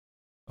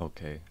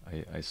Okay,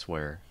 I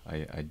swear,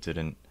 I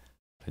didn't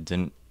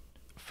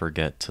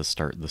forget to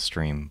start the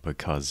stream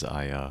because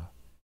I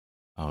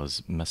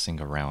was messing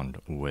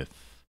around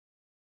with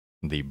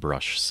the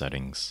brush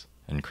settings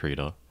in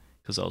Krita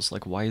because I was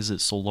like, why is it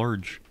so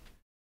large?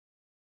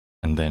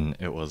 And then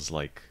it was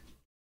like,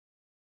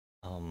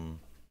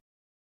 um,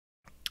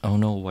 oh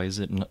no, why is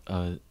it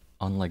on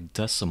like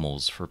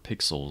decimals for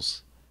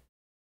pixels?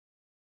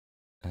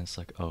 And it's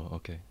like, oh,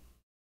 okay.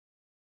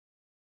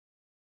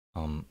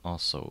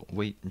 Also,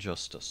 wait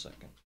just a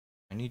second.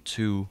 I need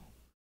to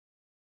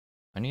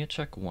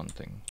check one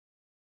thing.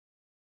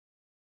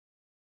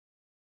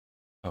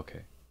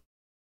 Okay,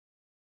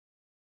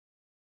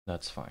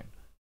 that's fine.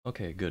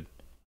 Okay, good.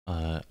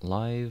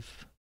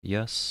 Live,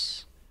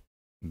 yes.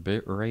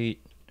 Bitrate,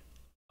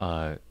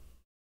 uh,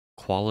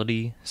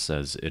 quality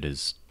says it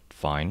is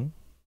fine.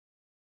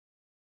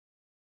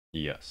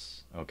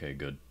 Yes. Okay,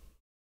 good.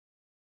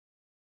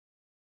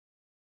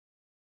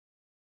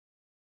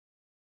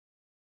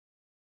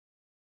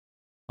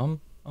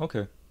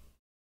 Okay.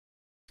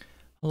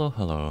 Hello,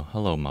 hello,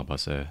 hello,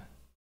 Mabase.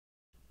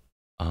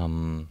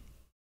 Um,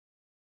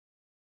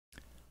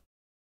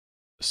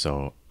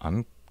 so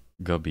I'm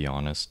gonna be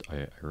honest,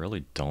 I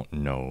really don't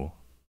know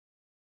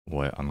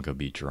what I'm gonna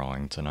be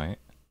drawing tonight.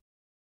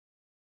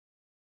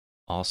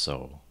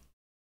 Also,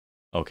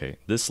 okay,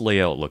 this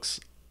layout looks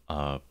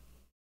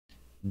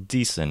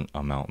decent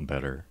amount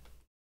better.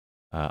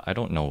 I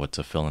don't know what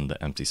to fill in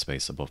the empty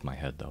space above my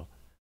head though.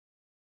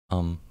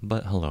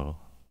 But hello.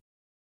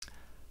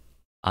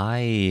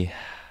 I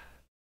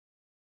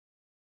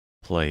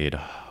played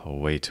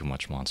way too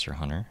much Monster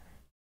Hunter.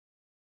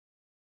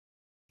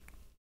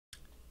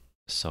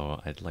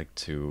 So I'd like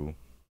to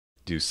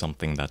do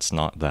something that's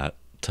not that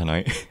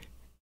tonight.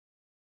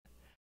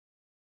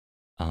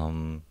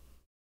 um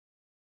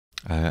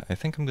I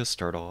think I'm gonna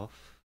start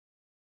off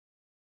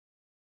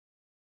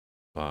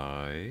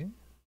by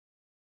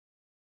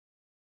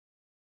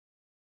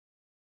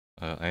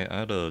I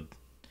had a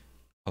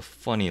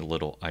funny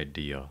little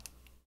idea.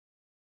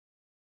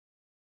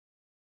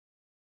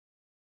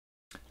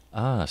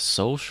 Ah,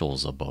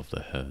 socials above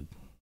the head.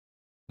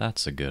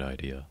 That's a good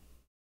idea.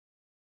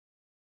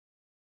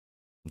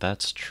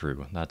 That's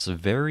true. That's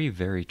very,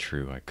 very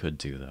true. I could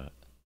do that.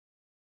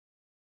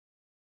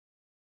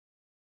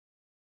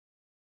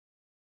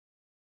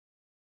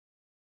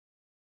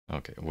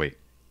 Okay, wait.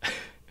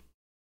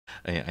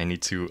 I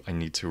need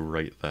to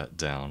write that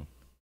down.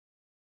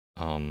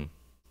 Um,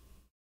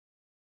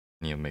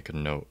 I need to make a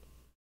note.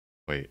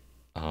 Wait.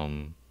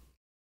 Um,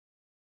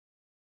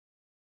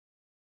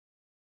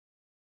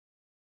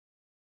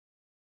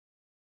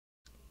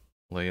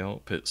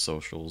 layout pit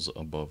socials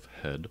above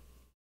head.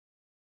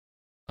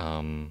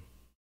 Um,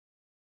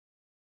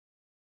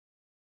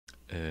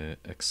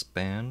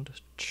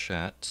 expand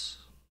chat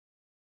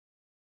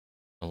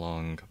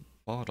along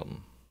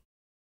bottom.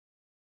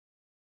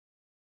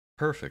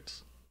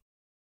 Perfect.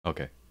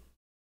 Okay.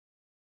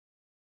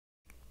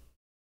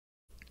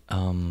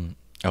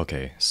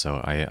 Okay,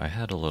 so I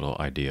had a little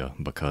idea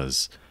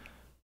because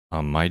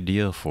my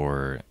idea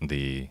for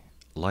the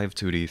live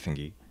 2D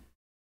thingy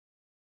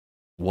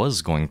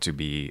was going to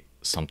be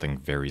something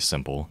very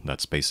simple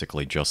that's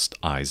basically just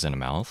eyes and a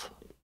mouth.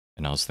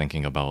 And I was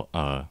thinking about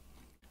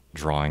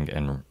drawing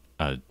and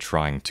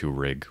trying to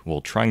rig,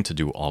 well, trying to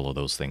do all of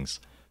those things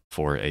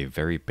for a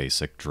very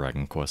basic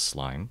Dragon Quest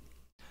slime.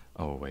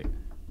 Oh wait,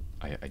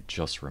 I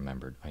just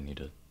remembered. I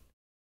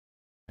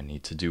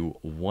need to do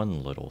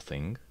one little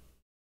thing.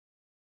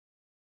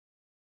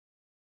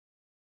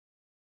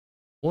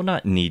 Well,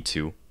 not need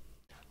to.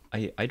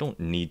 I don't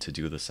need to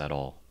do this at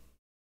all.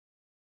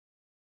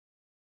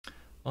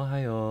 Oh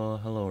hi all,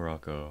 hello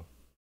Raku.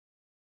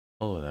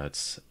 Oh,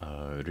 that's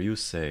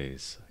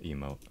Ryusei's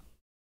emote.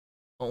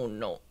 Oh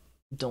no,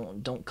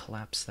 don't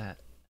collapse that.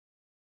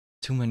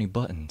 Too many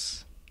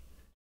buttons.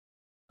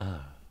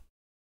 Ah.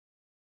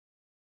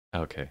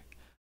 Okay.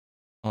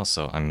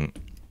 Also, I'm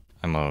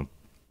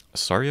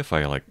sorry if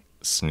I like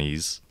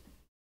sneeze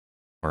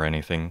or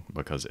anything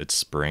because it's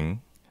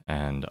spring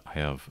and I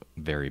have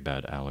very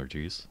bad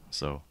allergies.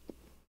 So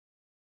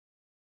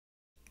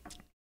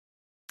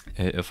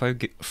if I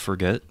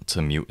forget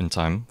to mute in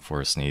time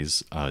for a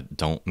sneeze,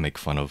 don't make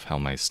fun of how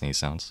my sneeze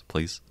sounds,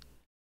 please.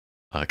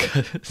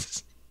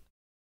 'Cause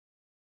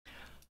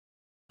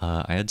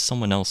I had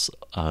someone else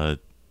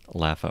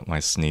laugh at my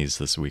sneeze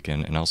this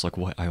weekend, and I was like,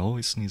 "What? I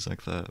always sneeze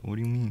like that. What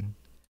do you mean?"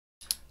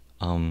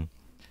 Um,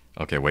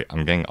 okay, wait,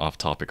 I'm getting off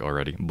topic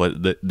already,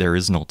 but there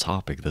is no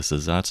topic. This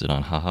is that's it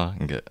on haha.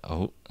 And get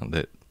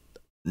that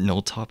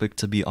no topic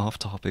to be off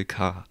topic.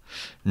 Ha,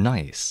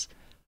 nice.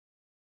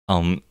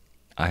 Um,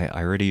 I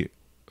already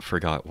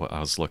forgot what I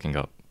was looking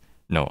up.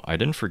 No, I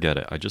didn't forget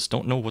it. I just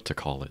don't know what to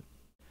call it.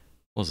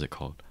 What was it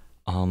called?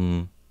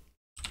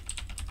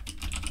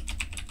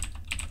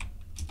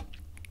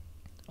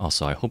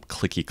 Also, I hope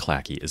clicky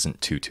clacky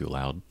isn't too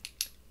loud.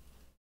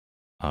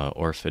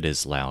 Or if it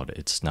is loud,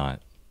 it's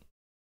not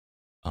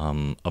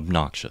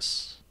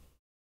obnoxious.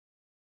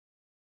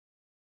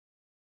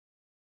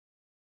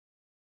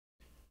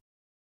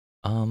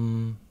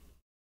 Um,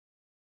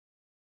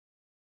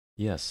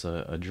 yes,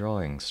 a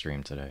drawing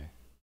stream today.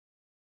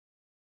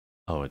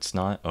 Oh, it's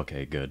not?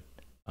 Okay, good.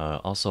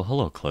 Also,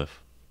 hello,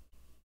 Cliff.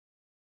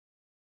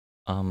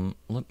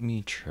 Let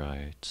me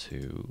try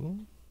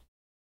to...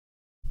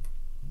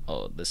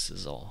 Oh, this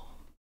is all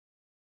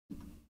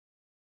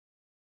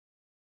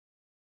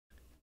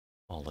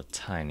a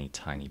tiny,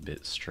 tiny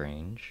bit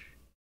strange.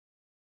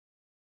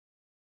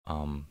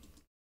 Um,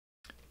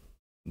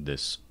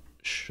 this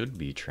should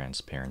be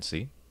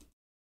transparency.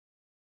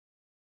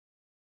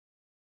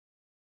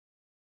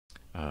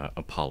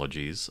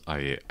 Apologies,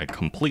 I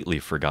completely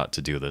forgot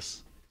to do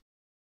this.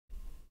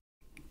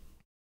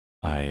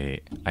 I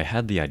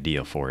had the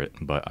idea for it,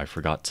 but I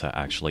forgot to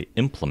actually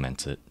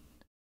implement it.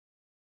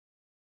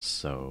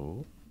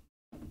 So,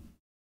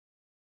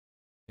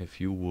 if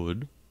you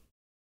would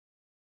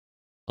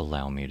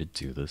allow me to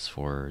do this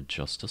for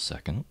just a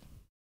second.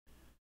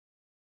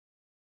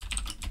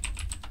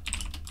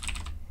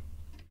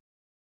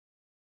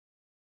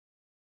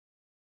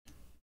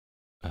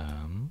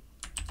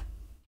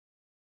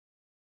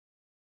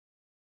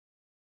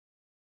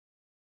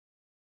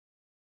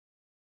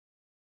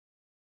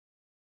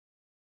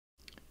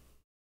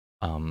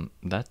 Um,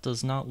 that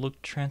does not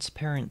look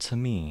transparent to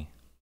me.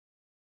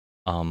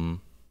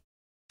 Um,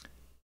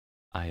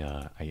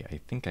 I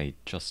think I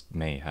just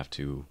may have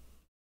to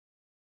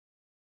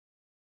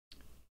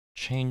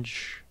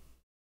change,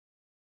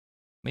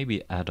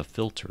 maybe add a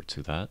filter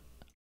to that.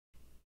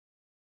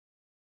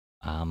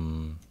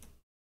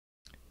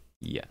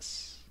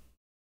 Yes.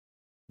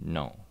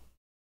 No.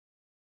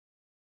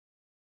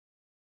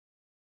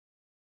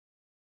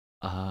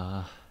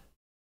 Uh,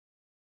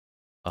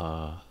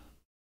 uh,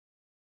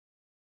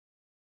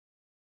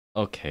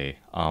 okay,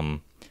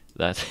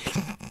 that,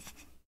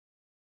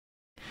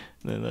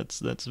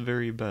 that's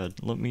very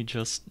bad. Let me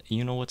just,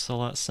 you know what's a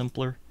lot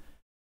simpler?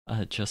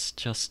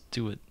 Just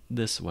do it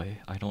this way.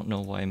 I don't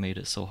know why I made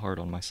it so hard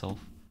on myself.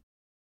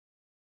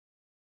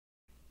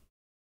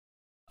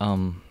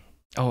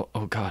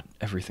 Oh god,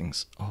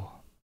 everything's,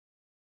 oh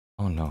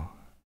no.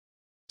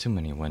 Too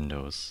many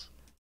windows.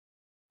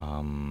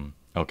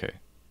 Okay.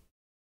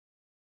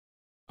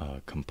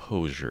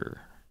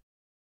 Composure.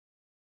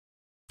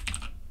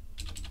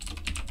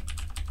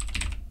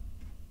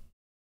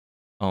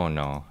 Oh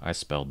no, I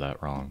spelled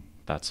that wrong.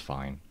 That's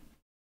fine.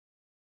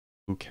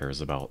 Who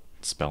cares about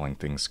spelling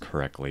things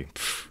correctly?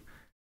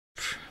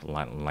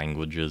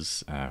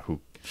 Languages, ah, who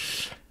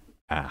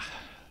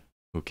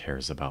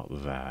cares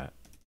about that?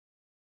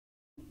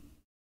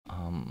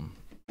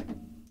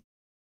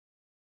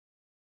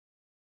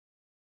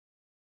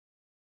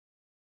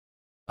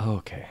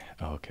 Okay,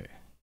 okay.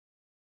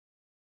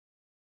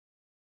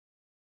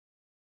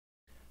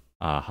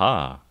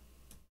 Aha!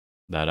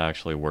 That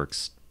actually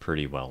works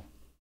pretty well.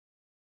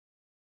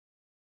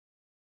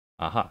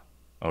 Aha!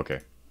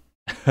 Okay.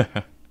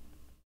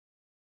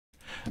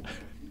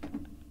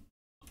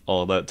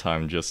 All that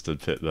time just to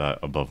fit that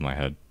above my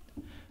head.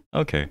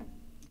 Okay,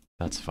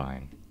 that's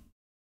fine.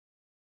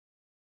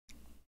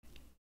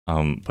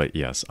 But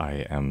yes,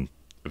 I am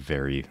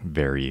very,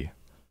 very,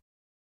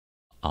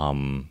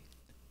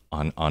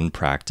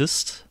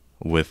 unpracticed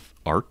with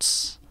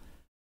arts.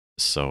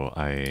 So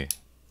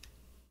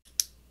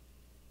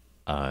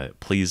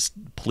please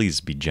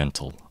be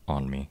gentle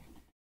on me.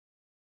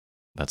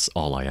 That's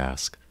all I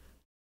ask.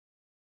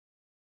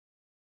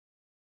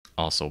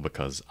 Also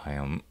because I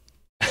am,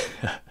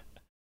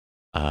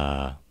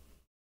 I'm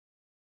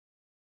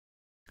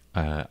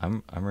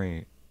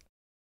ready.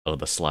 Oh,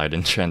 the slide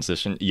in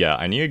transition. Yeah,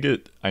 I need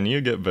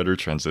to get better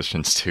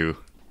transitions too.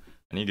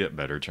 I need to get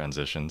better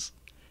transitions.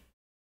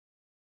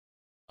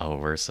 Oh,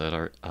 where's that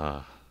art?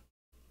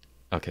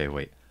 Okay,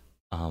 wait.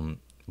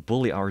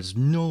 Bully hours.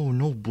 No,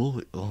 no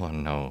bully. Oh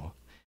no.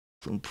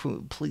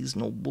 Please,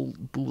 no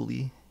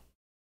bully.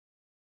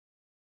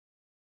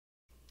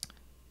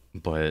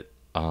 But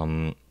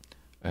I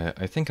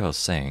think I was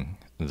saying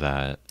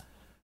that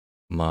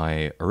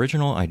my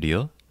original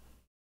idea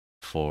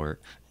for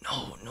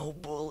no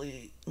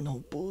bully,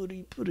 no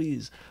bully,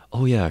 please.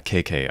 Oh yeah,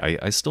 KK.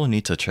 I still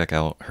need to check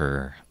out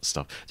her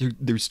stuff.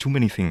 There's too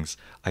many things.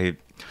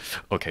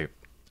 Okay.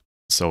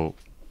 So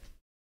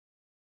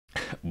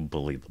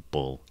bully the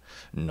bull.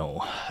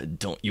 No,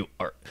 don't you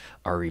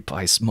Ari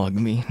pie smug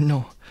me.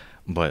 No.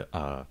 But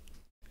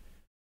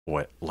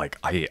what like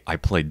I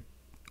played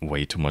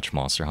way too much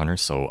Monster Hunter,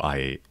 so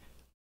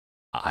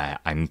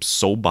I'm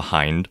so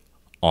behind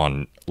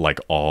on like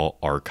all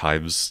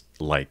archives,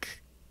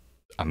 like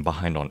I'm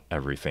behind on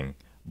everything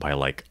by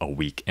like a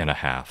week and a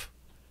half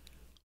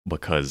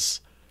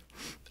because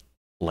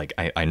like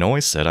I know I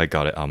said I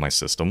got it on my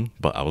system,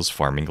 but I was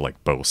farming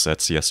like bow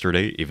sets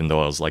yesterday, even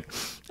though I was like,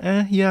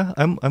 yeah,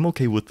 I'm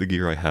okay with the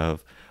gear I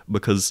have.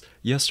 Because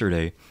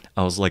yesterday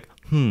I was like,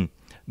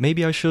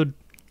 maybe I should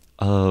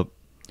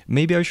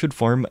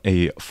farm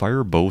a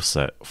fire bow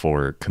set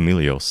for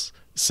Chameleos,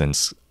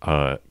 since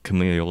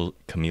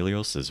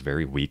Chameleos is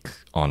very weak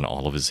on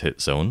all of his hit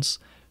zones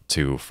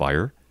to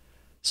fire.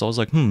 So I was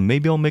like,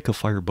 maybe I'll make a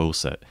fire bow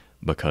set.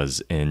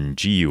 because in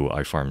GU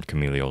I farmed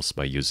Chameleos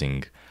by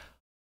using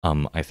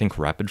I think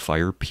rapid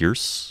fire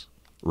pierce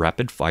light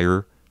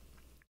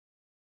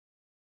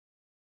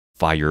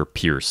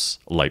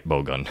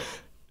bowgun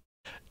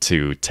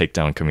to take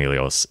down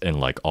Chameleos in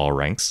like all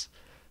ranks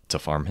to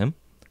farm him.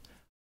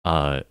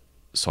 So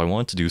I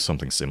wanted to do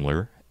something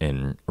similar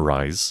in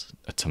Rise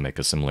to make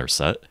a similar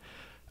set,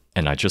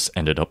 and I just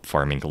ended up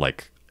farming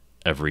like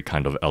every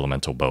kind of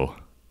elemental bow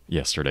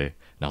yesterday,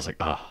 and I was like,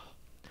 ah.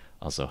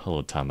 Also,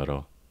 hello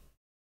Tamaro.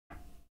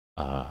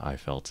 I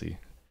felty.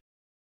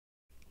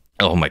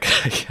 Oh my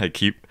god, I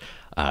keep.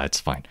 It's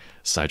fine.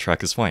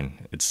 Sidetrack is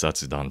fine. It's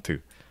Satsudan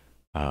too.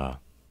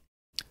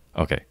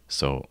 Okay,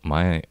 so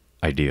my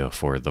idea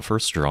for the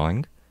first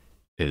drawing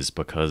is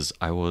because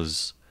I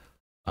was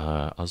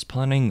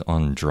planning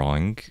on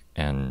drawing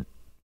and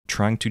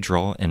trying to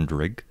draw and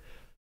rig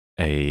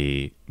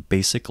a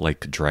basic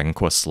like Dragon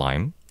Quest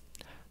slime.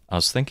 I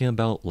was thinking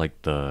about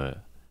like the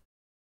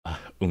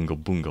Unga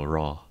Bunga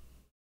Raw.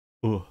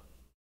 Ooh.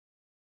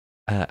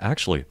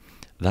 Actually,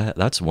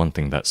 that's one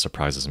thing that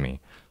surprises me,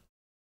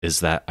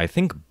 is that I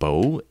think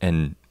bow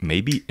and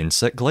maybe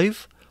insect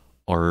glaive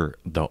are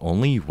the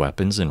only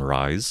weapons in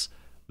Rise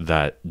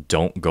that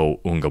don't go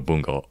Unga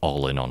Bunga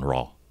all in on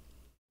Raw.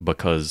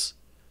 Because,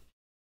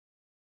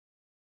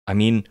 I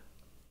mean,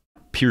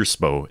 Pierce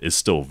Bow is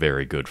still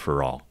very good for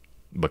Raw,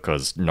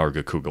 because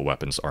Nargacuga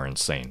weapons are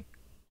insane.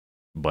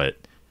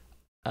 But,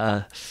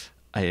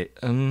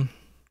 it'll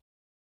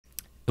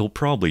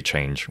probably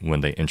change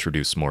when they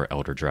introduce more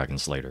Elder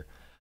Dragons later.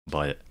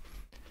 But,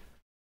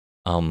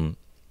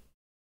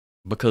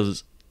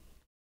 because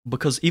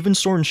even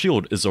Sword and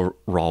Shield is a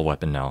raw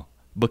weapon now.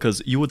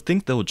 Because you would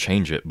think they would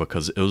change it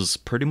because it was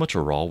pretty much a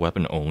raw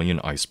weapon only in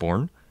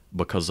Iceborne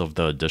because of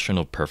the addition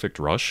of Perfect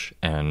Rush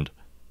and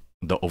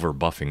the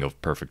overbuffing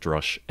of Perfect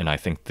Rush in I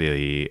think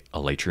the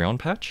Elatrion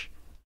patch.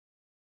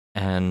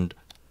 And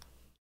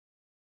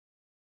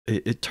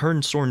it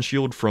turned Sword and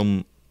Shield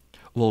from,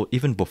 well,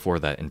 even before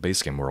that in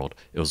base game world,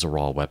 it was a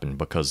raw weapon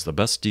because the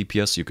best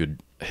DPS you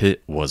could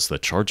hit was the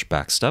charge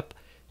backstep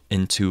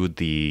into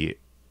the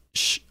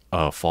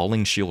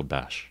falling shield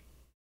bash.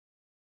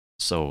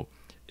 So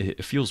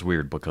it feels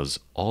weird because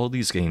all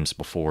these games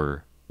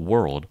before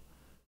World,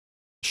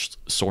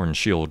 Sword and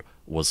Shield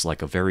was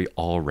like a very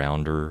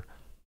all-rounder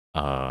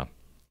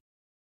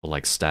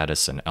like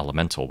status and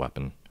elemental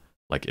weapon.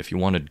 Like if you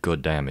wanted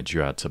good damage,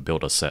 you had to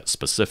build a set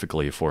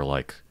specifically for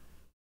like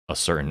a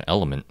certain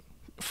element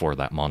for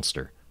that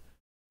monster.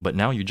 But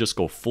now you just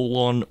go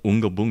full-on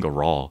Unga Bunga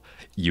Raw.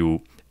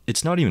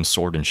 It's not even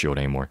Sword and Shield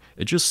anymore.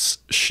 It's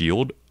just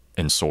Shield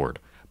and Sword.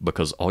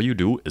 Because all you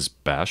do is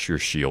bash your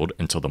shield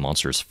into the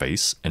monster's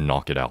face and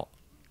knock it out.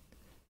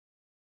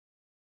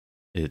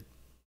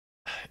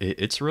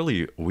 It's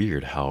really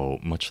weird how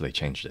much they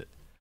changed it.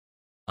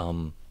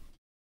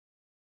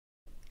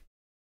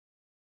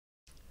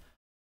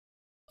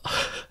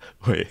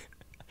 Wait.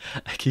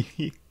 I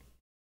keep...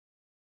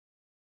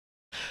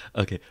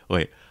 Okay,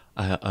 wait.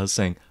 I was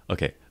saying,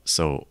 okay,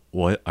 so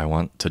what I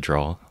want to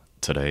draw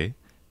today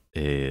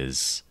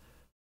is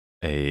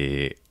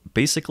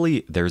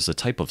basically, there's a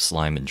type of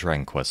slime in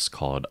Dragon Quest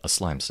called a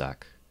slime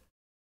sack,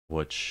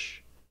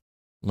 which,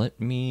 let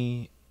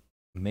me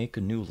make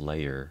a new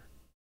layer.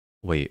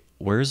 Wait,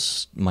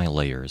 where's my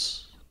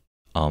layers?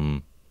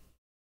 Wait,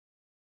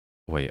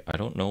 I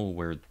don't know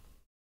where,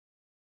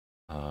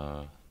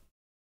 that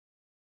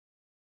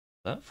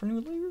for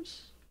new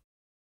layers?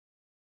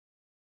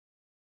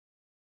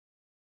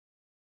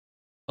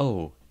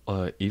 Oh,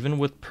 even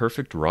with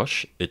Perfect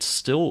Rush, it's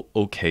still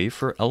okay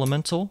for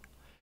Elemental.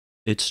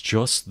 It's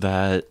just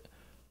that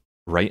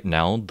right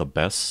now the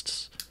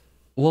best,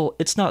 well,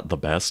 it's not the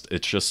best,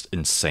 it's just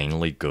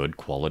insanely good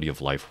quality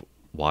of life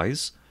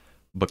wise,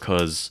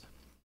 because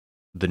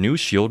the new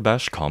Shield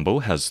Bash combo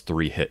has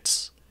 3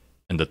 hits,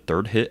 and the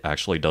 3rd hit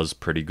actually does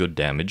pretty good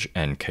damage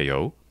and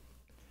KO.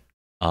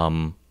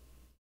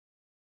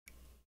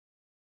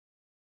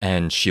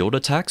 And shield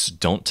attacks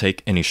don't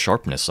take any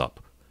sharpness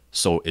up,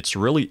 so it's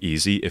really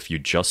easy if you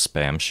just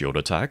spam shield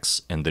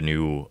attacks and the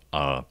new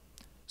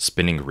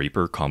Spinning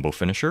Reaper combo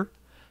finisher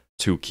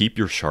to keep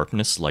your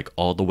sharpness like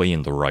all the way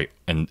in the right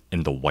and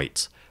in the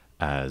white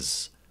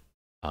as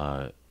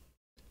oh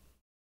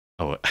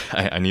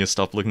I need to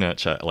stop looking at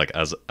chat like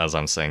as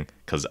I'm saying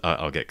because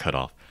I'll get cut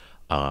off.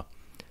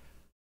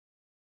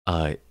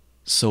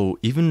 So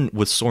even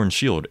with Sword and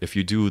Shield, if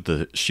you do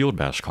the Shield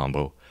Bash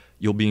combo,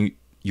 you'll be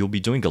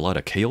doing a lot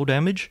of KO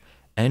damage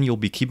and you'll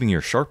be keeping your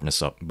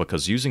sharpness up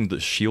because using the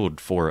shield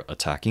for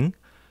attacking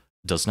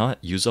does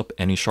not use up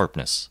any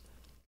sharpness.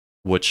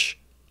 Which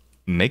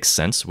makes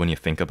sense when you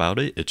think about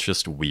it, it's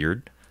just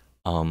weird.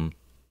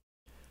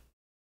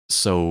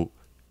 So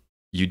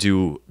you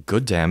do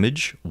good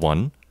damage,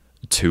 1.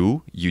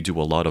 2, you do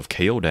a lot of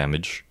KO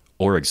damage,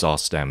 or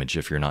exhaust damage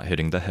if you're not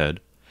hitting the head.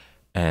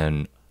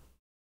 And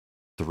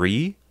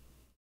 3,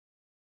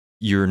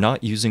 you're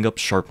not using up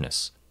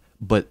sharpness.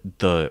 But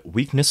the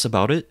weakness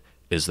about it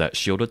is that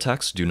shield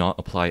attacks do not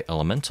apply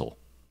elemental,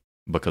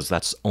 because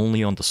that's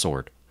only on the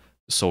sword.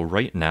 So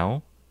right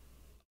now,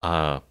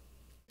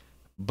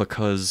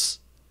 because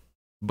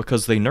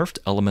they nerfed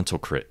elemental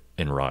crit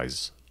in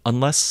Rise.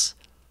 Unless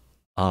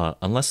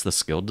the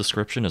skill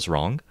description is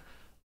wrong,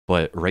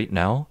 but right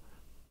now,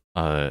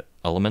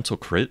 elemental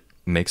crit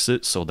makes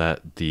it so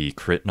that the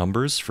crit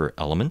numbers for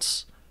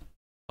elements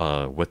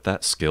with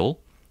that skill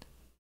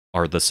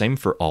are the same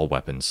for all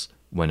weapons.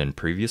 When in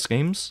previous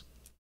games,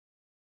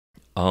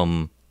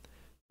 um,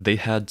 they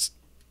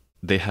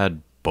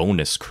had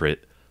bonus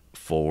crit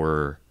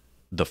for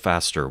the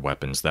faster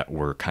weapons that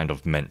were kind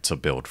of meant to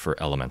build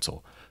for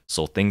elemental.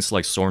 So things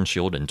like sword and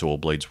shield and dual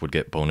blades would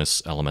get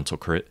bonus elemental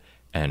crit,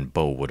 and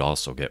bow would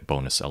also get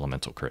bonus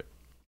elemental crit.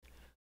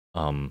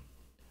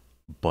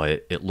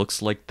 But it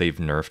looks like they've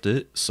nerfed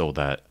it so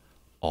that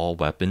all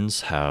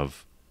weapons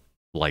have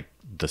like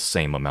the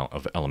same amount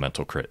of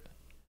elemental crit.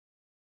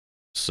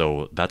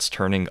 So that's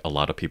turning a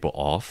lot of people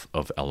off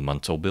of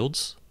elemental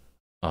builds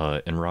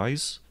in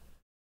Rise,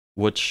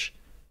 which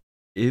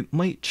it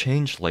might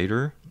change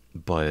later,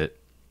 but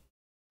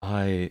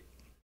I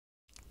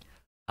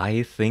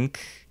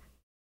think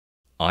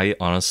I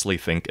honestly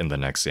think in the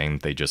next game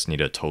they just need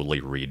to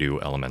totally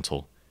redo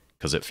elemental,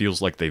 because it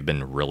feels like they've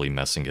been really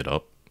messing it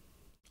up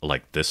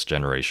like this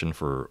generation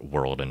for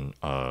World and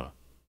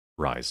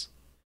Rise.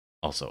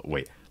 Also,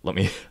 wait, let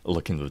me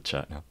look into the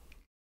chat now.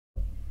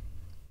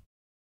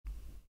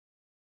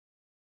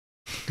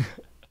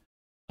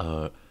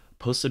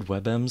 Posted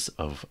WebMs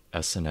of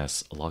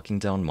SNS locking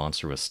down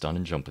monster with stun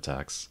and jump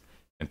attacks,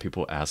 and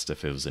people asked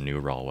if it was a new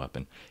raw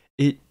weapon.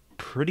 It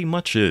pretty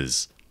much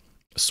is.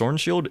 Sword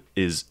and Shield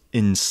is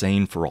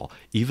insane for all.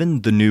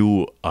 Even the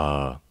new,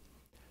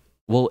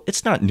 well,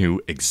 it's not new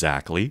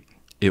exactly.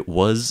 It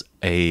was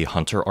a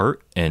hunter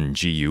art in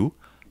GU,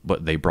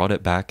 but they brought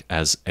it back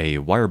as a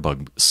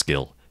wirebug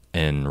skill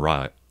in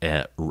Rise?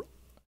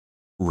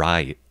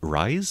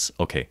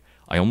 Okay,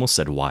 I almost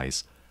said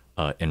Wise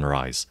in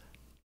Rise.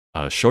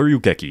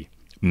 Shoryugeki.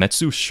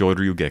 Metsu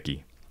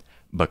Shoryugeki.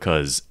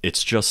 Because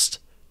it's just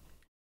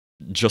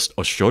a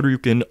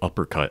Shoryuken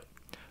uppercut,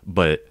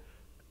 but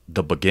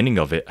the beginning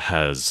of it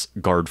has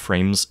guard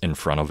frames in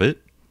front of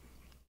it,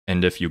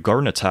 and if you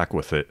guard an attack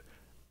with it,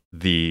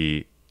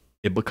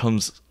 it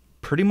becomes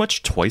pretty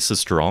much twice as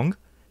strong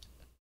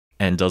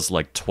and does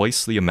like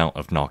twice the amount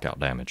of knockout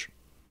damage.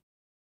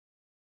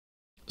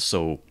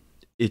 So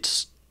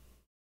it's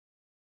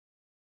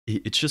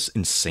just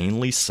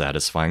insanely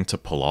satisfying to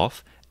pull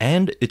off,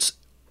 and it's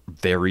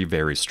very,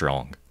 very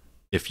strong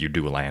if you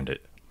do land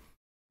it.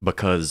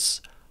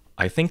 Because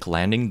I think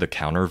landing the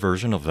counter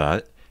version of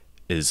that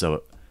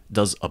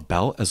does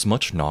about as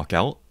much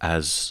knockout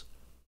as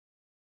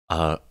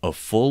a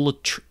full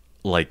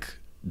like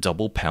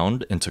double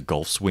pound into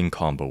Gulf Swing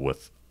combo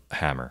with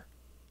hammer.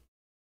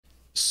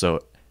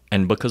 So,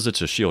 and because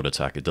it's a shield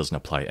attack, it doesn't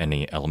apply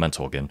any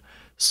elemental again.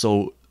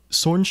 So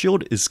Sword and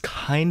Shield is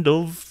kind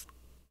of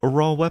a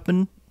raw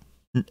weapon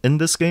in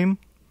this game.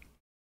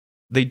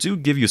 They do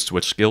give you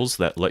switch skills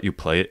that let you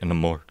play it in a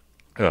more...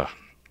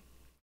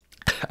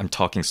 I'm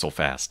talking so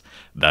fast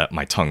that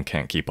my tongue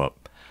can't keep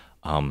up.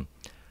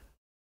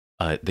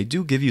 They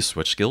do give you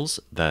switch skills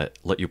that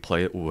let you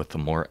play it with a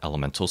more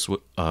elemental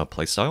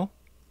playstyle,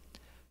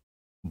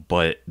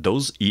 but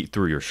those eat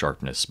through your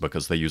sharpness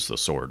because they use the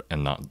sword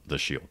and not the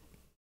shield.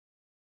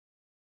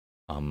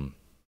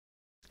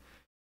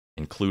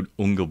 Include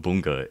Unga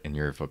Bunga in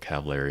your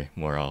vocabulary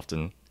more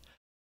often.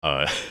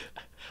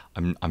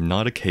 I'm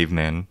not a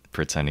caveman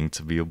pretending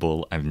to be a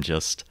bull. I'm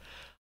just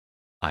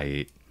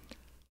Unga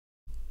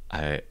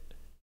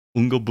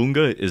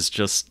Bunga is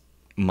just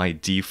my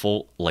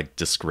default like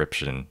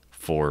description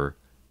for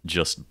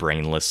just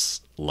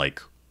brainless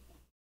like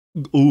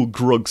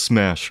grug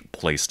smash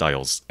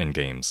playstyles in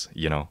games,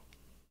 you know?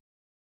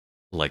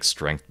 Like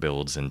strength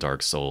builds in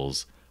Dark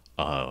Souls,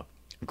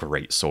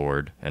 Great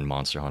Sword and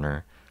Monster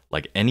Hunter.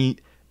 Like any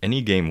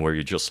game where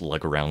you just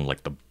lug around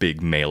like the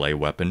big melee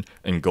weapon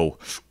and go,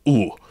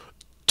 ooh,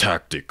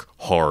 tactic,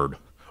 hard,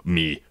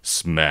 me,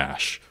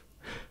 smash.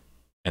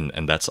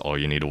 And that's all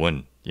you need to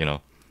win, you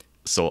know?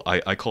 So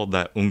I called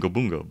that Unga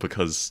Bunga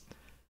because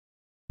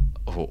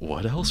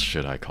what else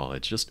should I call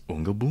it? Just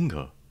Unga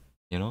Bunga,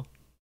 you know?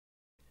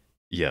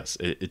 Yes,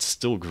 it's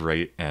still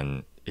great,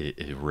 and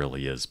it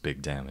really is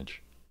big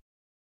damage.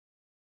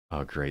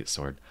 Oh, great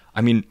sword.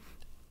 I mean,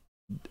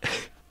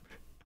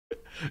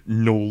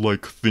 no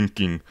like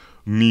thinking,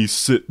 me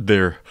sit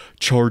there,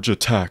 charge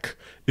attack.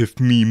 If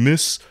me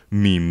miss,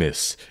 me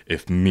miss.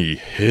 If me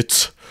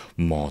hit,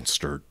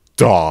 monster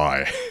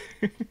die.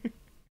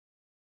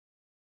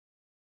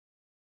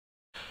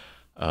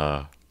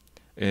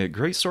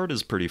 Greatsword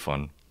is pretty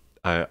fun.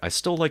 I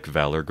still like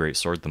Valor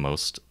Greatsword the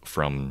most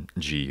from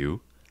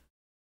GU,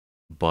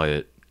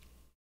 but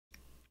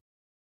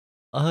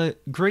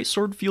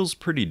Greatsword feels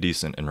pretty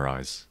decent in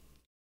Rise.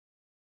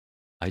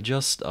 I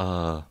just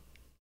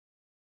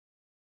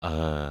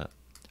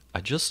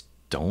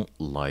don't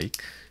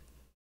like.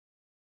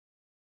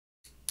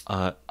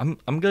 I'm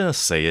gonna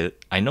say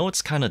it. I know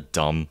it's kind of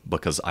dumb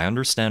because I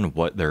understand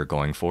what they're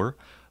going for,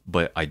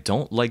 but I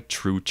don't like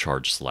True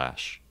Charge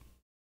Slash.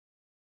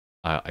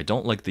 I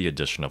don't like the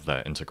addition of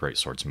that into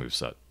Greatsword's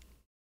moveset.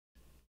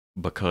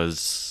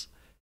 because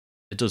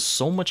it does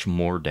so much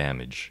more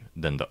damage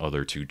than the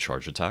other two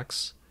charge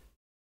attacks.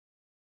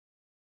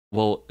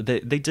 Well, they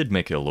did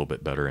make it a little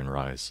bit better in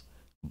Rise,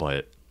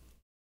 but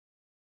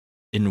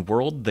in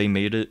World they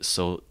made it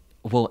so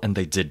well, and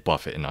they did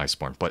buff it in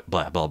Iceborne, but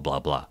blah blah blah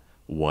blah,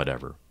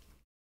 whatever.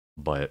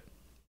 But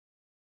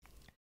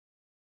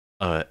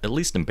at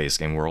least in base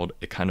game World,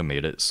 it kind of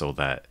made it so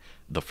that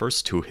the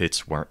first two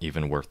hits weren't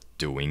even worth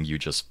doing. You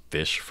just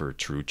fish for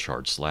true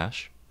charge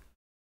slash.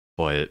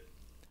 But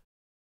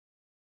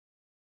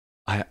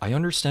I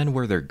understand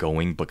where they're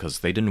going because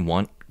they didn't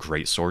want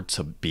Greatsword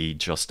to be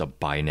just a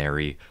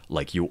binary,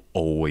 like you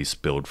always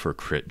build for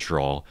crit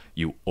draw,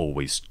 you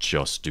always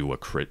just do a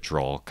crit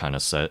draw kind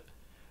of set.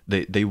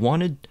 They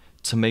wanted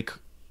to make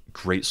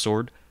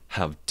Greatsword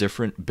have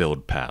different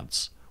build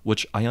paths,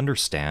 which I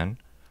understand.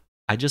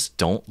 I just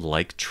don't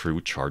like True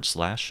Charge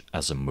Slash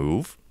as a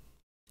move,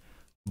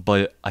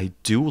 but I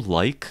do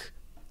like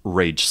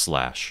Rage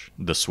Slash,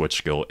 the switch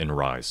skill in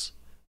Rise,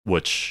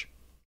 which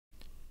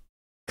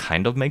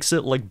kind of makes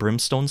it like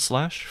Brimstone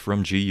Slash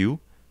from GU.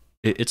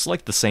 It's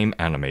like the same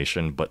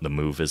animation, but the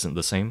move isn't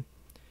the same.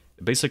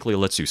 It basically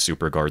lets you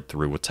super guard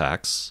through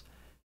attacks,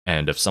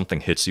 and if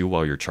something hits you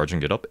while you're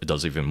charging it up, it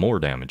does even more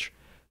damage.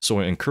 So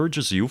it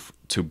encourages you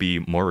to be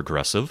more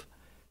aggressive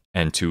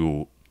and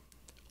to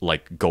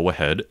like go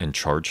ahead and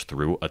charge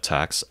through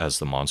attacks as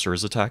the monster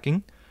is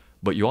attacking,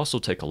 but you also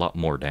take a lot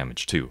more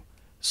damage too.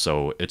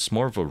 So it's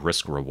more of a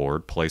risk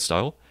reward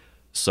playstyle.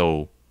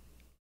 So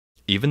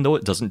even though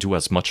it doesn't do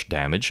as much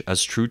damage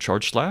as True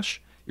Charge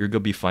Slash, you're going to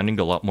be finding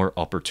a lot more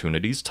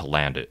opportunities to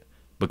land it.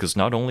 Because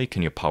not only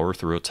can you power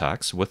through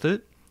attacks with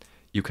it,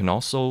 you can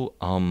also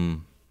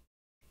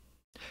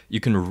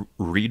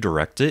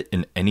redirect it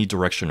in any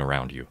direction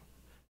around you.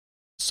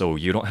 So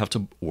you don't have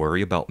to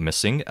worry about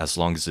missing as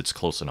long as it's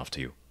close enough to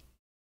you.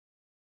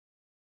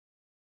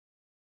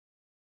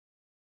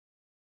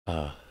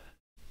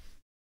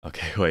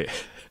 Okay, wait.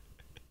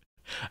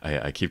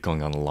 I keep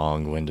going on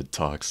long-winded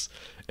talks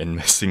and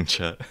missing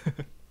chat.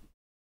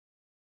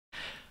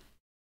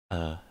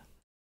 Let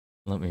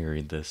me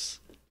read this.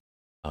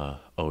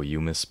 Oh,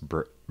 you miss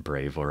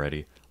Brave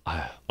already?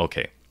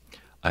 Okay.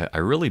 I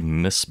really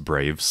miss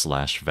Brave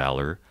slash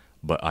Valor,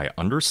 but I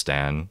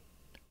understand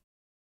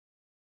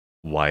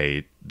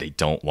why they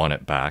don't want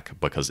it back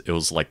because it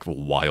was like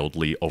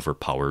wildly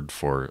overpowered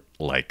for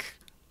like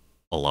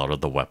a lot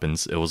of the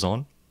weapons it was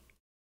on.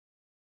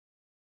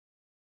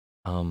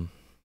 I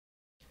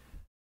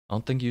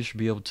don't think you should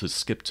be able to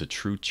skip to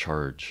True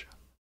Charge,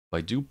 but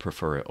I do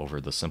prefer it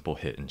over the simple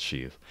hit and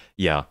sheath.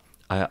 Yeah,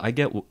 I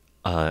get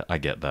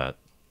that,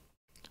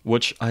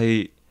 which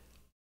I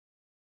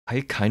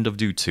kind of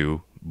do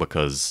too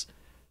because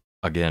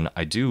again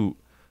I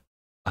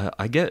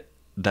get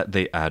that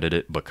they added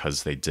it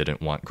because they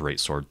didn't want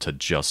Greatsword to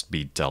just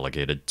be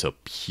delegated to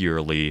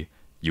purely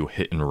you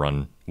hit and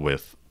run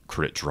with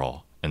crit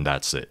draw and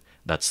that's it.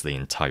 That's the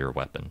entire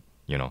weapon.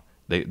 You know,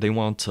 they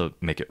want to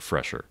make it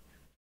fresher.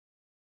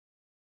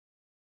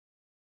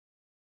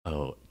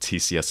 Oh,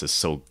 TCS is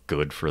so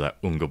good for that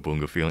Unga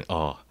Bunga feeling.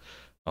 Oh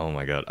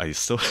my god, I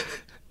still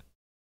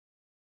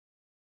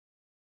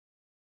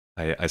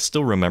I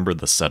still remember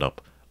the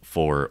setup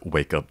for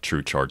Wake Up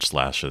True Charge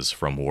Slashes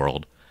from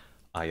World.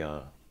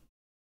 I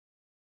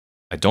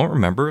don't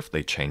remember if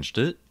they changed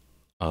it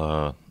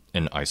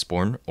in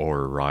Iceborne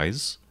or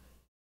Rise,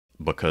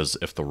 because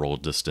if the roll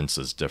distance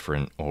is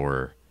different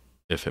or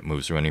if it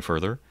moves you any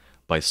further,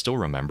 but I still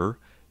remember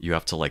you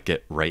have to like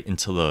get right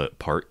into the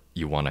part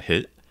you want to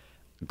hit,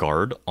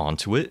 guard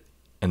onto it,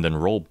 and then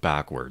roll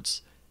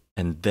backwards.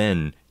 And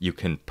then you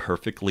can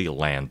perfectly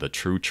land the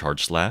True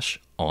Charge Slash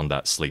on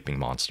that sleeping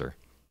monster.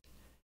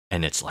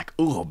 And it's like,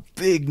 oh, a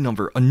big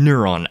number, a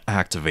neuron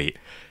activate.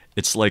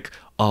 It's like,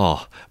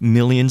 oh,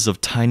 millions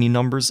of tiny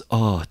numbers.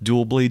 Oh,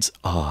 dual blades.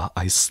 Oh,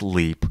 I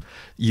sleep.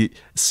 You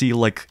see,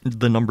 like,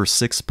 the number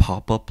 6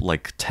 pop up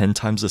like 10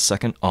 times a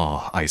second.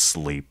 Oh, I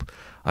sleep.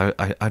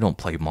 I don't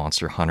play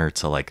Monster Hunter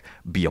to, like,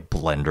 be a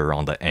blender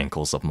on the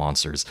ankles of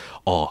monsters.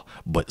 Oh,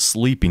 but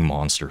Sleeping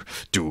Monster,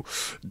 do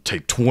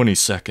take 20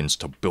 seconds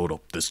to build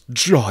up this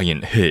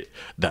giant hit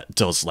that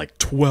does, like,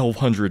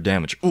 1,200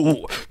 damage.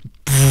 Ooh,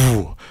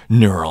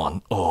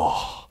 neuron.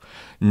 Oh,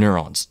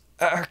 neurons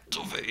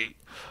activate.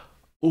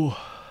 Ooh.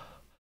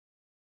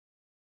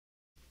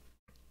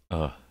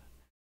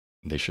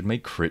 They should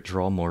make crit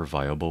draw more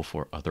viable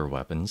for other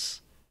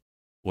weapons.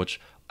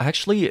 Which,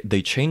 actually,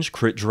 they changed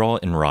crit draw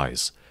in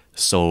Rise.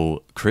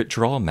 So, crit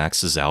draw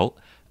maxes out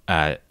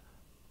at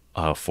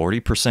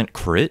 40%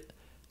 crit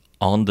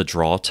on the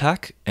draw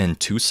attack and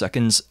 2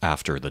 seconds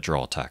after the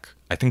draw attack.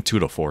 I think 2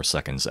 to 4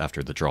 seconds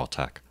after the draw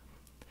attack.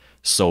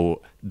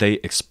 So, they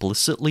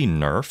explicitly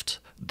nerfed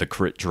the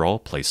crit draw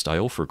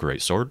playstyle for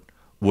Greatsword,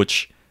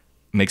 which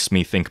makes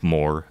me think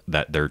more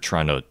that they're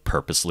trying to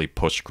purposely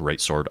push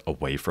Greatsword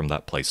away from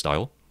that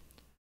playstyle.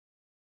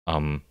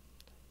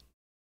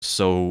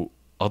 So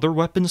other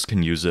weapons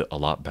can use it a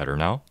lot better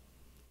now,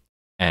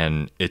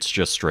 and it's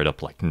just straight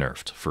up like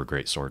nerfed for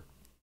Greatsword.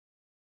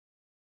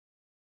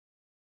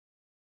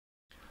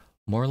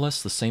 More or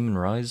less the same in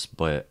Rise,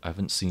 but I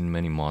haven't seen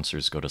many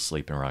monsters go to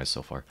sleep in Rise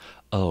so far.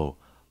 Oh,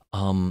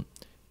 um,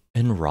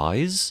 in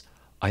Rise,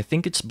 I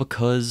think it's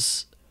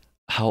because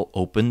how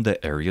open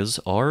the areas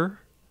are.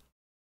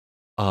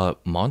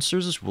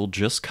 Monsters will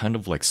just kind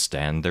of like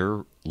stand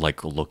there,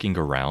 like looking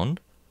around,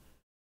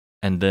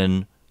 and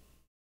then,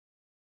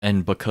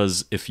 and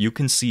because if you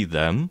can see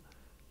them,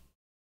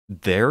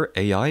 their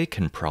AI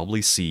can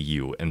probably see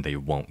you and they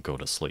won't go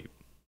to sleep.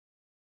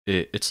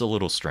 It's a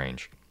little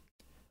strange.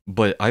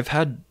 But I've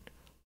had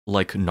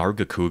like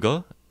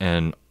Nargacuga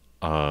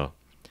uh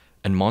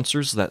and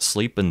monsters that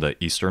sleep in the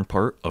eastern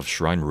part of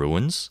Shrine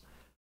Ruins,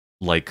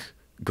 like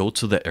go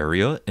to the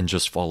area and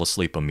just fall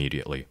asleep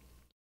immediately.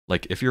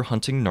 Like if you're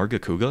hunting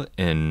Nargacuga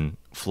in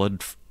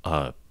flooded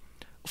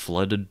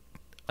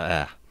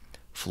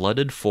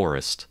flooded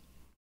forest,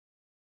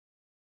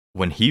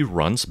 when he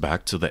runs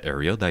back to the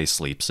area that he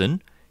sleeps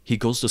in, he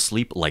goes to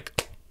sleep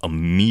like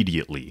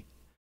immediately.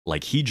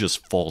 Like he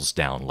just falls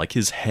down, like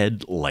his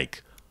head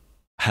like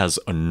has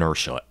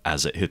inertia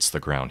as it hits the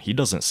ground. He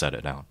doesn't set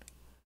it down.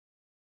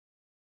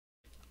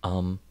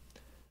 Um,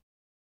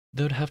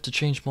 they would have to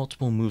change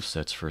multiple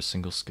movesets for a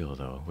single skill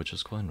though, which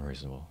is quite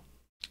unreasonable.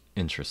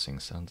 Interesting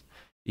sounds.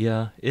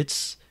 Yeah,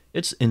 it's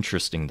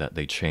interesting that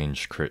they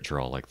change crit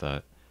draw like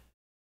that.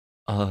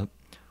 Uh,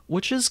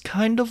 which is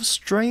kind of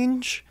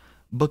strange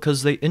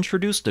because they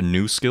introduced a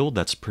new skill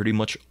that's pretty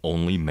much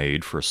only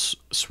made for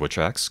Switch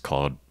Axe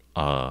called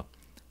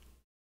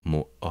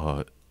mo-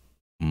 uh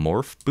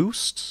morph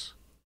boosts,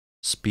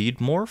 speed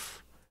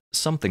morph,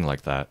 something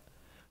like that,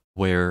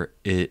 where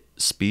it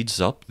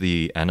speeds up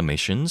the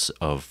animations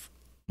of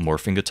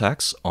morphing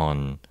attacks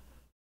on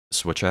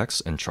Switch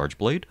Axe and Charge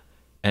Blade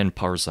and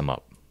powers them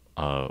up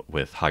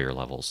with higher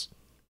levels.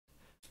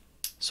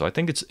 So I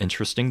think it's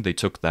interesting they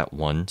took that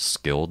one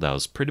skill that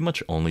was pretty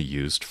much only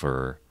used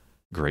for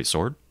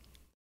Greatsword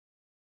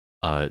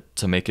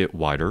to make it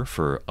wider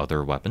for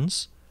other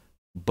weapons,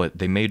 but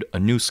they made a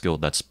new skill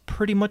that's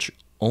pretty much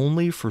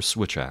only for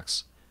Switch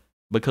Axe,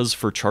 because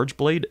for Charge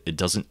Blade, it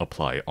doesn't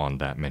apply on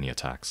that many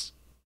attacks.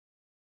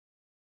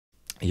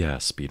 Yeah,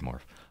 Speed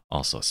Morph.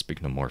 Also,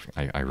 speaking of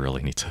morphing, I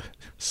really need to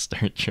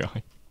start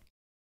drawing.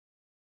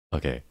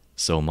 Okay,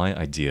 so my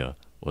idea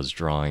was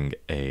drawing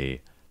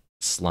a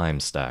slime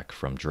stack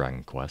from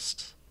Dragon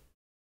Quest,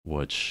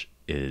 which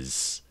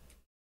is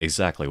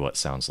exactly what it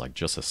sounds like,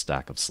 just a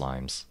stack of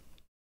slimes.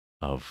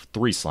 Of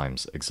 3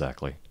 slimes,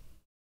 exactly.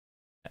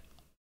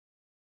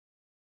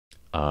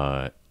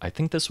 I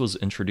think this was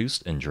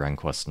introduced in Dragon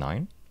Quest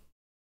 9.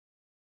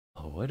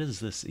 Oh, what is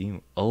this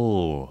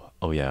oh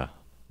yeah,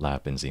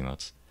 Lapin's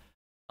emotes.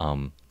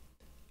 Um,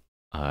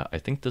 I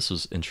think this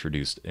was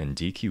introduced in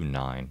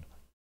DQ9.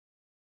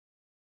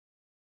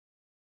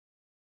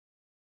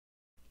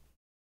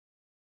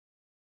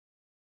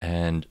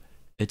 And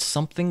it's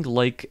something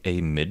like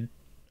a midpoint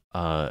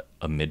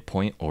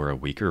or a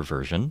weaker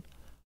version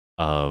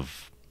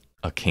of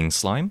a king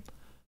slime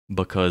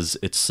because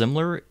it's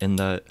similar in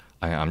that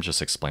I'm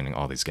just explaining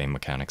all these game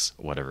mechanics,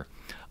 whatever.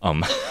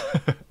 Um,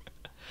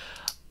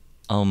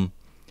 um,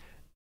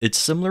 it's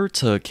similar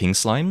to king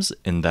slimes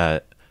in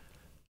that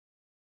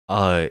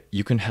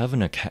you can have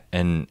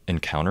an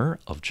encounter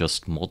of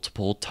just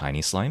multiple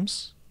tiny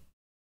slimes.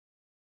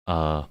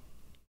 Uh,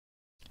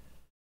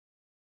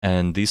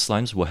 and these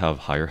slimes will have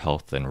higher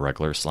health than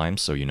regular slimes,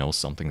 so you know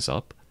something's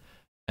up.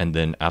 And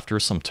then after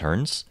some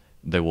turns,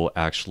 they will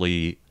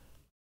actually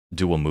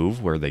do a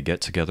move where they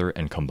get together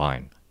and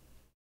combine.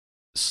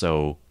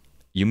 So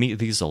you meet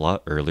these a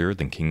lot earlier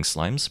than king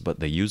slimes,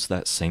 but they use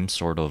that same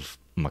sort of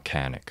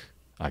mechanic,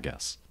 I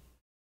guess.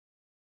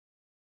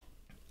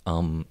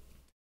 Um,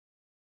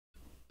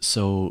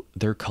 so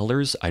their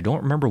colors, I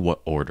don't remember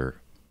what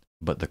order,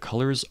 but the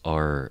colors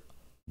are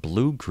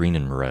blue, green,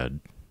 and red,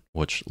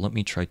 which let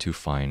me try to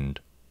find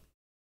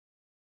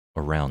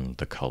around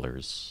the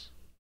colors.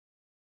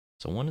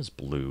 So one is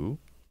blue.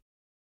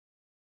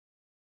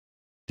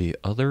 The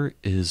other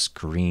is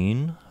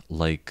green,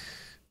 like...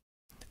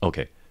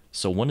 Okay,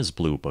 so one is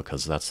blue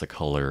because that's the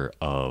color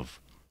of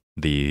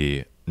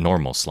the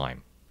normal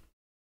slime.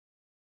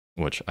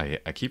 Which I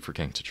keep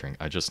forgetting to drink.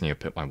 I just need to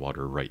put my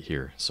water right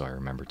here so I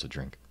remember to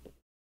drink.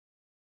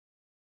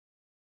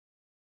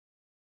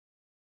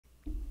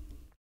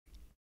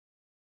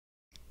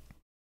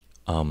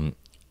 Um,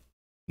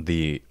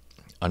 the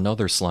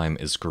another slime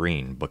is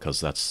green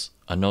because that's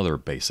another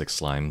basic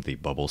slime, the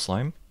bubble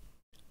slime.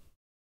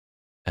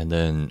 And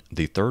then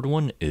the third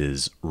one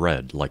is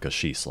red, like a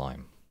she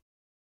slime.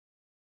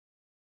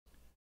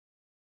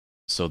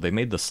 So they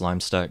made the slime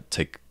stack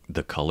take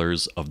the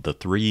colors of the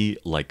 3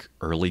 like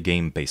early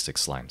game basic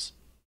slimes.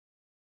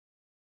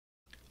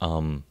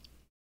 Um,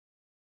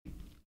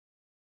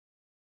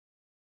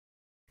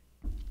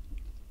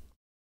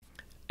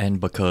 and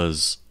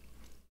because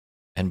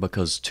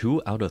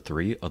 2 out of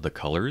 3 of the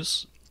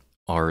colors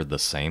are the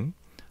same,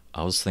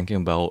 I was thinking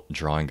about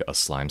drawing a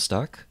slime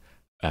stack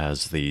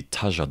as the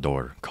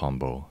Tajador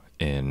combo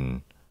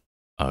in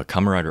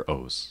Kamen Rider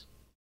O's.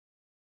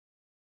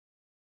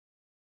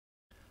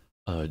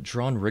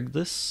 Drawn rig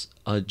this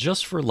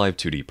just for live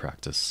 2D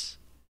practice.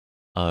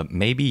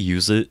 Maybe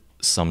use it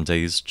some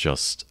days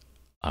just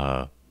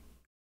uh,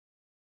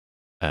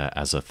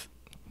 as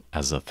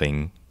as a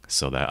thing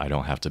so that I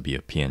don't have to be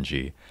a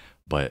PNG.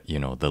 But you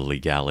know the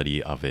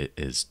legality of it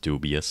is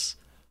dubious.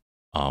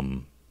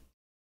 Um,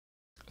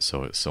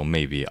 so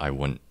maybe I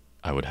would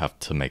have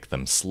to make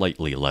them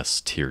slightly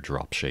less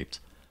teardrop shaped.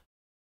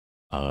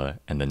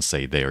 And then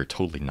say they are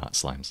totally not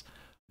slimes.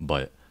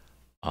 But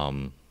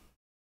um,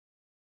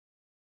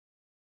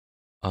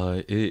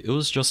 it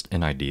was just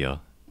an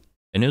idea,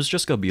 and it was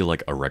just gonna be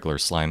like a regular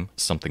slime,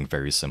 something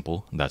very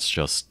simple. That's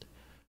just,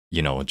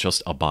 you know,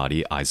 just a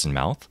body, eyes, and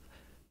mouth,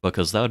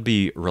 because that would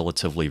be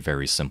relatively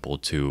very simple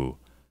to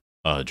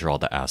draw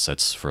the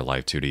assets for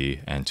Live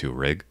 2D and to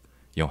rig.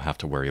 You don't have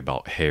to worry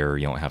about hair.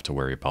 You don't have to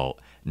worry about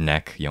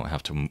neck. You don't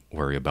have to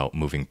worry about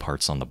moving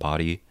parts on the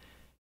body.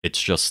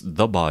 It's just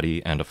the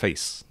body and a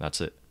face.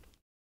 That's it.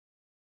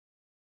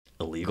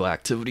 Illegal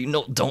activity?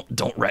 No,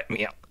 don't rat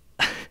me out.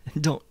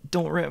 Don't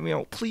rat me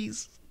out,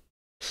 please.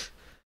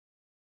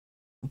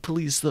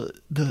 Please, the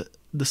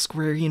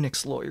Square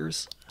Enix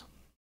lawyers.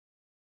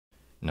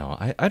 No,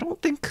 I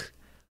don't think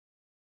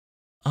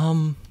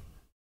um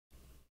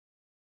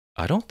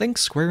I don't think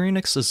Square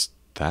Enix is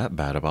that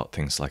bad about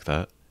things like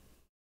that.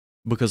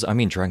 Because I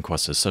mean Dragon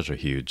Quest is such a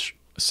huge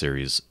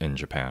series in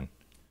Japan.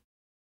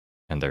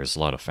 And there's a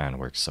lot of fan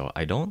work, so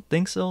I don't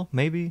think so,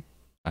 maybe.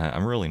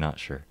 I'm really not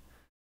sure.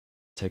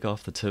 Take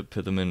off the tip,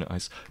 put them in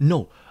ice.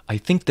 No, I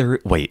think there.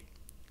 Wait,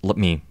 let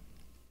me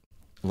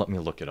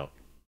look it up.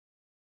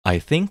 I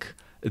think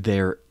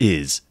there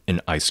is an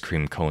ice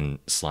cream cone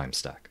slime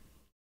stack.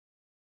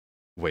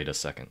 Wait a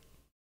second.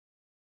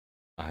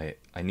 I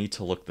need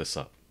to look this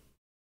up.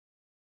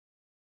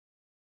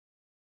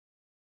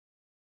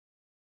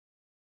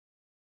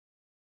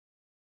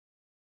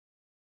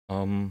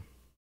 Um.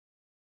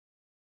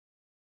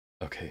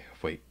 Okay,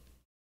 wait.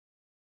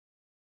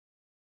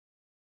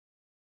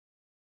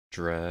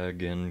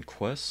 Dragon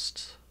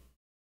Quest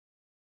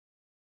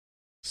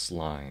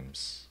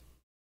slimes.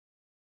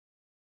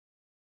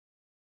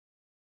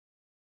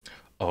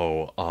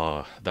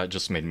 Oh, that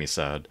just made me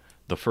sad.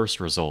 The first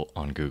result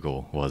on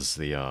Google was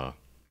uh,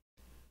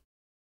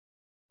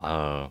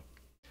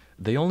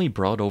 they only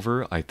brought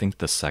over, I think,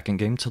 the second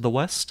game to the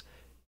West.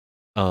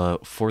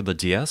 For the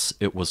DS,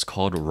 it was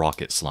called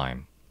Rocket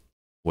Slime,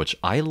 which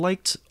I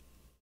liked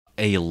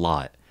a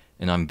lot,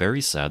 and I'm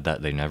very sad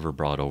that they never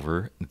brought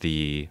over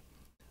the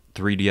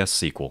 3DS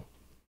sequel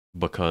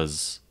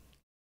because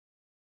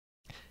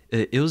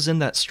it was in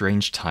that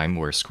strange time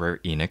where Square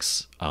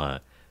Enix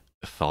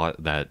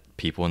thought that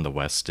people in the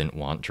West didn't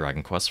want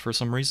Dragon Quest for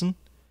some reason.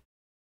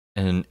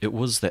 And it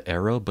was the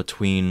era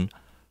between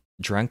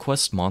Dragon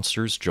Quest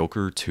Monsters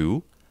Joker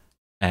 2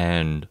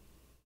 and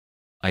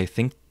I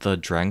think the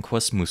Dragon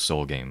Quest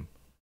Musou game,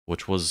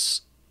 which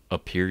was a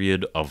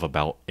period of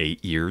about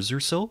 8 years or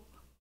so,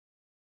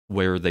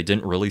 where they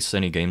didn't release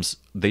any games,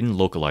 they didn't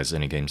localize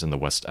any games in the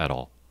West at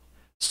all.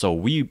 So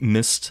we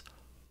missed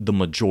the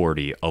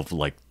majority of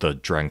like the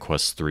Dragon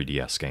Quest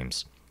 3DS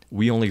games.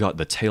 We only got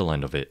the tail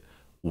end of it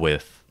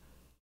with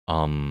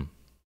um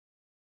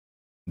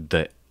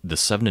the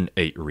 7 and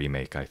 8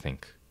 remake, I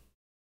think.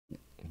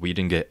 We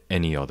didn't get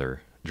any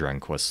other Dragon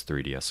Quest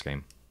 3DS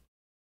game.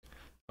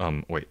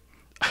 Wait.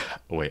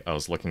 Wait, I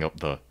was looking up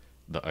the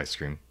ice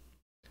cream.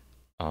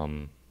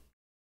 Um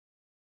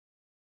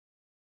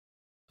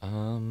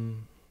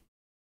um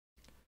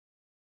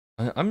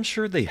I'm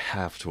sure they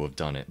have to have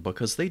done it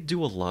because they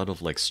do a lot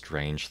of like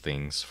strange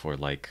things for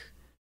like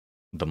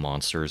the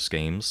Monsters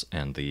games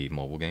and the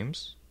mobile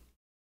games.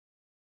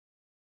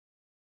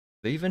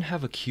 They even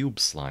have a cube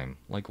slime.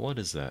 Like what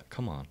is that?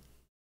 Come on.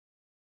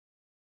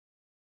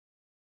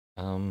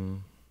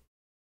 Um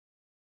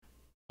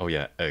Oh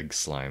yeah, egg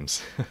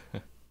slimes.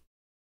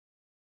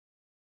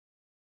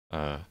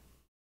 uh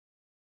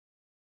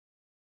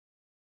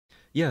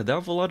yeah, they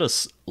have a lot of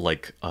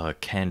like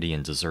candy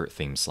and dessert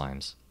themed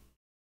slimes.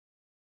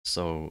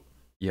 So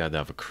yeah, they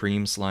have a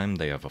cream slime,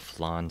 they have a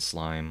flan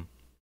slime.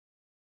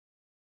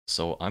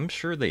 So I'm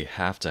sure they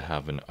have to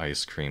have an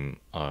ice cream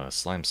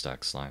slime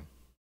stack slime.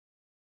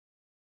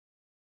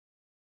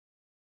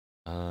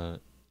 Uh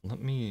Let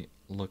me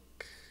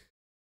look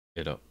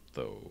it up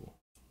though.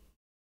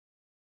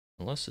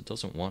 Unless it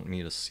doesn't want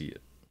me to see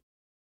it.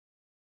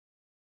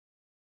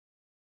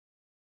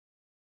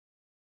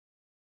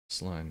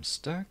 Slime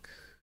stack.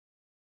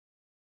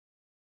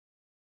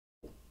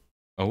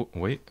 Oh,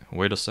 wait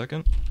a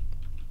second.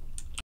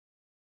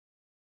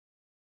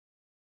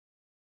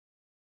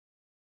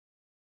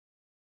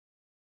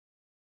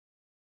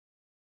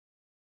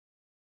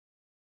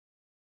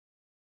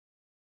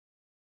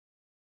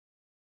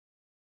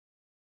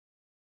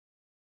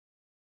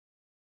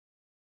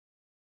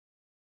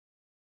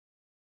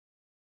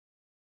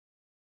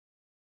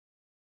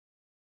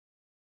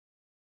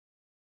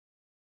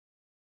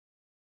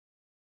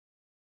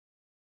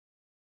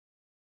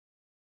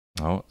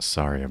 Oh,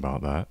 sorry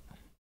about that.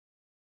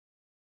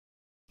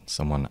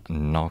 Someone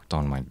knocked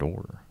on my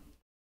door.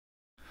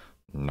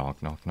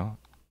 Knock, knock, knock.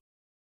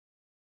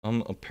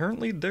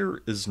 Apparently there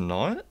is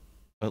not,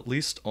 at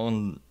least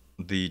on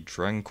the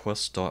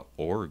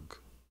DragonQuest.org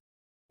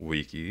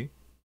wiki,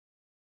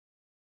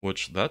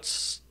 which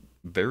that's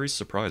very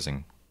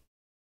surprising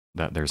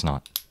that there's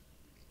not.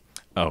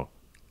 Oh,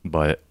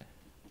 but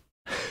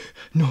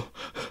no,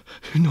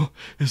 no,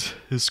 is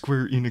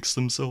Square Enix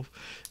themselves.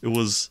 It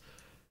was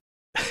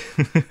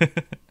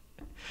it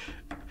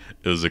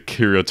was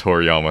Akira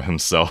Toriyama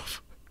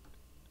himself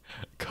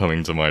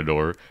coming to my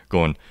door,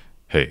 going,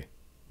 "Hey,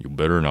 you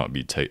better not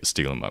be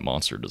stealing my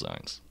monster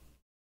designs."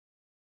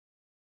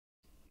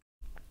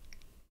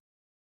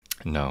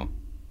 No.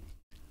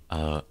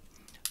 Uh,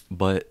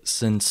 but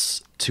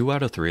since 2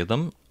 out of 3 of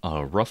them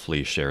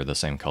roughly share the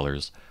same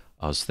colors,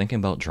 I was thinking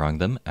about drawing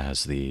them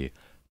as the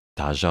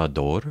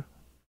Tajador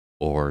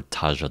or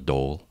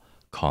Tajadol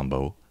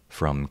combo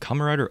from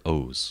Kamen Rider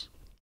O's.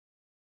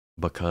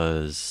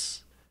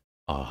 Because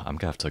I'm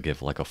gonna have to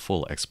give like a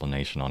full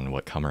explanation on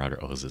what Kamen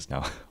Rider O's is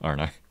now,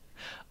 aren't I?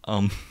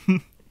 Um,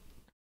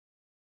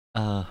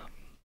 uh,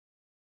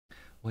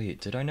 wait,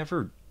 did I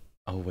never?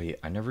 Oh wait,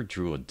 I never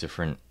drew a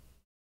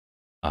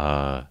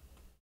uh,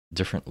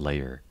 different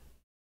layer.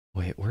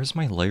 Wait, where's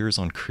my layers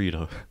on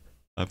Krita?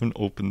 I haven't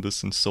opened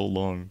this in so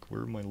long.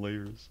 Where are my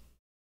layers?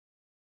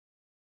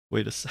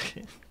 Wait a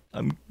second.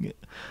 I'm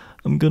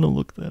I'm gonna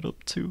look that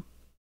up too.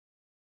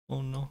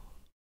 Oh no.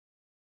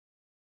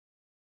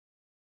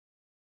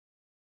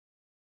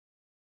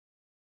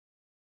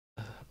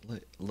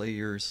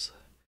 Layers.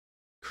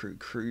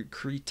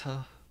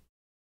 Krita.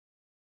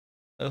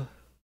 Uh,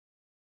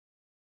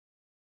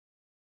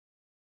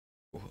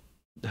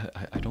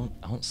 I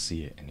don't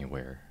see it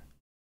anywhere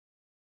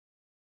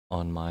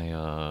on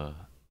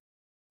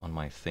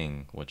my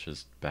thing, which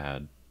is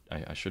bad.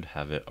 I should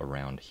have it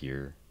around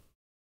here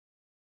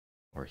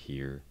or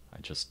here. I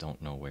just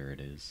don't know where it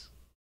is.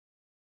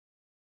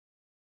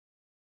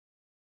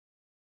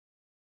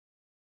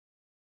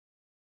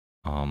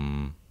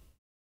 Um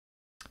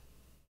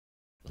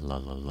la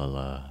la la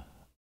la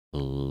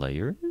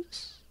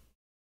layers?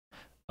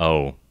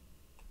 Oh.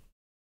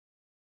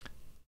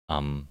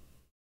 Um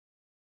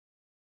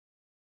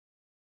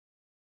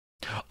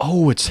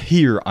Oh, it's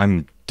here.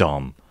 I'm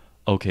dumb.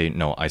 Okay,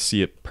 no, I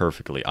see it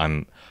perfectly.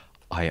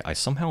 I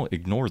somehow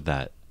ignored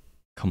that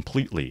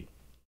completely.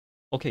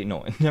 Okay,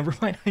 no, never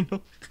mind.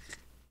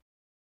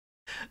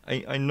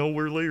 I know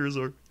where layers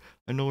are.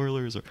 I know where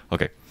layers are.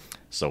 Okay,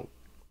 so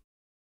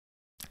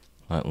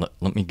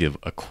let me give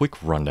a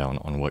quick rundown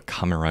on what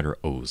Kamen Rider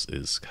O's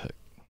is.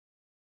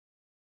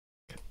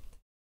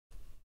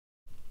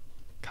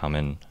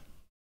 Kamen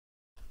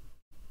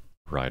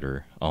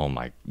Rider. Oh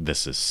my,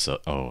 this is so.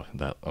 Oh,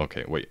 that.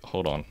 Okay, wait,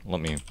 hold on.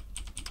 Let me.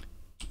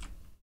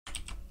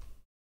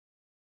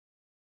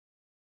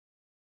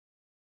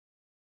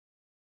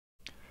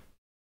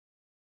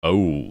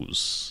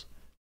 O's.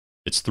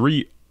 It's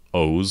 3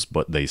 O's,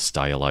 but they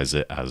stylize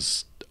it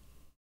as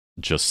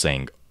just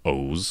saying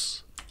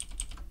O's.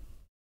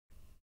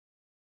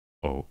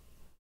 Oh.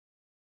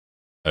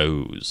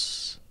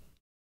 O's.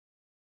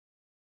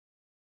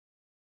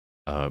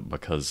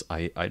 Because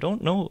I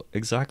don't know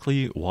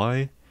exactly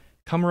why.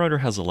 Kamen Rider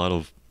has a lot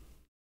of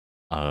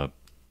uh,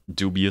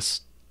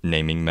 dubious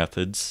naming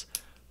methods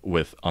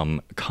with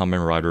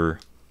Kamen Rider.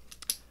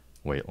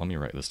 Wait, let me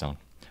write this down.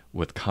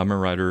 With Kamen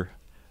Rider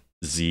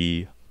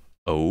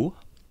Z-O,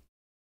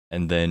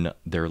 and then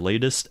their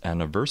latest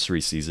anniversary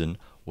season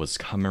was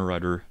Kamen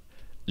Rider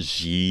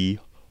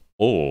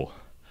G-O.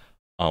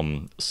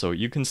 So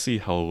you can see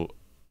how,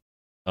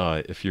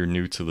 if you're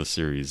new to the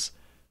series,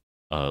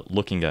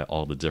 looking at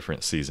all the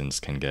different seasons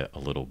can get a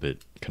little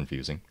bit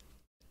confusing.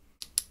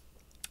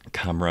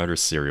 Kamen Rider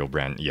cereal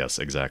brand, yes,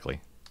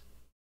 exactly.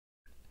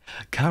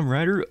 Kamen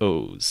Rider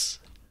O's.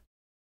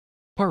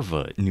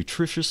 Parva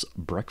nutritious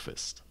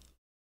breakfast.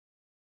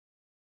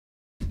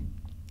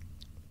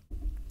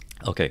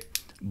 Okay,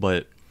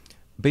 but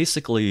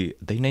basically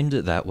they named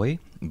it that way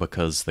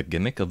because the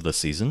gimmick of the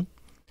season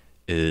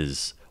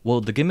is,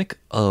 well, the gimmick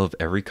of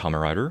every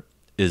Kamen Rider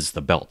is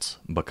the belt,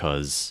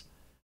 because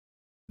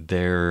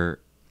there's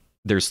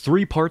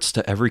 3 parts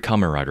to every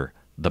Kamen Rider: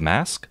 the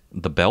mask,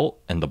 the belt,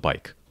 and the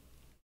bike.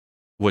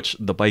 Which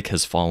the bike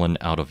has fallen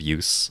out of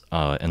use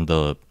in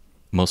the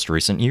most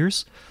recent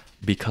years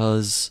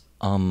because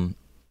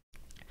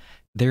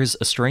there's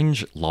a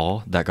strange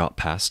law that got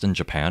passed in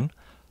Japan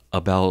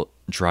about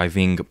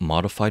driving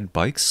modified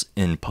bikes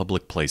in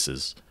public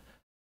places.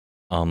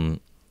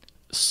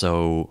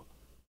 So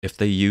if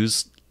they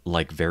use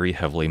like very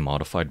heavily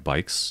modified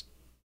bikes,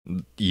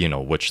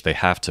 which they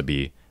have to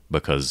be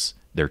because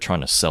they're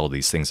trying to sell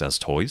these things as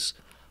toys,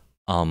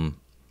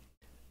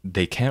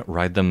 they can't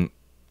ride them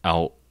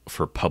out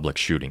for public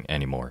shooting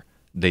anymore.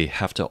 They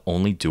have to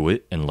only do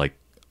it in like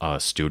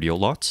studio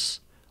lots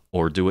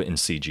or do it in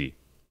CG.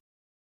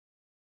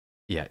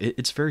 Yeah,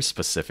 it's very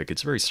specific.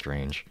 It's very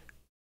strange.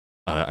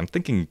 I'm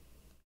thinking.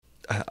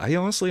 I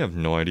honestly have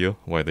no idea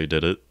why they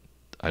did it.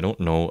 I don't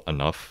know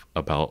enough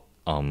about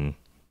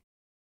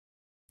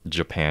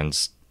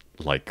Japan's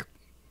like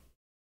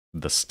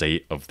the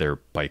state of their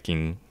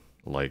biking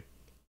like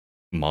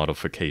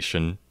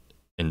modification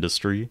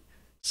industry,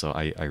 so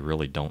I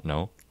really don't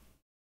know.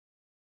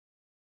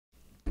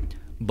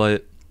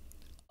 But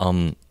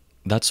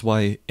that's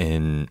why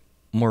in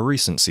more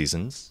recent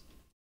seasons,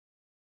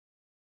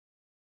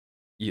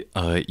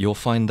 you'll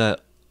find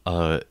that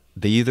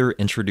they either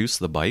introduce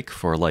the bike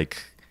for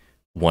like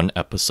one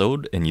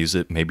episode and use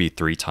it maybe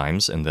 3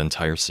 times in the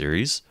entire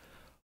series,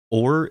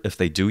 or if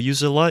they do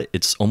use it a lot,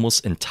 it's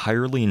almost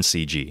entirely in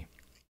CG.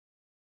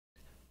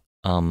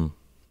 Um,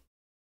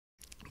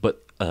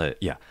 but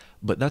yeah,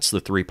 but that's the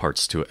 3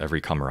 parts to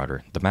every Kamen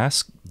Rider: the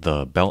mask,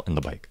 the belt, and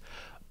the bike.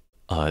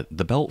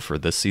 The belt for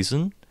this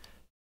season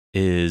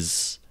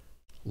is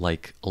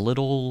like a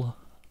little,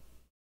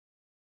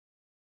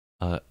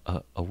 a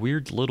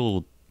weird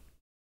little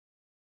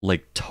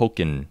like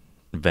token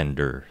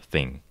vendor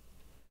thing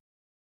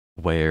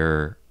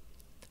where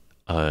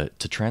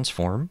to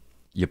transform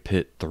you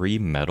put 3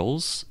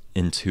 metals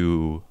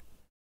into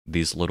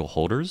these little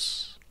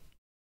holders,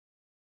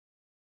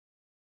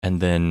 and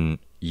then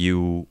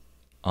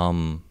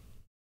um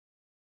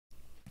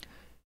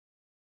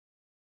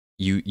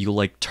you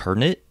like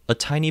turn it a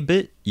tiny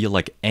bit, you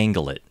like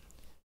angle it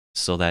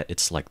so that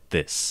it's like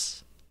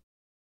this.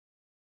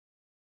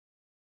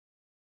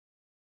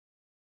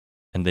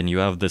 And then you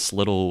have this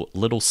little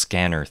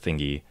scanner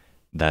thingy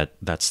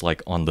that's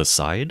like on the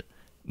side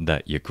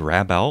that you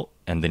grab out,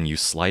 and then you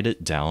slide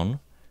it down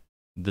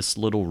this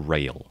little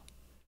rail.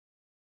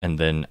 And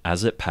then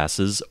as it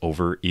passes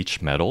over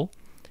each metal,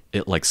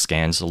 it like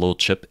scans a little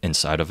chip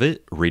inside of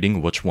it,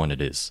 reading which one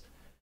it is.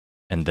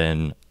 And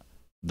then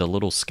the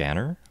little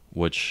scanner,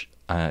 which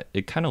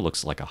it kind of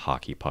looks like a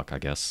hockey puck, I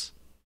guess.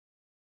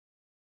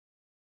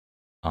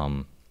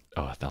 Oh,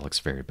 that looks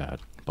very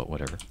bad, but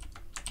whatever.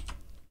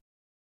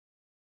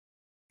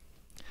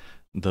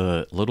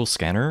 The little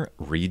scanner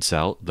reads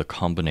out the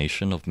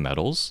combination of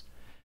metals,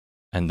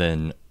 and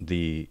then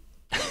the...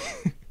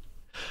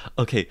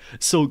 Okay,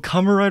 so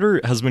Kamen Rider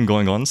has been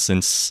going on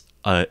since...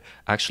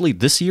 actually,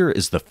 this year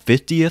is the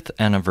 50th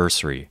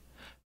anniversary.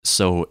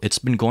 So it's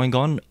been going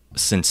on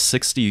since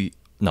 71.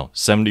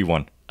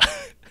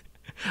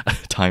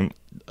 Time...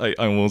 I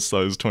almost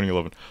thought it was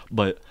 2011.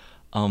 But,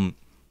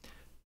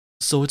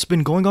 so it's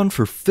been going on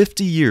for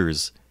 50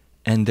 years,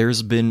 and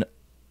there's been,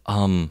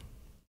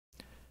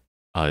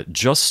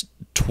 just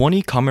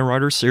 20 Kamen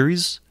Rider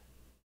series.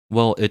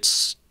 Well,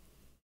 it's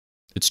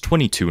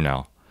 22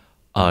 now.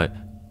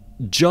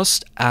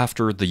 Just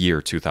after the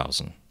year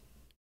 2000.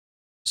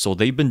 So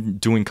they've been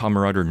doing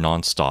Kamen Rider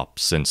non-stop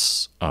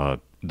since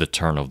the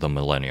turn of the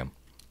millennium.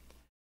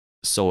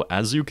 So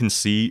as you can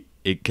see,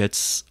 it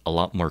gets a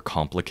lot more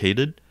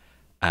complicated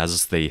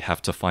as they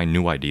have to find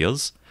new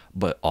ideas,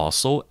 but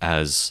also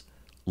as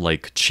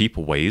like cheap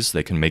ways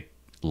they can make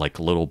like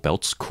little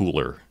belts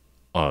cooler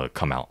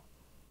come out.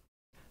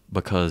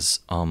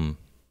 Because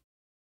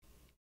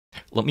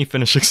let me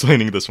finish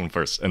explaining this one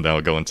first, and then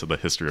I'll go into the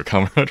history of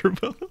Kamen Rider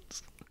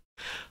belts.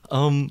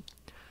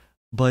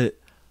 But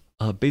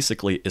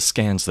basically it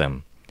scans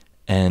them,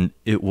 and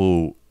it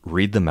will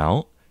read them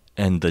out,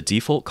 and the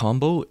default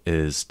combo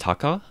is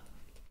Taka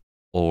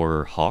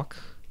or Hawk.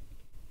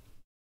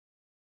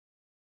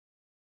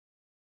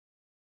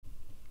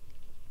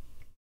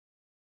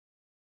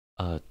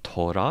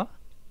 Tora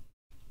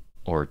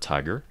or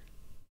Tiger.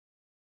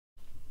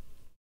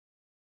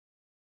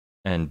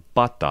 And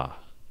Bata,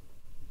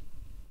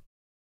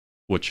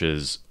 which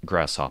is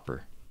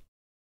grasshopper,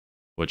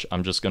 which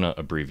I'm just gonna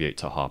abbreviate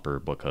to Hopper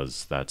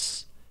because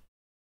that's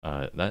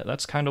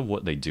kind of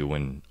what they do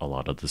in a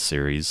lot of the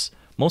series,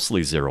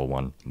 mostly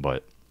 01,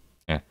 but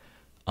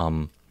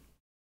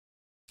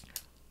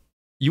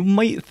you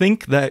might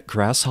think that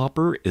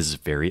grasshopper is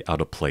very out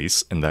of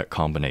place in that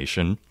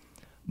combination,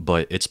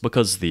 but it's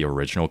because the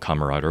original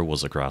Kamen Rider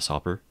was a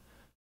grasshopper.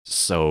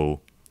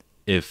 So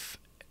if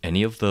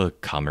any of the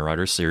Kamen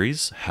Rider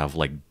series have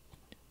like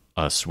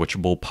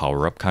switchable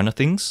power-up kind of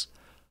things,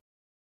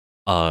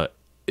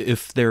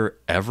 if they're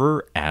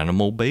ever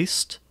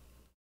animal-based,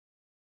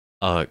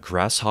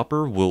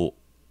 grasshopper will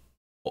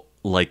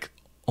like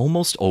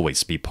almost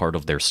always be part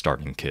of their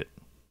starting kit,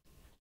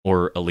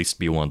 or at least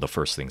be one of the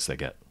first things they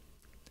get,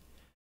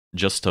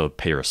 just to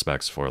pay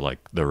respects for like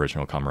the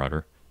original Kamen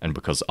Rider, and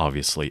because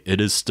obviously it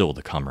is still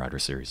the Kamen Rider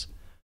series.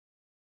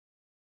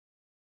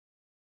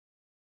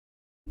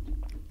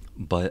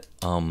 But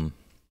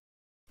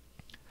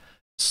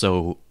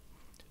so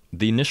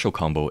the initial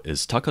combo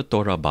is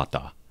Takatora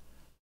Bata,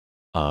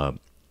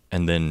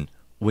 and then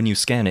when you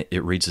scan it,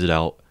 it reads it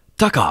out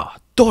Taka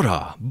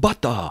Tora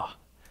Bata.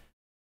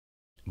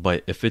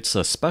 But if it's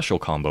a special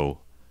combo,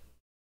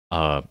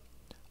 I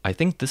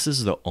think this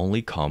is the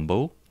only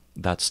combo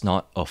that's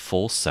not a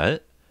full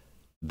set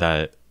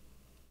that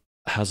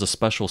has a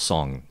special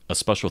song, a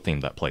special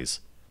theme that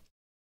plays.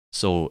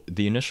 So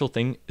the initial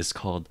thing is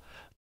called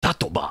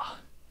TaToBa,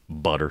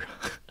 butter.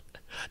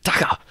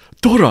 Taka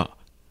Tora.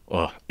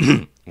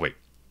 Wait.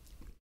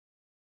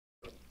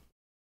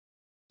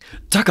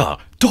 Taka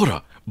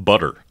Tora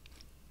butter.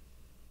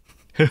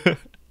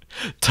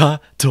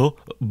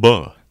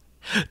 TaToBa.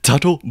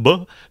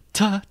 TaToBa.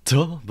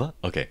 TaToBa.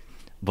 Okay.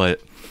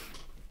 But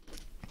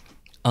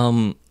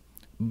um,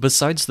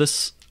 besides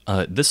this,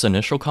 this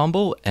initial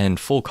combo and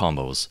full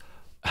combos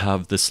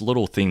have this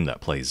little theme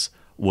that plays,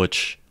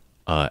 which,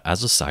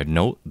 as a side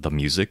note, the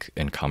music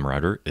in Kamen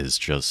Rider is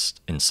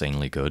just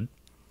insanely good.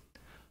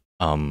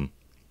 Um,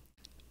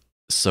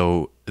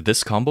 so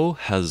this combo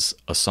has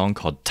a song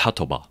called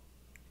TaToBa.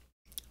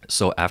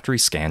 So after he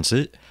scans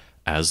it,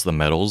 as the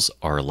metals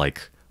are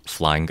like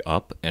flying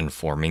up and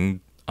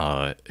forming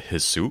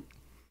his suit,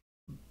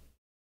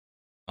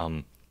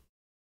 um,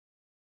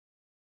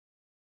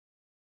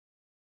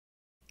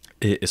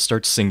 it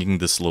starts singing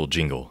this little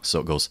jingle. So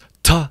it goes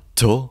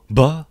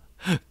TaToBa,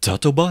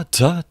 TaToBa,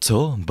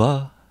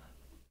 TaToBa,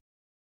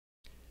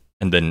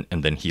 and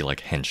then he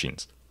like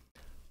henshins.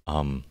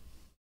 Um.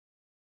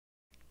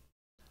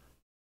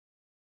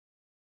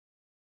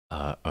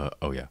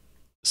 Oh yeah.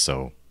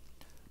 So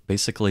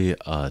basically,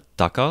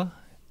 Taka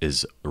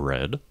is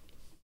red.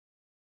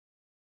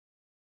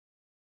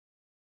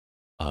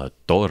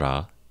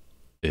 Tora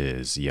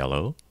is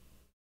yellow.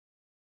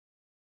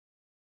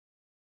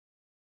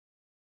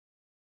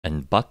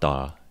 And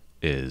Bata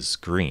is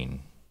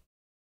green.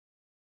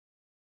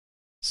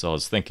 So I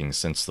was thinking,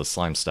 since the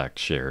slime stack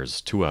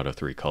shares 2 out of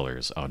 3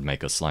 colors, I would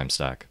make a slime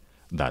stack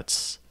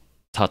that's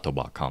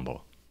TaToBa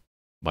combo.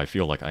 But I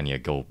feel like I need to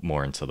go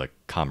more into the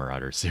Kamen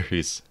Rider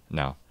series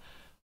now.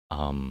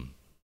 Um,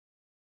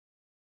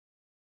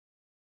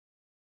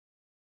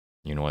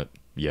 you know what?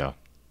 Yeah,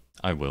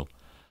 I will.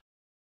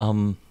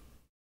 Um,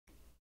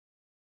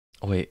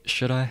 wait,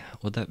 should I?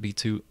 Would that be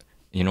too?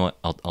 You know what?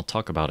 I'll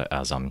talk about it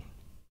as I'm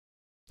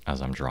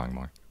drawing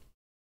more.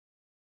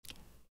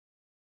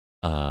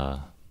 Uh,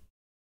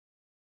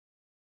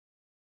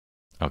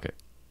 okay.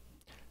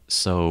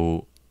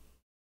 So,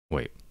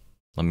 wait.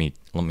 Let me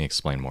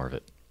explain more of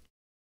it.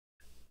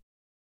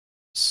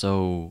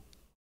 So,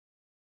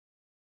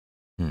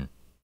 hmm.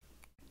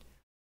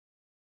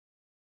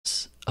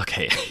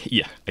 Okay,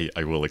 yeah,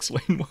 I will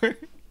explain more.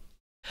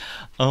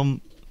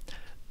 Um,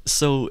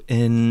 so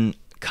in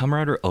Kamen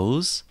Rider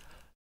O's,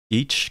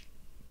 each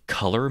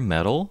color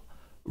metal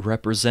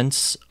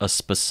represents a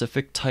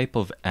specific type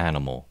of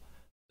animal.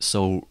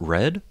 So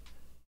red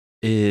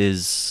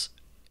is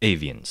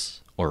avians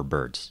or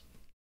birds.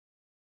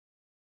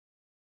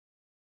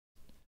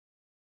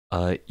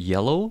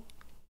 Yellow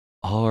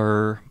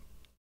are,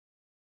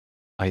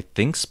 I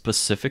think,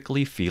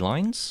 specifically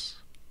felines.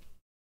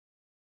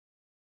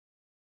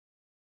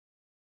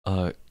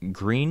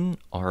 Green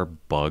are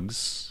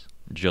bugs,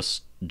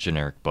 just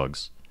generic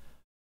bugs.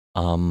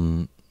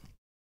 Um,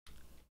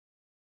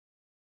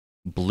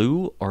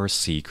 Blue are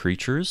sea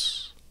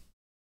creatures.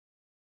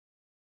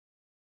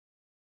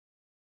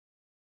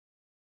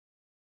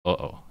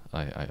 Uh-oh,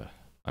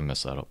 I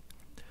messed that up.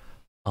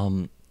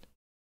 Um,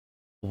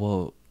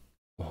 Whoa,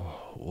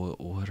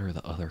 what are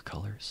the other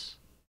colors?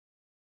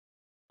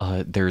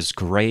 There's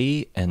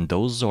gray, and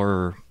those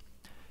are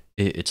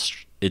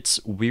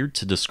it's weird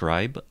to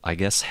describe. I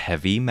guess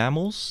heavy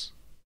mammals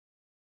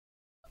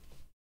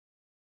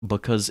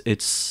because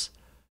it's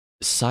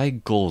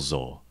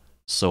Gozo,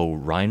 so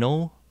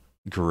rhino,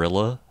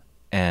 gorilla,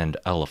 and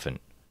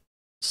elephant.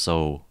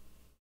 So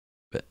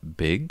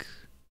big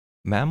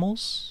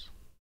mammals.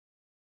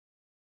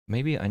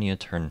 Maybe I need to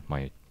turn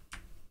my.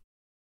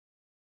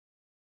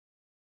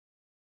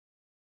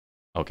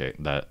 Okay,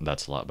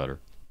 that's a lot better.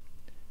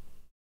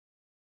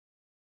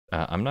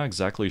 I'm not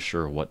exactly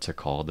sure what to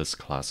call this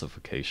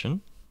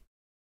classification.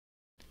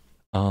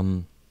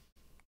 Um.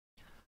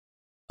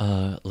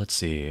 Let's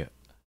see.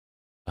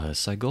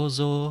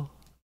 Saigozo,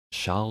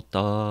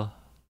 Shalta,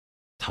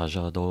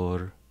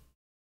 Tajador.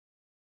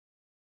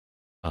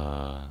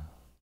 Uh,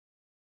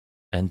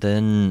 and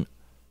then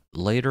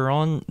later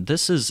on,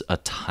 this is a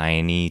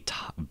tiny,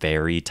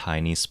 very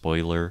tiny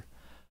spoiler,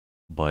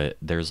 but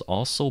there's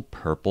also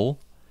purple,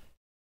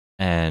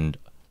 and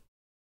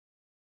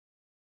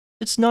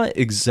it's not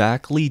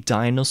exactly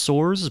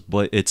dinosaurs,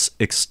 but it's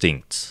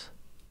extinct.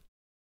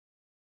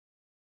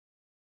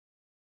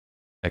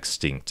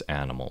 Extinct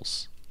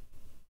animals.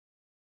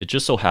 It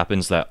just so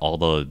happens that all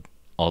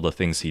the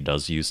things he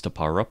does use to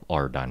power up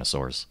are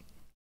dinosaurs.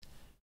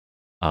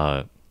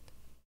 Uh,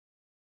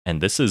 and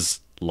this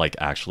is like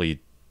actually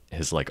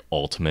his like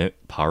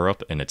ultimate power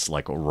up, and it's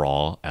like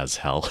raw as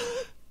hell.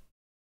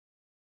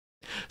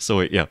 So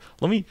wait, yeah,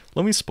 let me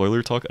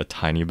spoiler talk a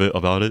tiny bit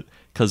about it,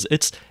 because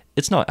it's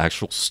not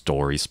actual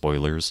story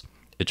spoilers.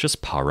 It's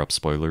just power up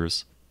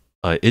spoilers.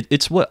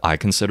 It's what I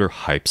consider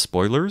hype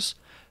spoilers.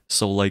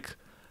 So like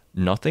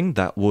nothing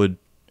that would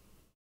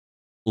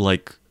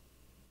like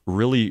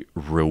really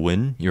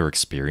ruin your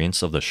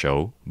experience of the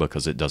show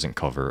because it doesn't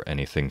cover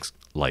anything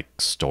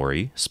like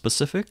story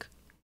specific.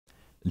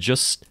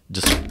 Just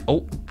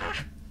oh,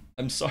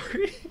 I'm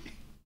sorry.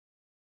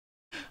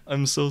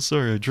 I'm so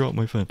sorry. I dropped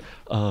my pen.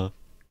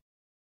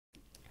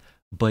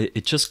 But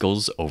it just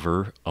goes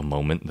over a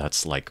moment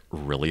that's like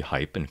really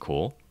hype and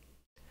cool.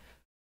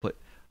 But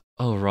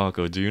oh,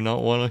 Rocco, do you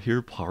not want to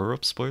hear power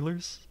up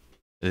spoilers?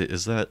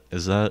 Is it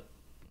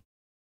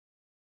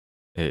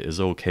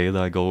okay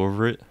that I go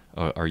over it?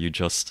 Are you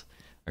just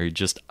Are you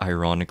just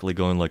ironically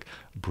going like,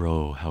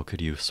 bro, how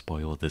could you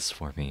spoil this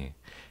for me?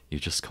 You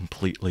just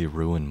completely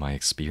ruined my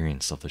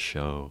experience of the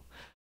show.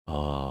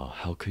 Oh,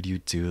 how could you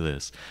do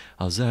this?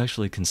 I was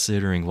actually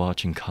considering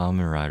watching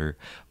Kamen Rider,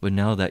 but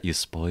now that you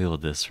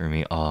spoiled this for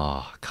me,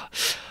 oh, God,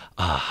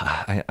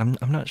 I'm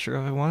not sure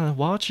if I want to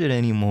watch it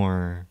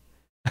anymore.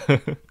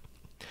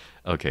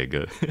 Okay,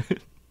 good.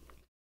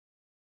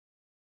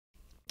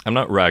 I'm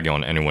not ragging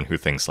on anyone who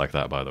thinks like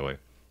that, by the way.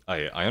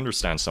 I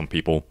understand some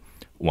people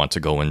want to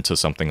go into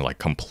something like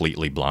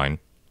completely blind,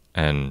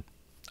 and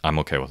I'm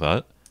okay with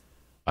that.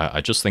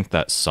 I just think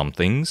that some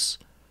things,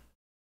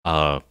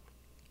 uh,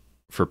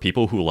 for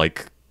people who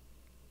like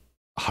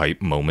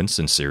hype moments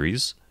in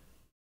series,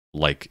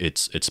 like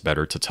it's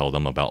better to tell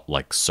them about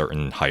like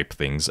certain hype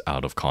things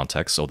out of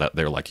context so that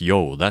they're like,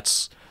 yo,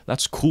 that's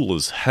cool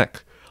as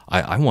heck.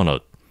 I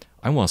wanna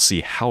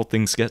see how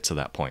things get to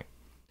that point.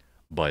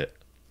 But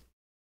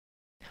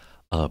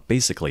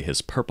basically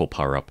his purple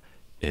power up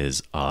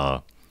is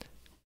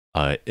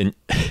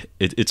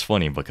it's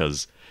funny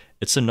because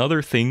it's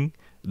another thing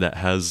that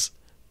has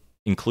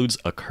includes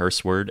a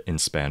curse word in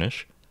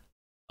Spanish,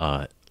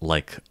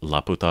 like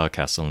La Puta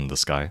Castle in the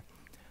Sky,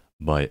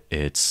 but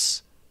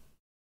it's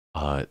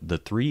the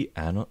three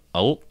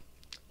oh,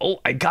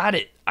 I got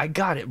it,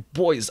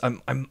 boys.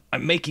 I'm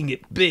making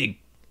it big.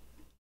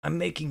 I'm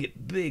making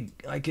it big.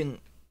 I can.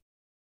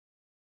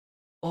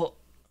 Oh,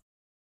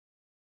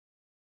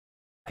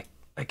 I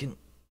I can.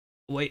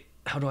 Wait.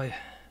 How do I?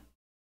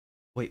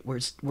 Wait.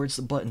 Where's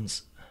the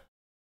buttons?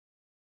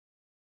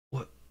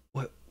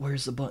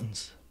 Where's the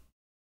buttons?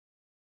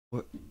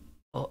 What?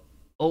 Oh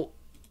oh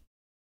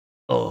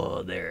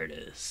oh. There it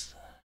is.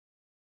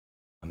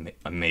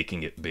 I'm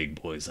making it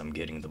big, boys. I'm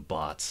getting the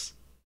bots.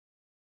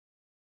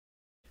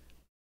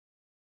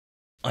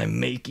 I'm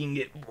making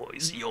it,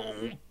 boys.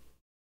 Yo,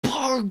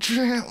 Pog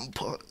Jam,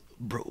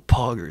 bro.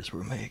 Poggers,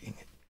 we're making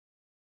it.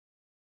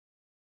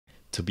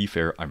 To be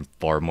fair, I'm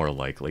far more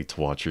likely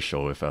to watch a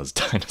show if it has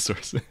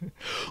dinosaurs.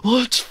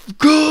 Let's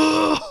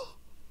go.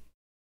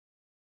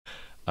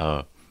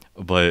 Uh,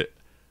 but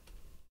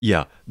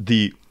yeah,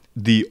 the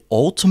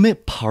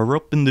ultimate power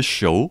up in the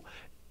show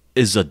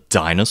is a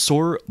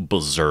dinosaur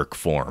berserk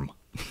form.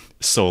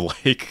 So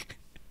like,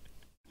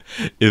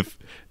 if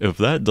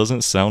that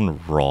doesn't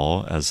sound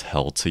raw as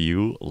hell to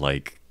you,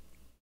 like,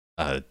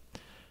 yeah,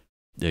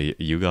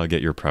 you gotta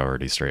get your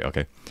priorities straight.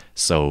 Okay,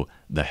 so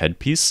the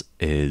headpiece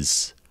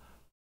is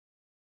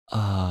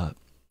uh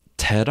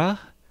pterodactyl.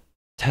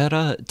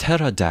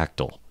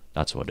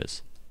 That's what it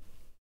is.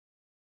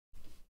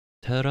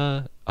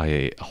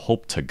 I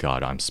hope to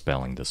God I'm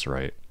spelling this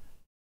right.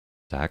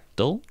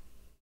 Dactyl?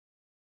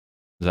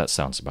 That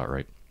sounds about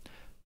right.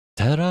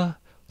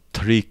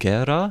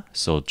 Trichera,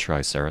 so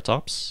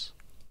Triceratops.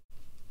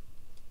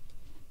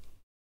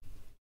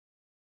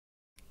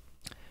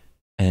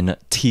 And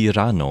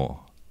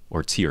Tyranno,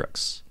 or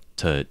T-Rex.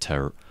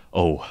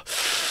 Oh.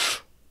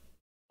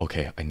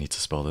 Okay, I need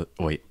to spell it.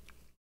 Wait.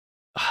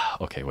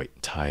 Okay,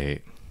 wait.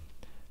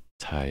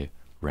 Tyranna.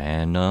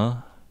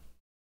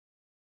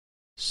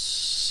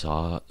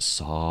 Saurus.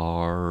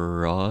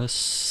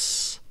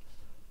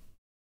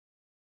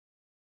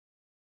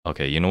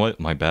 Okay, you know what?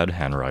 My bad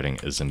handwriting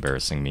is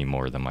embarrassing me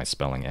more than my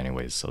spelling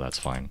anyways, so that's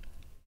fine.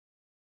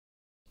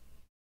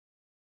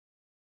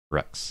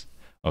 Rex.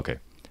 Okay,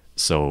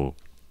 so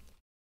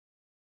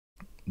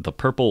the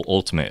purple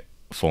ultimate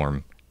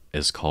form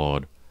is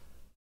called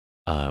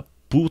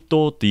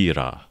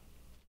Putotira,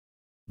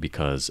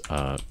 because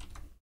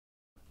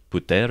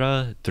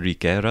Putera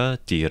Trichera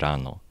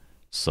Tirano.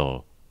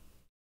 So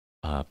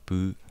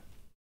Putotira.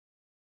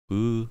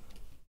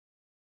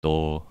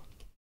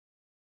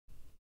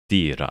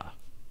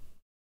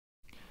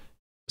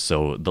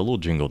 So the little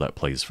jingle that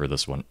plays for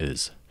this one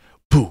is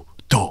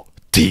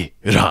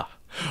Putotira,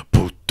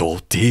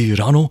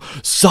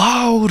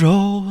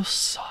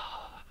 Putotiranosaurus.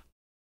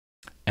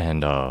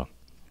 And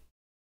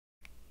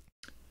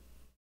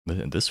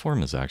this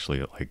form is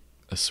actually like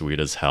sweet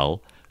as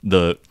hell.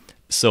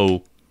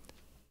 So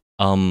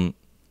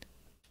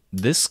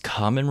this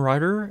Kamen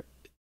Rider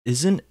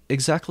isn't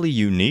exactly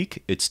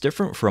unique. It's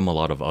different from a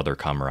lot of other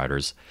Kamen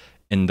Riders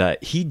in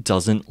that he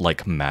doesn't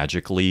like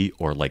magically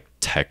or like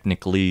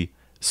technically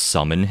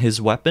summon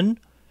his weapon.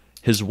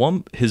 His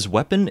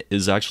weapon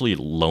is actually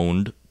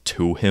loaned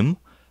to him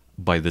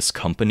by this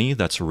company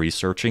that's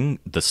researching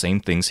the same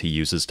things he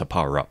uses to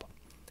power up.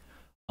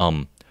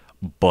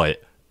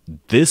 But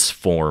this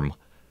form,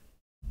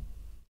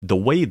 the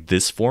way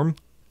this form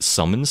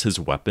summons his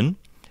weapon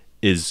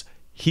is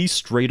he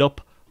straight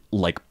up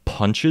like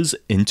punches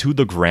into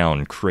the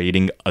ground,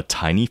 creating a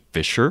tiny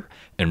fissure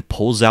and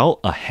pulls out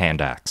a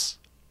hand axe.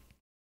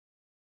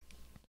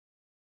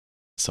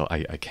 So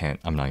I can't,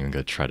 I'm not even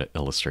gonna try to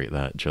illustrate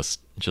that.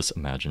 Just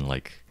imagine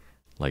like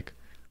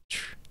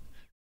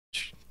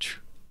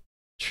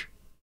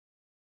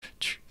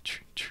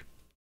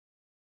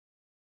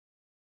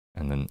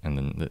and then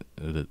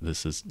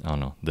this is, I don't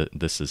know,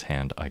 this is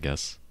hand, I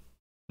guess.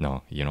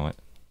 No, you know what?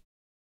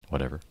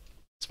 Whatever.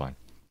 It's fine.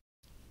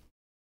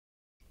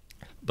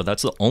 But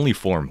that's the only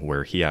form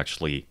where he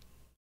actually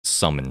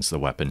summons the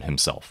weapon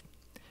himself.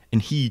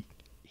 And he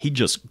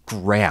just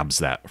grabs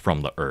that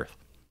from the earth.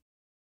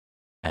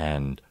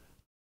 And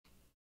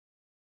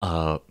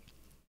uh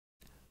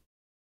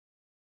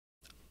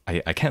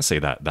I can't say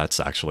that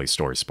that's actually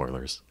story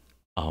spoilers.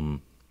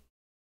 Um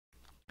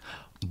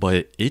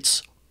but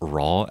it's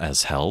raw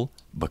as hell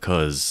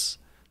because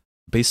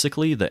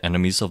basically the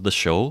enemies of the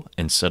show,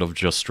 instead of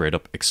just straight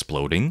up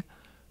exploding,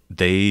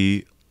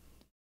 they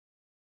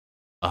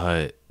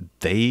uh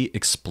they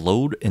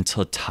explode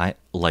into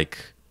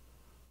like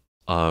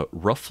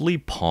roughly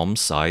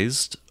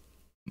palm-sized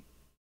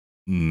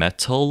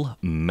metal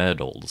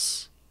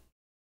medals.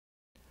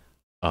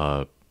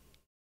 Uh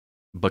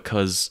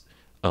because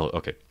oh,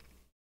 okay.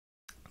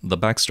 The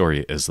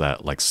backstory is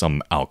that like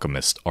some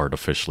alchemist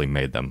artificially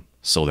made them,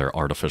 so they're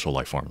artificial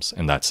life forms,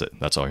 and that's it.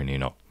 That's all you need to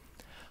know.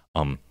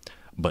 Um,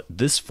 but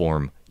this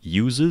form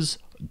uses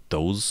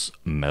those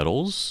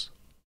metals.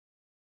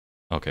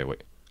 Okay,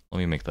 wait. Let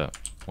me make that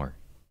more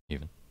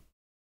even.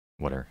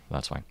 Whatever,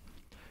 that's fine.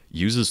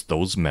 Uses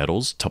those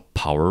metals to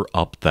power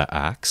up the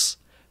axe,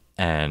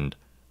 and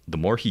the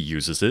more he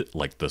uses it,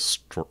 like the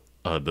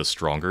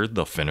stronger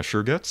the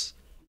finisher gets.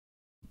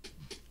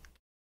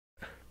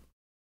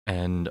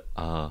 And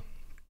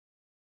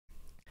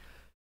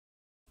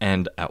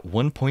and at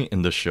one point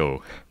in the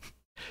show,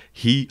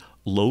 he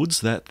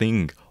loads that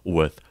thing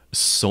with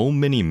so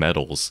many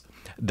metals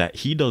that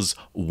he does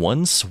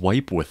one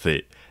swipe with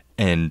it,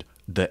 and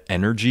the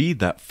energy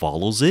that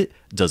follows it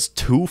does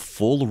 2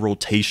 full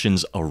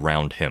rotations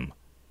around him.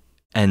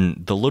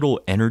 And the little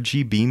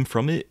energy beam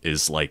from it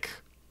is like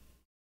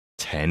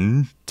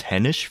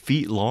 10-ish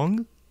feet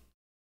long.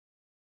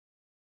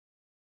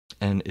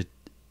 And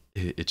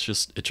it's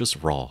just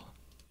raw.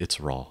 It's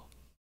raw.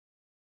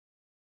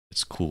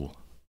 It's cool.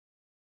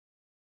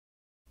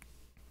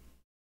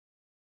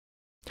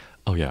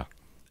 Oh yeah.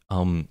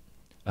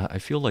 I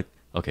feel like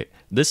okay,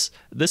 this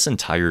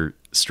entire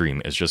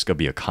stream is just gonna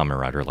be a Kamen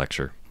Rider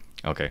lecture.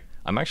 Okay,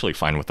 I'm actually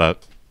fine with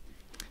that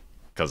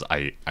because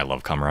I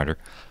love Kamen Rider,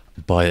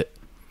 but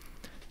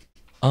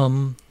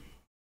um,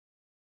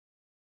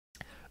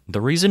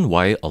 the reason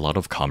why a lot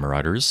of Kamen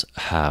Riders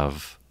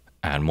have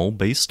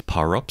animal-based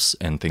power-ups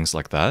and things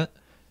like that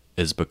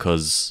is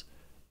because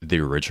the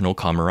original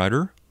Kamen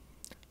Rider,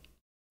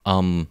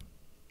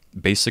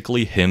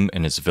 basically him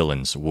and his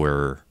villains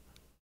were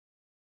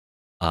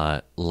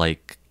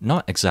like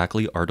not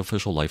exactly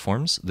artificial life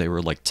forms. They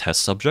were like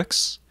test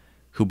subjects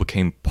who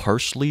became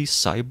partially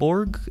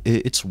cyborg.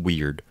 It's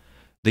weird.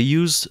 They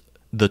use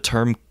the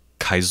term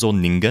kaizo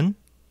ningen,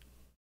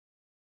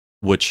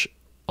 which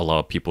a lot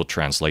of people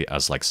translate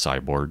as like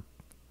cyborg,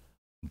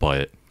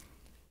 but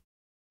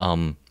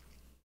um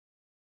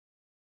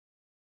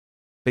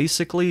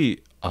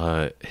basically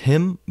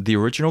him, the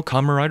original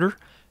Kamen Rider,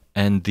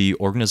 and the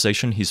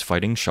organization he's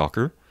fighting,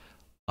 Shocker,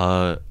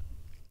 uh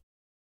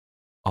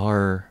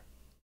are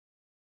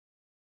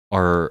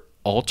are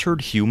altered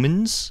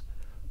humans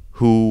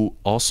who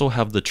also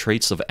have the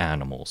traits of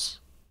animals.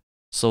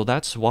 So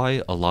that's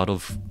why a lot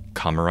of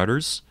Kamen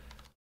Riders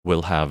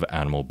will have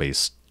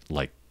animal-based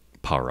like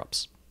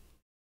power-ups.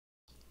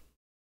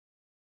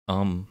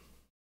 Um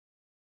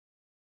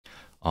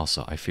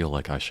Also, I feel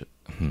like I should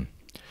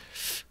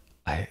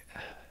I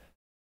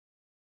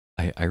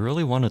I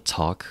really want to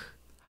talk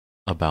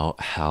about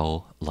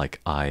how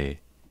like I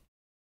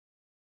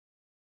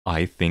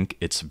think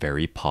it's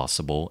very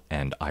possible,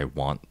 and I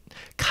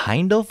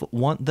kind of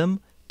want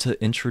them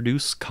to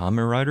introduce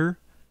Kamen Rider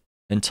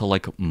into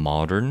like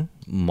modern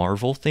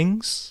Marvel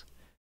things,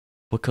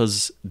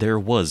 because there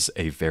was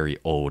a very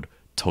old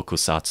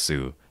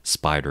tokusatsu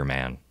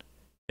Spider-Man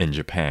in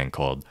Japan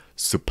called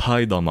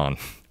Spider-Man,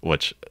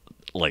 which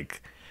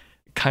like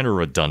kind of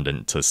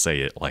redundant to say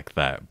it like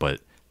that,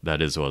 but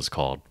that is what it's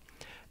called.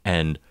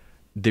 And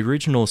the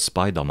original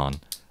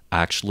Spider-Man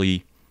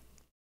actually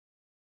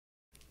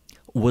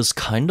was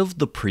kind of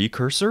the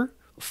precursor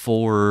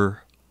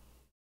for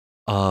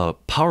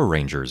Power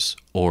Rangers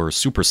or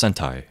Super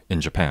Sentai in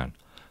Japan,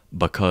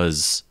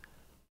 because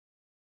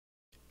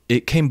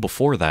it came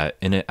before that,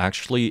 and it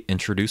actually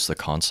introduced the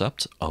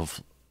concept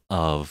of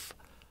a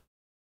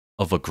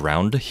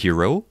ground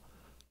hero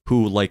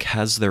who like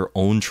has their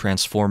own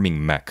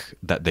transforming mech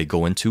that they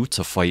go into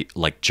to fight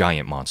like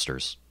giant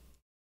monsters.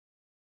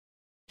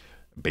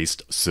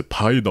 Based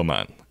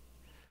Spider-Man.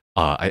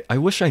 I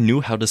wish I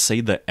knew how to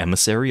say the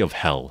Emissary of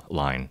Hell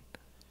line,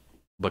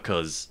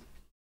 because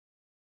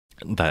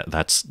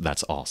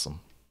that's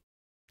awesome.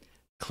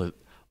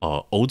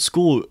 Old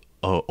school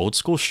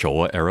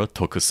Showa era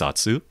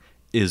tokusatsu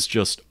is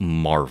just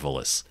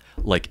marvelous.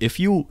 Like if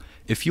you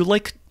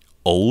like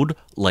old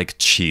like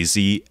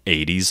cheesy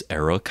 80s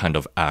era kind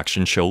of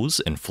action shows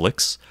and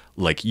flicks,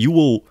 like you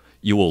will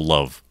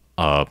love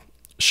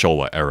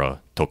Showa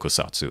era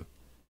tokusatsu.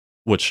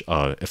 Which,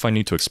 if I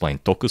need to explain,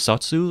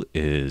 tokusatsu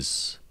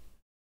is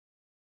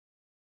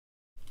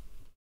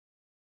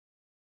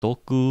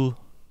tokusatsu,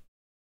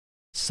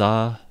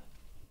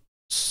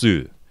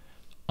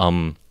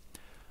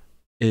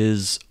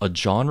 is a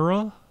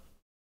genre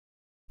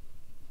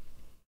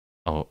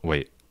Oh,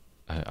 wait.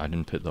 I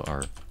didn't put the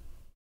R.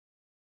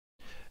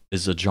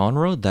 Is a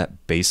genre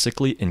that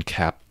basically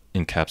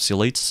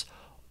encapsulates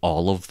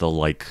all of the,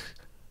 like,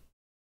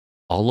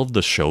 all of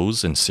the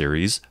shows and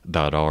series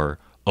that are,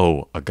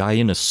 oh, a guy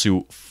in a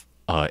suit,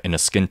 in a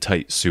skin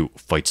tight suit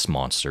fights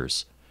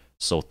monsters.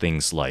 So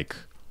things like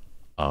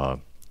uh,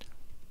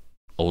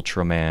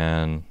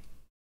 Ultraman,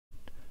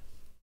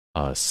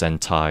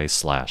 Sentai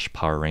slash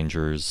Power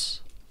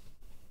Rangers,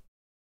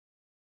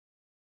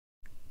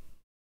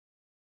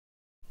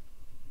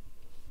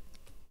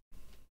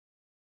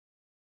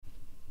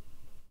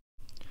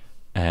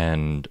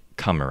 and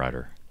Kamen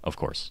Rider, of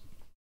course.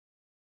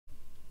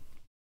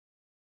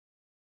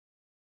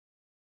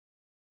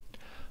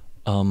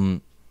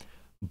 Um,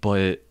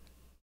 but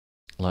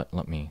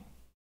let me.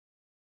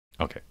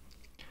 Okay.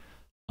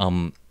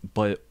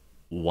 But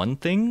one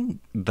thing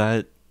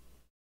that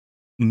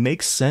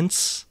makes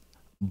sense,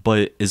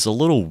 but is a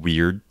little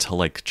weird to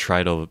like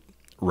try to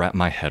wrap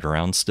my head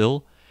around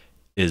still,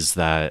 is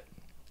that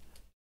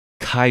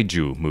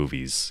kaiju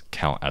movies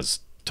count as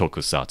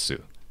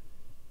tokusatsu.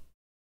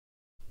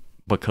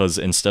 Because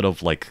instead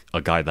of like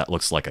a guy that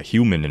looks like a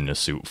human in a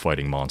suit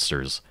fighting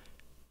monsters,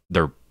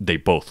 they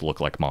both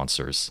look like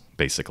monsters,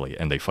 basically,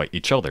 and they fight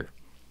each other.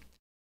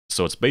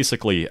 So it's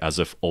basically as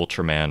if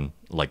Ultraman,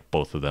 like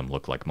both of them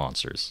look like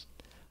monsters.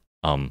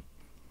 Um,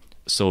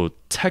 so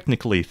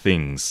technically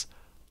things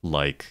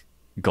like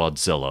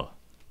Godzilla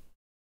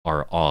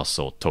are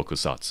also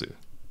tokusatsu.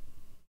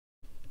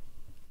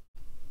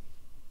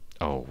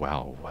 Oh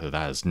wow,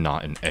 that is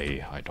not an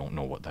A. I don't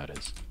know what that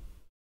is.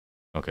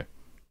 Okay.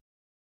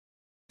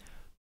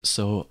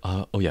 So,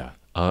 oh yeah,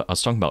 I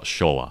was talking about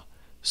Showa.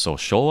 So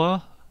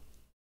Showa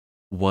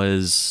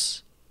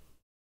was,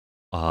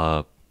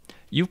 uh,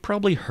 you've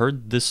probably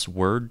heard this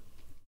word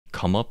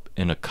come up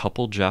in a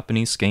couple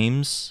Japanese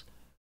games.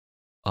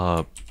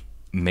 Uh,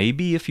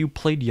 maybe if you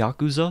played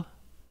Yakuza.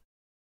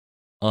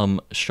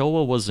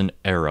 Showa was an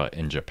era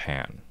in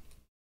Japan.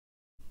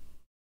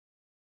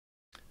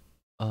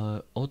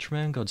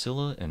 Ultraman,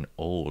 Godzilla, and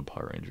old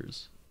Power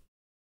Rangers.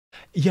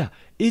 Yeah,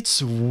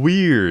 it's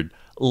weird.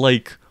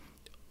 Like,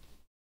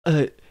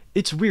 uh,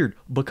 it's weird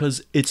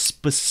because it's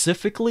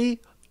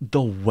specifically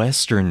the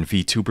Western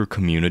VTuber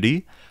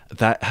community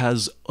that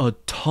has a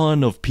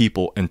ton of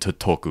people into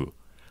Toku.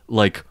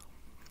 Like,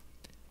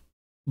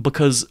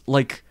 because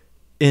like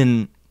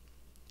in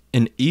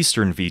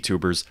Eastern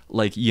VTubers,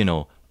 like,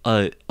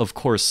 of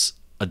course,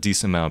 a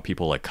decent amount of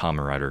people like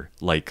Kamen Rider,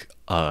 like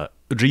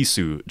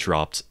Risu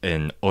dropped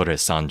in Ore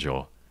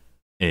Sanjo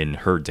in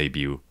her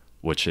debut,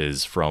 which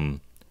is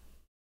from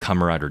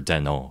Kamen Rider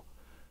Den-O.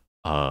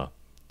 Uh,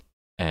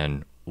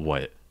 and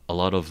what a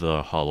lot of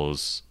the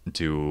hollows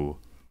do,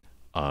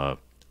 uh,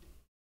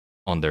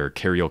 on their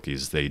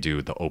karaoke's, they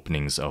do the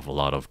openings of a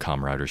lot of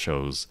Kamen Rider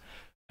shows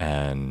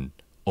and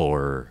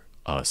or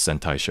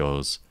Sentai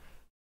shows,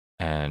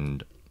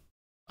 and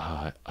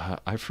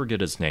I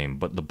forget his name,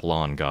 but the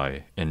blonde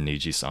guy in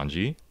Niji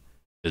Sanji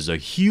is a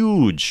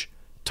huge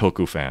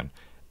Toku fan,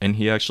 and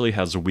he actually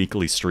has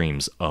weekly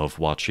streams of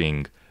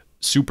watching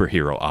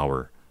Superhero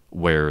Hour,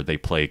 where they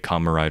play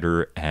Kamen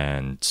Rider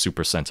and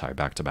Super Sentai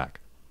back to back.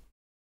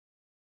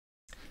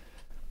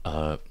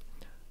 Uh,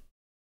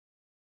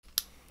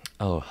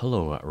 oh,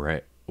 hello,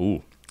 right?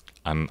 Ooh,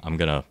 I'm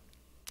gonna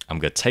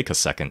take a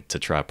second to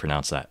try to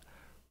pronounce that.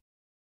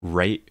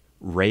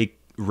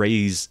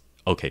 Raise.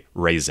 Okay,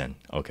 raisin.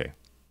 Okay,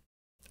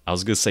 I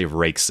was gonna say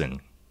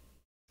raisin.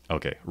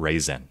 Okay,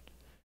 raisin.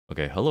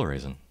 Okay, hello,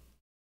 raisin.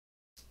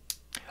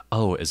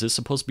 Oh, is this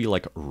supposed to be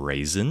like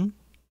raisin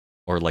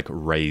or like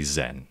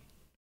raisin?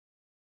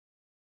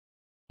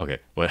 Okay,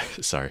 what?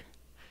 Sorry.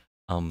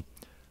 Um,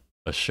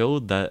 a show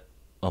that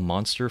a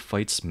monster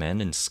fights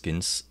men in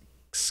skin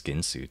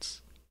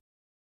suits.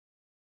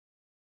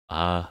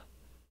 Uh,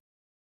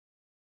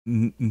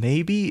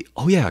 maybe.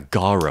 Oh yeah,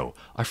 Garo.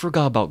 I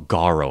forgot about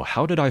Garo.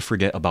 How did I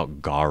forget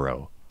about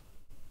Garo?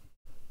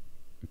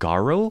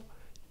 Garo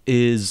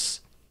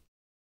is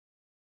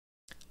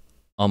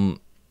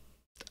um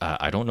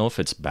I don't know if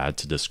it's bad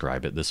to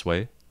describe it this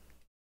way,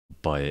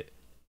 but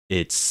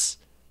it's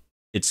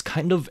it's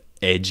kind of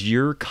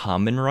edgier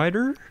Kamen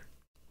Rider.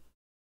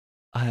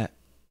 I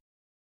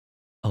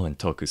Oh, and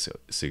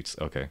suits.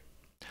 Okay.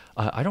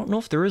 I don't know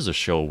if there is a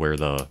show where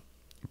the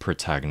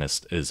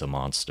protagonist is a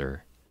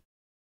monster.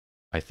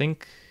 I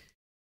think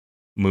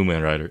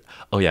Moomin Rider.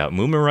 Oh yeah,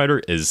 Moomin Rider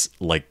is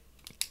like,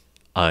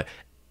 uh,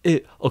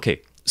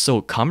 okay.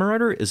 So Kamen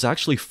Rider is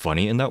actually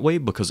funny in that way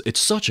because it's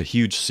such a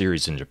huge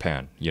series in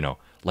Japan.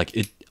 Like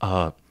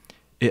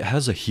it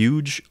has a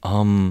huge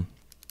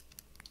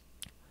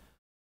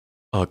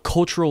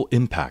cultural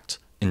impact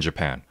in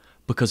Japan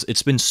because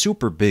it's been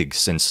super big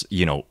since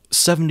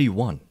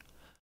 71.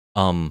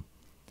 Um,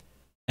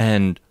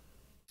 and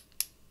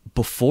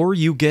before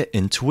you get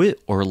into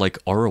it or like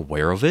are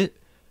aware of it,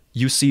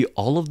 you see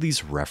all of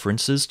these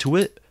references to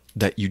it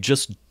that you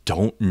just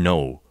don't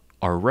know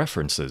are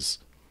references.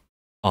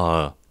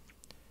 Uh,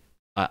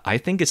 I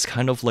think it's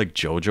kind of like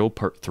JoJo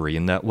Part 3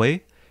 in that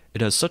way.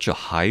 It has such a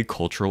high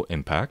cultural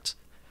impact,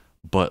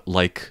 but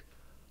like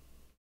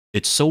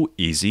it's so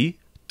easy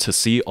to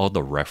see all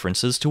the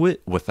references to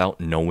it without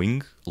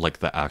knowing like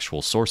the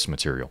actual source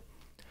material.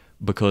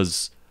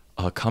 Because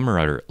Kamen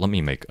Rider, let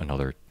me make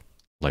another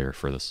layer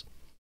for this.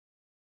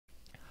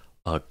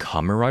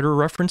 Kamen Rider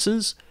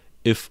references,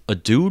 if a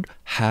dude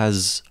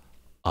has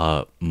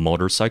a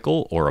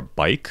motorcycle or a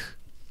bike,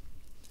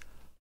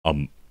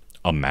 a,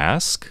 a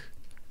mask,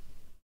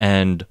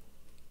 and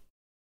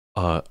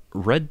a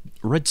red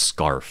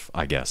scarf,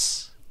 I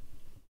guess.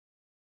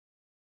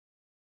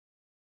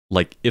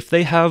 Like if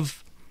they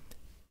have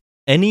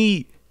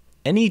any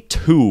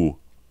two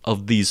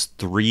of these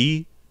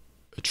three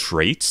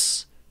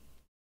traits,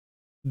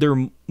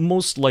 they're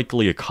most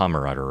likely a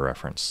Kamen Rider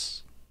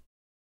reference.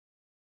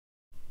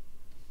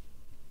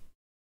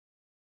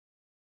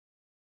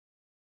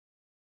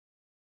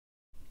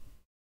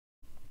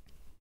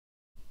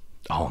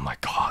 Oh my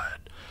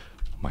god.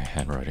 My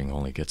handwriting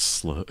only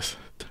gets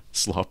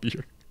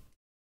sloppier.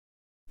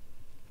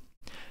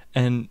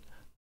 And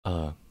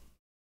uh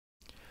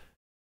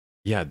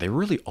yeah, they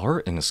really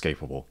are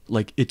inescapable.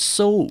 Like it's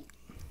so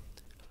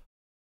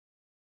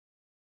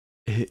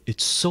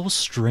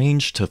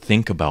strange to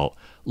think about.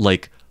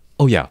 Like,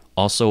 oh yeah,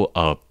 also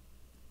a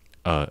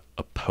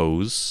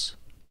pose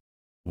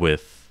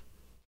with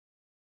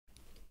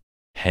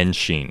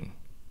henshin.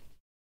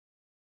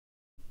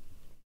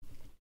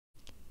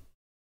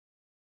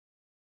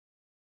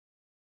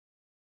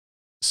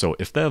 So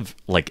if they have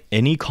like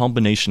any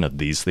combination of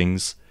these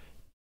things,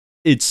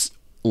 it's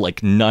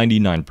like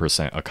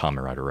 99% a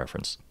Kamen Rider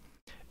reference.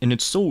 And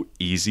it's so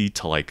easy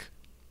to like,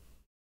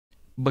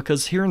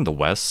 because here in the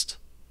West,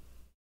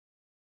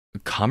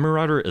 Kamen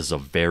Rider is a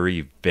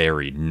very,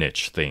 very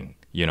niche thing.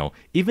 You know,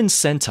 even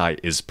Sentai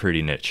is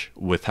pretty niche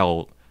with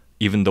how,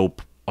 even though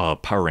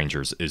Power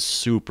Rangers is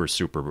super,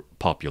 super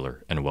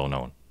popular and well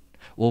known.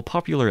 Well,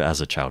 popular as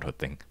a childhood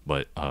thing,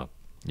 but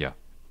yeah,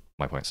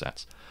 my point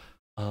stands.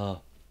 Uh,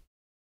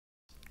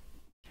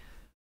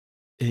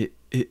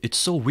 it's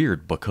so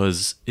weird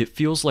because it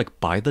feels like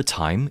by the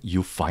time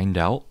you find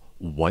out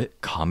what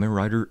Kamen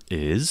Rider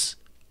is,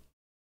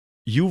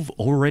 you've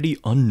already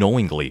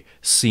unknowingly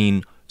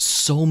seen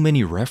so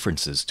many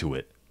references to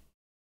it.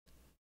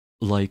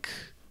 Like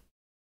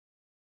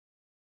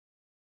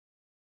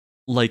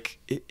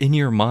in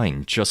your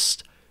mind,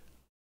 just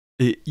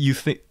you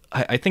think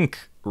I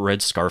think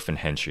Red Scarf and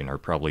Henshin are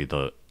probably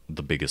the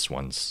biggest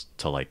ones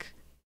to like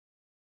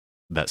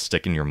that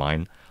stick in your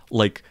mind.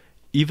 Like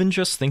even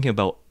just thinking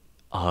about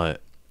uh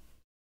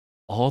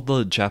all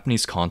the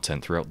Japanese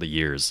content throughout the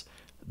years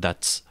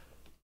that's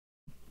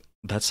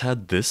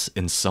had this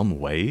in some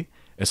way.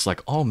 It's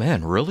like, oh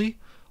man, really?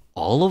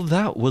 All of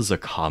that was a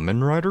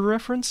Kamen Rider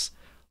reference?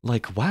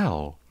 Like,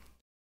 wow.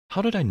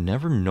 How did I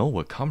never know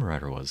what Kamen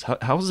Rider was?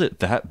 How is it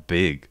that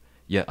big?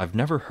 Yet I've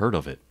never heard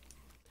of it.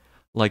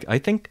 Like, I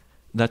think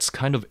that's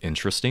kind of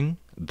interesting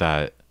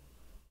that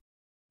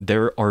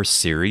there are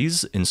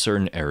series in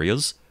certain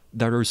areas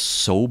that are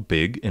so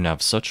big and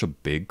have such a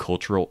big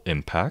cultural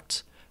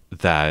impact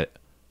that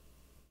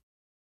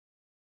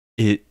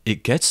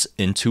it gets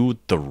into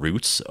the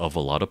roots of a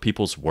lot of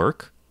people's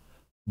work,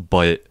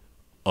 but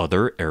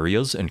other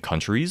areas and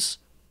countries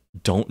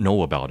don't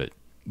know about it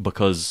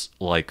because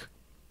like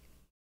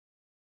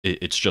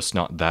it's just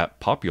not that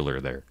popular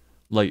there.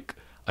 Like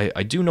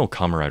I do know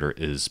Kamen Rider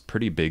is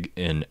pretty big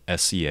in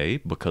SEA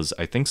because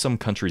I think some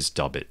countries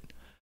dub it.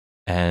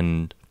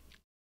 And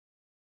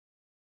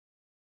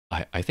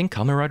I think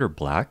Kamen Rider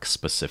Black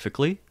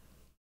specifically,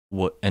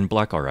 what and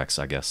Black RX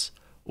I guess,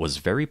 was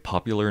very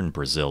popular in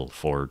Brazil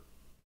for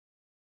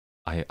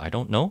I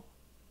don't know.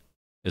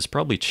 It's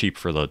probably cheap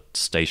for the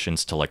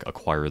stations to like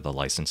acquire the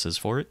licenses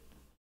for it.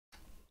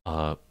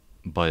 Uh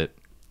but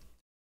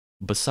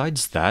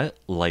besides that,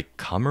 like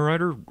Kamen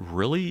Rider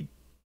really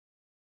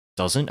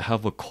doesn't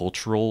have a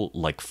cultural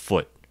like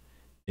foot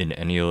in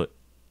any in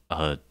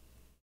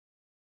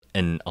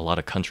a lot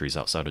of countries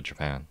outside of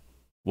Japan.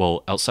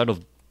 Well, outside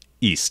of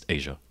East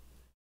Asia.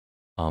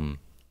 Um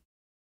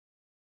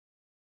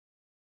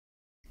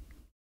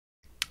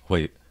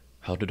wait,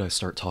 how did I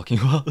start talking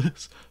about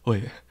this?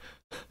 Wait,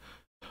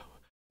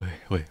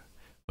 wait.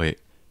 Wait.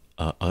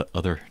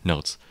 Other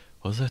notes.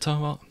 What was I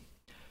talking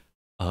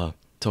about?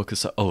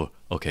 Tokusa. Oh,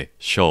 okay.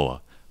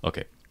 Showa.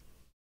 Okay.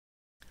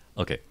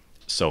 Okay.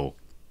 So,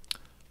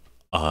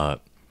 uh,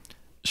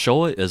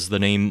 Showa is the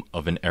name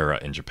of an era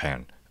in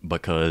Japan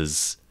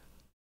because,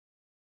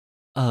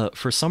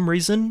 for some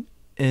reason,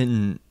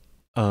 in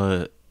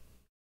for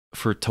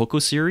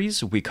Toku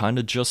series, we kind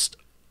of just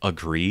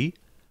agree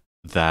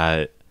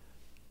that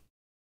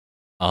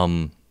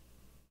um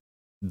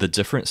the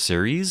different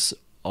series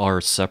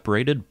are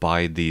separated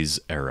by these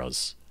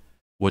eras,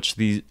 which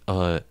these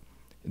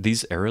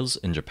eras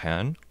in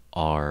Japan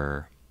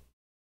are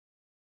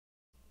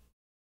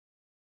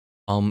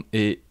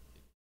it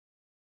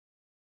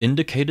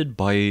indicated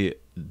by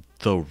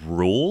the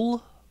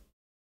rule.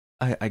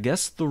 I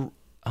guess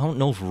I don't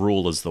know if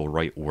rule is the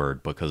right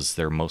word because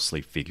they're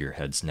mostly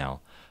figureheads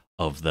now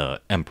of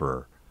the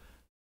emperor.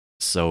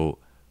 So,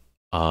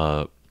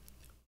 uh,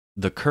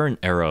 the current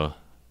era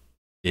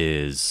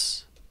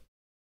is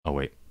Oh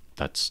wait,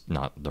 that's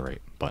not the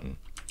right button.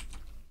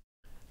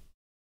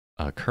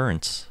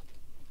 Current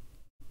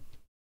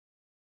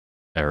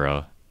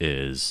era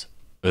is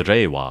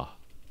Reiwa,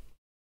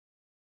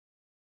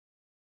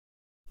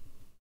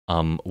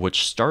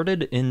 which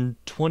started in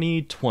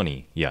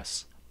 2020.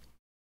 Yes.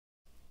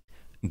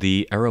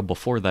 The era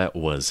before that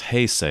was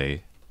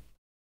Heisei,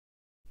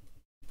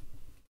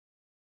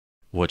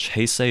 which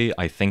Heisei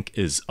I think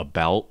is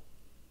about,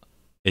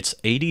 it's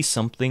 80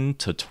 something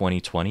to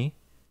 2020.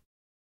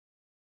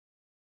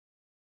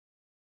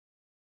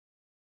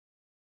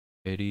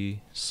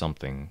 80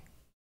 something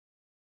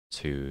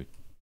to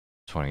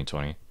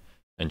 2020.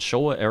 And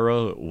Showa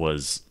era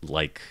was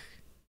like,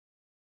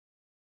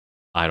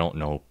 I don't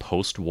know,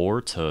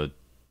 post-war to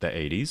the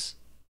 80s.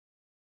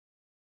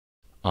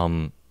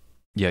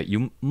 Yeah,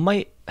 you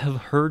might have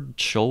heard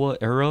Showa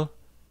era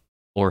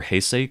or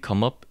Heisei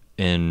come up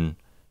in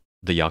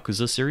the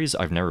Yakuza series.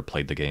 I've never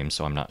played the game,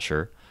 so I'm not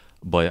sure.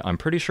 But I'm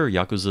pretty sure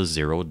Yakuza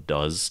 0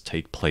 does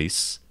take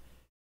place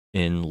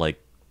in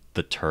like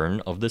the turn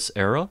of this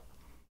era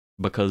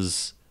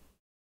because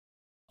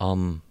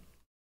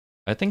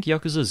I think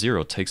Yakuza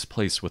 0 takes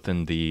place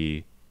within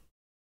the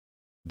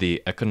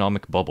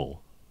economic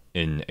bubble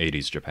in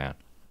 80s Japan.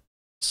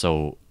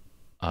 So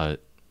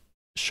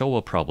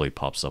Showa probably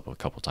pops up a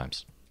couple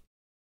times.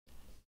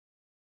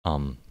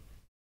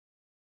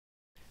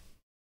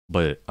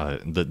 But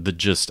the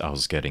gist I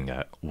was getting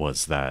at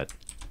was that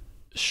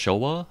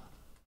Showa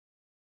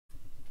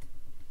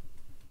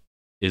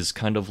is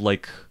kind of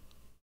like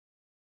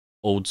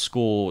old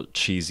school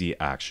cheesy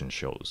action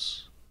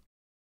shows.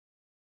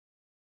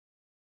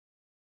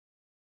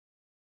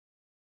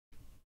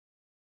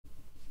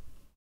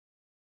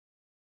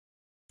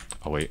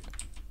 Oh wait,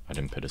 I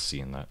didn't put a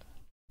C in that.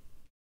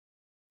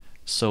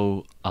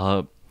 So,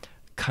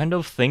 kind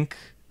of think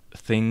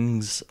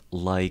things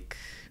like,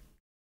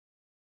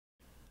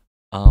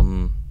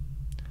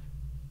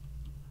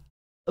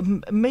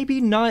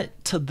 maybe not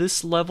to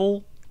this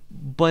level,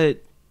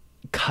 but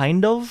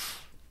kind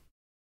of,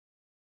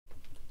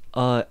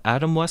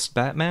 Adam West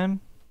Batman.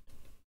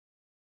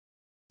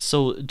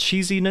 So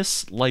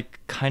cheesiness, like,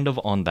 kind of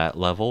on that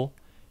level,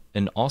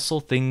 and also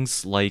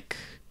things like,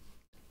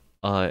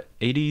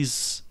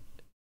 80s.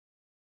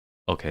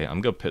 Okay,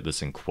 I'm gonna put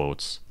this in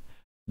quotes.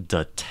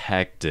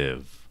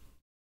 Detective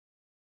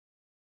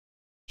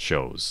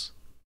shows,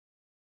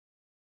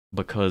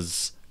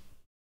 because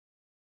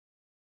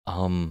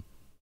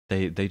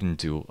they didn't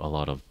do a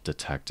lot of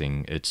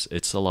detecting.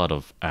 It's a lot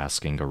of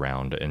asking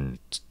around and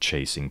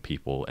chasing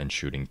people and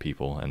shooting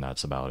people, and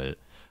that's about it.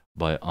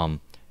 But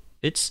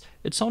it's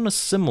on a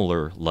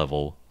similar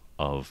level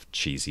of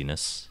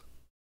cheesiness.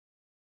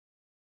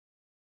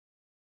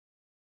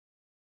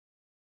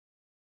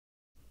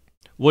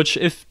 Which,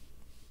 if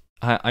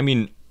I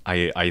mean,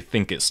 I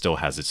think it still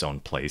has its own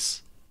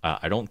place.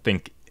 I don't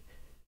think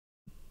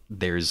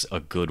there's a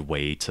good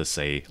way to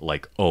say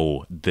like,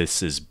 oh,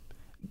 this is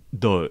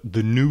the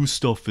new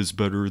stuff is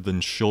better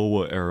than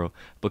Showa era,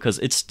 because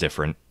it's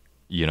different,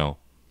 you know.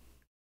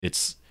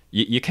 It's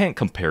you can't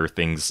compare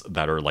things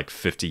that are like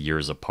 50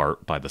 years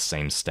apart by the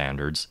same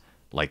standards.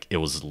 Like it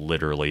was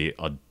literally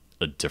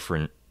a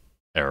different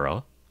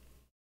era.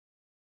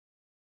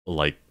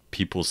 Like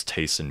people's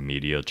taste in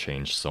media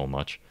changed so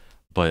much.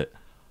 But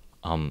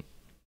um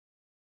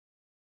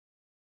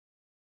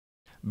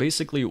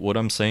basically what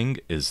I'm saying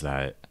is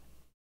that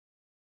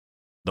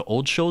the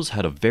old shows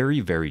had a very,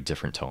 very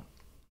different tone.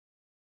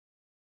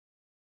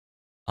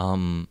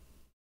 Um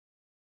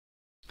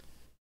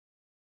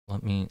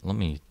let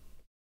me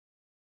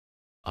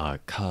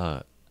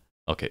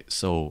okay,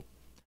 so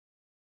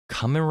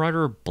Kamen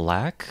Rider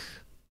Black,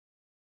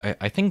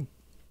 I think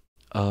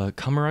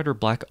Kamen Rider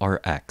Black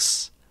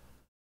RX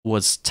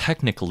was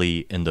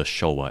technically in the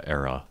Showa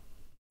era,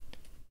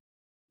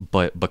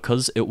 but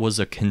because it was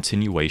a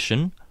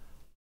continuation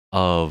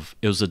of,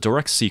 it was a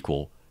direct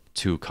sequel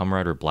to Kamen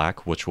Rider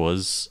Black, which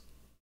was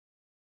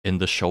in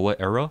the Showa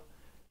era,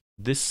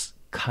 this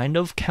kind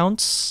of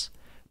counts.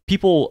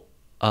 People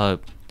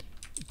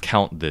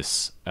count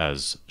this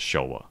as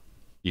Showa,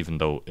 even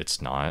though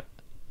it's not,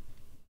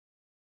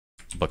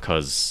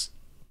 because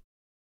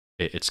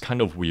it's kind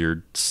of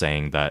weird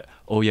saying that,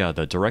 oh yeah,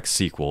 the direct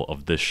sequel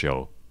of this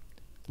show,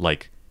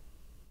 like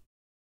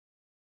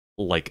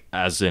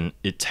as in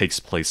it takes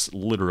place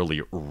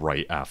literally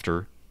right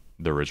after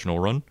the original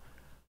run,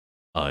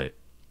 uh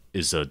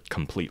is a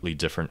completely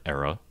different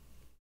era,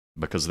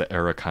 because the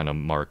era kind of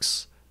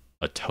marks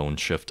a tone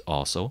shift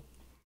also.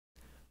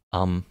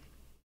 um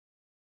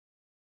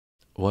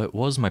what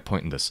was my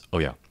point in this? Oh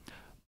yeah,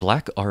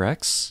 Black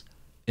RX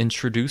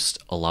introduced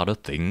a lot of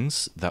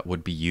things that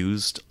would be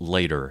used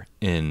later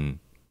in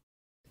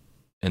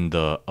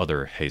the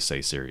other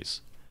Heisei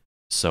series.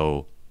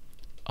 So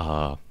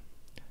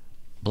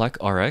Black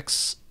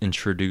RX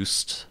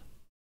introduced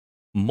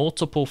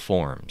multiple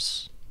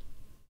forms.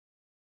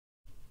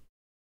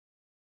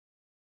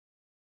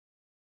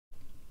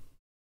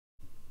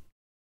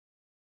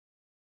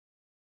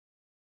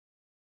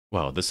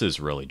 Wow, this is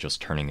really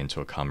just turning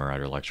into a Kamen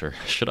Rider lecture.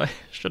 Should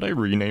I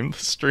rename the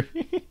stream?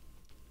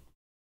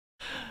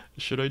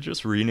 Should I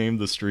just rename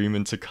the stream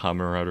into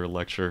Kamen Rider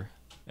lecture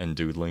and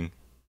doodling?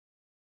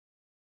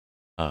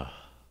 Uh,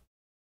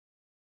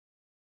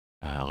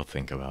 I'll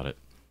think about it.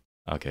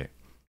 Okay.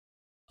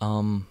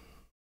 Um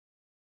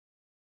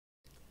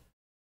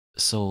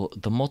so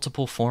the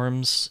multiple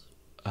forms,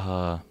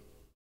 uh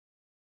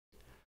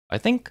I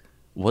think,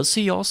 was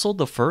he also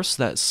the first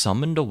that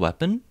summoned a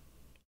weapon?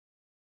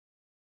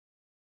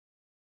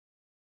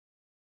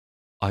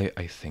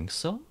 I think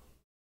so.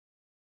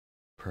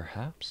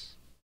 Perhaps.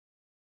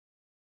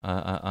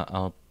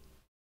 I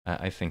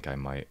think I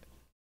might.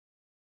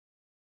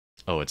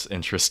 Oh, it's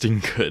interesting.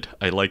 Good.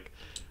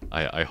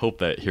 I hope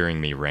that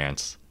hearing me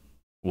rant,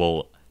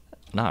 well,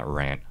 not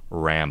rant,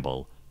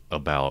 ramble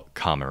about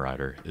Kamen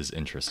Rider is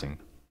interesting.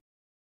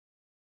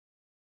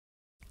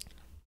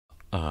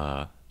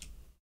 Uh.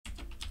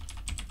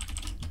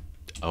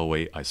 Oh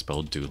wait, I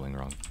spelled doodling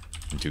wrong.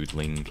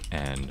 Doodling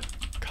and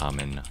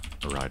Kamen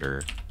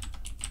Rider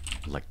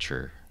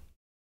lecture.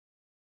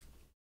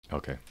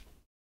 Okay.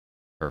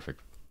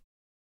 Perfect.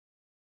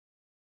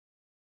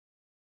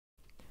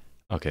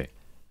 Okay.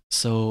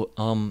 So,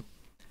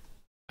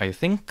 I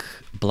think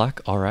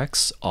Black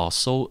RX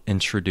also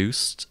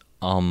introduced,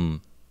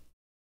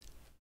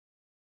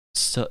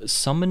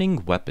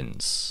 summoning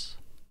weapons.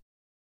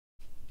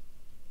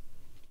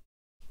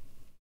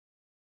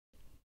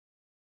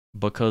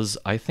 Because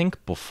I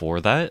think before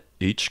that,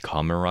 each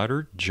Kamen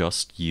Rider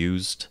just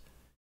used,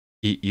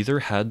 either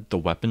had the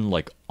weapon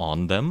like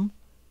on them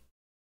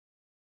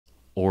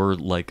or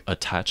like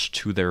attached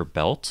to their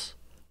belt,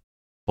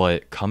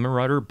 but Kamen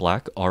Rider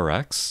Black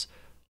RX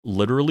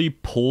literally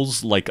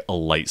pulls like a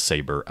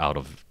lightsaber out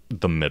of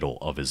the middle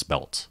of his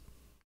belt.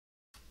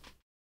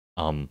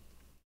 Um,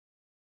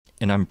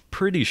 and I'm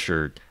pretty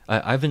sure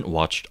I haven't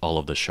watched all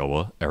of the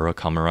Showa era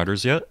Kamen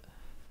Riders yet.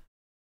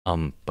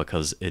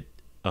 Because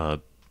I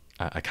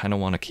kind of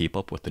want to keep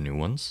up with the new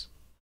ones.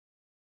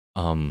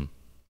 Um,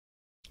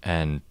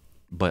 and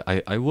but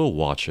I will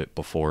watch it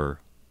before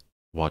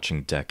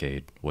watching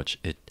Decade, which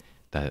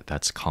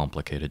that's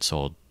complicated, so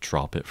I'll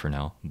drop it for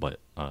now. But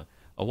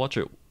I'll watch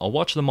it. I'll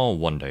watch them all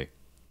one day.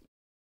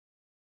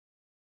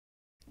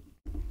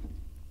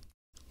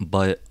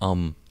 But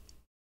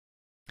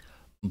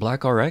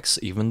Black RX,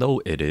 even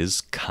though it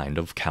is kind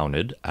of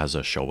counted as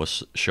a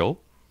show,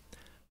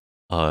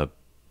 uh,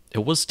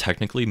 it was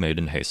technically made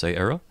in Heisei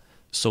era,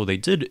 so they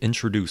did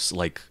introduce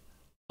like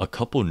a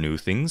couple new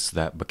things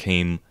that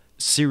became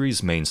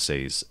series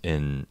mainstays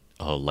in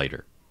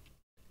later.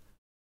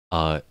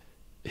 Uh,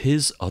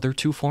 his other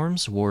two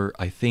forms were,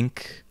 I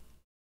think,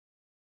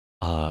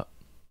 uh,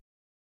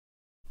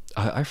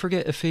 I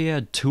forget if he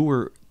had two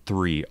or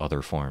three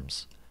other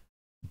forms,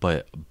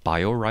 but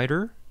Bio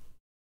Rider.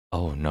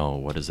 Oh no,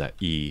 what is that?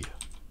 E.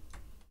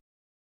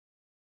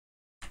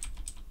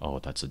 Oh,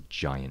 that's a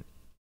giant.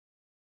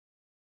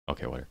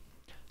 Okay, whatever.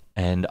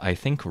 And I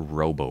think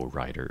Robo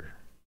Rider.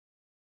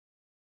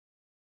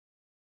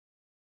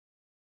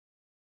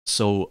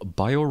 So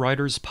Bio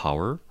Rider's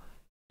power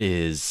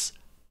is,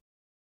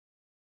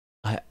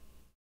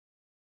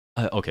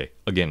 okay.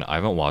 Again, I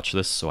haven't watched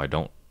this, so I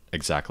don't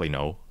exactly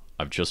know.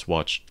 I've just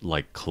watched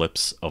like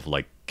clips of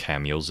like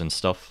cameos and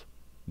stuff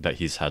that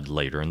he's had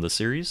later in the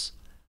series.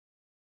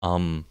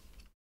 Um,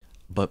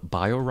 but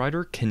Bio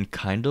Rider can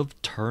kind of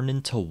turn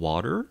into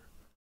water.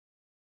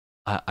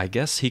 I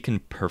guess he can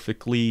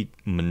perfectly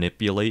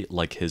manipulate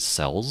like his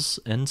cells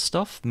and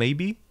stuff,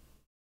 maybe.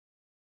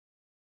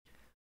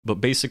 But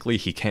basically,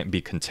 he can't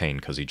be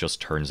contained because he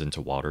just turns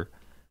into water.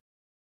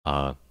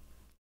 Uh,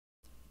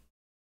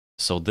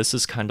 so this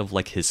is kind of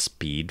like his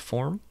speed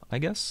form, I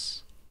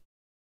guess.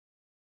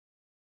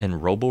 In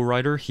Robo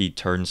Rider, he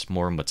turns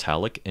more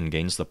metallic and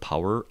gains the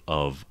power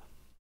of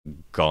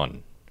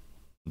Gun,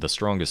 the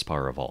strongest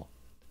power of all.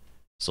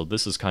 So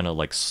this is kind of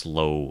like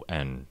slow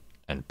and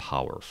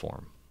power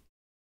form.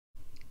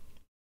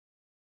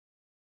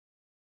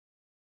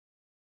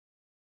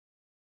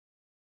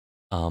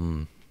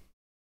 Um,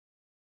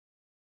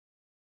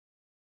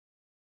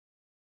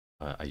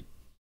 I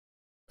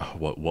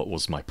what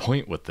was my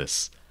point with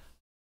this?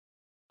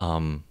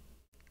 Um,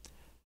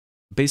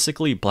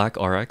 basically Black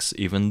RX,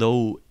 even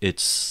though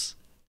it's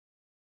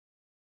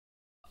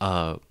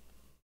kind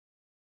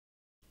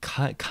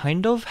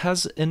of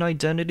has an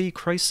identity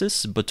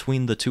crisis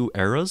between the two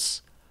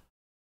eras.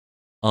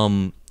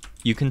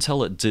 You can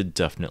tell it did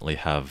definitely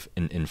have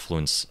an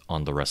influence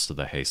on the rest of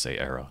the Heisei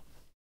era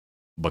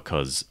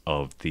because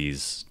of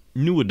these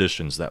new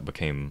additions that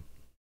became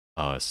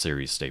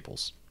series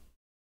staples.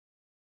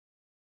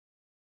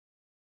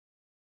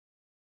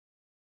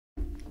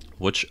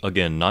 Which,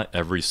 again, not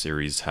every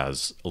series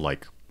has,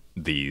 like,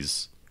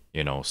 these.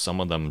 You know,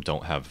 some of them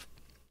don't have...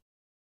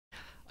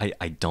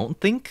 I don't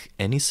think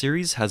any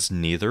series has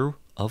neither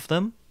of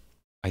them.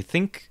 I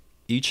think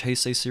each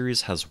Heisei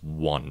series has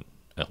one,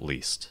 at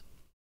least.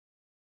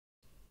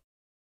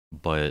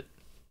 But...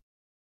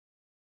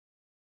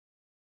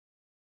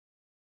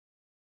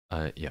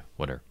 yeah,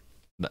 whatever.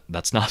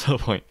 That's not the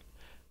point.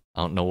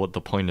 I don't know what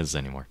the point is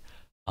anymore.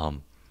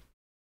 Um.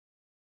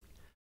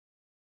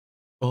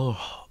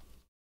 Oh,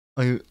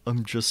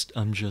 I'm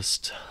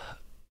just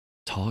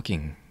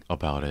talking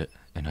about it,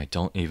 and I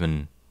don't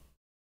even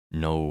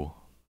know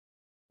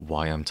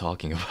why I'm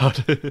talking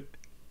about it.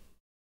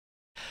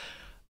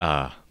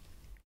 uh,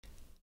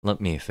 Let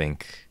me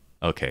think.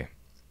 Okay,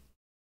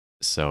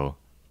 so,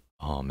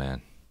 oh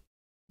man,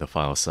 the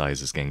file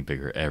size is getting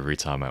bigger every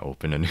time I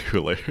open a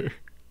new layer.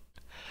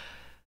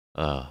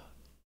 uh,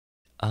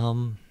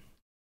 um,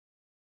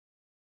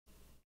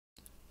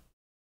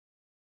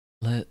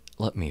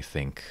 let me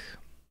think.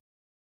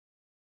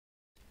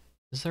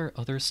 Is there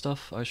other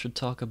stuff I should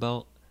talk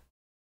about?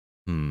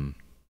 Hmm.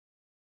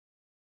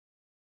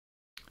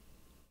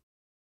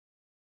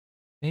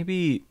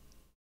 Maybe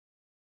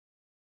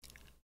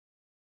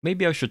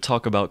maybe I should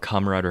talk about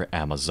Kamen Rider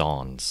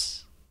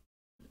Amazons.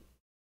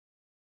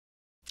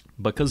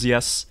 Because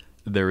yes,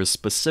 there is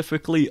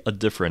specifically a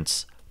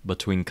difference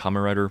between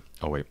Kamen Rider.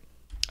 Oh wait,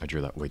 I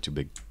drew that way too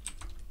big.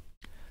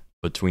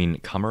 Between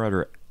Kamen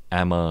Rider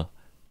Amazon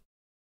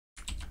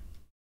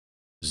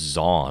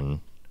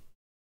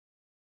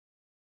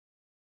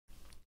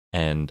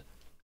and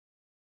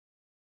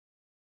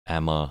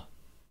Amazons,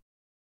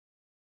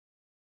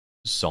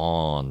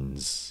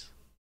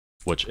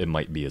 which it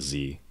might be a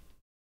Z.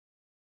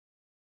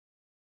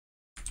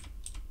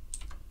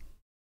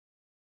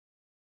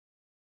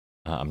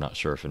 I'm not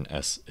sure if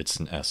it's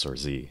an S or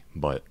Z,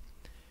 but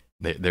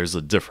there's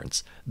a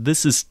difference.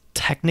 This is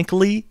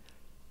technically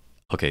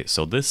okay.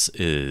 So this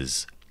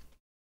is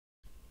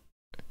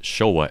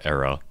Showa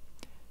era,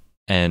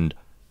 and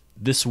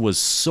this was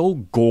so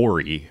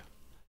gory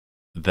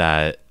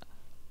that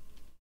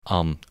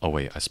oh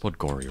wait, I spelled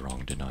gory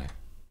wrong, didn't I?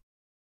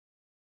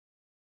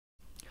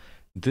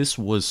 This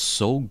was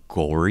so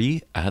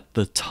gory at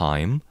the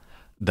time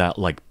that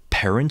like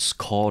parents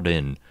called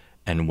in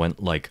and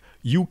went like,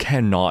 you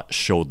cannot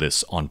show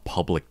this on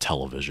public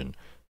television.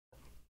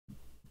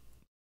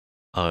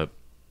 uh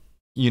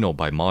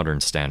by modern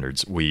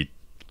standards we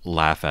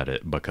laugh at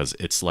it because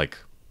it's like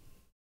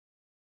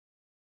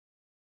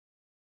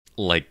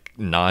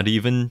not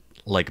even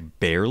like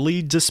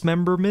barely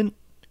dismemberment,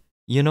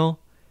 you know?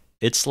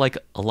 It's like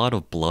a lot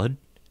of blood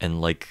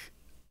and like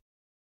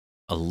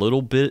a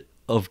little bit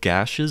of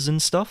gashes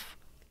and stuff.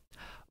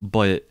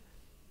 But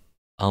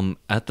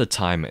at the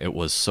time it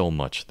was so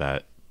much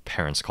that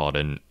parents called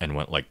in and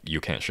went like,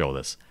 you can't show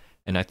this.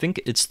 And I think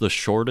it's the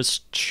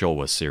shortest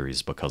Showa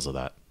series because of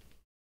that.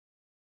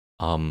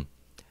 Um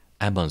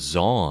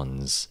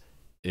Amazons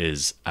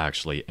is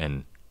actually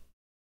an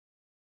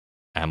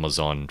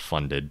Amazon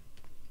funded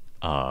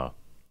uh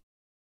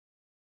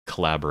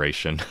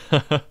collaboration.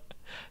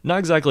 Not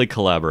exactly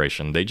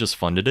collaboration, they just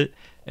funded it,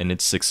 and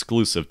it's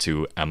exclusive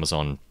to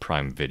Amazon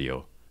Prime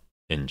Video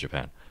in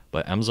Japan.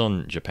 But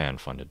Amazon Japan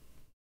funded.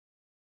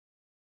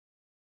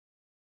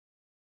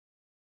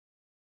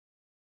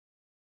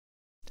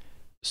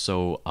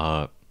 So,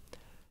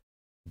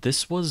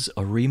 this was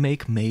a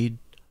remake made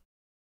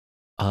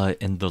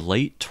in the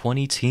late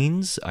 20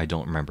 teens. I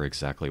don't remember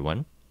exactly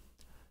when,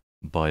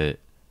 but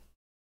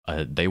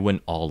they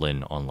went all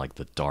in on like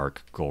the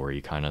dark,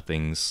 gory kind of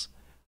things.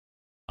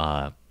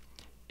 Uh,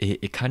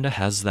 it kind of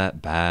has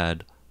that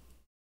bad.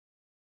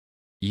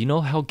 You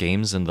know how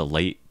games in the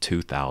late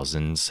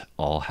 2000s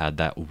all had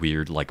that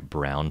weird like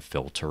brown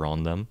filter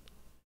on them?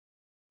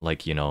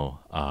 Like,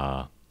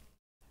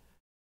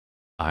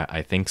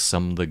 I think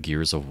some of the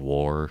Gears of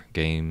War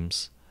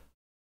games.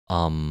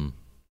 Um,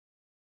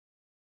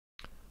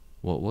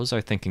 what was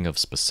I thinking of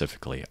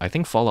specifically? I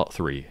think Fallout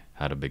 3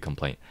 had a big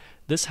complaint.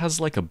 This has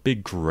like a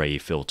big gray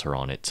filter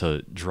on it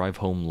to drive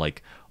home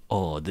like,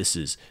 oh, this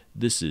is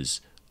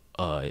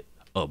uh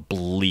a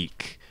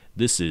bleak.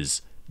 This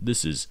is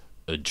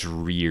a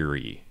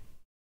dreary.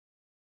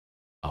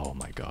 Oh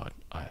my god.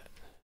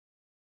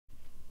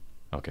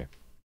 Okay.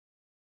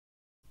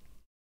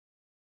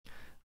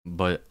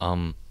 But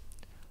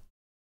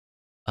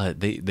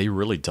they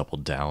really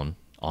doubled down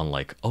on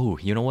like, oh,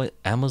 you know what?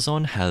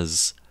 Amazon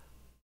has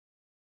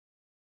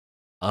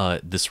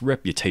this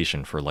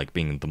reputation for like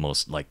being the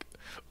most like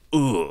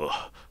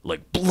ugh,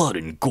 like blood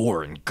and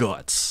gore and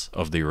guts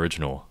of the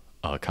original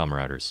Kamen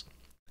Riders.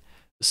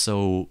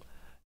 So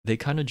they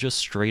kind of just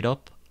straight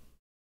up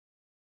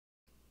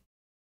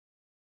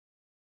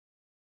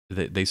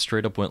they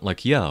straight up went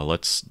like, yeah,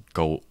 let's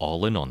go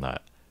all in on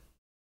that.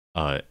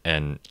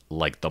 And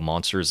like the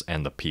monsters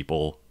and the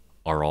people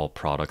are all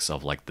products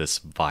of like this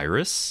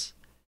virus.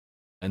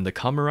 And the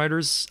Kamen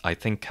Riders, I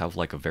think, have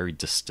like a very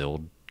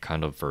distilled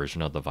kind of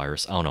version of the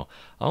virus. I don't know.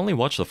 I only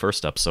watched the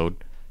first episode,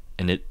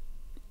 and it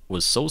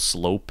was so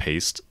slow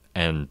paced,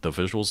 and the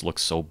visuals look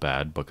so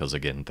bad because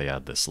again they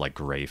had this like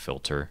gray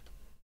filter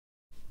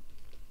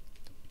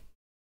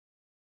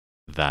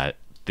that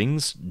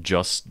things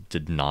just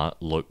did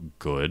not look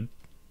good,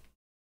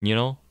 you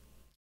know.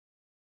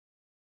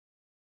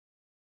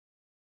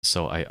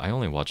 So I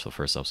only watched the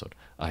first episode.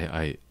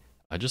 I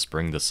just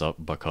bring this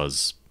up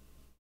because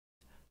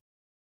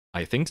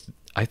I think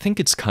I think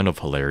it's kind of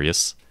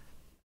hilarious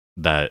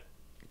that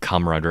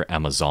Kamen Rider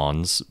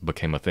Amazons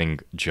became a thing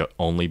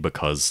only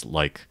because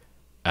like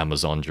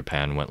Amazon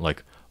Japan went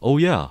like, oh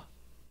yeah,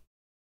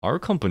 our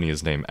company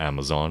is named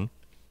Amazon.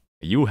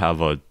 You have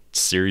a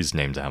series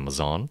named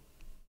Amazon.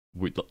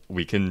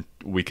 We can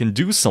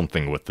do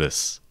something with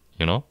this,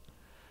 you know?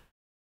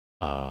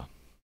 Uh,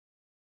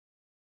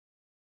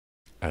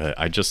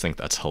 I just think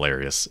that's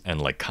hilarious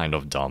and like kind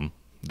of dumb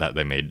that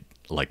they made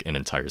like an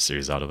entire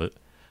series out of it.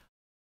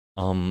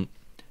 Um,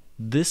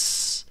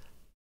 this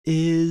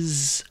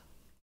is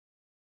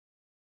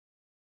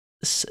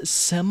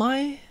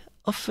semi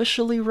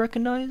officially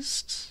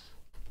recognized.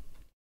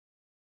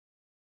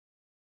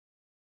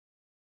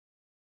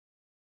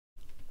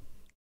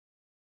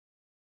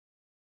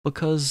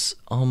 Because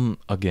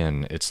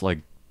again, it's like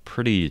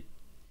pretty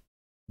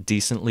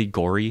decently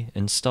gory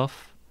and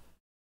stuff.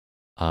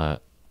 Uh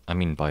I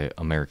mean by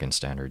American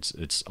standards,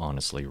 it's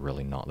honestly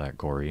really not that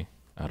gory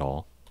at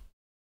all.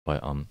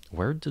 But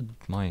where did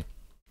my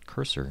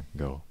cursor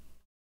go?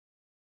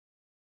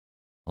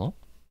 Hello?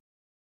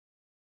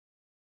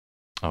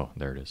 Oh,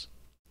 there it is.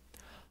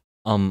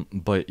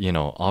 But you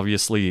know,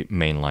 obviously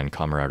mainline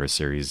Kamen Rider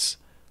series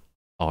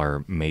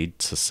are made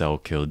to sell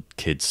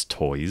kids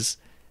toys,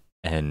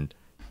 and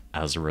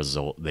as a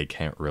result, they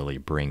can't really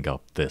bring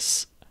up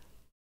this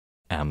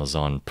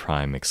Amazon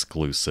Prime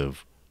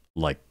exclusive,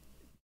 like,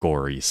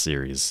 gory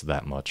series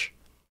that much.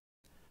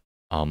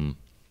 Um,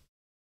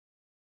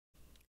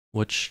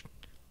 which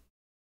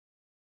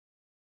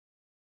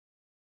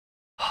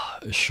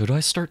should I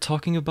start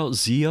talking about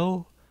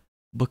Zio?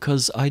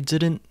 Because I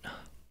didn't.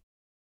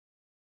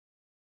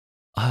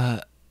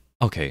 Uh,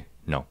 okay,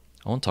 no,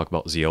 I won't talk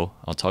about Zio.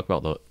 I'll talk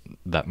about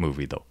that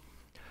movie though.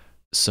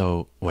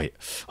 So wait,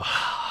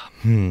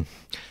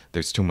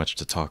 there's too much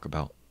to talk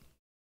about.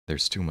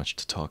 There's too much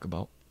to talk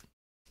about.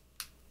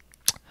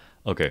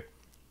 Okay,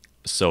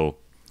 so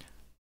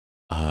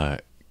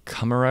Kamen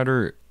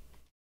Rider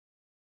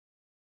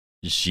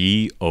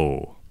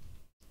Go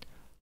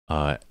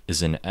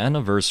is an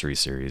anniversary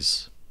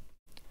series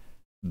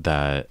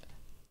that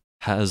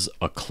has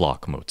a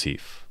clock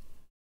motif.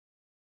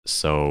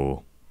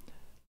 So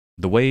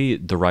the way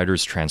the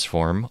riders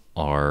transform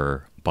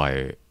are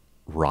by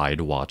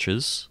ride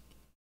watches.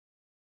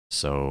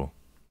 So,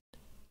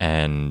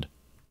 and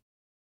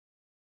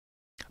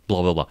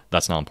blah blah blah.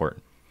 That's not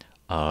important.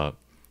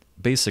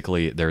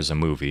 Basically, there's a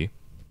movie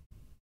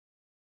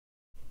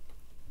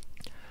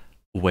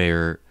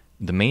where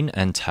the main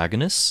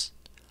antagonists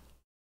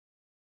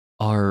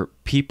are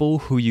people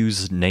who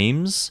use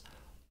names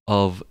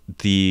of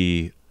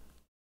the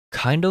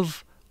kind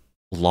of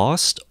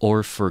lost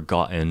or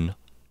forgotten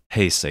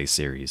Heisei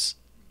series.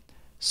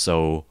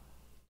 So,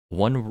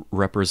 one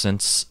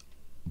represents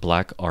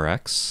Black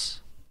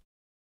RX,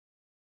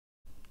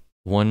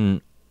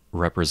 one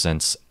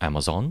represents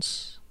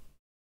Amazons.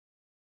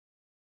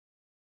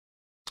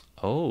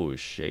 Oh,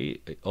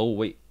 shade. Oh,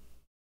 wait.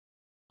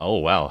 Oh,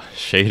 wow.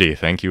 Shady,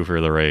 thank you for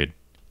the raid.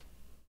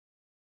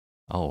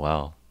 Oh,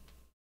 wow.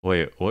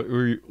 Wait, what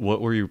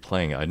were you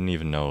playing? I didn't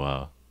even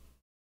know,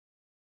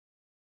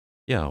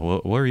 yeah,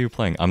 what were you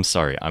playing? I'm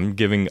sorry, I'm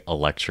giving a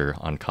lecture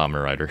on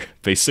Kamen Rider,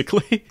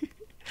 basically.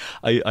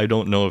 I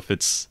don't know if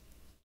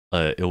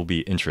it'll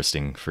be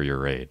interesting for your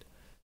raid,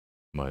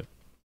 but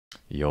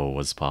yo,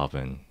 what's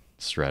poppin'?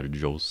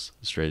 Strategies.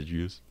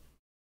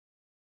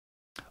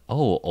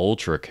 Oh,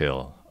 Ultra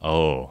Kill.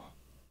 Oh,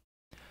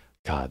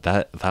 God,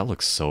 that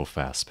looks so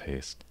fast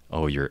paced.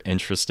 Oh, you're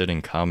interested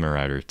in Kamen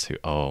Rider too?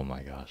 Oh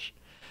my gosh,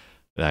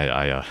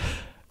 I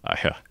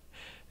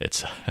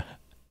it's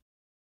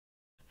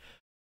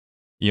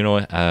you know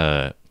what?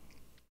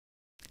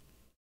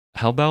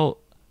 How about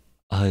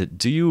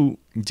do you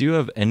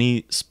have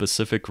any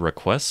specific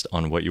request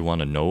on what you want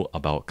to know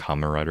about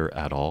Kamen Rider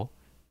at all?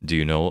 Do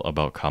you know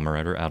about Kamen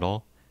Rider at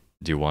all?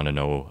 Do you want to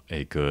know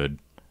a good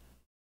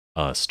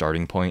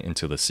starting point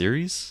into the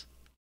series?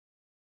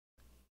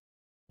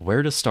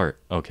 Where to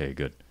start? Okay,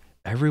 good.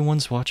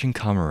 Everyone's watching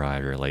Kamen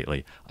Rider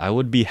lately. I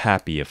would be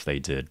happy if they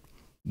did.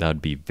 That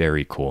would be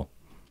very cool.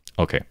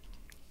 Okay.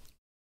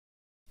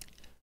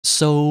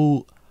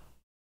 So,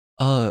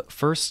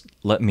 first,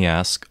 let me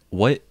ask,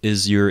 what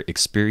is your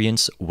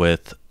experience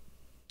with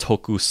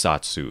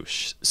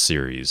Tokusatsu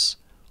series?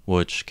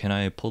 Which, can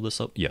I pull this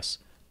up? Yes.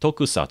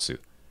 Tokusatsu.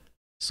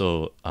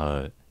 So,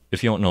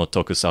 if you don't know,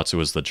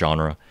 Tokusatsu is the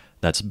genre.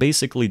 That's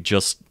basically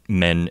just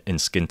men in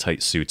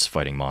skin-tight suits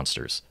fighting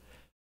monsters.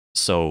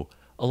 So,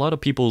 a lot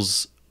of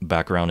people's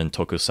background in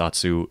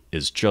Tokusatsu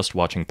is just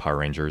watching Power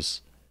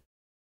Rangers.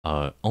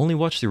 Only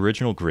watch the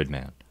original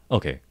Gridman.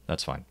 Okay,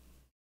 that's fine.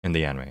 In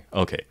the anime.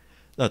 Okay,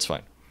 that's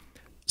fine.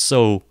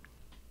 So,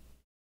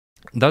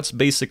 that's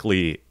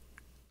basically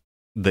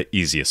the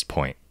easiest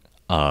point.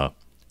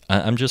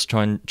 I'm just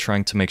trying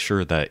to make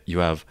sure that you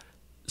have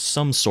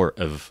some sort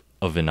of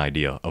an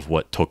idea of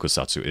what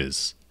Tokusatsu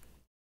is.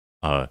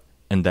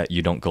 And that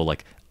you don't go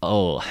like,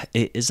 oh,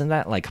 isn't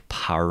that like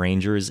Power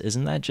Rangers?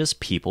 Isn't that just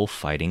people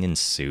fighting in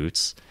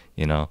suits?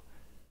 You know?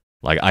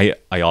 Like,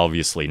 I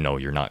obviously know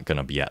you're not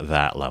gonna be at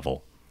that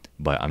level,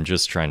 but I'm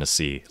just trying to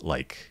see,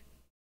 like,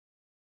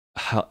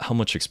 how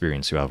much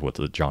experience you have with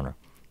the genre.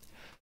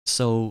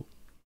 So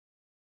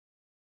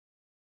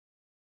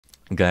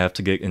I'm gonna have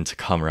to get into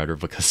Kamen Rider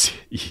because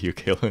you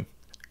killing.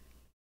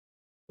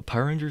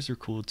 Power Rangers are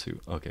cool too.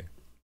 Okay.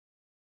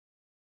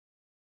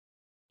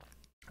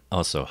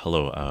 Also,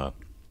 hello,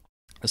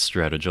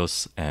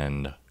 Strategos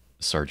and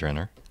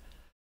Sardrenner.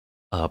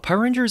 Power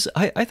Rangers,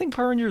 I think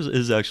Power Rangers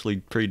is actually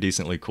pretty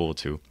decently cool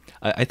too.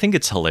 I think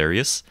it's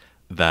hilarious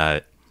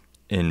that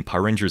in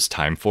Power Rangers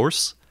Time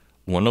Force,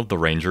 one of the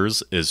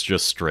Rangers is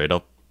just straight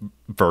up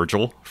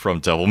Virgil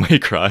from Devil May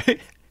Cry.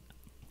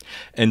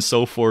 And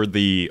so for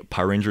the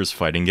Power Rangers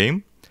fighting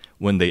game,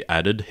 when they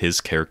added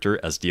his character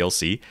as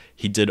DLC,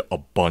 he did a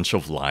bunch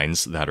of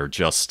lines that are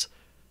just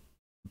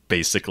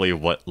basically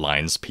what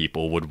lines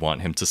people would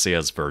want him to say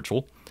as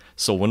Virgil.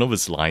 So one of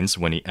his lines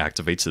when he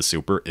activates his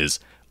super is,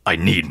 "I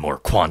need more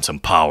quantum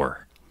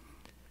power."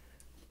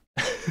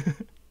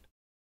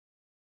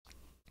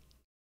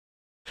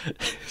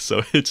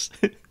 So it's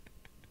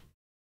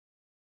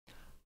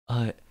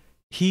uh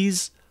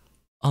he's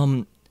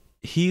um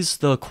he's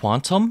the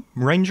Quantum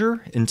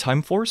Ranger in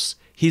Time Force.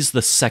 He's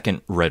the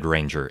second Red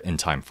Ranger in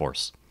Time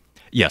Force.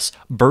 Yes,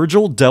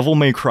 Virgil Devil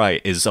May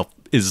Cry is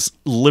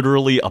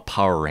literally a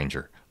Power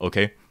Ranger,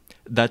 okay?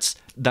 That's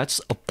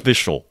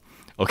official,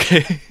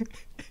 okay?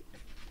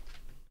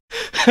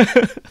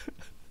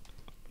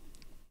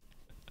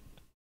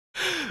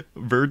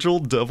 Virgil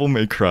Devil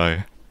May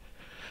Cry.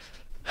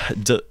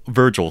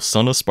 Virgil,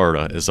 son of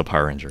Sparta, is a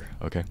Power Ranger,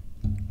 okay?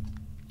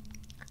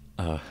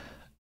 Uh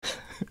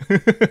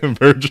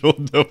Virgil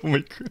Devil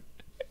May Cry.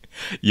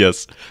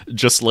 Yes,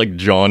 just like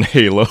John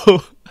Halo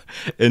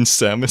and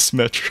Samus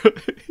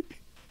Metroid.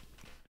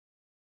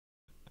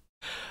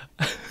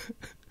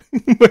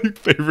 My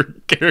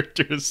favorite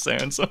character is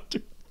Sans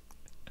Undertale.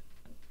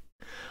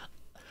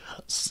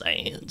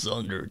 Sans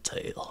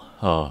Undertale.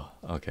 Oh,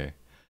 okay.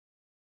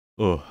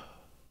 Oh.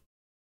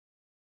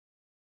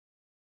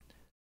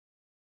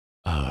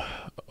 Uh,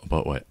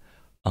 but what?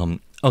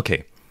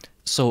 Okay.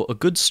 So a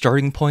good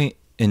starting point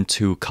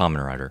into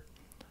Kamen Rider.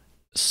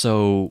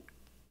 So,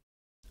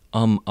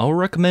 I'll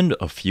recommend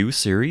a few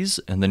series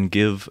and then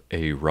give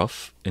a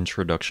rough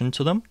introduction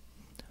to them.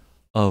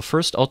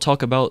 First, I'll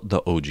talk about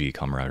the OG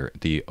Kamen Rider,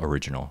 the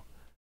original.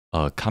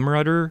 Kamen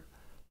Rider,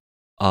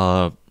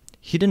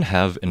 he didn't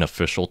have an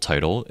official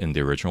title in the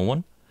original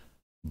one,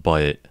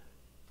 but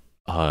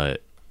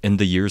in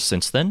the years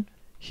since then,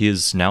 he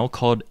is now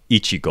called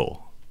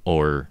Ichigo,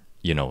 or,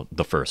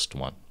 the first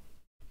one.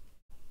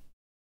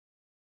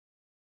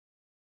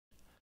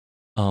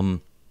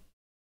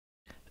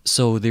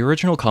 So the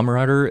original Kamen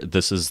Rider,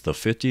 this is the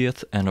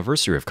 50th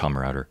anniversary of Kamen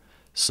Rider.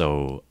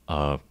 So,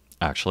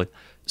 actually,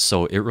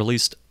 so it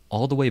released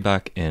all the way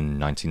back in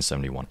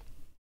 1971.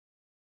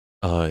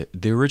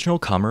 The original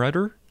Kamen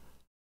Rider,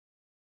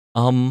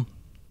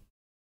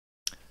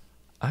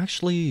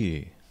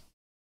 actually,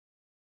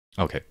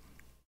 okay,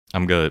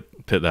 I'm gonna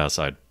put that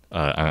aside.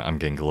 I'm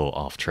getting a little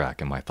off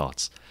track in my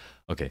thoughts.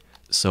 Okay,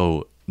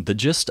 so the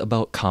gist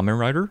about Kamen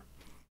Rider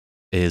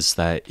is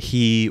that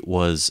he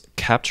was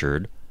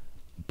captured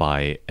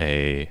by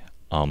a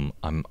I'm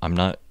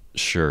not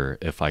sure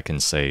if I can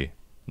say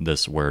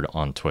this word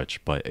on Twitch,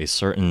 but a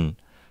certain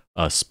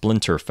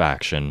splinter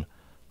faction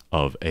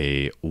of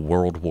a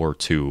World War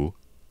II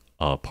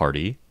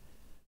party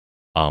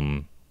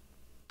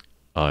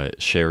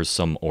shares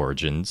some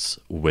origins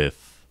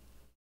with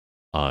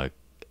I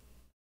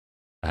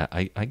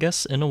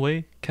guess in a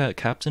way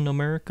Captain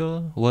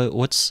America.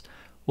 What's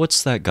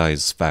that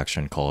guy's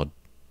faction called?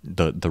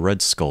 The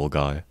Red Skull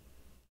guy.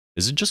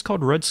 Is it just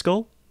called Red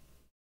Skull?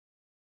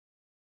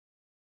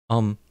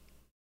 I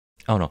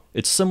don't know.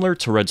 It's similar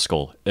to Red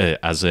Skull,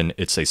 as in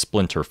it's a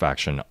splinter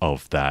faction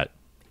of that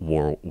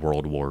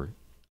World War.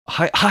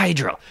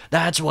 Hydra!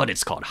 That's what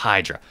it's called,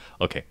 Hydra.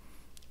 Okay.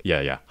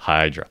 Yeah,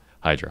 Hydra.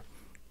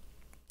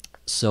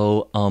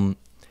 So,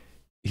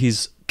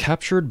 he's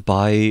captured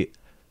by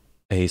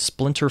a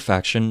splinter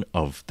faction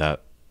of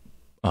that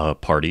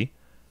party,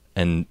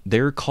 and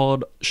they're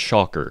called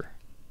Shocker.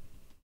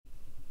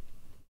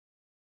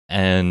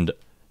 And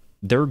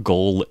their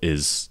goal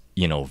is,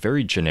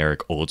 very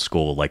generic old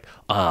school, like,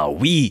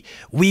 we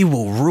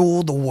will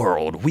rule the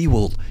world. We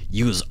will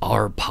use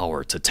our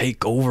power to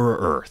take over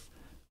Earth.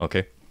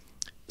 Okay?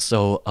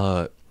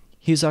 So,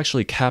 he's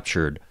actually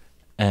captured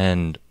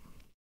and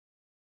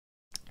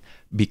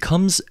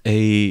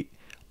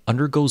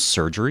undergoes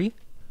surgery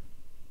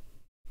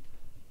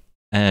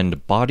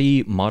and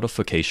body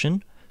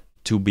modification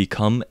to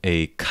become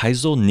a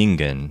Kaizo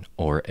Ningen,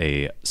 or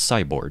a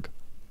cyborg.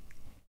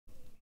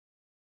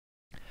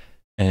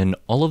 And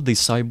all of the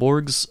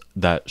cyborgs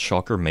that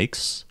Shocker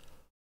makes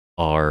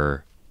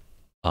are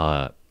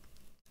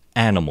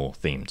animal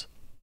themed.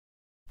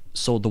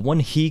 So the one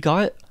he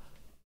got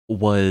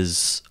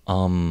was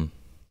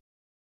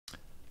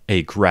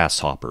a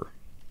grasshopper.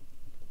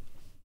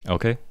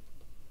 Okay?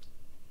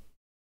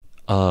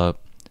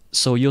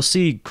 So you'll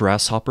see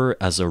grasshopper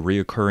as a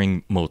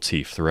reoccurring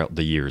motif throughout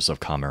the years of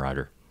Kamen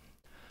Rider.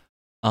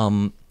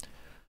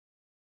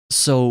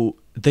 So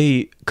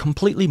they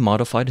completely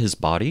modified his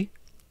body,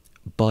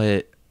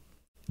 but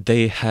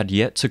they had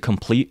yet to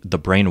complete the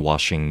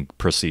brainwashing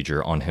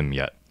procedure on him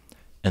yet.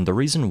 And the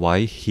reason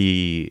why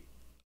he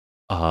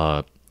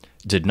uh,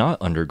 did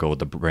not undergo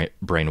the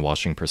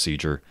brainwashing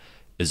procedure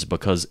is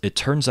because it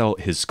turns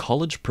out his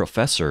college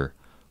professor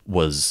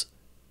was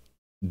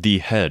the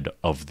head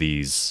of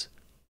these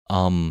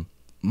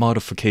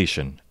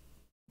modification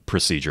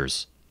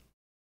procedures.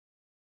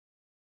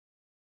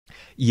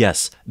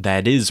 Yes,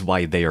 that is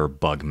why they are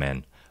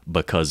bugmen,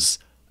 because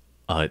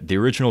the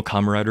original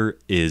Kamen Rider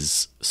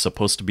is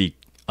supposed to be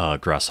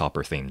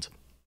grasshopper themed.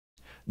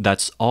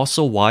 That's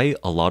also why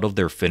a lot of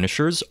their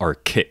finishers are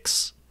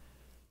kicks.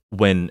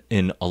 When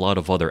in a lot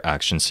of other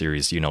action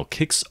series,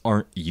 kicks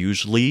aren't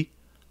usually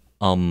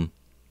um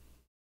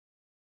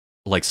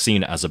like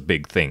seen as a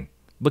big thing,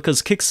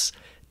 because kicks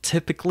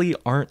typically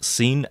aren't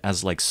seen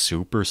as like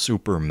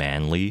super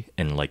manly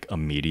in like a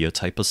media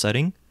type of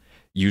setting.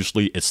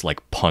 Usually it's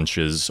like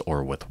punches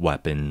or with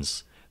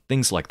weapons,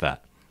 things like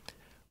that.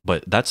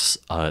 But that's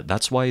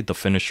why the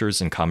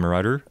finishers in Kamen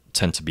Rider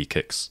tend to be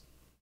kicks.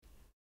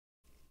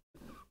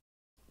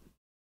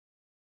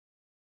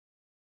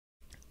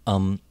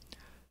 Um,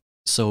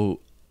 so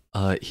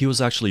he was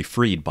actually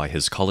freed by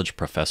his college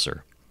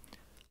professor.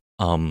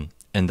 And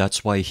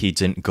that's why he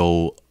didn't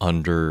go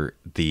under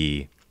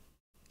the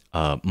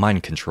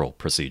mind control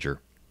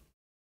procedure.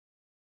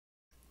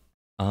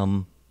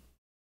 Um,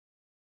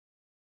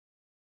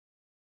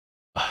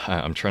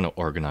 I'm trying to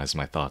organize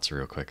my thoughts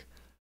real quick.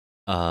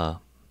 Uh,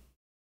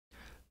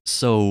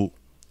 so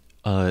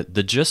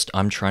the gist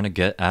I'm trying to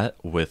get at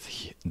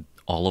with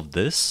all of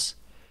this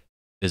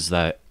is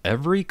that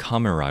every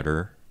Kamen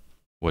Rider,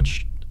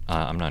 which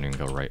I'm not even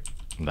gonna write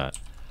that.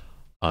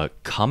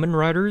 Kamen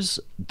Riders,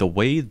 the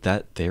way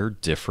that they're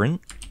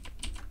different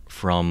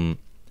from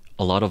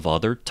a lot of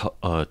other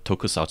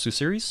tokusatsu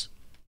series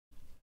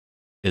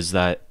is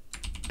that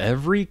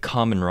every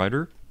Kamen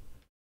Rider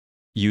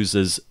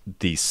uses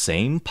the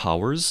same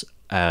powers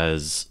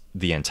as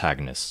the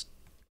antagonist.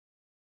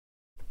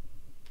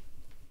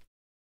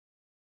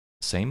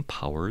 Same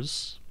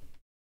powers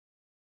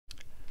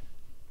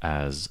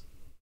as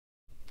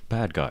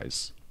bad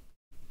guys.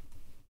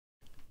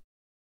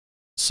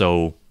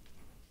 So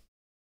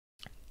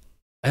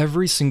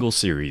every single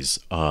series,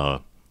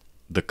 the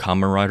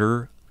Kamen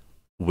Rider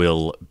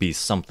will be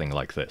something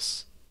like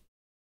this,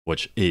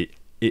 which it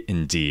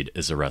indeed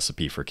is a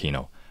recipe for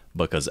Kino,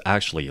 because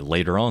actually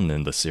later on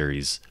in the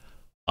series,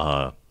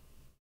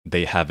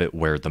 they have it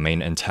where the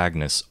main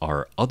antagonists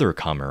are other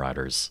Kamen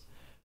Riders.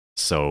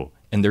 So,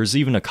 and there's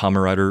even a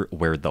Kamen Rider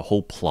where the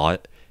whole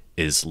plot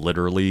is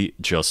literally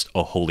just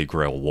a Holy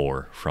Grail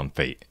war from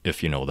Fate,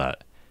 if you know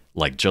that.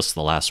 Like, just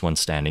the last one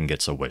standing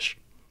gets a wish.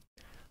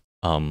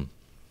 Um,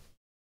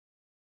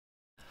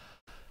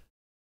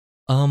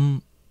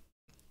 um,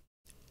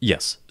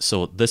 yes,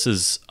 so this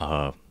is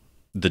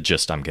the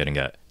gist I'm getting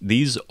at.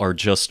 These are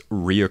just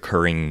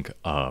reoccurring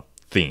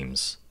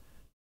themes.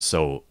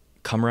 So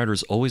Kamen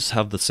Riders always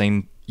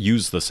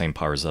use the same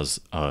powers as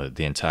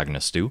the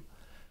antagonists do.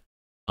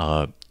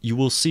 You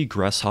will see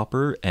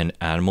grasshopper and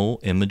animal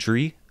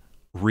imagery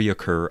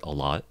reoccur a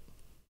lot.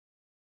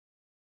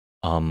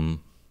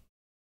 And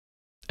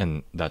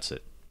that's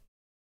it.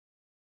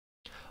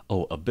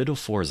 Oh, a bit of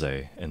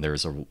Forze, and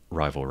there's a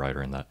rival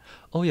rider in that.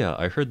 Oh yeah,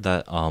 I heard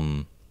that.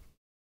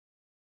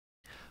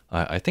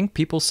 I think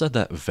people said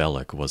that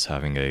Velik was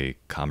having a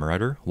Kamen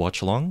Rider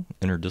watch along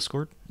in her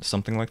Discord,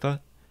 something like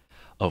that.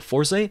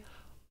 Forze,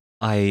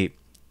 I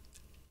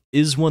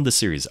is one of the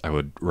series I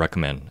would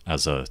recommend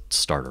as a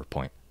starter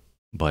point.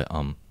 But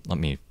let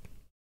me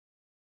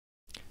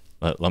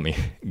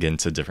get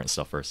into different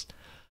stuff first.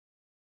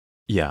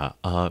 Yeah,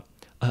 I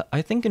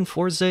think in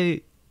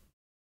Forze.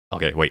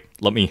 Okay, wait.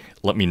 Let me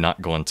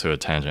not go into a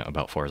tangent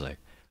about Forze.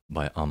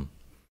 But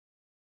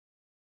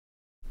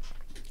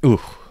ooh.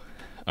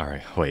 All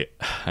right, wait.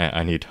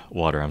 I need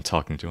water. I'm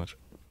talking too much.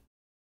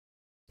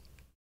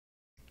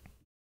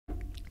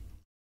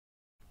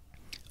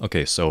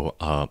 Okay, so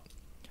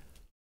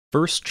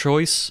first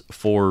choice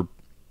for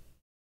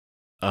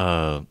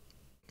uh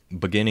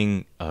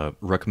beginning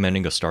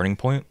recommending a starting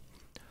point.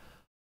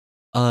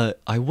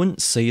 I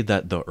wouldn't say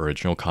that the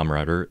original Kamen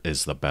Rider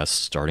is the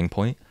best starting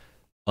point.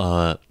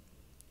 Uh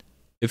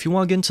if you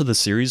want to get into the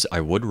series, I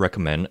would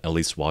recommend at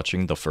least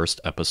watching the first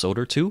episode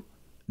or two,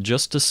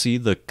 just to see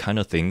the kind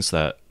of things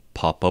that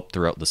pop up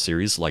throughout the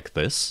series like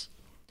this.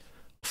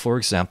 For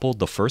example,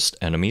 the first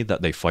enemy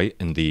that they fight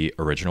in the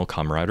original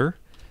Kamen Rider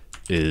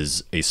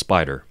is a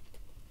spider.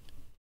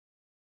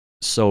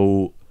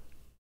 So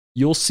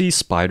you'll see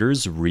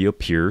spiders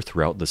reappear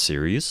throughout the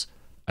series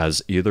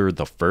as either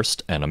the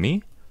first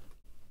enemy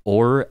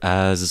or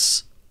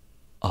as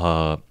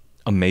a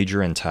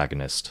major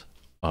antagonist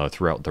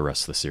throughout the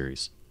rest of the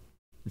series,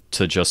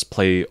 to just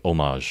play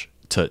homage,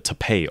 to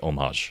pay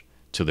homage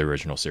to the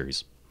original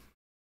series.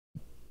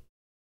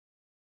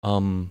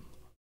 Um.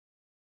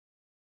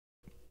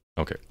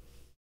 Okay.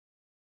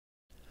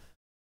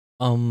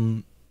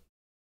 Um.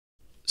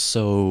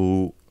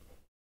 So,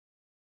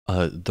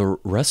 The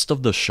rest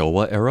of the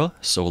Showa era,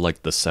 so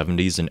like the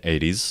 70s and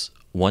 80s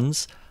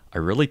ones, I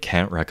really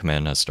can't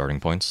recommend as starting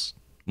points.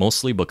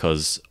 Mostly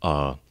because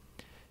it'll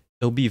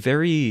be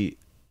very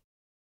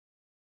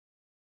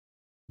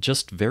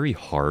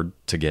hard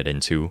to get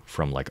into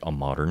from like a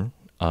modern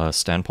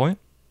standpoint.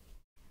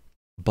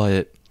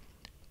 But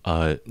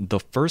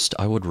the first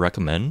I would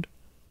recommend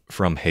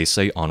from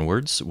Heisei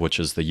onwards, which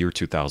is the year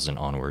 2000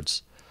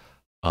 onwards,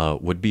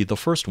 would be the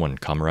first one,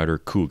 Kamen Rider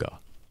Kuga.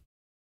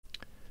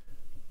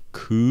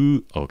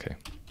 Okay,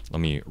 let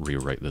me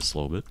rewrite this a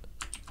little bit.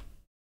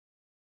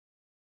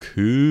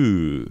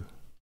 Kuga.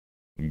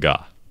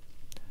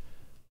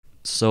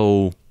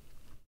 So,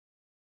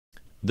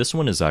 this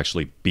one is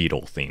actually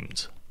beetle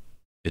themed.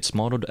 It's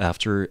modeled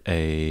after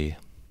a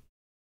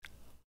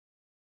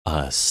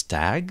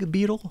stag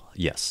beetle?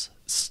 Yes,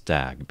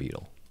 stag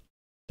beetle.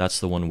 That's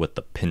the one with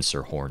the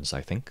pincer horns,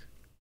 I think.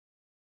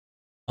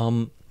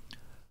 Kamen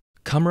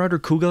Rider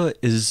Kuga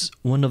is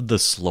one of the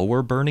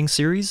slower burning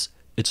series.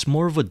 It's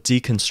more of a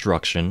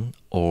deconstruction,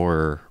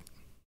 or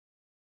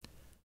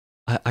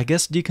I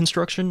guess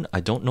deconstruction.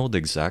 I don't know the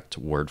exact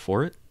word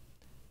for it.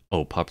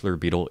 Oh, popular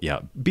beetle.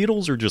 Yeah,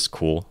 beetles are just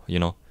cool, you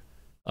know.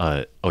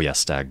 Oh yeah,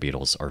 stag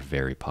beetles are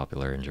very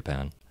popular in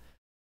Japan.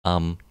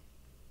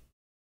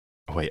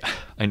 Wait,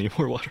 I need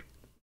more water.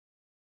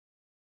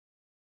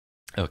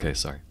 Okay,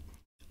 sorry.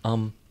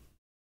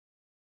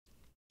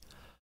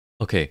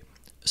 Okay,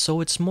 so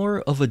it's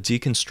more of a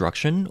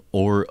deconstruction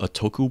or a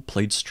toku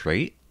played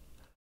straight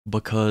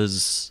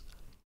because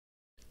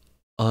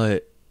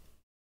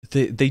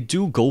they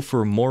do go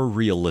for a more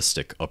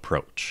realistic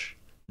approach.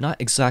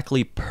 Not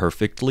exactly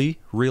perfectly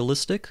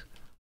realistic,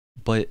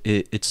 but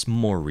it's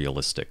more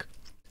realistic.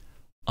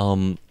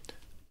 The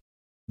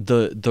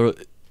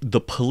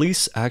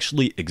police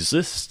actually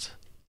exist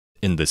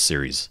in this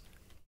series.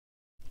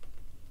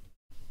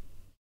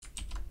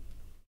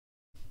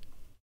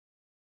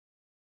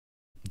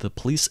 The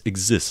police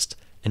exist,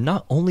 and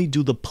not only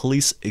do the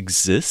police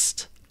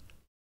exist,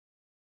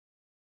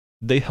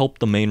 they help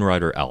the main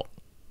rider out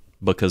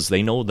because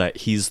they know that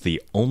he's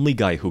the only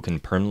guy who can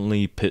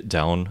permanently put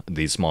down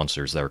these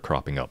monsters that are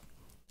cropping up.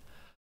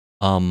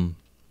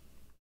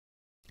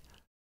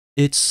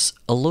 It's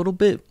a little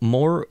bit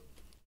more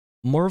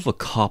of a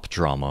cop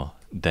drama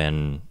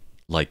than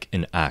like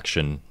an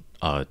action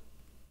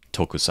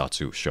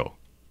tokusatsu show.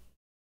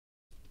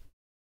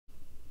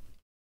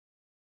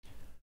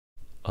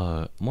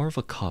 More of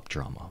a cop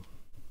drama.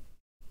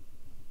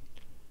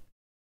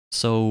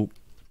 So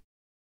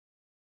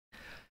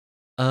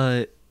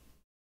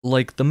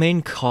like the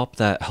main cop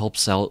that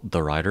helps out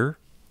the rider,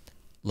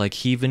 like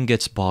he even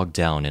gets bogged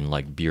down in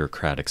like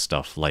bureaucratic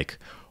stuff. Like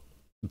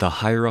the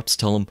higher ups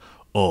tell him,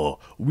 "Oh,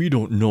 we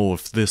don't know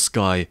if this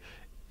guy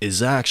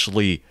is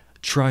actually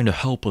trying to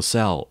help us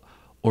out,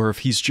 or if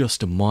he's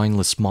just a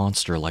mindless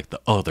monster like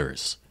the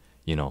others."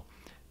 You know,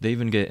 they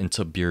even get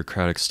into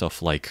bureaucratic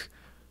stuff like,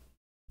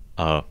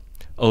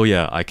 "Oh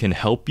yeah, I can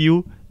help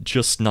you,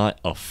 just not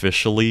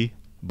officially,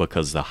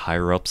 because the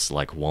higher ups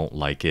like won't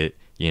like it.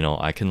 You know,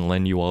 I can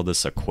lend you all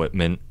this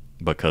equipment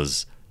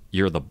because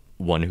you're the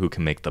one who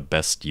can make the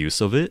best use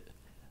of it.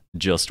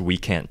 Just we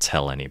can't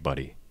tell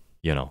anybody,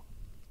 you know."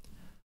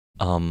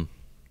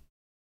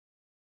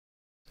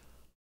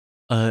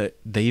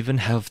 They even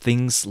have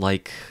things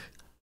like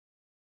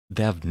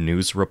they have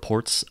news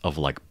reports of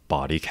like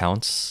body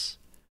counts.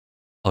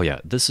 Oh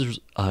yeah, this is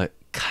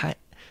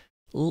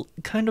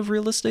kind of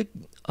realistic.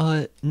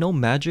 No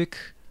magic,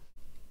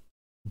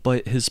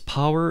 but his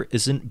power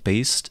isn't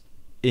based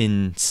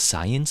in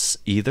science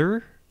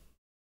either.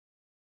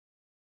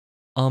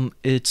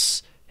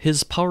 It's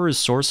his power is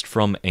sourced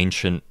from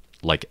ancient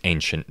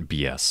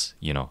BS,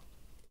 you know.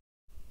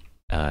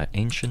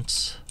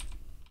 Ancient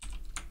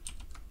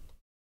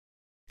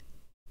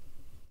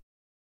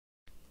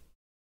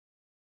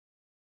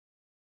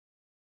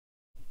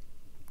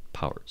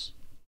powers.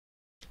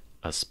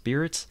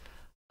 Spirits?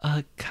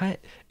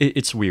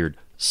 It's weird.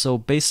 So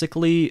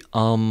basically,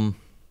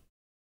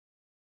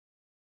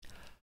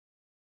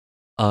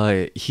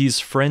 he's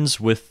friends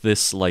with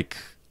this like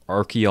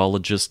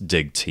archaeologist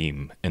dig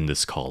team in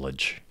this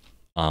college,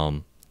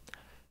 and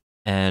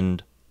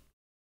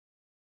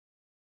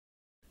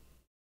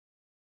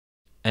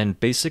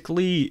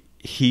basically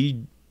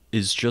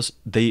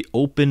they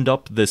opened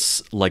up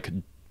this like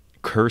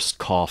cursed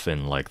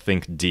coffin, like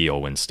think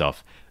Dio and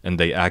stuff, and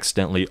they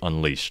accidentally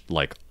unleashed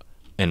like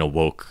and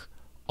awoke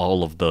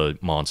all of the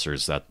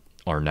monsters that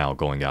are now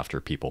going after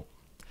people.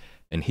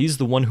 And he's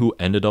the one who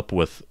ended up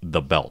with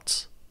the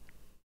belt.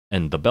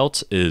 And the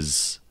belt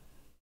is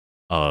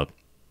the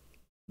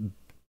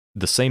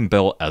same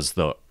belt as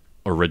the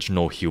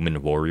original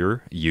human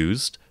warrior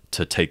used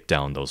to take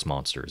down those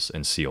monsters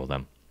and seal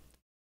them.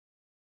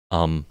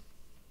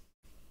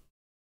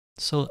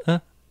 So,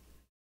 you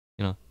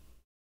know,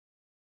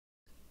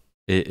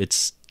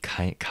 it's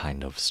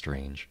kind of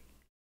strange.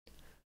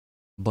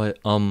 But,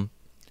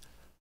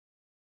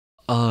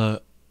 I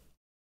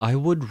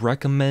would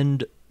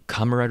recommend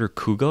Kamen Rider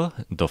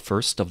Kuga, the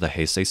first of the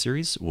Heisei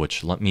series,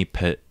 which let me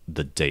put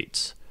the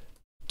dates.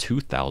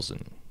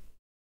 2000.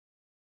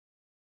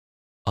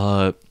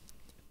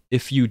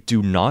 If you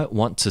do not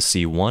want to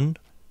see one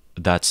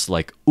that's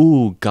like,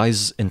 ooh,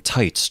 guys in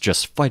tights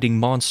just fighting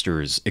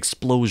monsters,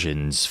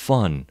 explosions,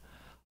 fun.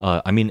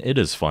 I mean, it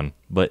is fun,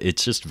 but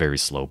it's just very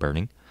slow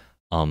burning.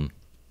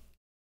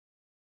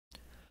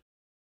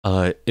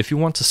 If you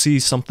want to see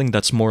something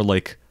that's more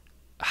like,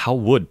 how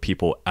would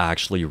people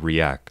actually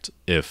react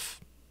if,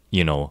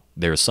 you know,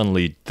 there's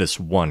suddenly this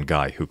one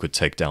guy who could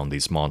take down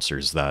these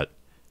monsters that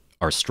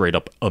are straight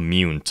up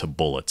immune to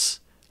bullets,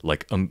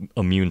 like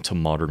immune to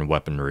modern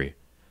weaponry.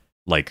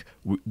 Like,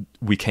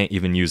 we can't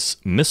even use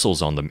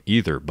missiles on them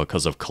either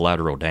because of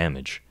collateral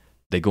damage.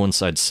 They go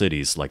inside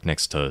cities, like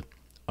next to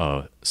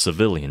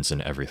civilians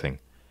and everything.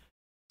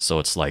 So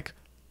it's like,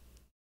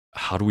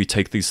 how do we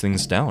take these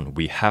things down?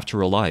 We have to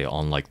rely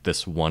on, like,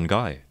 this one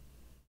guy.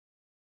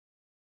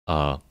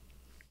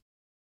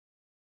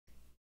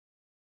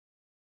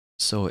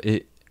 So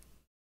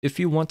if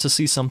you want to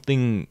see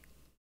something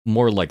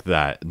more like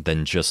that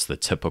than just the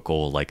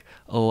typical, like,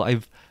 oh,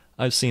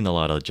 I've seen a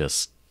lot of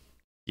just,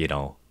 you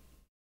know,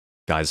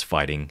 guys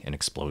fighting and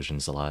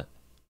explosions a lot.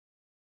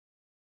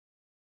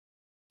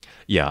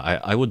 Yeah,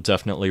 I would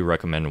definitely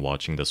recommend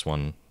watching this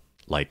one,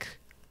 like,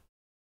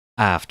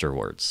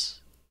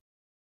 afterwards.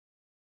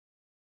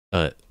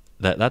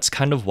 That's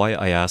kind of why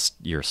I asked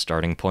your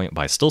starting point,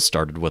 but I still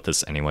started with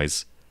this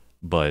anyways.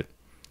 But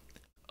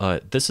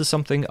this is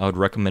something I would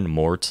recommend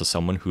more to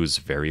someone who's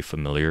very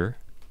familiar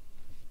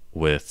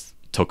with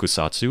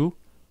tokusatsu,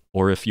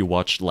 or if you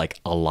watched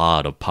like a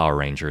lot of Power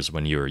Rangers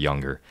when you were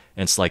younger.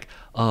 And it's like,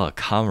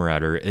 Kamen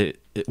Rider,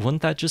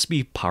 wouldn't that just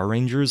be Power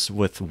Rangers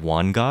with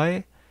one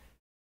guy?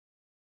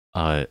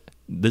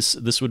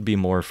 This would be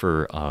more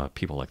for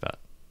people like that.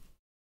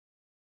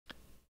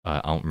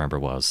 I don't remember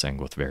what I was saying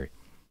with very.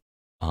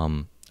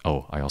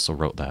 Oh, I also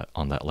wrote that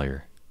on that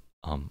layer.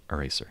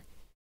 Eraser.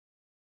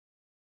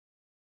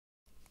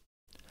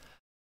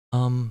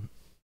 Oh,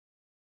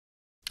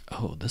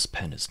 this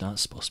pen is not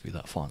supposed to be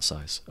that font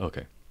size.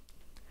 Okay.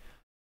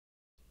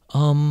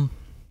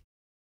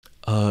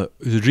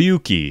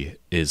 Ryuki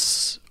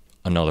is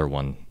another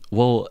one.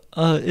 Well,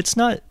 it's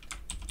not.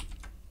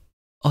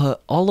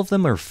 All of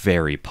them are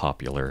very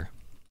popular.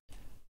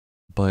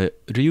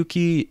 But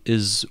Ryuki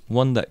is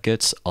one that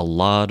gets a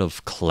lot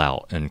of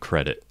clout and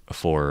credit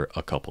for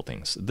a couple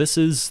things. This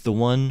is the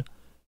one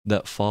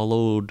that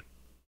followed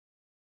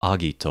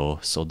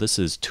Agito, so this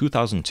is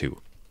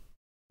 2002.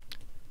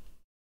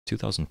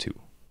 2002.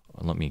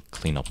 Let me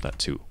clean up that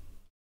too.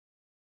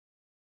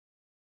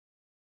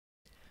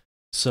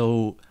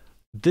 So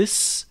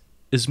this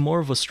is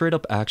more of a straight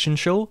up action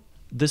show.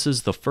 This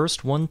is the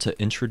first one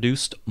to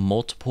introduce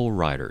multiple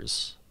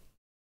riders.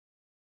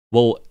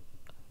 Well,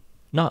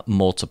 not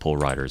multiple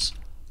riders.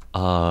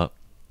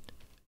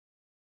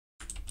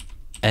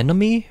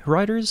 Enemy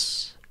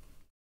riders?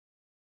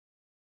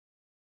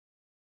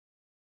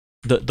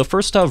 The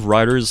first to have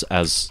riders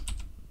as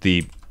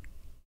the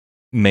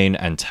main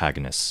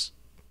antagonists.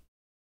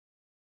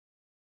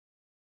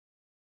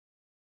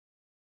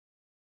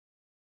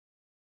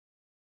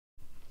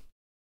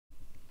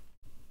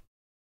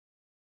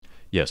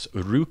 Yes,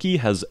 Ruki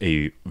has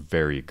a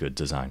very good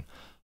design.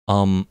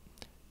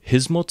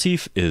 His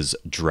motif is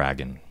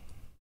dragon.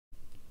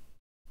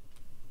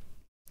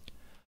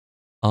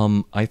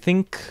 I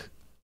think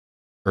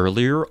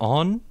earlier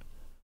on,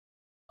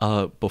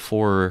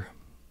 before,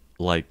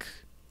 like,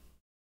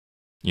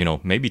 you know,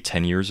 maybe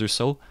 10 years or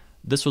so,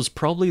 this was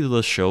probably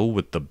the show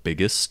with the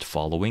biggest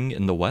following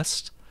in the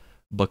West,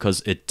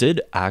 because it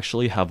did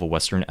actually have a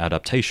Western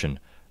adaptation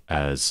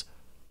as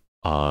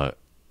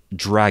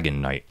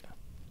Dragon Knight.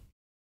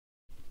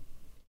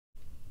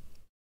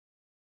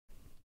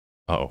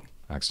 Uh-oh,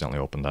 I accidentally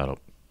opened that up.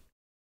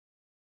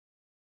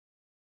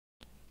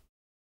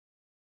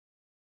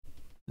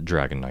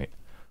 Dragon Knight,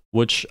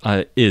 which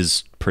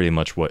is pretty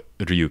much what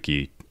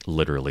Ryuki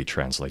literally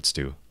translates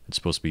to. It's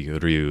supposed to be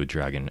Ryu,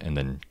 dragon, and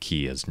then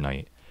Ki as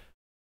knight.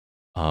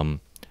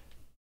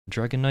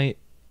 Dragon Knight,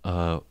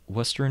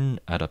 Western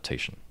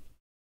adaptation.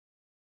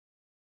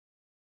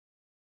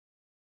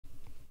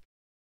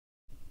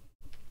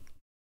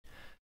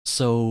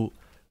 So,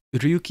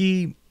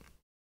 Ryuki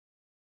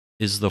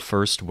is the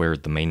first where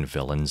the main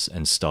villains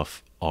and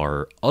stuff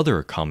are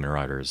other Kamen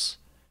Riders.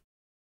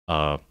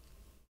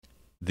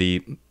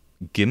 The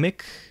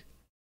gimmick...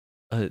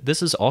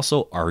 this is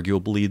also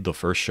arguably the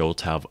first show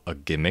to have a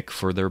gimmick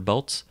for their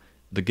belts.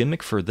 The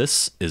gimmick for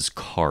this is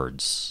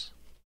cards.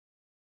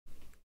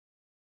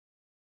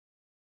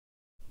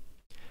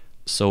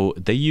 So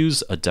they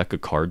use a deck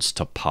of cards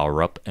to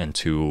power up and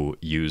to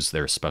use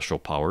their special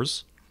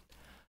powers.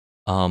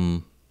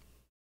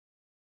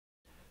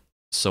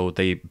 So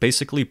they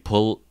basically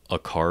pull a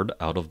card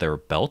out of their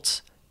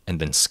belt and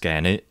then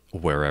scan it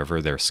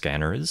wherever their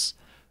scanner is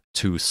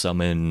to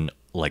summon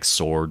like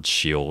swords,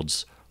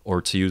 shields,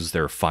 or to use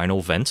their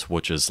final vent,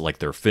 which is like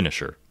their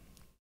finisher.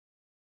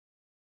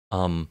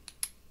 A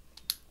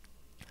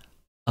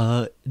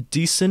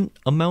decent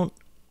amount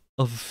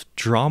of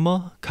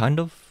drama, kind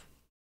of.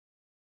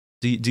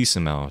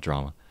 Decent amount of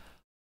drama.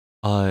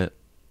 Uh,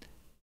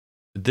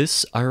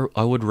 this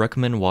I would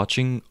recommend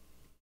watching.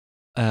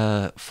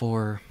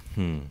 For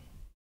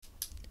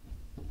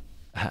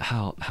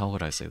how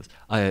would I say this?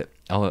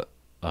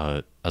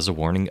 As a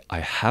warning, I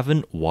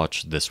haven't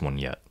watched this one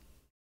yet.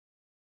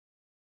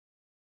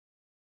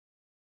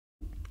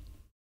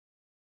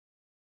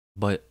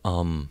 But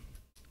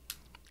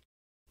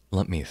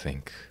let me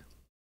think.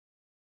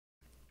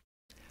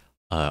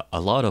 A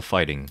lot of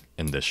fighting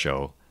in this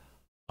show.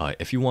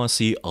 If you want to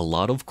see a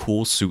lot of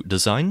cool suit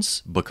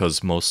designs,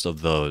 because most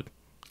of the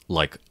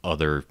like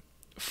other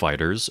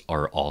fighters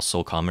are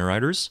also Kamen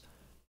Riders,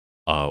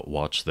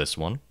 watch this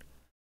one.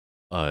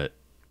 Uh,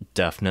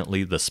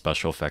 Definitely the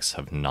special effects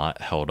have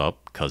not held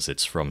up because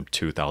it's from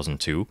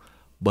 2002,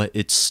 but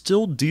it's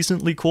still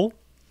decently cool.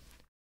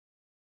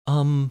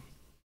 Um,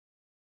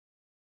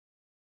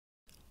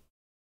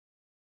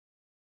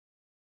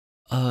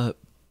 uh,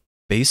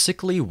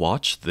 Basically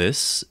watch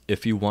this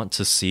if you want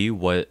to see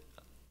what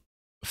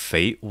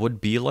fate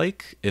would be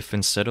like if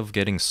instead of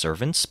getting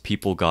servants,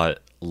 people got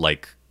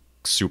like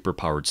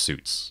superpowered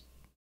suits.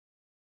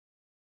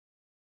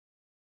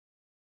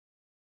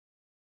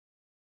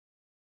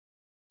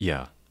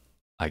 Yeah,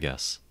 I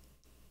guess.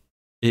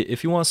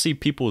 If you want to see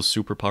people with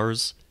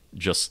superpowers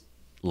just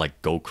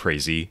like go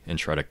crazy and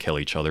try to kill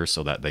each other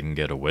so that they can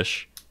get a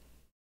wish,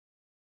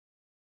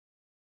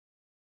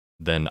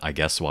 then I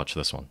guess watch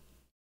this one.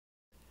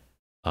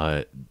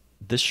 Uh,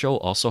 this show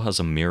also has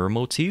a mirror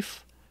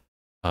motif,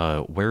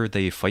 where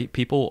they fight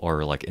people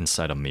or like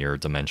inside a mirror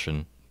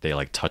dimension. They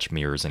like touch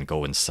mirrors and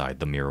go inside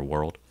the mirror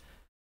world.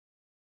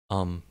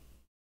 Um,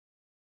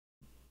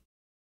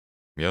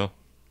 yeah.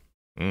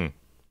 Mm.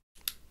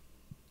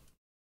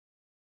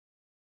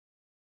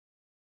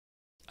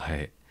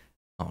 I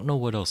I don't know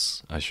what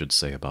else I should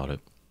say about it.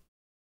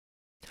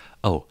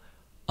 Oh,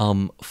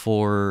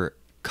 for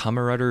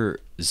Kamen Rider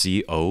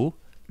ZO,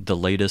 the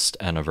latest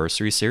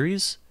anniversary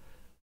series,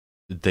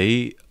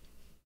 they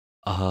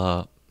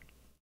uh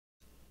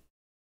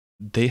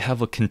they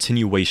have a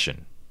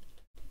continuation.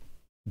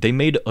 They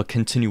made a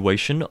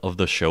continuation of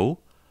the show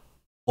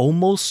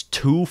almost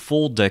 2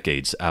 full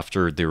decades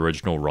after the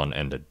original run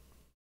ended.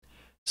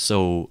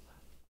 So,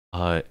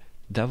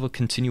 they have a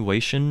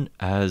continuation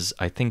as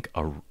I think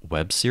a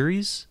web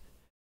series.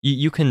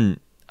 You can,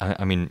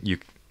 I mean,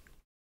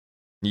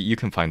 you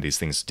can find these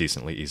things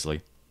decently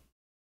easily.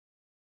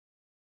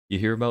 You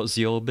hear about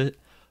Zio a bit?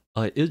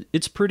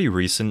 It's pretty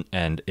recent,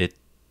 and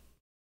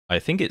I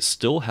think it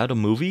still had a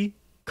movie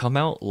come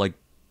out like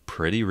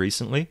pretty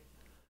recently.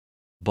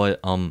 But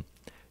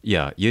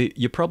yeah,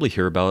 you probably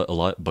hear about it a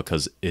lot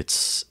because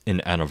it's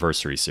an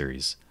anniversary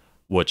series,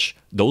 which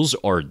those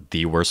are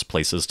the worst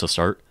places to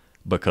start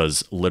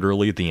because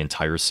literally the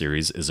entire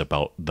series is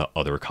about the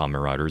other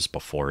Kamen Riders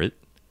before it.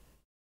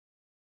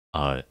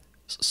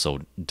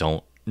 So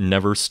don't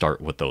never start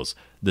with those.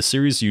 The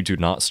series you do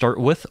not start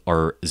with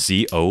are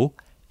ZO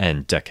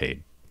and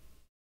Decade.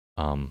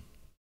 Um,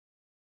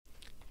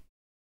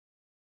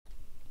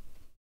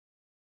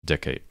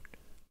 Decade.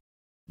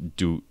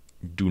 Do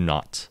do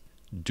not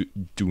do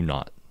do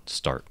not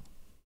start.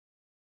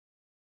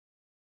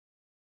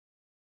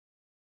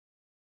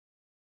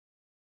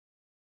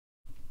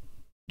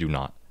 Do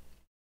not.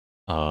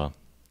 Uh,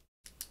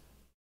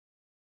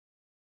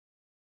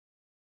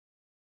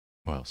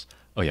 what else?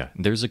 Oh yeah,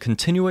 there's a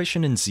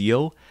continuation in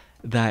Zio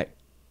that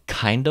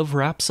kind of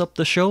wraps up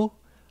the show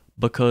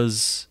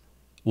because,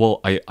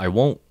 well, I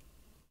won't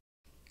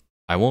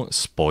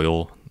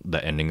spoil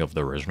the ending of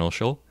the original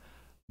show,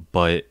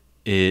 but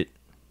it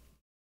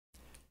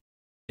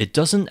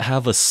doesn't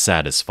have a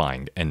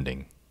satisfying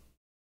ending.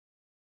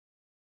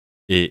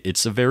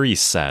 It's a very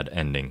sad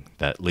ending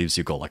that leaves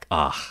you go like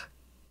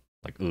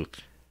like ugh.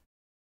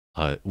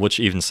 Which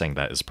even saying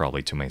that is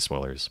probably too many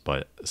spoilers,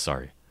 but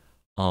sorry.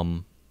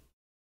 Um,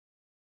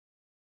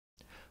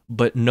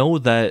 but know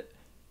that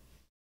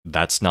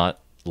that's not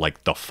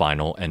like the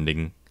final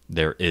ending.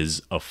 There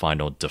is a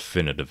final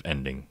definitive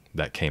ending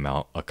that came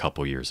out a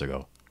couple years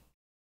ago,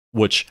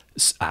 which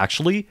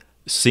actually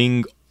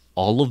seeing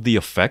all of the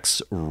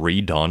effects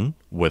redone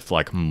with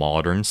like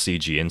modern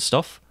CG and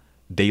stuff,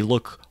 they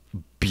look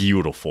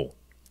beautiful.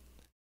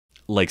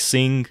 Like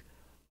seeing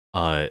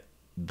uh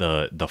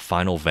the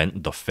final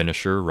vent, the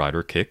finisher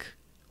rider kick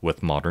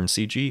with modern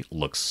CG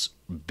looks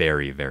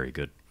very very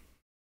good.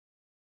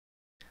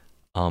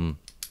 Um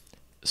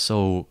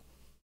so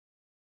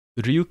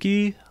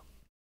Ryuki,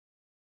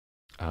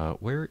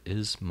 where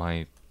is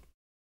my,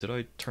 did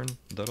I turn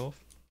that off?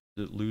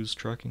 Did it lose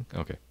tracking?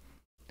 Okay.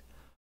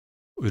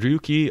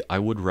 Ryuki, I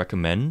would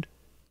recommend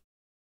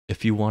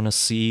if you want to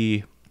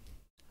see,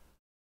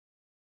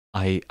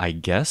 I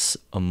guess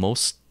a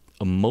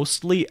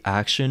mostly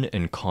action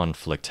and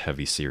conflict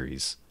heavy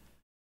series.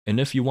 And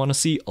if you want to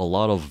see a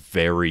lot of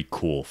very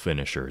cool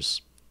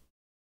finishers.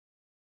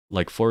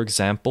 Like for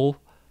example,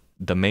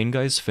 the main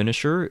guy's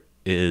finisher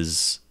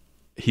is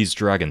he's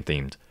dragon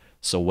themed.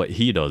 So what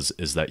he does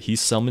is that he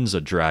summons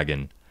a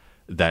dragon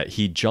that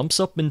he jumps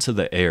up into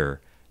the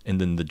air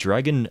and then the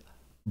dragon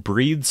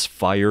breathes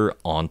fire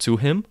onto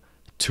him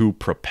to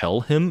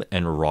propel him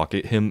and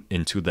rocket him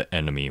into the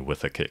enemy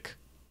with a kick.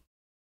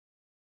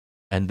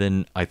 And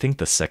then I think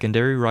the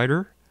secondary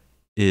rider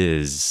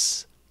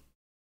is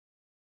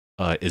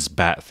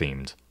bat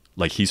themed.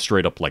 Like he's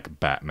straight up like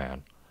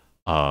Batman.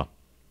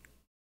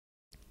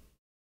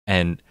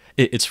 And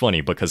it's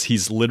funny because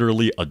he's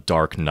literally a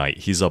Dark Knight.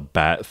 He's a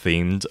bat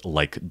themed,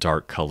 like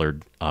dark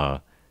colored,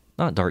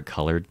 not dark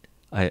colored.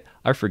 I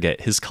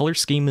forget. His color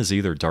scheme is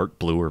either dark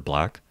blue or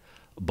black,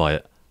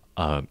 but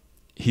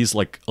he's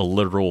like a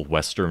literal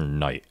Western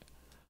knight.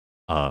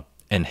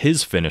 And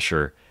his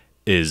finisher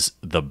is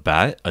the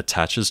bat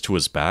attaches to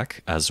his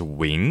back as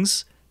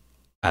wings,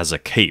 as a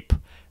cape,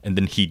 and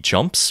then he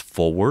jumps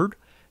forward,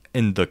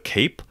 and the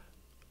cape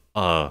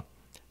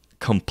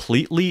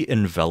completely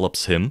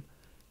envelops him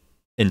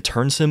and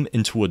turns him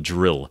into a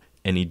drill,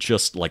 and he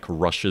just like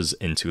rushes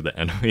into the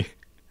enemy.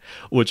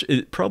 Which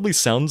it probably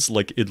sounds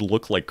like it'd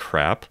look like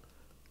crap,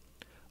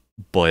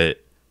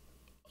 but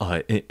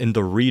in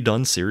the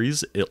redone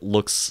series, it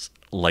looks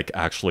like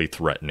actually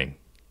threatening.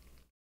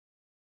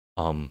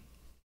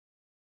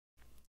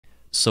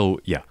 So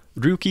yeah,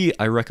 Ryuki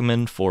I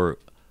recommend for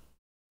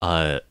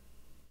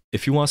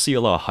if you want to see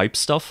a lot of hype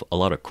stuff, a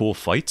lot of cool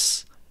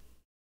fights,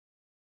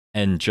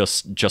 and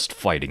just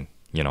fighting,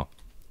 you know.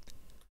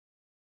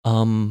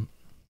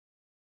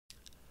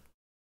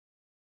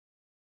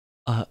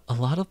 A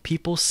lot of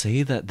people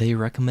say that they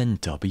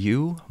recommend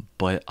W,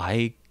 but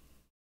I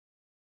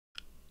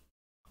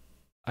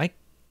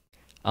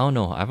don't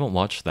know. I haven't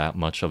watched that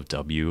much of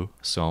W,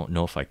 so I don't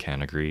know if I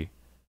can agree.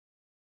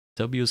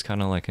 W is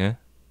kind of like eh.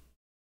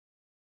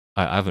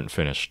 I haven't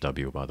finished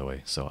W, by the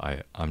way, so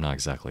I'm not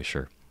exactly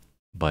sure.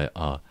 But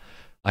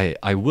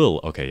I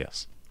will, okay,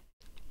 yes.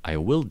 I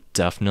will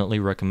definitely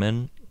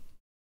recommend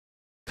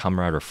Kamen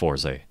Rider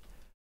Forze.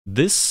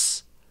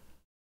 This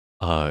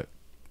Kamen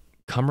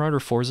Rider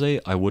Forze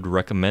I would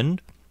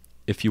recommend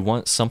if you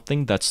want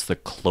something that's the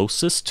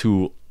closest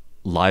to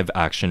live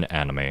action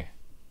anime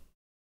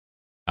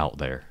out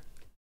there.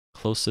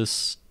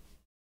 Closest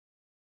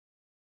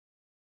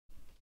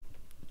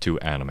to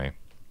anime.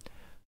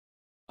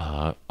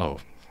 Oh,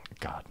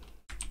 God.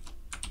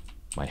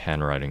 My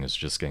handwriting is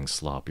just getting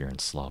sloppier and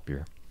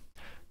sloppier.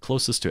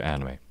 Closest to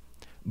anime.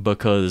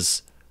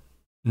 Because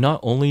not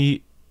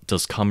only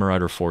does Kamen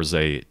Rider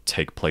Forze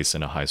take place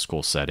in a high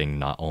school setting,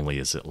 not only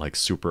is it like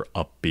super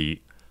upbeat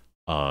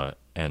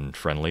and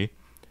friendly,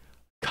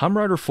 Kamen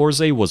Rider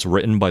Forze was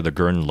written by the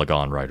Gurren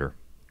Lagann writer.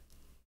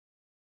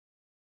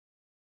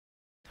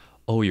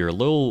 Oh, you're a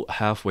little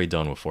halfway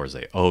done with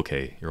Forze.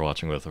 Okay, you're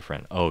watching with a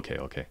friend.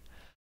 Okay.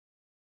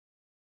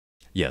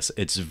 Yes,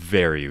 it's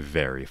very,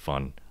 very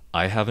fun.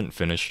 I haven't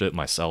finished it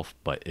myself,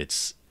 but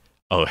it's...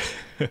 Oh,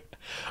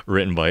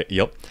 written by...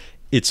 Yep.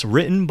 It's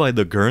written by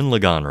the Gurren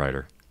Lagann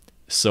writer.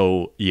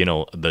 So, you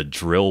know, the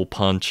drill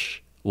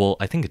punch... Well,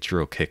 I think it's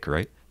drill kick,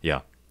 right?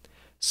 Yeah.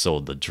 So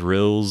the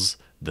drills,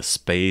 the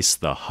space,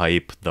 the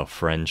hype, the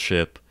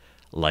friendship...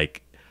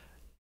 Like,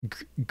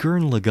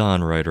 Gurren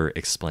Lagann writer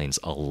explains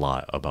a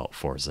lot about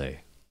Forze.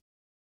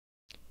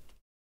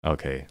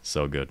 Okay,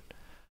 so good.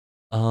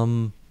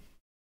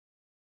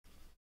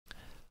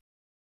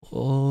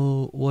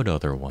 Oh, what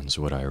other ones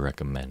would I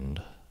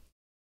recommend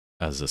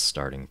as a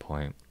starting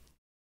point?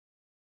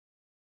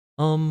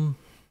 I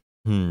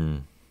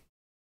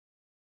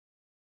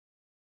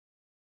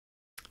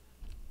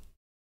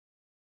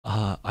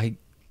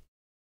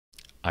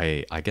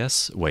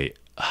guess, wait,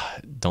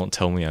 don't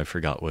tell me I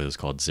forgot what it's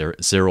called.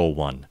 Zero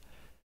One.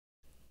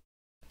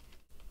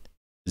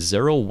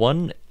 Zero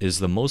One is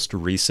the most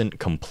recent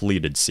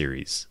completed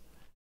series.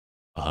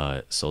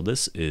 So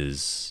this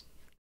is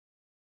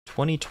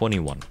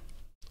 2021.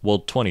 Well,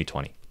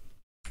 2020.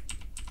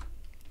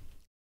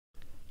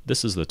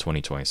 This is the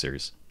 2020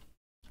 series.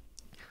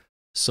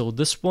 So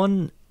this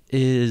one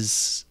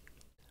is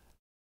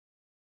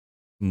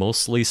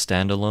mostly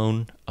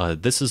standalone.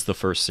 This is the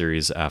first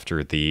series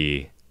after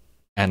the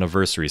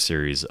anniversary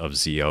series of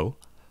ZO.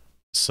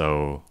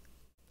 So,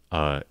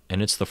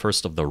 and it's the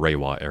first of the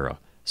Reiwa era.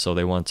 So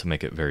they want to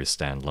make it very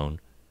standalone.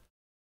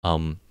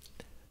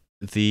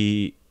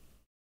 The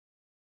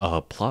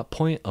plot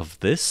point of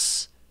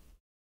this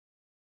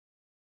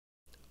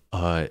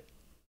are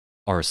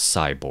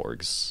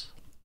cyborgs.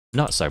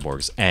 Not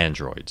cyborgs,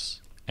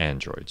 androids.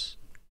 Androids.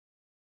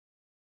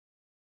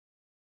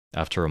 I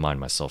have to remind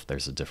myself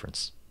there's a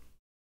difference.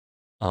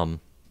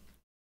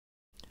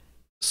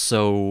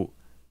 So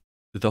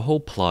the whole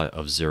plot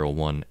of Zero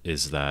One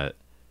is that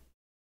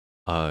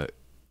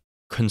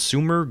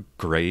consumer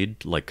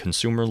grade, like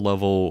consumer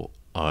level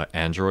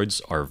androids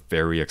are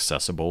very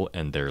accessible,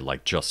 and they're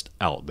like just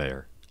out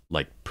there.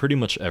 Like pretty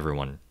much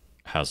everyone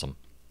has them.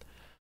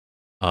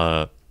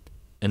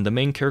 And the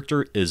main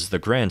character is the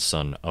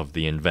grandson of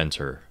the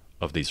inventor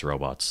of these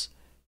robots.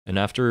 And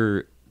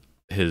after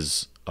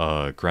his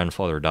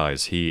grandfather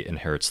dies, he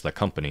inherits the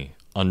company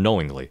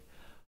unknowingly.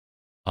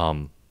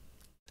 The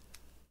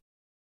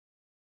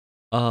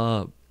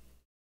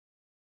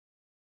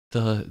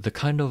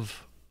kind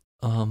of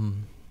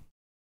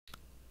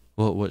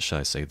what should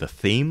I say? The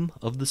theme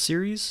of the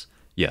series?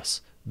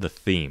 Yes, the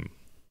theme.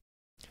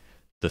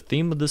 The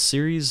theme of this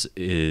series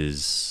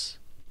is,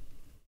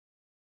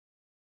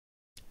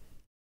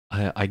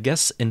 I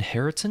guess,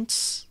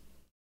 inheritance?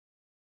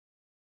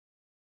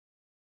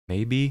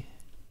 Maybe?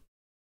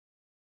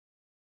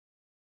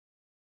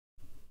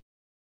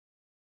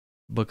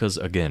 Because,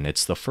 again,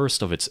 it's the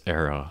first of its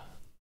era,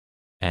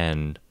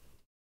 and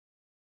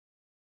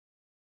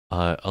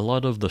a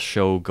lot of the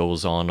show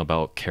goes on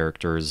about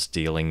characters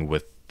dealing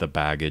with the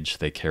baggage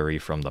they carry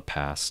from the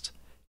past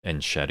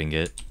and shedding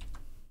it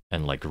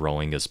and like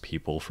growing as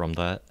people from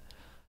that.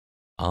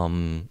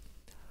 Um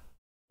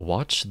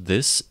Watch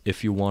this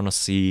if you want to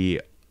see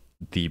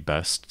the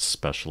best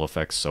special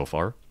effects so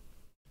far.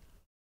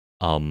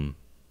 Um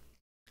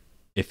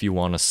if you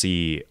want to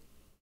see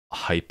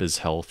hype as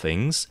hell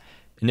things,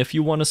 and if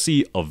you want to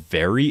see a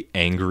very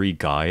angry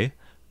guy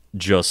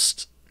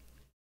just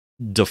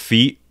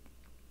defeat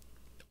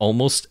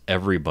almost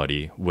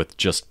everybody with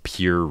just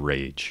pure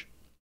rage.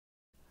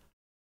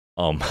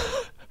 Um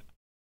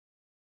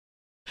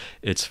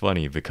it's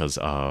funny because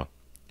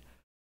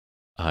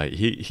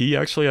he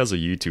actually has a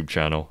YouTube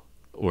channel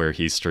where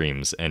he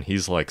streams, and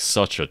he's like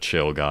such a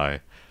chill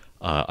guy.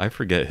 I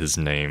forget his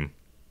name,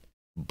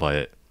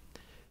 but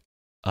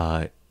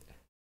uh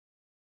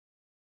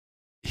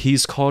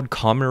he's called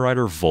Kamen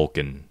Rider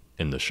Vulcan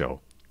in the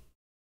show.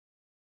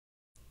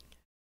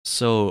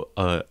 So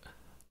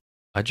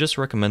I just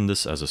recommend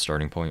this as a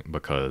starting point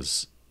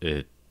because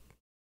you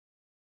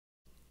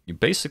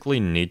basically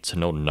need to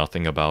know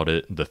nothing about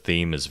it. The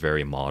theme is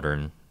very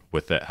modern,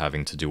 with it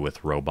having to do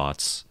with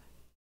robots.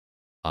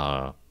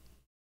 Uh,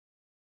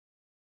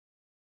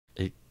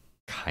 it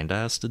kinda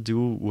has to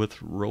do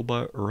with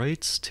robot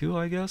rights too,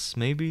 I guess,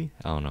 maybe?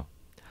 I don't know.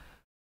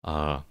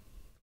 Uh,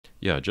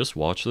 yeah, just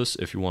watch this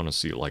if you want to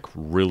see, like,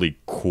 really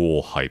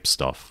cool hype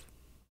stuff.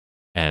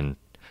 And,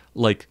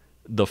 like,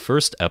 the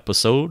first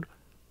episode,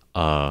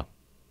 uh,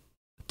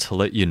 to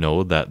let you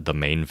know that the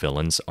main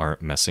villains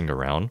aren't messing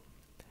around,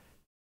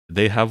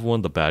 they have one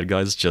of the bad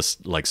guys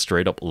just like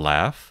straight up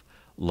laugh,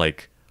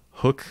 like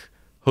hook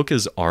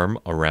his arm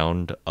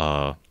around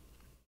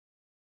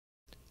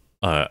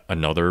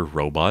another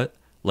robot,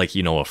 like,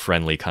 you know, a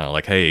friendly kind of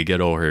like, hey, get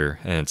over here,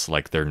 and it's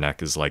like their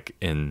neck is like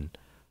in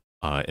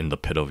the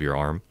pit of your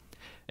arm,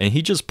 and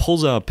he just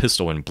pulls out a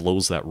pistol and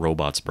blows that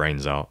robot's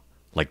brains out,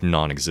 like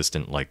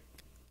non-existent, like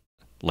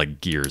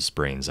Gear's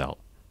brains out.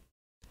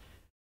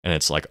 And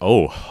it's like,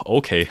 oh,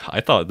 okay, I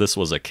thought this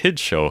was a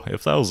kid's show.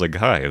 If that was a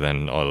guy,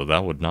 then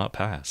that would not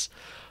pass.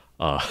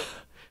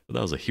 If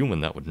that was a human,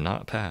 that would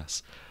not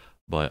pass.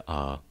 But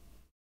I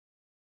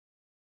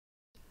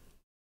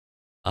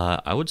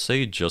would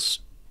say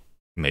just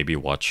maybe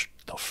watch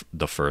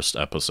the first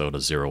episode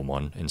of Zero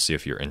One and see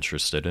if you're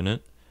interested in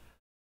it.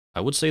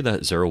 I would say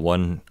that Zero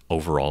One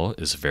overall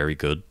is very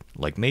good,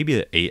 like maybe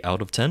an 8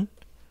 out of 10.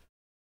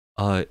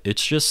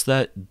 It's just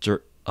that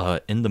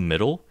in the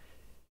middle,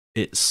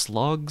 it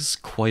slogs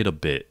quite a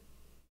bit.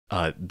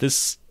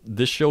 This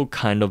show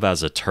kind of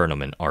has a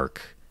tournament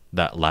arc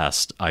that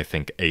lasts, I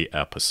think, 8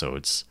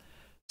 episodes.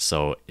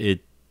 So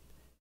it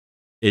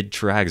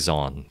drags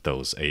on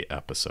those 8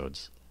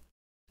 episodes.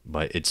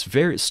 But it's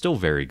still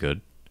very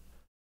good.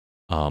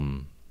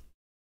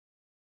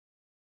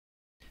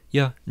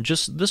 Yeah,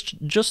 just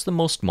the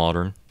most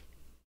modern.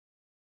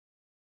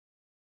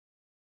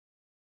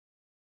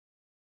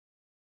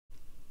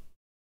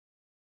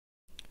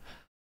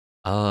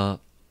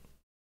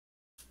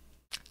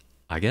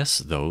 I guess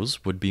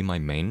those would be my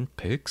main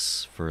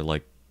picks for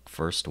like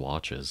first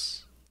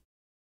watches.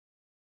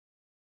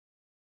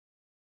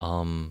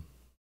 Um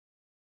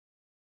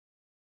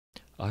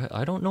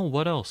I don't know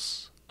what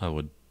else I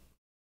would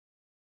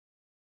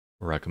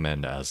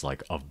recommend as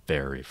like a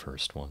very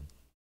first one.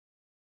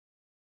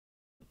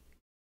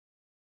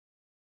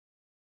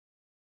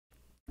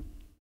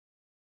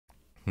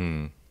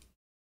 Hmm.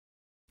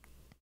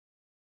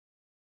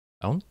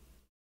 I don't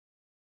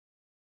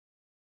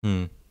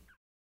hmm.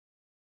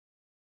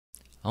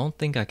 I don't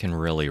think I can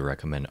really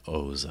recommend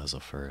O's as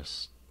a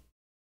first.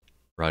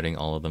 Writing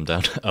all of them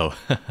down. Oh.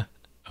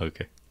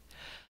 Okay.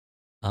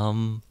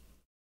 Um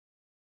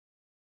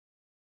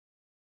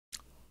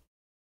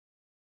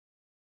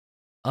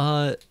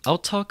I'll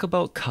talk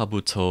about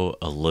Kabuto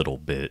a little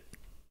bit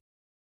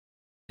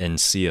and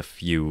see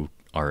if you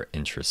are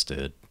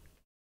interested.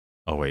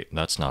 Oh wait,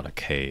 that's not a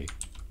K.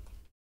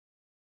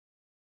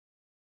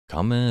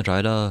 Kamen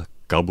Rider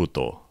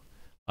Kabuto.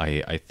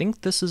 I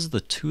think this is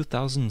the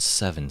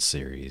 2007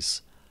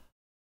 series.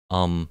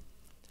 The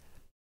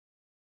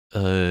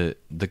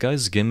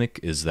guy's gimmick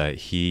is that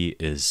he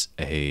is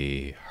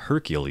a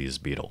Hercules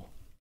beetle.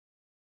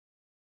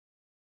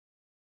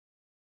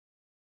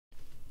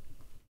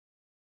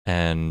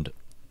 And,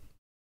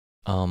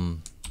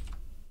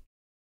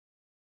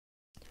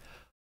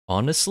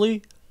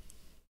 honestly,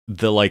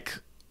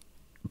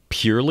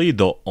 purely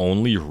the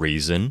only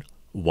reason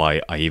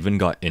why I even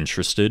got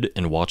interested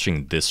in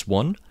watching this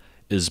one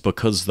is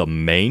because the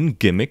main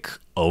gimmick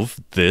of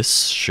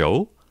this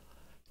show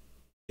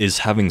is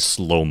having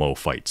slow-mo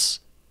fights.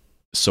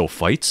 So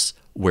fights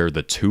where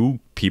the two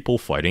people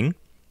fighting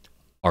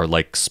are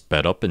like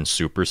sped up in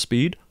super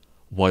speed,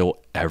 while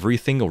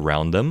everything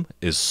around them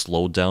is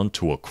slowed down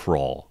to a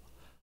crawl.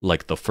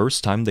 Like the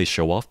first time they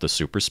show off the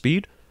super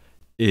speed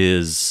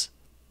is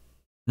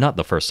not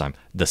the first time.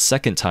 The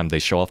second time they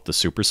show off the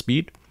super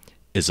speed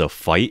is a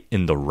fight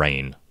in the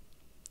rain.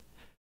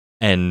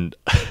 And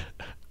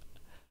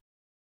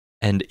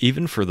and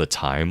even for the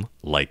time,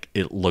 like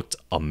it looked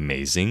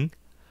amazing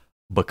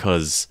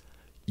because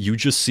you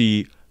just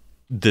see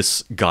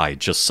this guy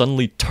just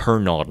suddenly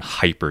turn on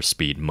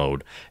hyperspeed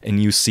mode,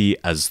 and you see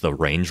as the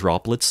rain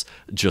droplets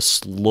just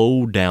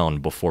slow down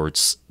before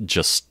it's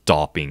just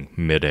stopping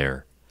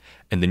midair.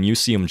 And then you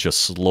see him just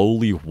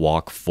slowly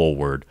walk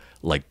forward,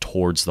 like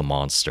towards the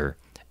monster,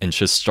 and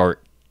just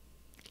start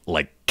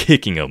like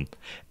kicking him.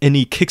 And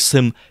he kicks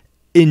him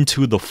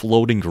into the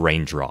floating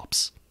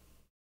raindrops.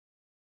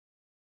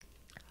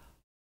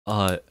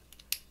 Uh,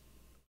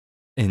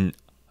 and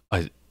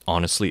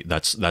honestly,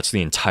 that's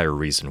the entire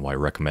reason why I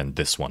recommend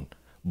this one,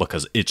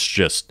 because it's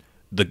just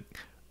the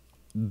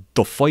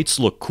fights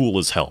look cool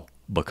as hell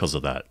because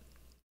of that.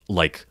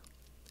 Like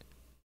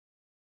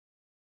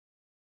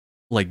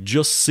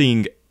just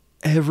seeing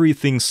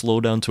everything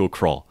slow down to a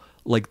crawl.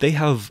 Like they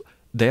have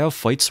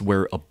fights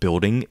where a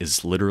building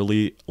is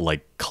literally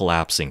like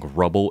collapsing,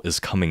 rubble is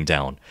coming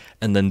down,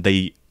 and then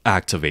they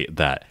activate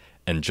that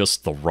and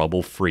just the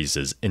rubble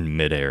freezes in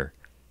midair,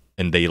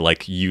 and they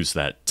like use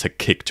that to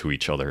kick to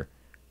each other.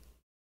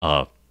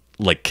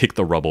 Like kick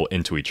the rubble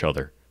into each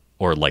other,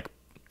 or like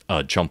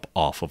jump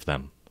off of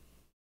them.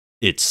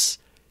 It's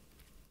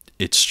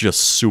just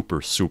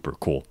super super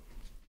cool.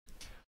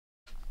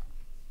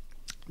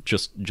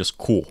 Just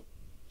cool.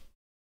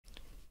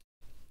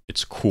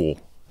 It's cool.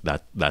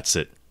 That's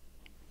it.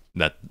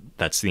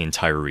 That's the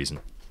entire reason.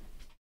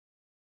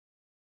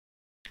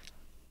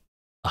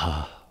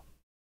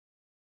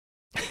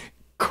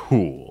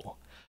 Cool.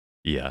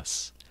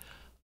 Yes.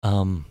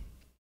 Um.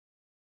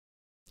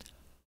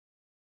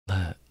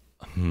 Uh,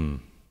 hmm.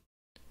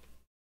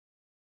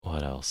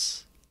 What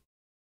else?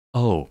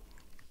 Oh,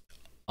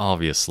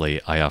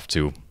 obviously I have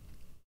to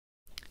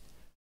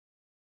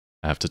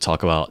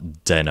talk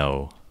about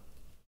Den-O.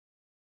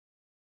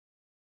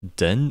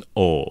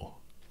 Den-O.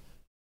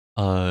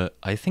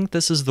 I think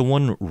this is the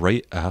one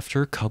right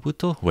after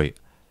Kabuto? Wait.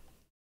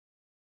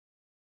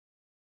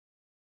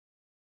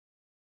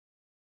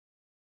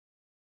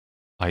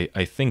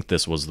 I think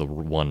this was the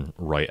one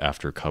right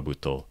after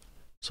Kabuto.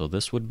 So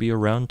this would be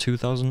around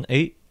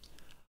 2008?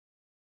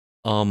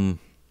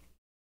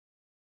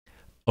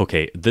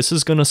 Okay, this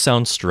is gonna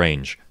sound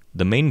strange.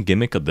 The main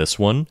gimmick of this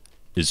one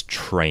is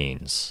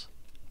trains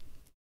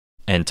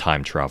and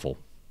time travel.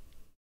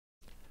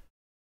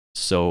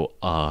 So,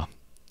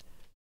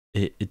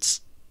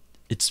 it's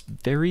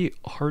very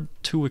hard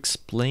to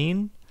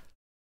explain.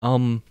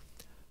 The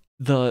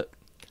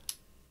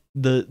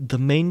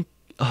main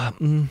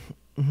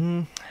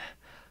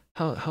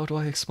how do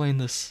I explain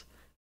this?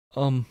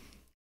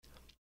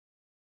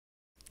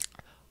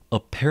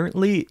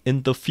 Apparently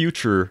in the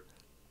future,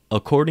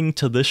 according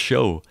to this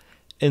show,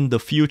 in the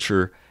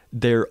future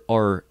there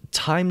are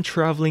time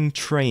traveling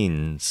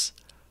trains.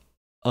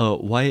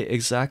 Why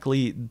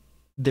exactly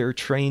they're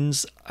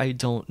trains, I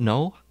don't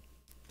know.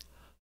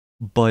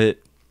 But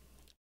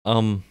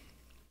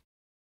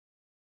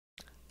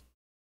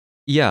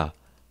yeah.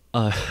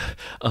 Uh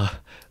uh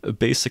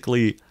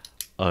basically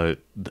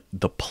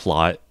the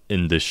plot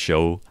in this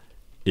show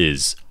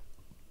is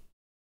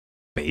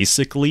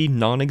basically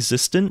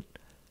non-existent.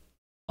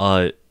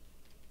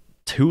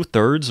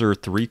 2/3 or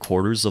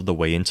 3/4 of the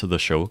way into the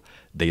show,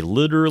 they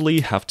literally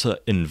have to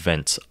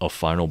invent a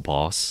final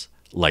boss,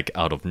 like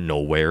out of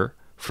nowhere,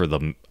 for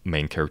the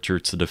main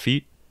character to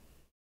defeat.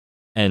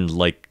 And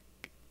like,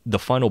 the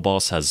final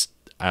boss has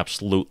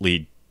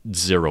absolutely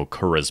zero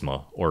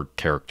charisma or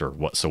character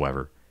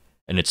whatsoever.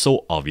 And it's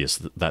so obvious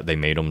that they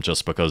made him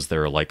just because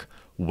they're like,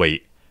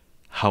 wait,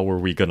 how are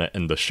we gonna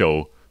end the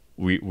show?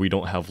 We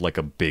don't have like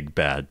a big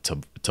bad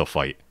to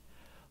fight.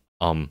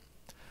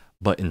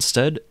 But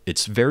instead,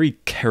 it's very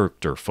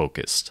character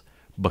focused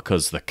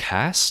because the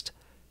cast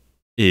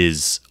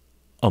is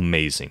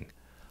amazing.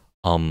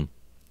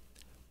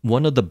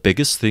 One of the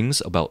biggest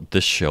things about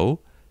this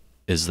show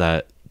is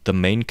that the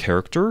main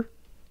character,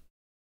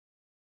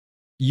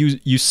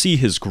 you see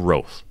his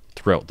growth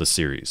throughout the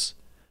series,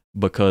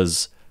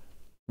 because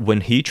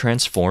when he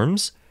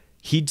transforms,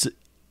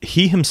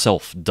 he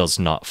himself does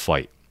not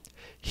fight.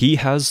 He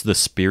has the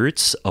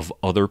spirits of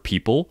other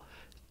people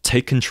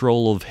take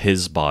control of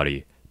his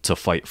body to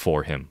fight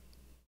for him.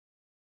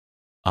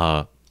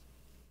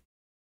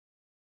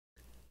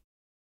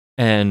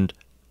 And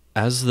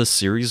as the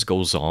series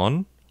goes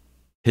on,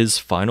 his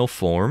final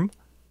form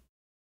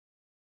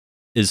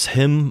is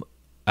him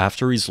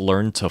after he's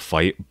learned to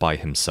fight by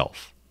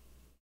himself.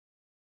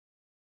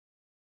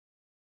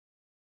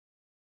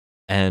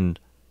 And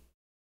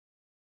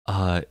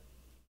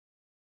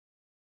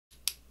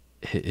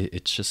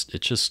it's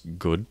just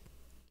good.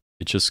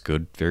 It's just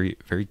good.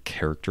 Very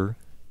character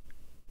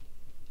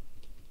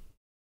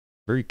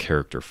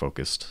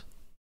focused.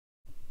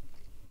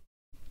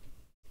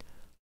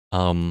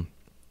 Um,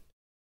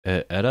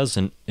 it has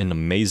an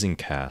amazing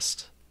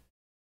cast.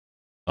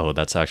 Oh,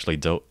 that's actually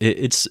dope.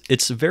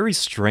 It's very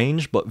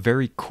strange but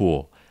very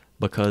cool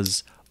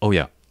because oh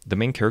yeah, the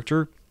main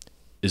character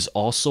is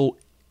also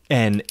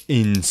an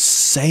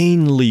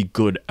insanely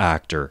good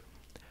actor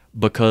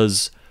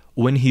because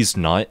when he's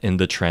not in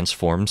the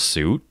transformed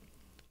suit,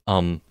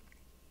 um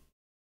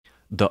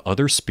the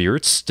other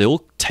spirits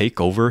still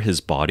take over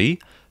his body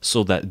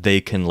so that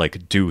they can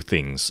like do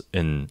things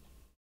in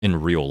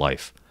real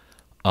life.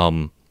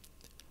 Um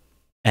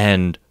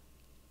and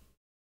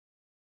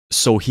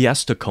so he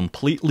has to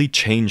completely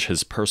change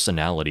his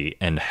personality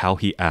and how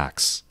he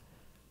acts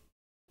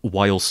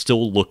while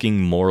still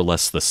looking more or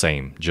less the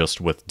same,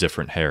 just with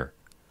different hair.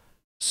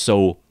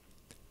 So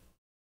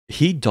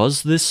he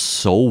does this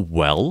so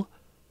well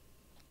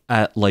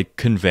at like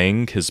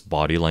conveying his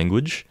body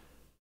language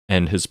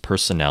and his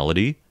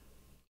personality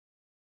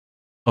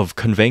of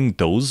conveying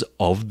those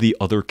of the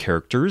other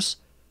characters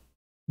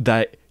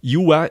that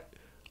you at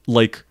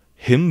like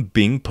him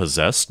being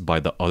possessed by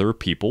the other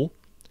people,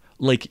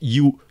 like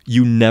you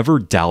never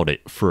doubt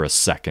it for a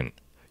second.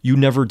 You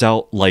never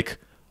doubt like,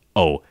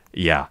 oh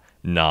yeah,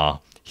 nah,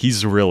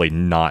 he's really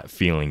not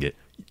feeling it.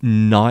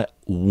 Not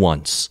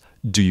once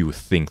do you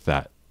think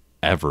that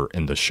ever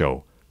in the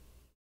show.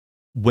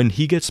 When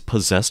he gets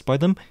possessed by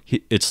them,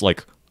 it's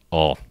like,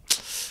 oh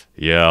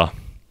yeah,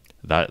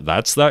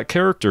 that's that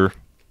character.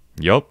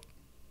 Yup.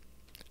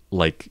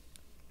 Like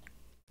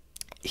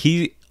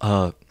he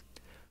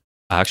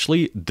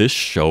actually this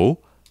show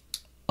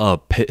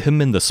put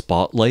him in the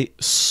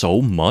spotlight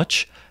so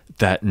much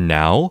that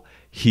now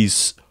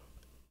he's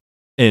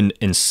an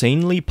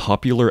insanely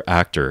popular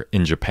actor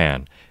in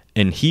Japan,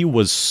 and he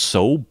was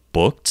so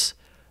booked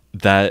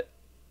that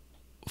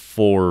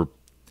for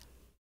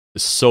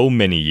so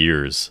many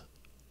years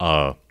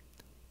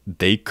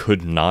they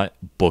could not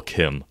book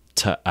him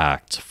to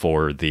act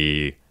for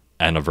the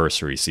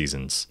anniversary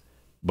seasons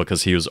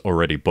because he was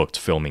already booked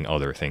filming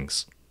other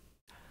things.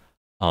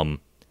 Um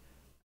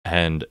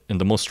and in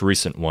the most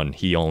recent one,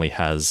 he only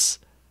has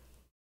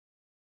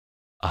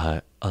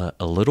a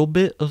little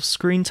bit of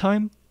screen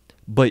time,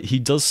 but he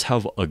does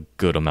have a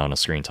good amount of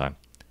screen time.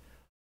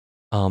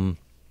 Um,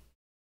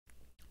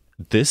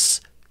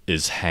 this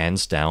is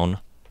hands down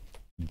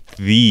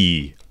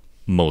the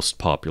most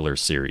popular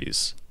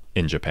series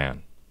in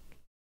Japan.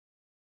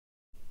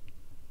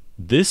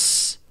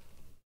 This,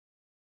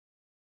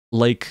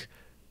 like,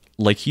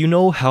 you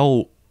know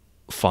how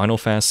Final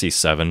Fantasy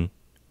VII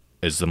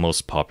is the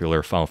most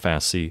popular Final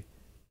Fantasy,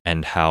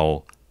 and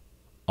how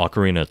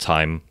Ocarina of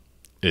Time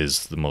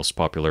is the most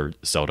popular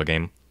Zelda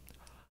game.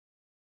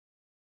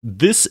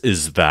 This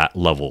is that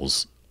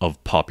levels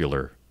of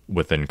popular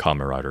within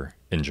Kamen Rider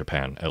in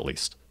Japan, at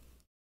least.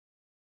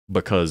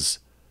 Because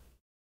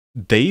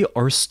they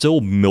are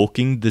still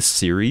milking this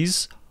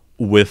series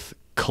with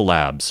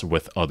collabs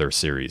with other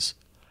series.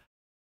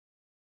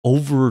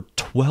 Over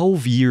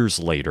 12 years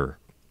later,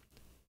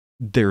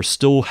 they're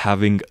still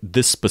having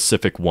this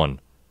specific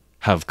one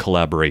have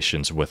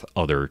collaborations with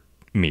other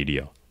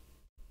media.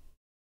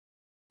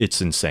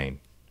 It's insane.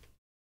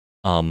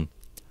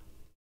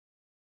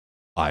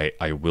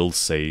 I will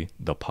say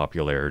the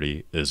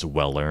popularity is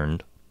well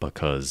earned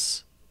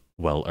because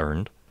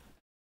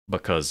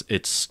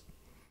it's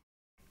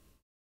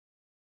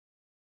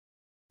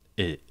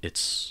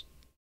it's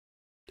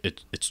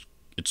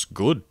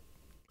good.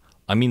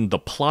 I mean, the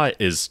plot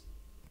is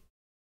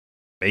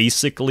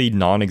basically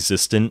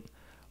non-existent,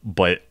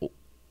 but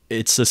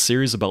it's a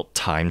series about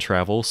time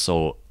travel,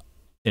 so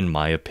in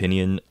my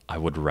opinion, I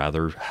would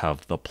rather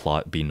have the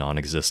plot be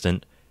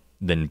non-existent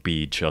than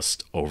be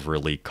just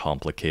overly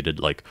complicated.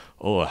 Like,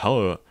 oh,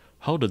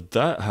 how did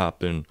that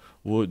happen?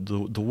 What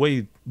the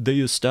way they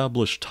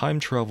established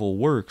time travel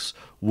works?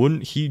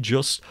 Wouldn't he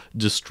just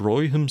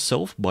destroy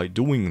himself by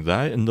doing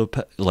that in the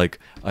like?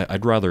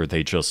 I'd rather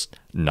they just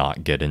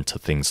not get into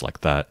things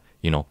like that.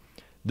 You know,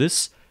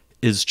 this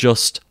is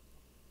just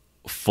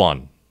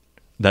fun.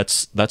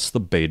 That's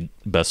the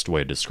best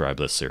way to describe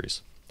this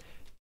series.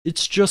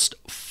 It's just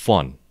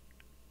fun.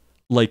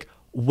 Like,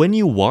 when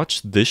you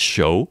watch this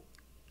show,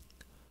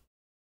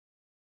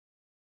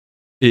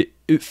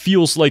 it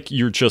feels like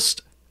you're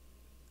just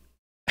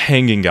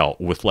hanging out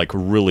with like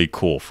really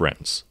cool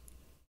friends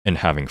and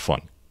having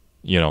fun.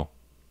 You know?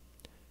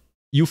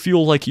 You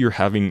feel like you're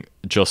having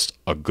just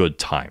a good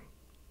time.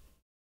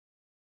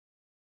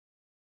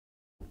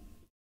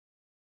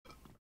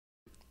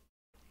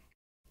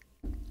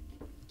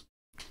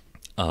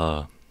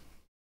 Uh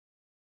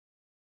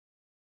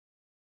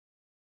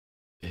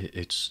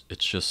it's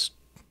just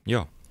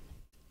yeah,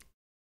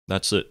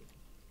 that's it.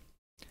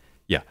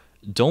 Yeah.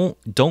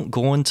 Don't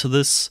go into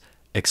this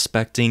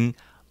expecting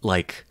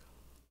like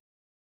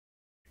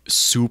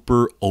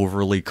super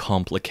overly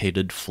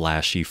complicated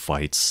flashy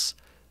fights.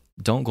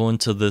 Don't go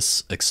into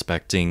this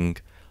expecting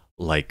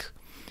like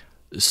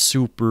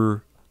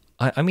super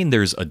I mean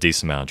there's a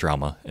decent amount of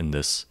drama in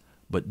this,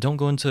 but don't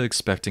go into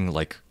expecting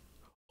like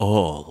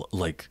oh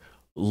like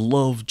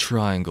love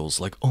triangles.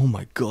 Like, oh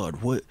my god,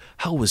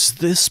 how is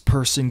this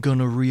person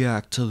gonna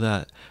react to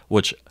that?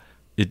 Which,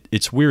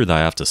 it's weird that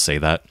I have to say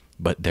that,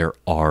 but there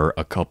are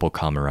a couple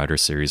Kamen Rider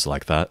series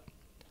like that.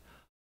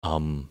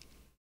 Um,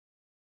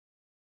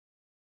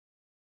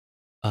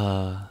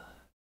 uh,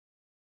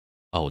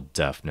 oh,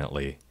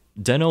 definitely.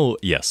 Deno,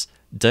 yes.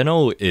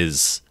 Deno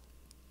is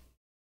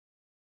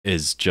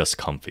just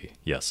comfy.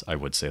 Yes, I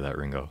would say that,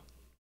 Ringo.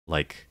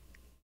 Like,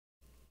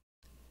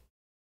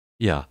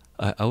 yeah,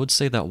 I would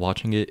say that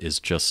watching it is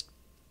just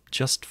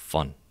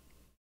fun.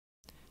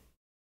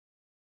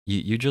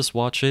 You just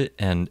watch it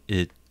and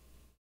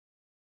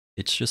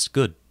it's just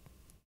good,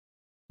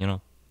 you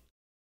know.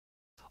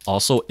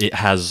 Also, it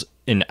has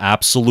an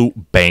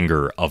absolute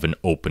banger of an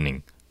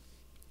opening.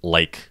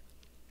 Like,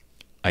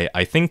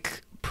 I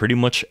think pretty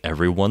much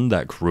everyone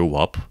that grew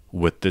up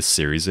with this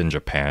series in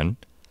Japan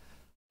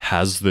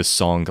has this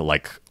song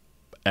like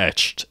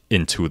etched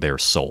into their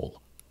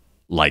soul.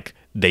 Like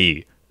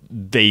they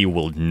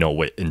will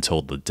know it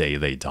until the day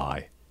they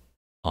die.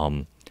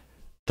 Um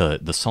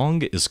the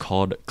song is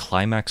called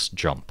Climax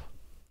Jump.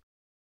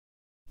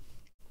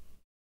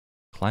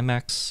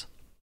 Climax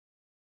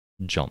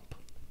Jump.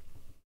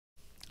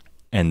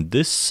 And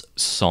this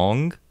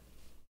song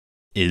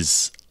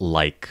is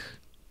like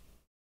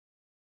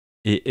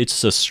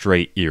it's a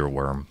straight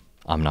earworm.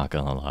 I'm not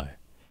gonna lie.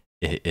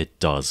 It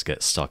does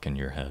get stuck in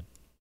your head.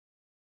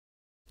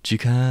 時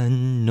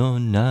間の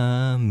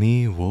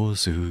波を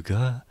す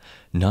が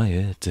な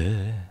え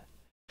て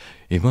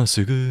今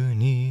すぐ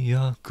に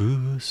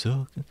約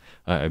束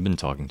I've been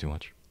talking too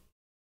much.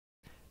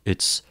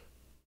 It's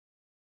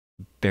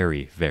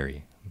very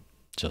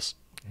it's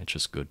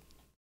just good.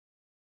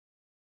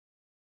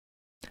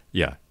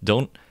 Yeah,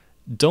 don't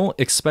go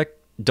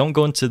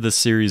into the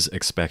series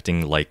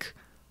expecting like,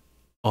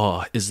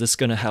 oh, is this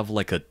gonna have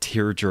like a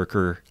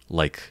tearjerker,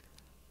 like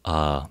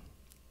uh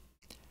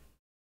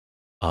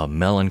a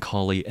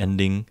melancholy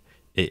ending?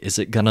 Is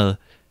it gonna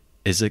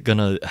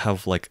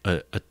have like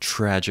a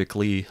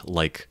tragically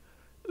like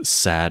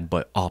sad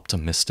but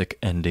optimistic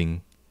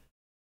ending?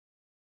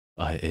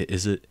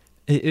 Is it,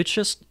 it's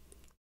just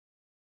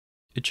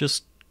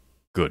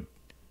good.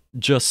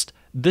 Just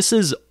this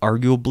is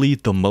arguably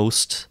the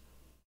most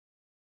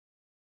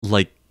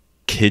like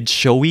kid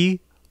showy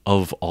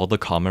of all the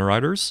Kamen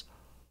Riders,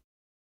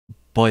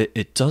 but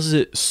it does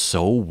it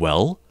so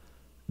well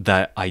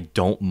that I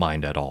don't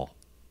mind at all.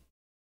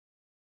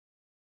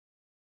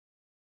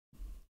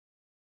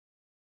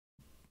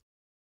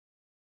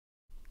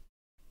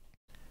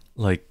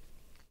 Like,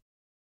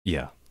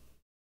 yeah,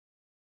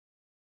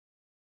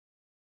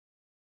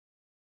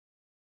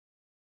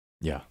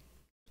 yeah,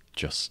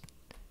 just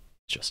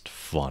just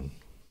fun.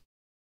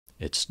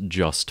 It's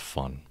just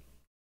fun.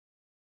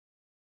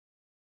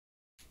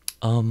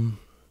 Um,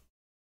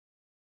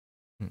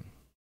 hmm.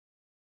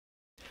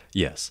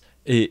 Yes,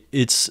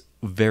 it's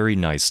very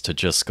nice to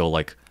just go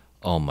like,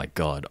 oh my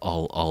god,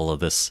 all of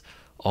this,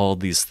 all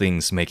these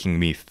things making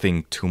me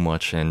think too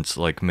much and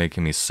like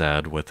making me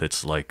sad with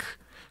it's like,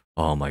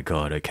 oh my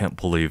god, I can't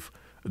believe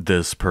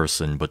this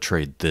person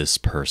betrayed this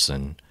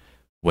person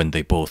when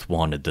they both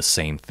wanted the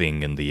same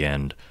thing in the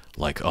end.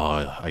 Like,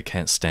 oh, I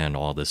can't stand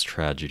all this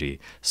tragedy.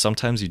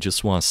 Sometimes you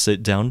just want to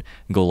sit down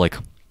and go like,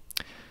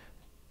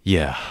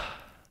 yeah,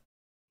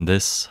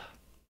 this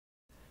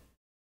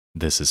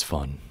this is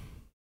fun,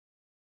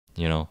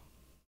 you know?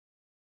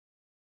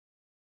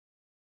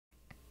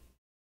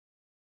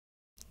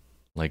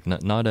 Like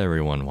not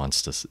everyone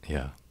wants to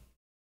yeah.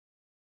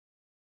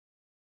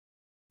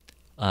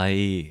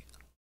 I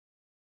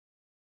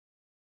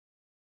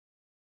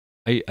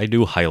I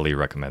do highly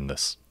recommend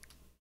this.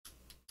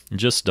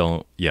 Just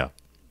don't yeah.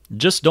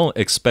 Just don't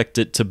expect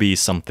it to be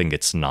something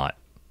it's not.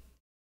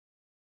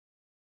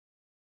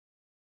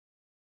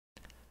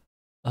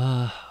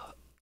 Uh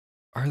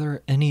are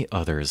there any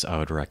others I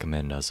would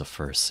recommend as a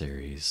first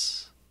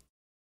series?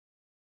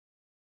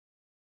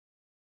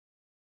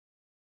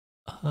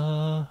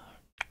 Uh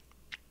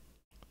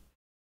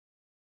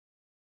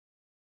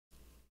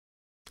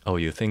Oh,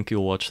 you think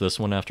you'll watch this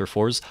one after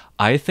fours?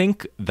 I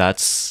think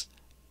that's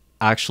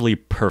actually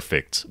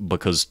perfect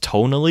because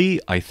tonally,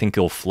 I think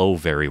it'll flow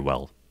very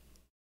well.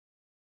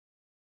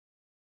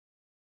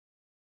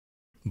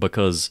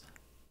 Because,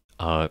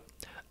 uh,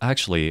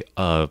 actually,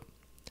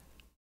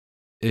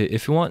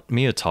 if you want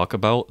me to talk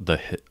about the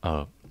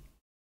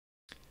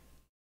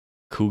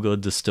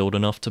Kuga distilled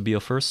enough to be a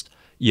first,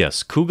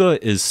 yes,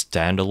 Kuga is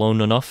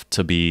standalone enough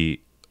to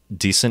be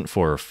decent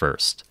for a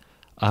first.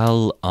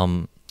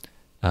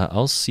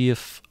 I'll see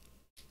if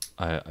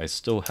I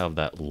still have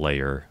that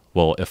layer.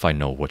 Well, if I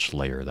know which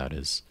layer that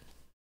is.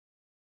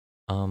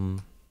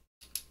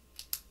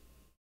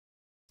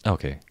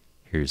 Okay,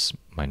 here's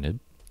my nib.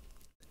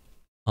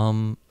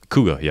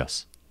 Kuga,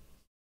 yes.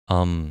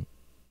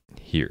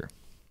 Here.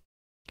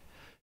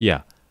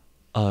 Yeah.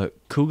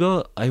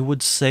 Kuga, I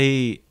would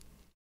say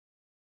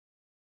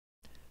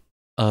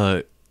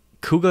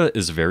Kuga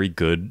is very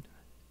good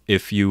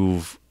if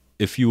you've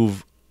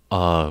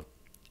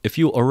if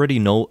you already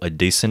know a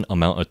decent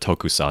amount of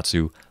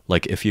tokusatsu,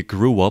 like if you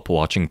grew up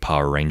watching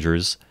Power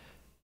Rangers,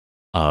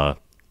 uh,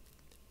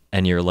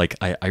 and you're like,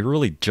 I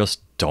really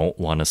just don't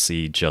want to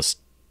see just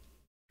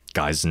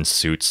guys in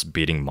suits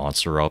beating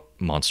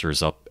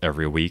monsters up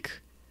every week.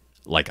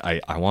 Like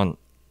I want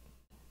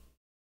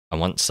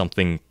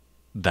something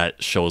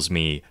that shows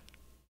me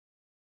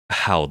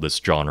how this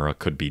genre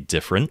could be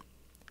different.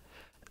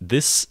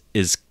 This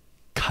is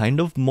kind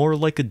of more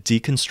like a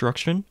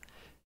deconstruction.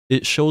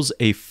 It shows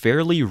a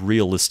fairly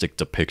realistic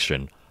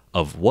depiction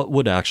of what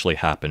would actually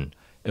happen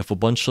if a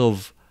bunch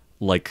of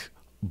like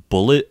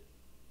bullet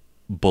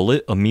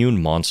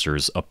immune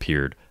monsters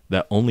appeared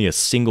that only a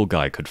single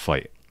guy could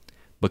fight.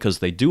 Because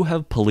they do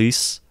have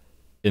police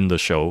in the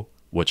show,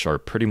 which are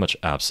pretty much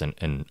absent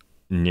in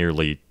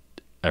nearly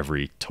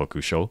every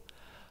toku show.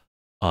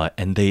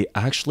 And they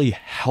actually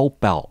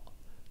help out.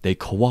 They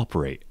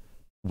cooperate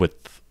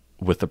with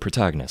the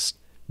protagonist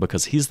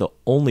because he's the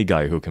only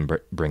guy who can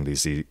bring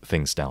these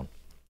things down.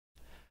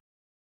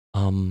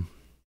 Oh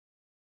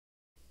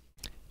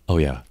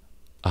yeah,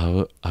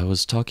 I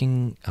was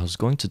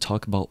going to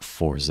talk about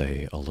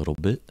Forze a little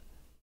bit.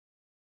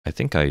 I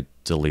think I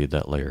deleted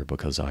that layer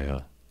because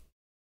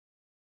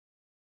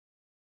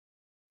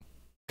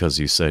because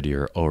you said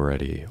you're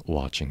already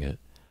watching it.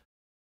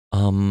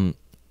 Forze.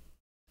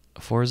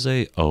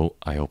 Oh,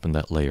 I opened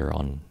that layer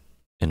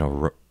in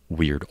a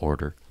weird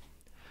order.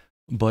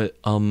 But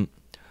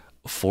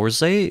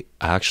Forze,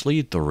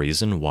 actually, the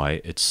reason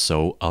why it's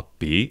so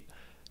upbeat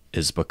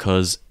is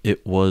because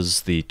it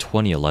was the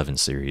 2011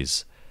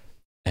 series,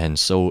 and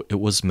so it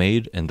was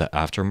made in the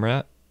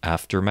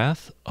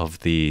aftermath of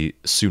the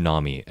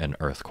tsunami and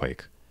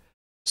earthquake.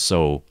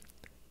 So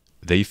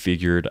they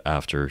figured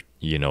after,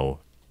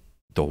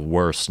 the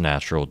worst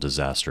natural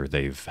disaster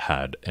they've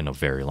had in a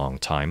very long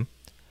time,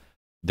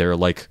 they're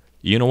like,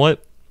 you know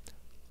what?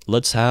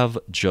 Let's have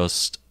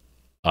just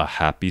a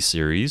happy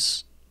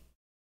series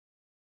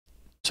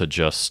to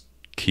just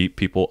keep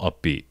people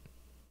upbeat.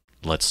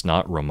 Let's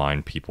not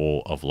remind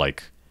people of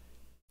like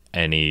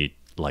any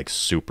like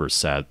super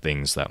sad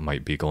things that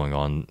might be going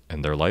on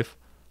in their life.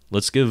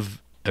 Let's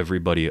give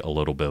everybody a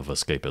little bit of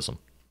escapism.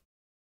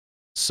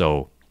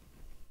 So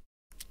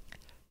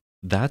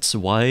that's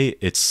why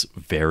it's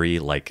very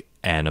like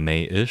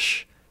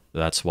anime-ish.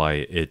 That's why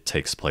it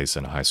takes place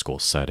in a high school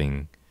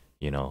setting,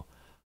 you know.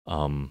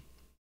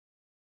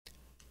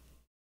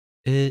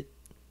 It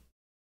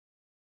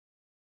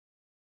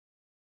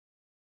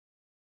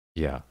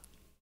yeah.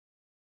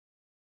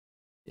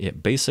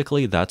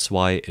 Basically that's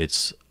why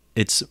it's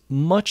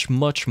much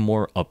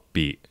more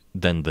upbeat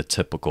than the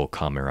typical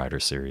Kamen Rider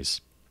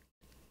series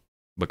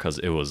because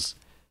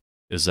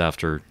is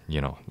after,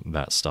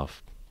 that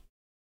stuff.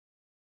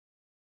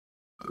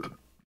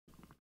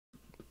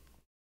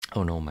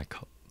 Oh no, my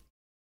cup.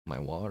 My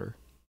water.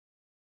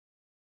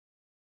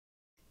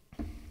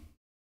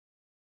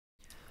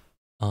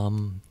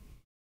 Um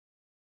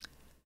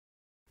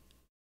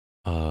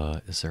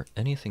is there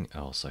anything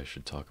else I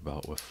should talk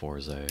about with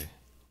Forze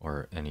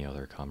or any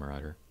other Kamen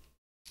Rider?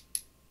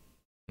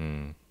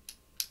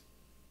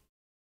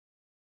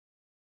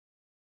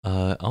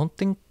 I don't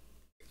think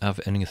I have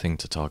anything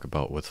to talk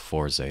about with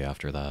Forze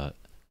after that.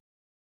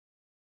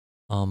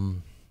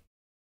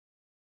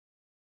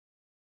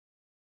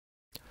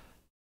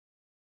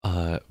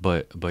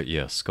 But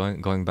yes,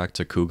 going back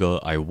to Kuga,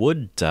 I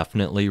would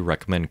definitely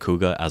recommend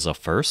Kuga as a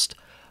first,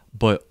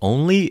 but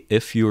only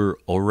if you're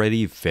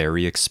already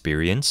very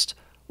experienced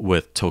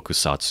with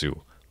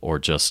tokusatsu or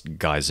just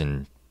guys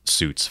in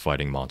suits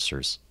fighting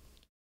monsters.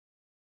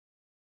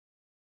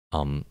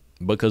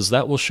 Because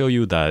that will show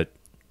you that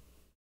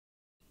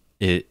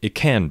it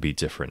can be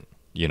different,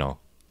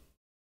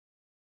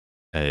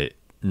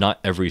 not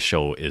every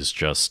show is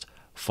just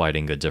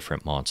fighting a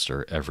different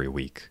monster every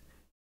week.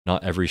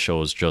 Not every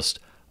show is just,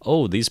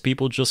 oh, these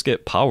people just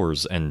get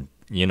powers and,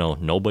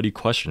 nobody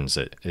questions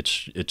it.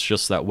 It's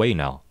just that way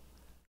now.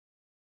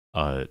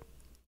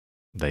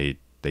 They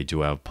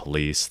do have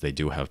police, they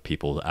do have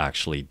people that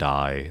actually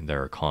die,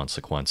 there are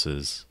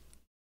consequences.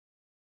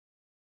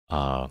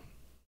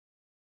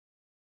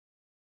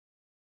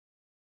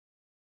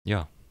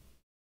 Yeah.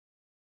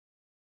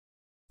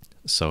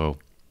 So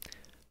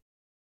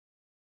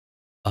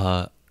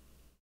I'm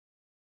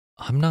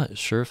not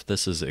sure if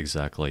this is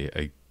exactly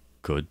a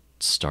good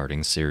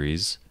starting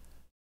series,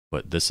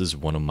 but this is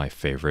one of my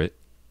favorite.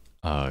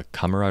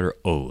 Kamen Rider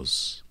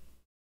O's.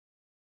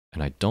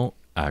 And I don't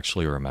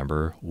actually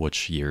remember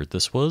which year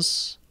this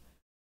was.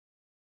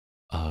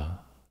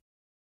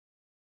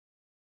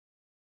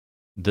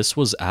 This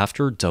was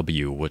after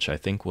W, which I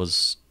think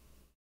was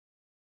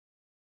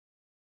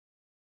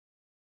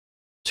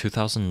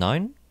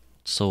 2009?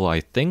 So I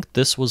think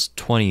this was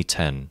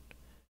 2010,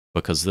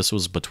 because this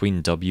was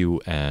between W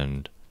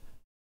and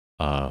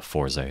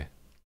Forze.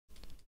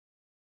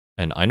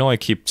 And I know I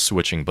keep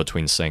switching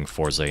between saying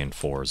Forze and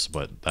Forze,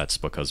 but that's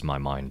because my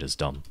mind is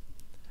dumb.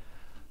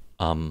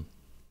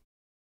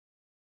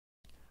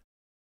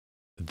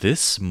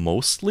 This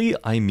mostly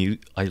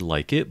I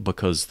like it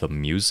because the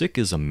music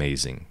is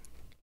amazing.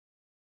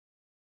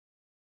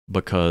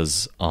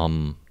 because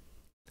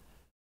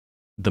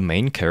the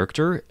main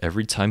character,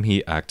 every time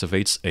he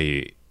activates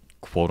a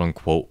quote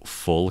unquote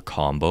full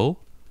combo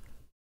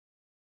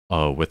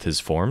with his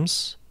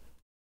forms,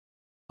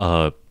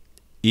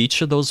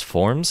 each of those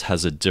forms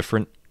has a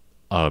different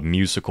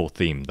musical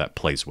theme that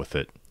plays with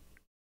it.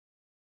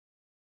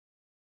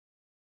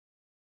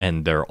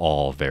 And they're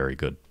all very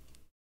good.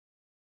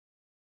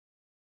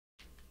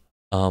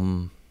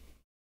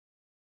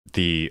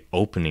 The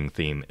opening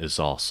theme is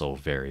also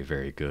very,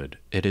 very good.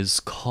 It is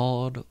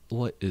called...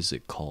 what is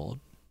it called?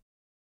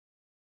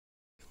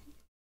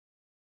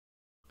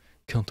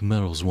 Count the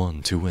medals,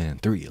 1, 2, and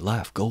 3.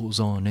 Life goes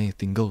on,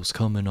 anything goes,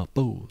 coming up,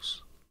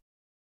 bows.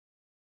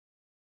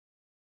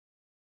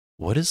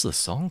 What is the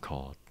song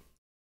called?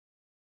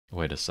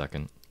 Wait a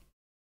second.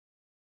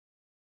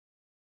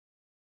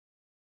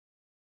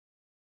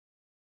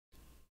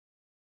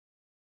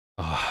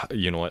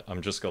 You know what?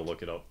 I'm just gonna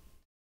look it up.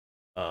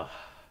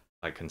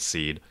 I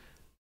concede.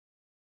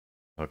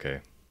 Okay.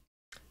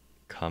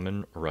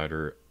 Kamen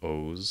Rider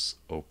O's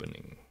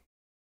opening.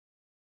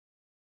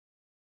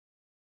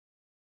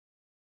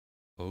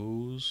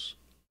 O's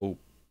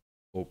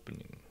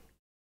opening.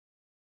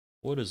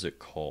 What is it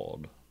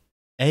called?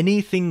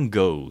 Anything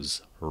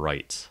Goes,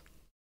 right.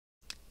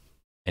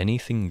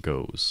 Anything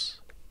Goes.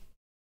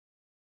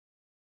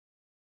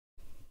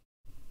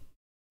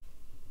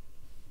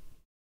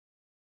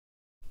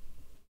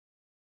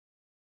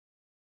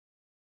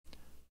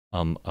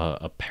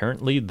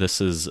 Apparently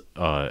this is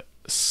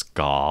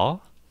ska,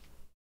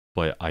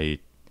 but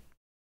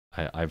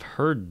I've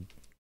heard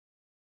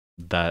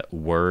that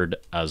word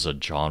as a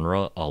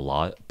genre a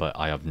lot, but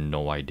I have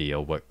no idea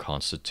what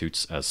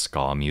constitutes as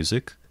ska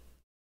music.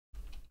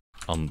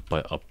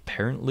 But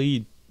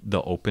apparently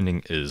the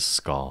opening is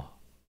ska.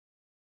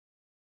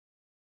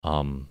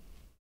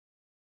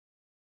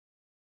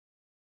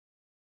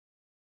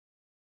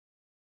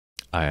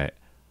 I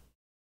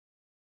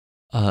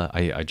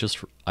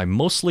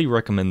mostly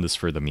recommend this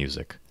for the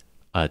music.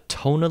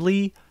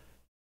 Tonally,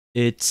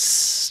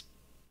 it's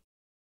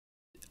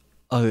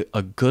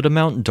a good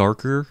amount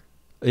darker.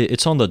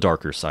 It's on the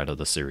darker side of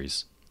the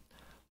series.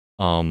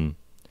 The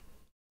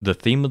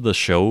theme of the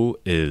show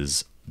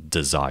is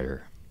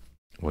desire,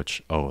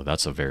 which, oh,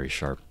 that's a very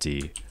sharp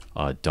D.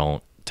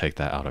 Don't take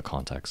that out of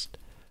context.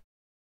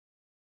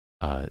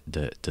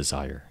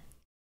 Desire.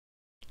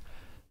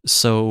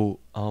 So,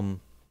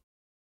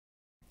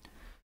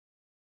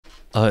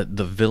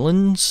 the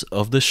villains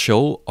of the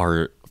show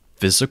are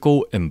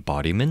physical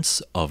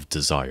embodiments of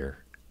desire.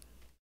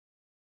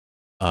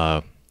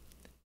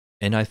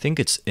 And I think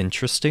it's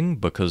interesting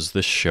because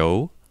this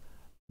show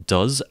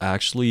does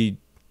actually,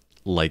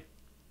 like,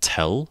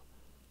 tell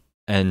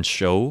and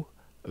show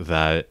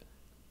that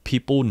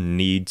people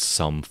need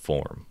some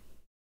form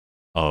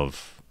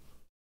of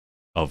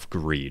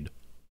greed.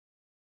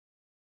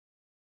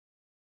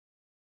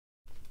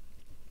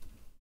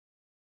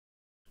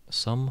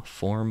 Some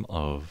form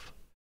of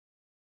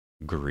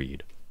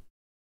greed.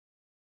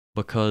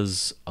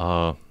 Because,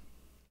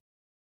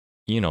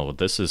 you know,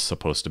 this is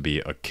supposed to be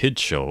a kid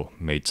show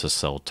made to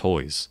sell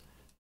toys.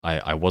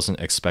 I wasn't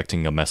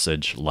expecting a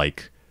message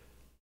like,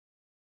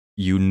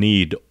 you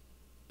need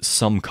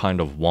some kind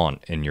of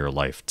want in your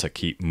life to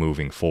keep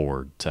moving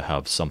forward, to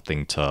have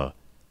something to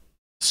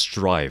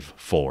strive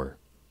for.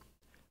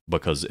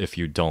 Because if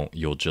you don't,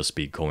 you'll just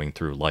be going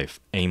through life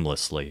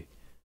aimlessly,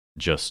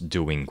 just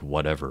doing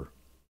whatever.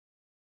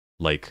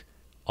 Like,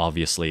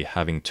 obviously,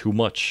 having too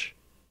much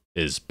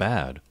is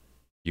bad.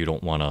 You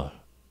don't want to,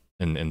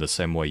 in the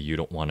same way you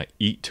don't want to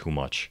eat too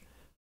much.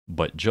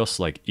 But just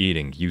like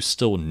eating, you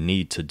still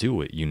need to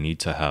do it. You need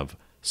to have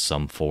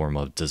some form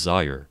of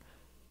desire.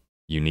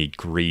 You need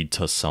greed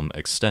to some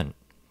extent.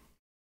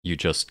 You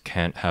just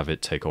can't have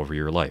it take over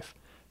your life.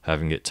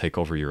 Having it take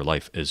over your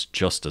life is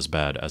just as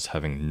bad as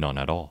having none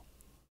at all.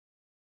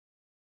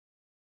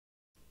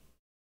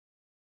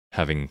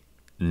 Having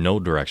no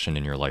direction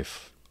in your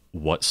life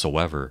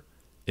whatsoever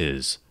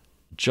is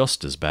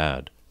just as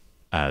bad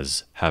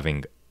as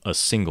having a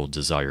single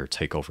desire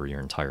take over your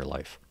entire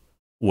life.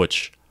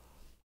 Which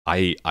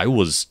I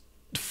was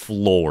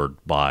floored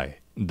by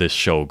this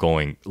show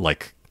going,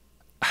 like,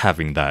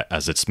 having that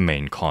as its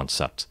main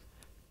concept.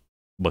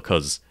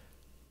 Because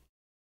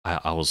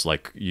I was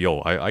like,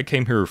 yo, I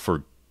came here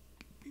for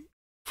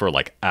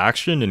like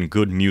action and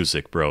good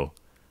music, bro.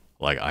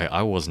 Like,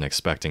 I wasn't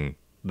expecting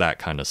that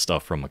kind of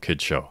stuff from a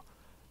kid show.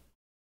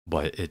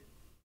 But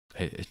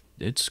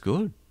it's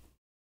good.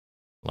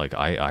 Like,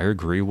 I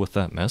agree with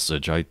that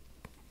message.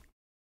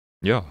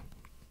 Yeah.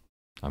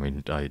 I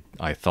mean,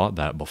 I thought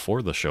that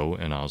before the show,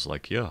 and I was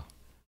like, yeah.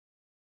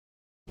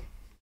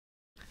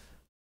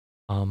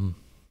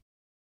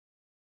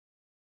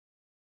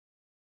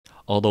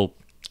 Although,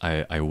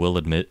 I will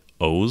admit,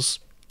 O's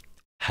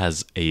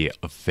has a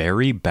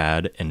very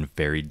bad and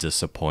very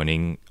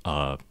disappointing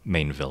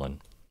main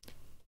villain.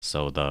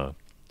 So the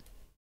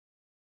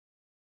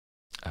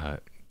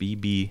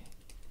BBEG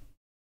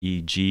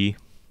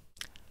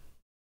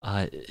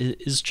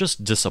is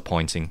just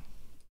disappointing.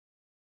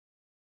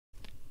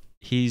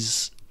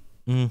 He's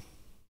mm,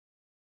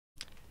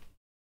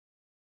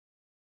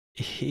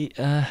 he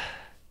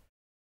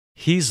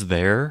he's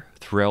there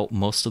throughout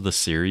most of the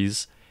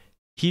series.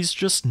 He's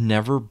just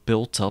never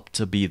built up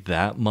to be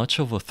that much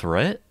of a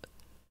threat.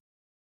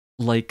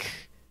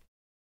 Like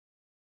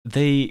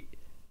they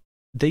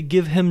they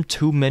give him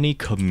too many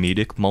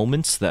comedic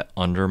moments that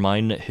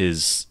undermine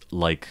his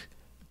like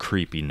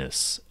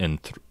creepiness and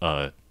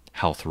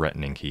how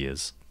threatening he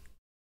is.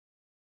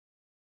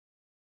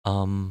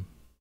 Um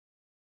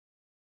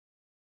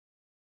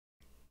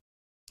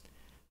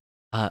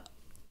uh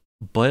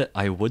but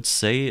I would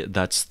say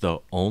that's the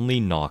only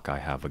knock I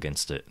have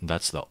against it.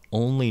 That's the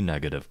only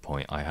negative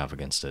point I have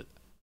against it.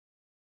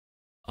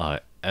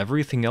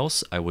 Everything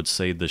else I would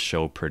say the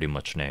show pretty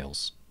much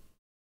nails.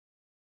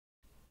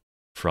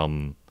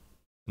 From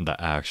the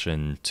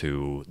action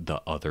to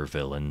the other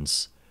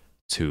villains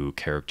to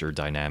character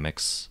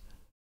dynamics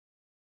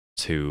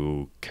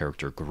to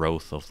character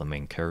growth of the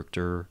main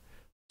character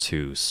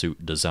to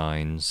suit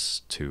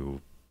designs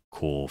to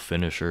cool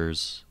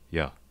finishers.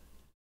 Yeah,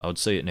 I would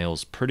say it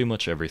nails pretty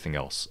much everything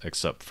else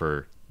except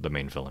for the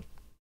main villain.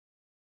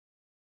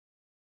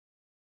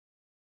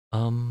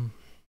 Um,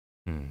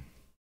 hmm.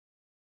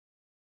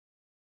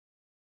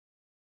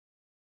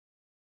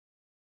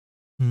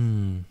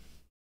 Hmm.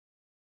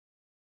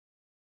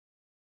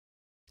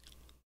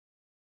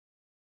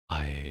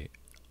 I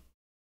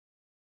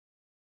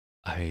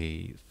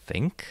I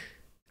think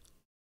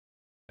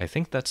I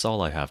think that's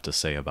all I have to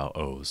say about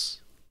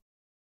O's,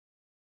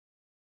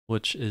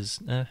 which is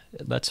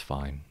that's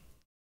fine.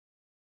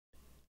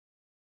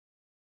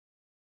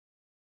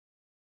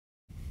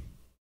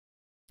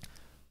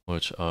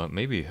 Which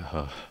maybe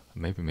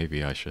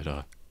I should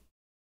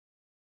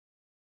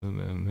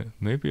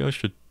maybe I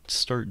should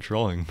start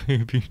drawing.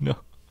 Maybe no.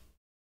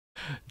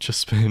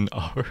 Just been an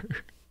hour.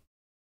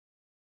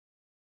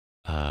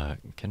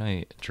 Can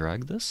I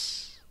drag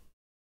this?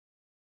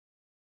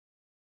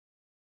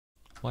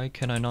 Why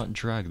can I not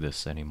drag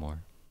this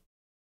anymore?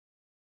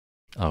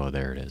 Oh,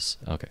 there it is.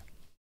 Okay.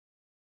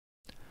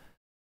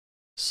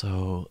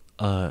 So,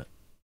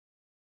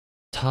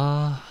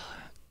 Ta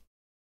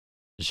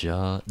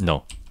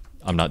no.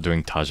 I'm not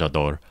doing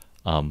Tajador.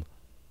 Um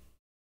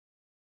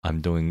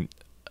I'm doing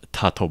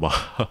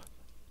TaToBa.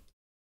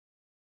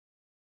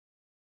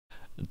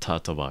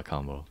 TaToBa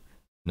combo.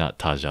 Not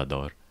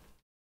Tajador.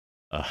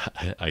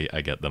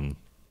 I get them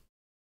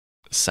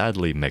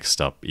sadly mixed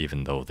up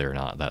even though they're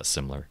not that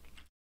similar.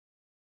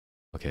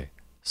 Okay.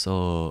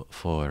 So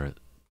for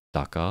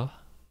Taka,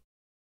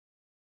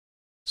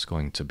 it's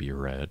going to be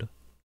red.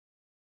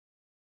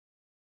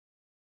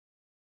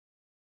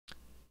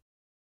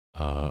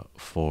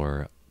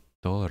 For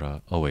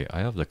Dora, oh wait, I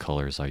have the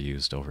colors I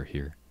used over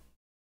here.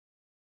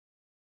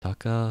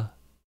 Taka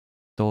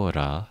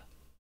Dora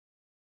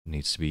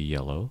needs to be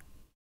yellow.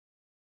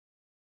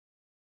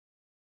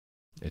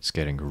 It's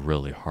getting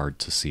really hard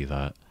to see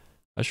that.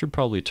 I should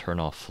probably turn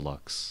off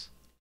flux.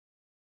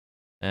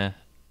 Eh.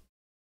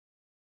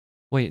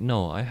 Wait,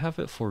 no, I have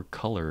it for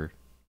color.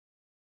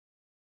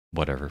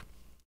 Whatever.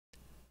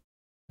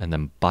 And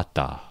then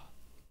Bata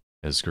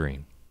is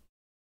green.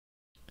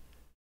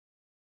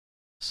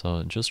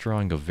 So just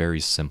drawing a very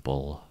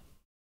simple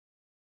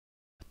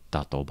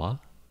TaToBa.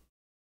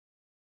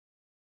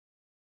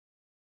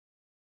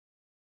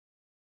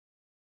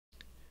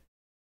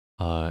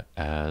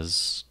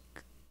 As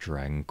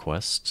Dragon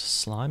Quest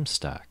Slime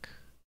Stack.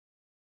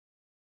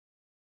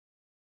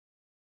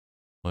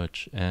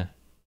 Which,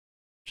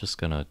 just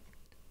gonna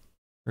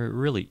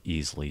really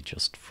easily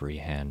just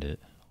freehand it,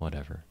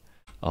 whatever.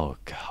 Oh,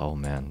 oh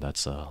man,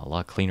 that's a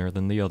lot cleaner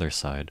than the other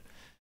side.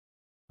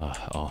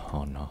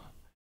 Oh no.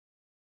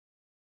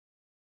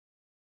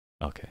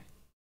 Okay.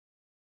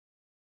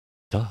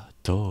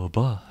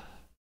 TaToBa,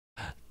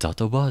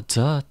 TaToBa,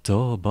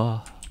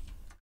 TaToBa.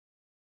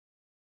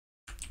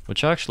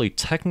 Which actually,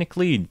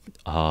 technically,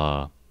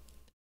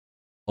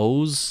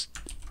 O's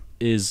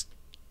is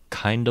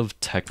kind of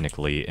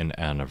technically an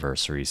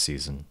anniversary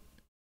season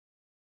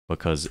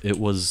because uh, it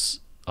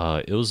was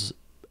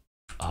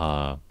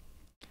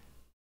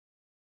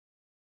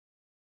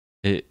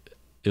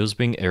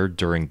being aired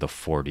during the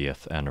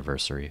 40th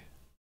anniversary.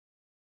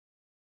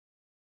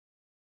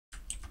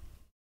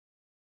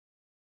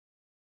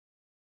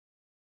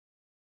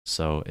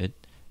 So it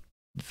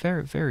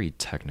very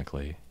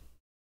technically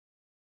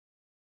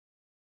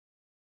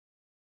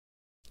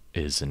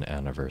is an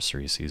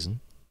anniversary season.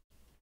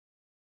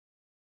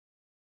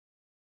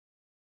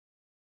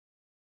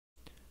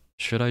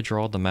 Should I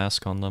draw the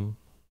mask on them?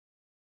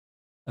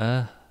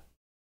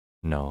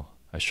 No.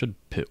 I should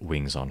put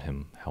wings on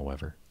him,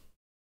 however.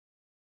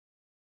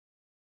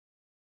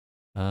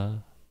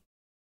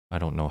 I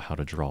don't know how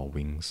to draw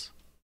wings.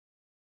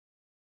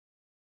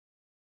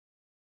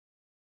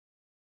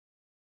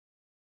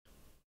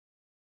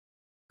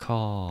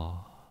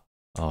 Caw.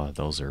 Oh,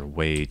 those are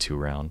way too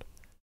round.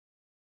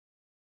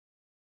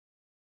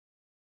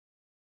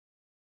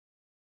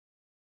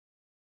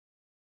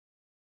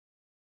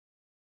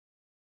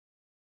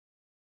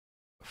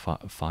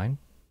 Fine?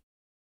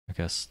 I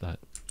guess that...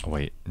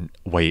 Wait,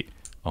 wait.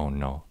 Oh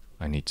no,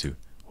 I need to...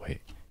 Wait,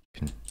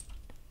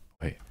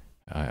 wait.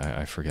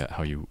 I forget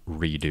how you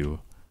redo.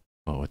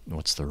 Oh,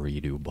 what's the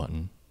redo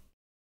button?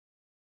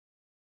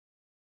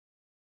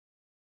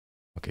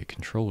 Okay,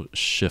 Control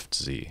Shift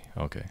Z.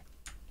 Okay.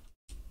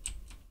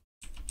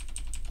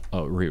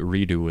 Oh,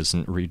 redo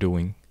isn't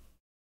redoing.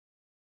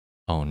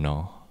 Oh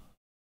no.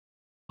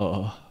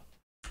 Uh.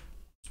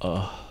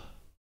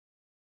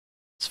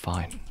 It's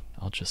fine.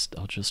 I'll just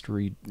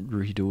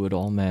redo it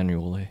all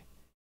manually.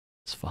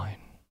 It's fine.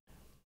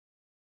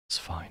 It's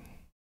fine.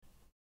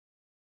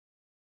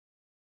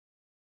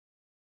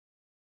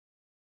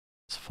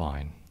 It's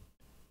fine.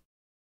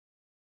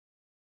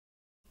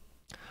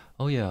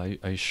 Oh yeah,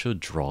 I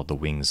should draw the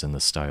wings in the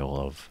style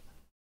of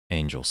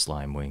angel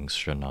slime wings,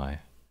 shouldn't I?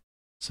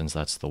 Since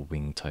that's the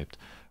wing typed.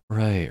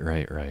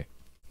 Right.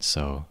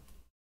 So,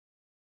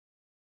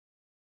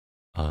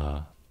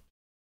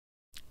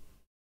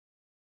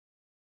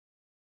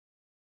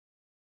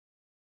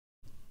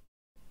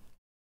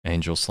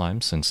 angel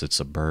slime, since it's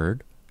a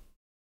bird.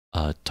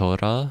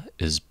 Tora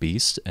is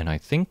beast, and I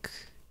think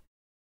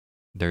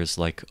there's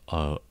like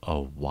a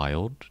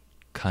wild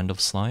kind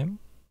of slime.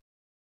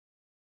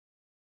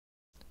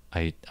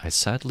 I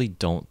sadly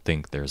don't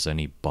think there's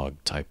any bug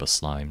type of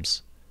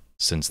slimes,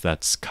 since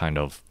that's kind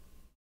of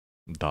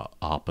the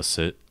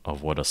opposite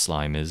of what a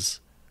slime is.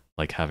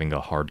 Like having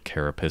a hard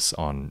carapace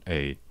on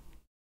a,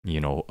 you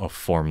know, a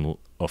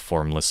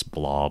formless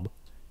blob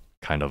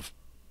kind of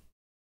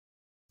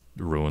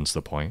ruins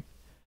the point.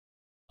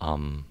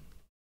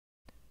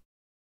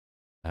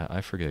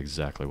 I forget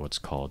exactly what's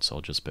called, so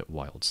I'll just bit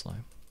wild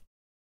slime.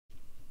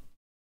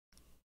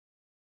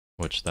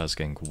 Which, that's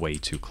getting way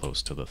too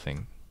close to the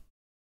thing.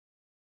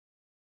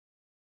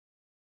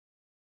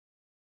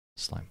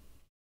 Slime.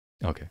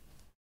 Okay.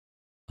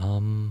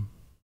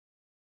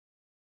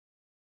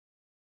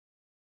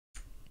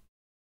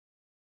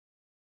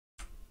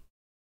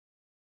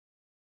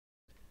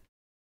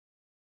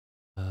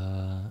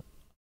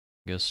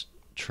 Guess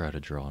try to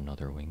draw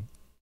another wing.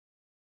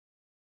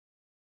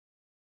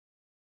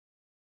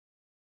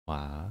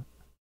 What?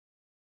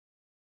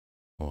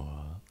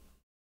 What?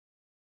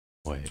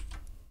 Wait.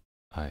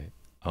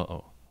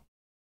 Uh-oh.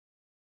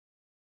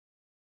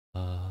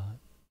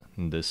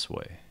 This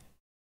way.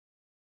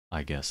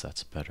 I guess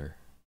that's better.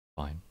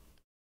 Fine.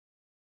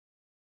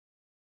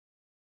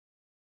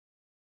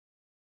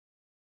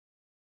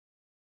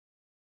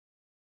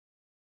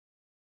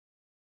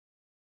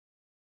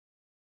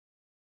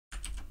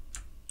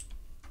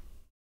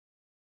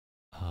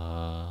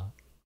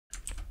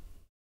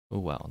 Oh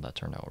wow, that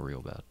turned out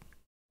real bad.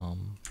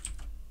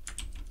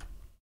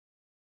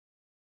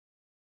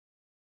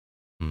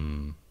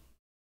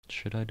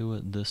 Should I do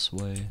it this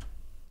way?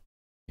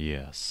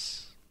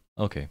 Yes.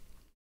 Okay.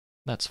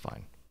 That's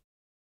fine.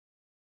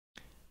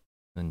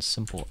 Then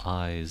simple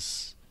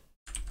eyes.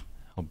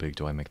 How big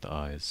do I make the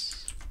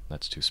eyes?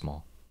 That's too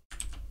small.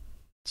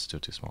 It's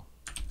still too small.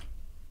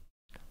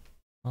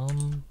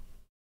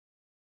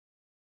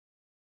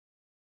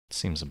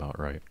 Seems about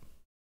right.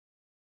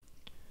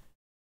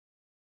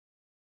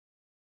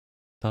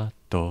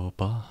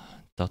 TaToBa,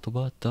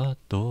 TaToBa,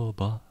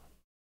 TaToBa.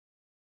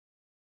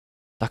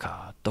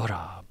 Taka,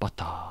 Dora,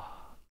 Bata.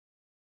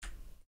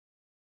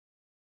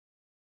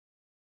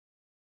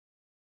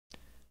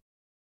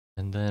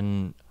 And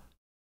then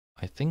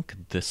I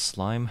think this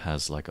slime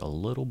has like a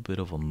little bit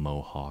of a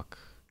mohawk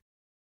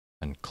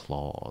and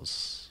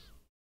claws.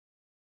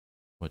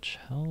 Which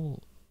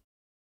hell?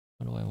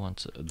 What do I want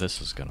to?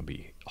 This is gonna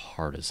be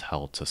hard as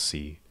hell to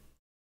see.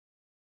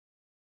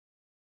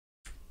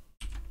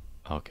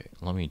 Okay,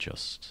 let me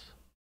just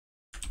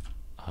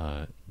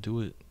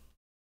do it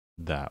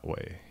that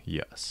way.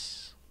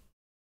 Yes.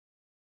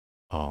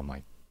 Oh,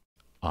 my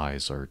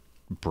eyes are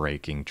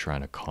breaking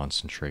trying to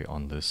concentrate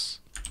on this.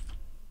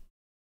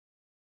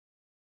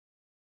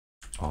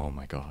 Oh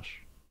my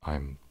gosh.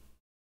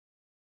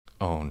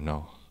 Oh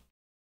no.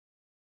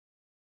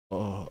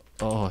 Oh,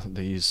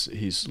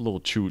 he's a little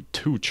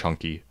too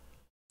chunky.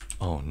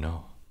 Oh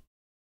no.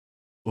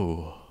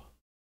 Ooh.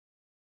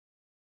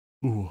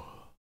 Ooh.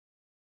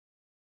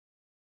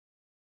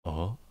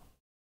 Oh.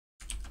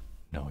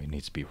 No, he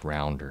needs to be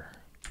rounder.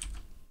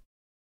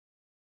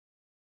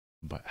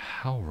 But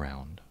how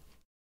round?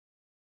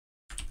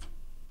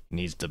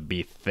 Needs to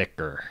be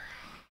thicker.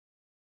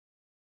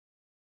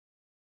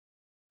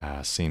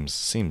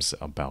 Seems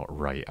about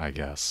right, I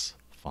guess.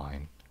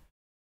 Fine.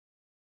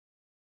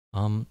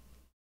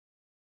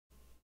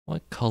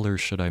 What color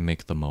should I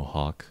make the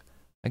mohawk?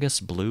 I guess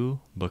blue,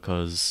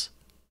 because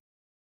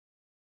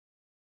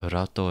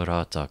Rato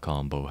Rata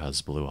combo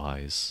has blue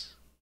eyes.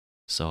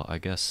 So I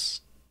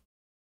guess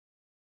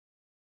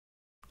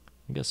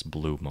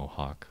blue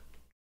mohawk.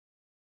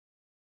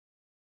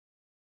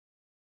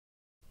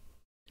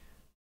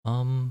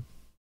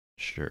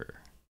 Sure.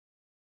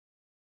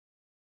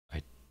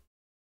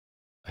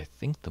 I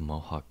think the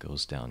mohawk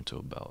goes down to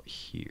about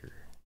here.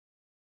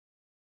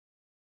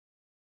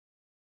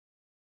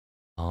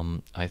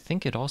 I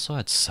think it also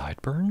had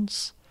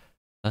sideburns?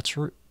 That's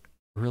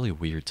really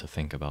weird to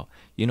think about.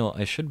 You know,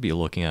 I should be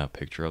looking at a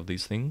picture of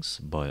these things,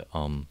 but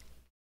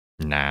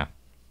nah.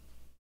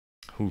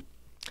 Who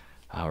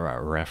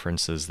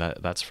references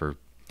that's for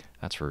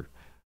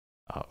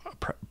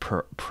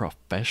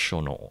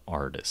professional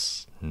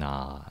artists.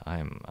 Nah,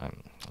 I'm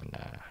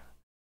nah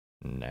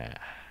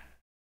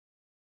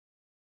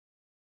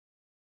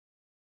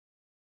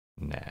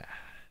nah.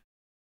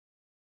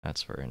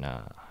 That's for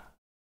nah.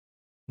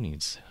 Who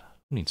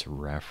needs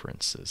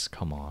references?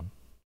 Come on.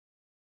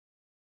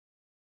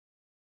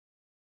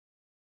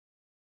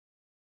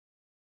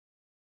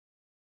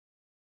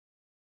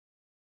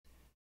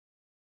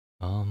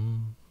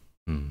 Um.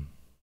 Hmm.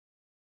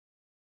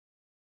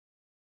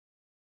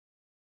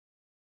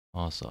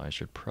 Also, I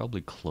should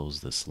probably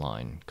close this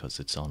line because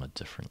it's on a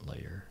different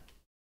layer.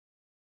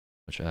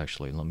 Which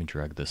actually, let me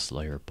drag this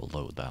layer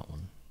below that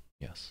one.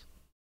 Yes.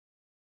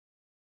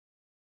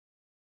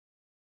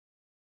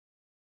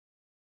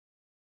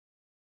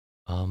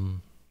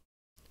 Um,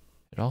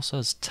 it also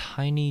has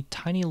tiny,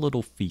 tiny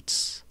little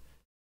feets.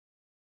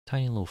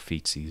 Tiny little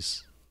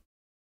feetsies.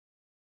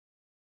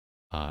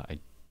 I,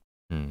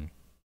 tiny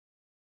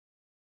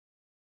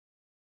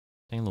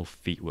little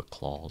feet with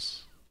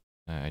claws.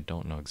 I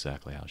don't know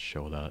exactly how to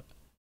show that.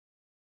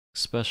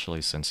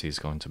 Especially since he's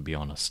going to be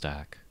on a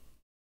stack.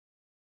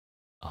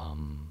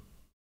 Um,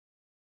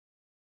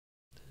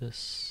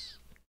 this,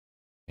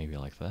 maybe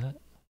like that.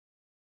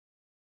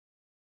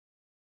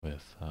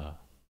 With,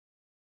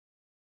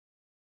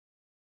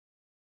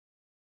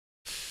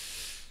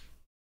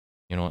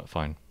 you know what,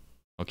 fine.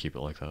 I'll keep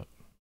it like that.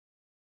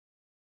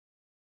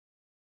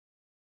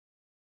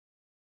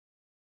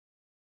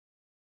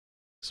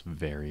 It's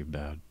very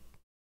bad.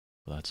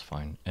 But that's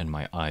fine. And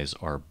my eyes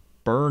are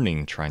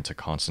burning trying to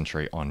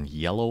concentrate on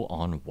yellow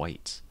on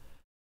white.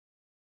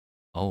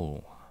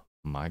 Oh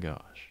my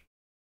gosh.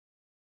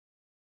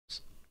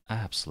 It's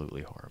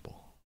absolutely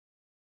horrible.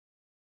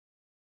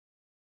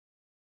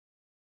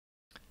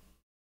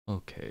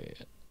 Okay,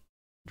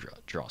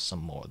 draw some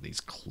more of these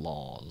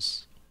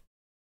claws.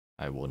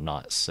 I will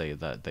not say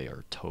that they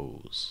are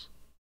toes.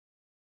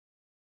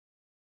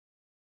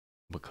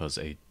 Because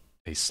a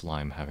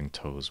slime having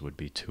toes would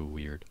be too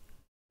weird.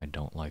 I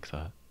don't like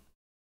that.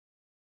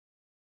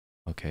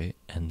 Okay,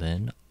 and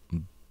then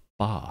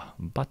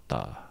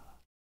bata.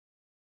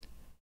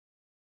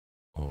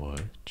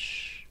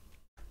 Which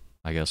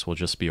I guess will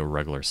just be a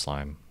regular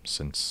slime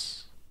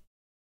since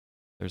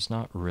there's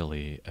not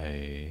really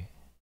a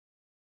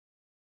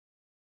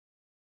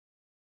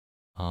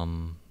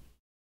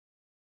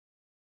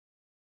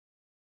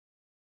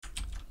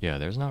yeah,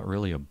 there's not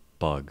really a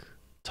bug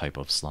type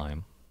of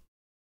slime.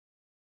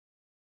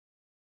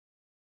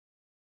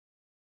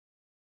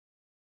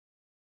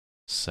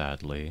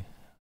 Sadly.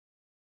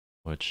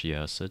 Which,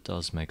 yes, it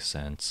does make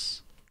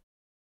sense.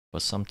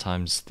 But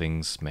sometimes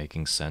things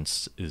making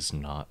sense is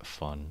not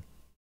fun.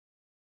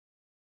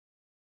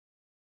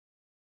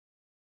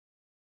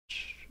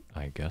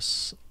 I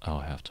guess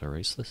I'll have to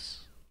erase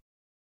this.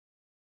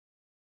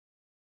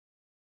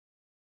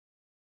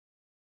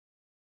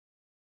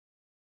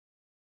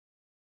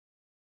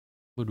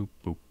 Boop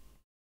boop.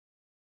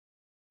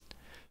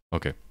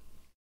 Okay.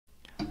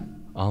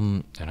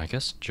 And I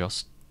guess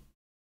just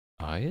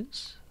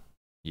eyes?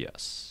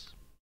 Yes.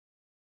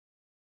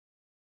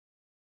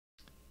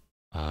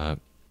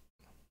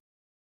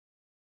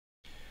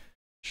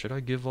 Should I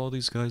give all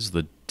these guys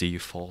the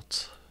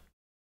default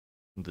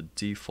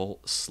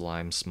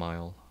slime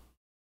smile?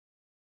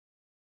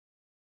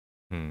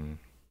 Hmm.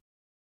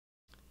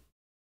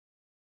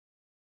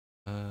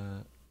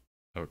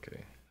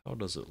 Okay. How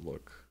does it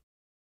look?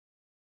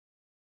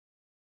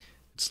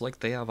 It's like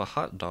they have a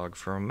hot dog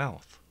for a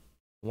mouth.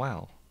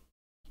 Wow.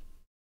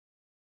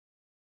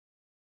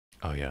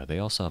 Oh yeah, they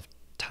also have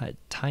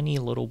tiny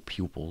little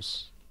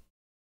pupils.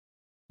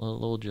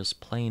 Little just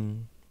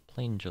plain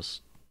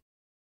just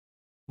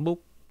boop.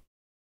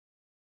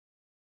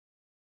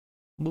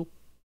 Boop.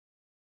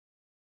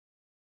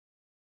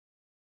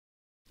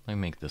 Let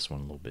me make this one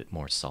a little bit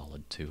more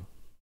solid too.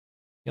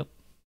 Yep.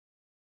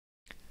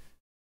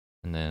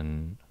 And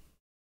then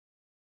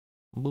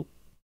boop.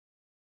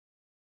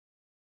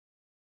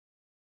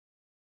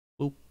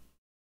 Boop.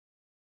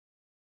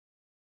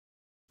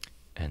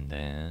 And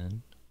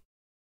then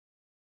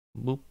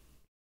boop.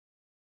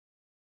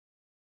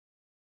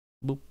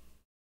 Boop.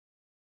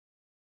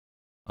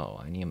 Oh,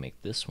 I need to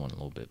make this one a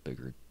little bit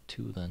bigger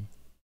too then.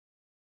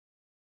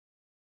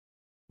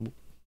 Boop.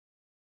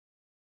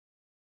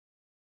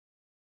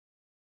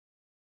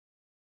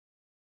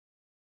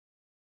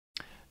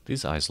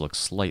 These eyes look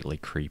slightly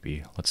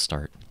creepy. Let's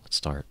start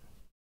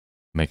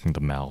making the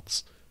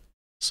mouths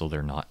so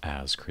they're not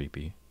as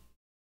creepy.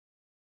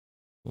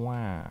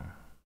 Wow.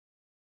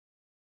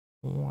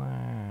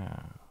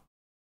 Wow.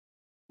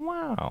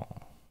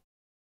 Wow.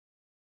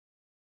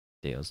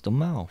 There's the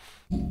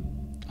mouth.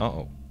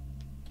 Uh-oh.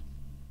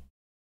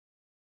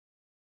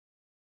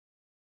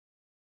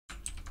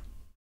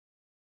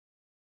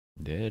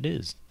 There it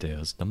is.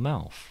 There's the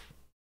mouth.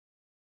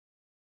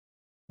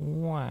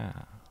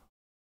 Wow.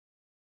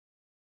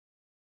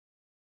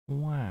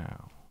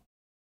 Wow.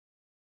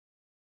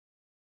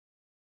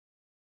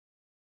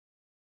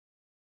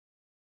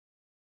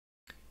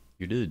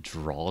 You did a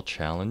draw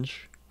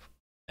challenge?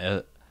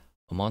 A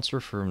monster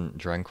from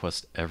Dragon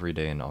Quest every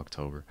day in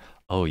October.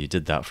 Oh, you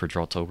did that for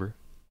Drawtober?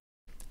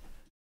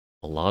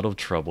 A lot of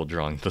trouble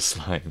drawing the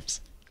slimes.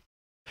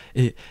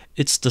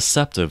 It's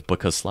deceptive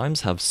because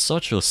slimes have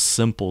such a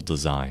simple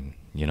design,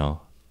 you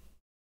know?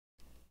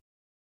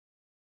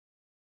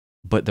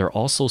 But they're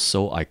also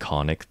so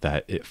iconic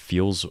that it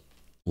feels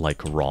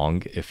like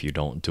wrong if you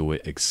don't do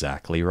it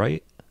exactly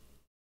right.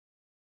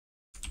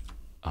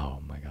 Oh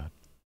my god.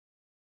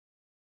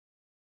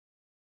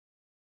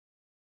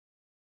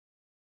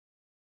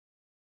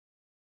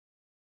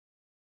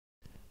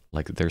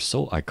 Like they're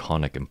so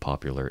iconic and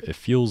popular. It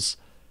feels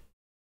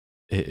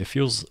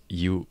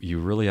you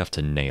really have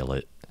to nail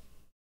it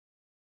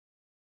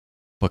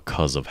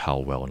because of how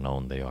well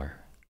known they are.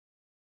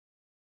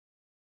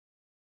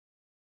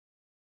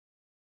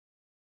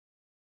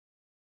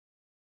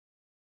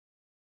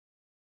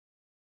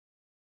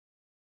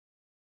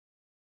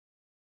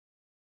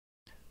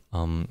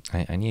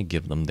 I need to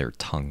give them their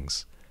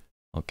tongues.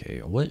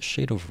 Okay, what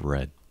shade of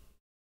red?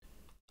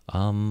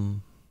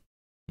 Um,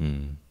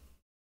 hmm.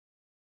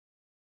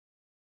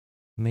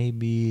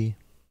 Maybe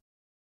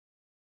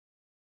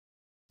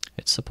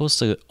it's supposed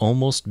to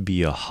almost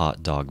be a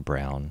hot dog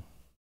brown.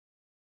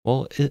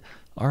 Well, it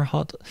our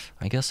hot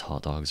I guess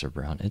hot dogs are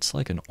brown. It's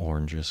like an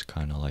orangish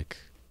kind of like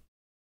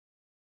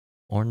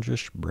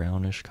orangish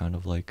brownish kind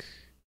of like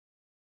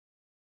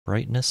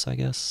brightness, I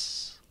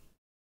guess.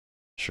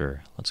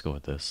 Sure, let's go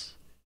with this.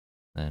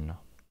 Then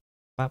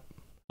bap.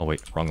 Oh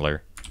wait, wrong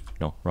layer.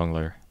 No, wrong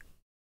layer.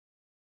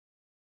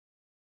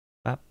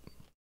 Bap.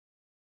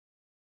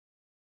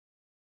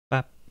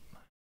 Bap.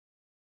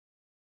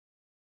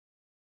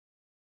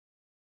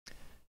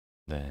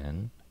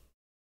 Then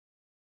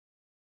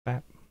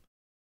bap.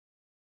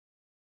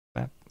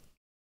 Bap.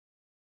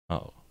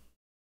 Oh.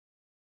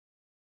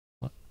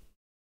 What?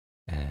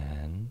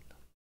 And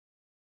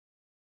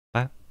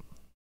bap.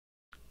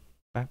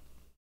 Bap.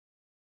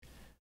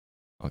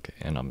 Okay,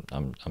 and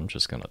I'm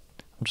just gonna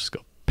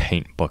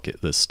paint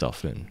bucket this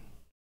stuff in.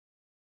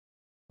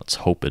 Let's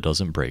hope it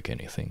doesn't break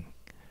anything.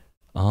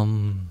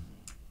 Um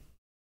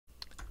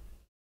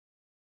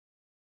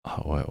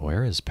oh,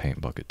 where is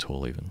paint bucket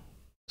tool even?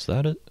 Is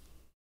that it?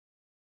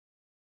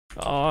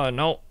 Oh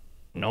no.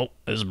 Nope,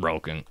 it's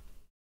broken.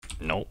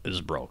 Nope,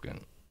 it's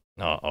broken.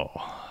 Uh-oh.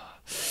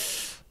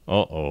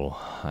 Uh-oh.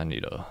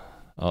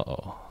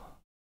 Uh-oh.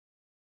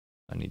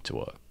 I need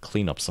to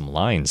clean up some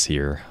lines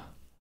here.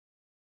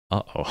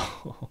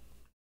 Uh-oh.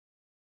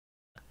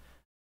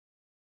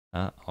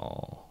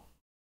 Uh-oh.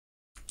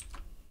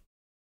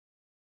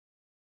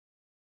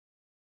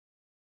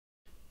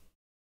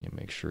 You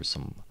make sure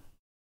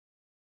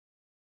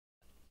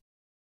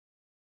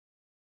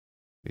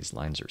these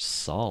lines are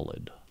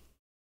solid.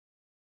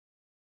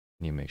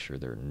 You make sure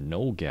there are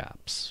no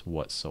gaps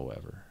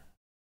whatsoever.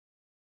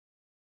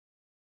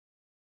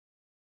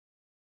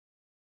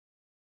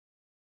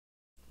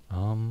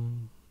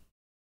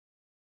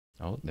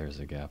 Oh, there's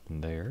a gap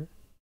in there.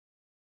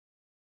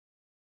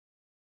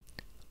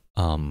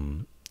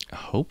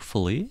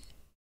 Hopefully.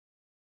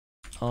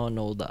 Oh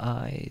no, the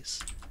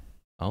eyes.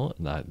 Oh,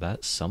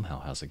 that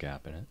somehow has a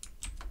gap in it.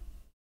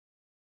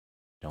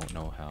 Don't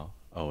know how.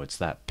 Oh, it's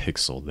that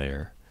pixel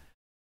there.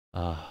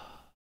 Uh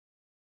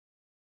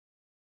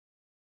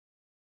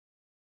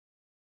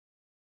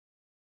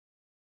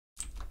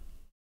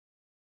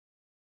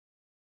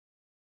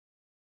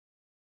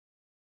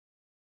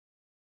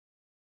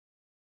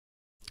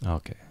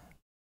okay.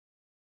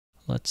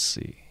 Let's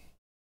see.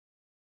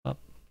 Up.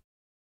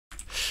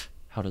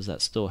 How does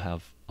that still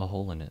have a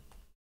hole in it?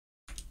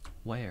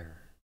 Where?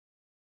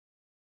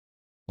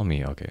 Let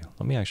me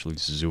actually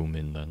zoom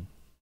in then.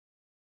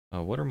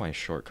 What are my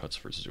shortcuts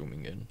for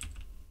zooming in?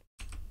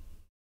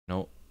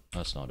 Nope,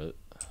 that's not it.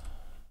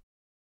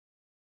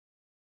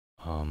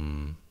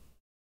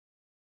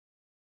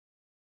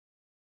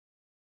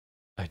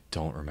 I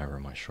don't remember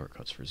my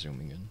shortcuts for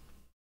zooming in.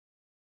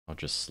 I'll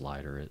just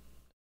slider it.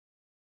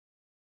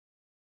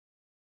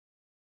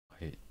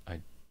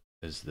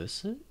 Is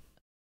this it?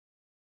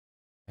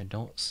 I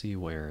don't see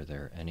where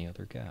there are any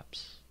other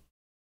gaps.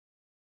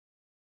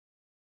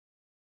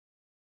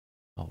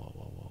 Oh, whoa,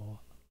 whoa, whoa.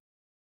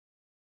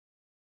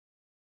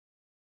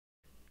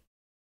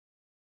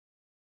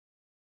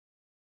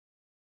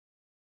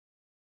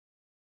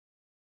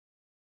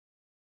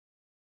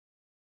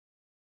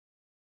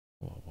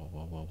 Whoa, whoa,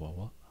 whoa, whoa, whoa,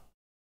 whoa.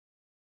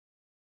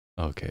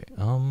 Okay,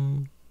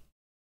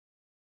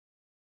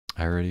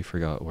 I already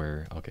forgot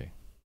where. Okay.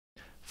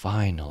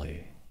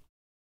 Finally.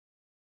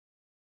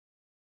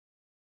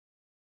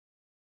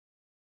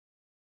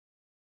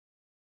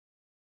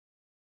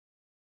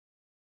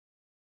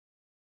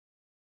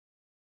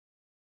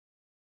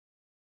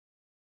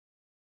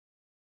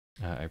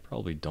 I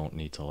probably don't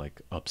need to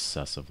like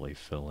obsessively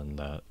fill in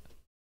that.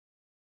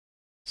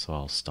 So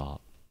I'll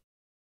stop.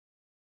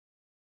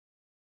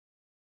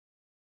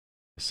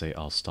 I say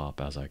I'll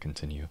stop as I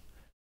continue.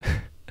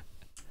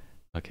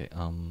 Okay,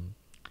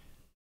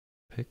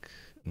 pick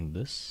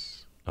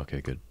this.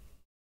 Okay, good.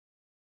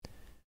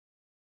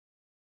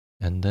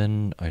 And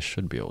then I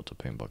should be able to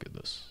paint bucket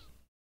this.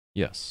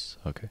 Yes,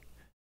 okay.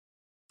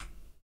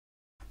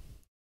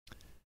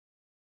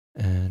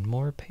 And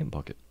more paint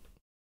bucket.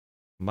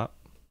 Bop.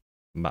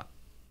 Bop.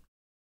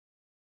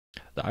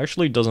 That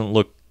actually doesn't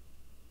look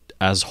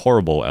as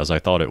horrible as I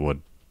thought it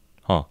would.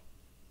 Huh.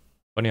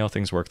 Funny how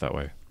things work that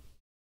way.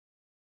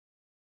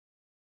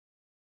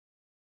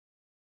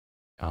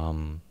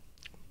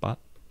 Bop.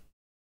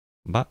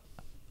 Bop.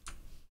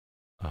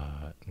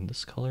 In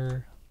this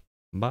color.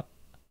 Bop.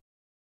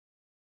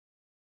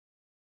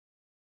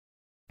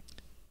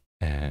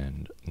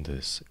 And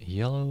this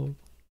yellow.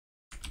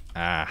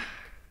 Ah.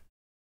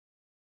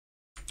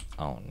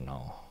 Oh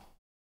no.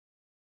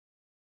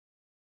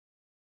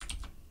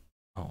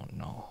 Oh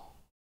no.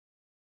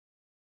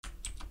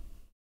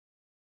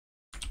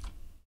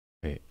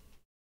 Wait.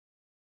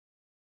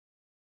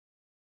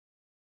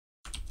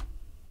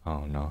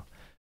 Oh no.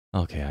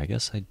 Okay, I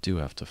guess I do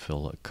have to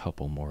fill a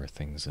couple more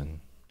things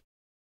in.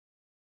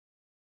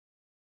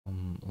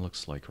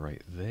 Looks like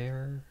right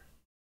there.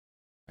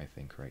 I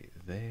think right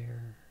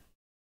there.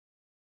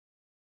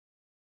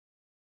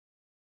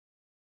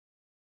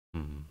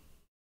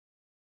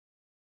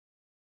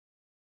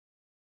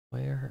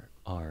 Where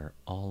are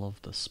all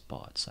of the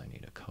spots I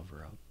need to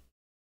cover up?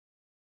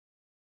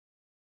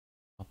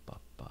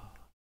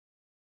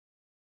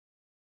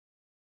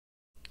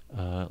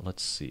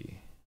 Let's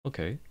see.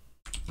 Okay.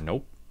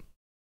 Nope.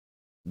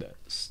 That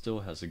still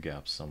has a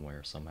gap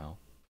somewhere, somehow.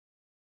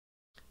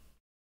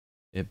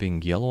 It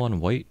being yellow on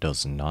white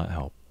does not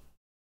help.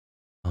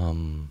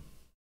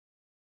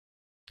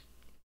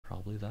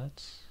 Probably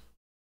that's...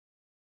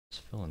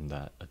 Let's fill in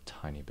that a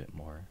tiny bit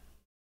more.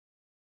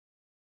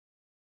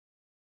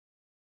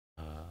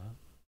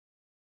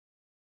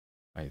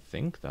 I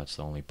think that's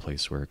the only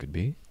place where it could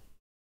be.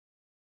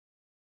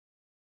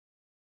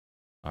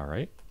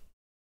 Alright.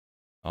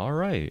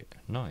 Alright,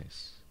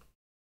 nice.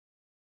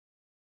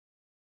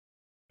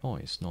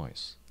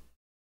 Nice.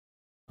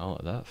 Oh,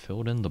 that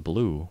filled in the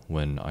blue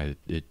when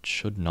it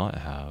should not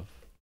have.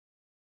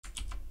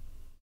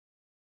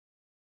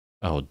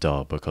 Oh,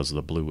 duh, because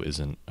the blue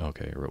isn't...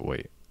 Okay,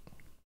 wait.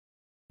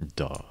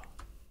 Duh.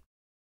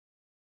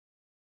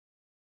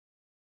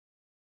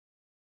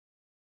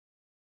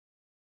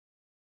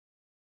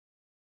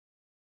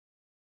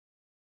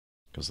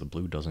 Because the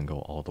blue doesn't go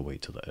all the way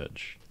to the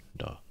edge.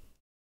 Duh.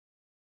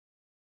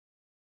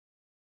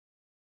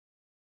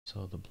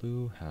 So the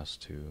blue has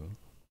to...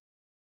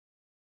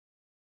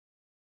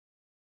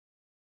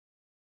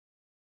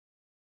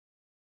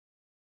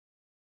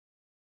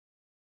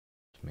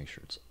 make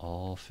sure it's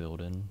all filled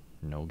in,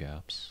 no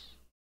gaps.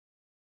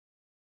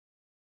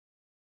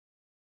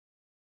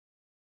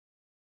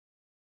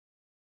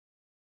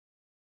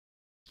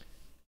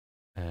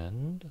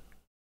 And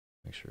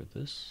make sure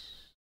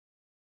this...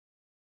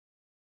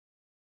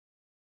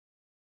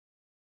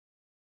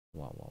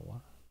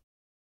 Wow.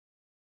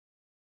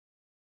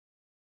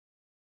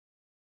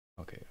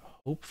 Okay,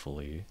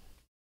 hopefully...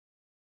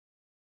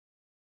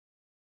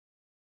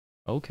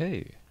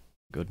 Okay,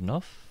 good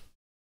enough.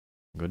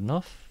 Good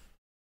enough.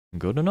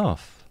 Good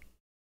enough.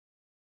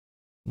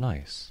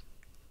 Nice.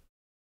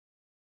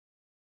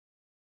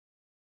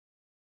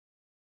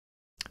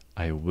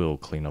 I will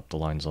clean up the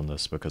lines on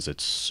this because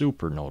it's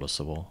super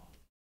noticeable.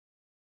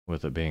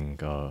 With it being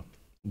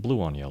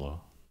blue on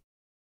yellow.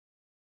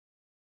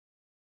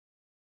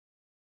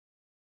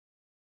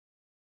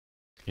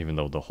 Even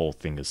though the whole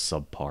thing is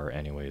subpar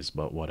anyways,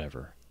 but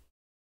whatever.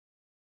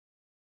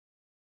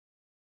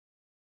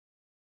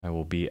 I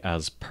will be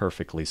as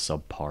perfectly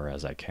subpar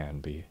as I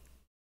can be.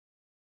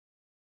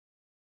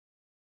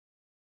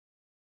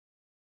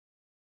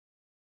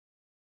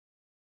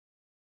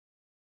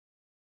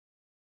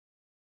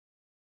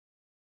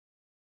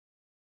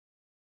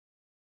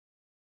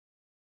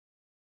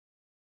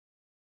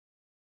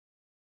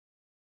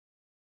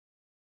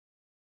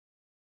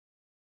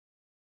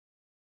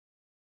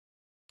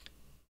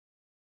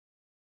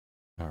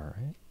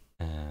 Alright,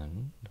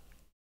 and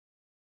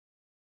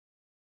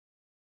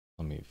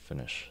let me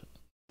finish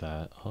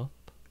that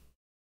up.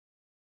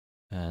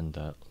 And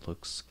that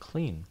looks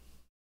clean.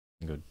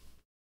 Good.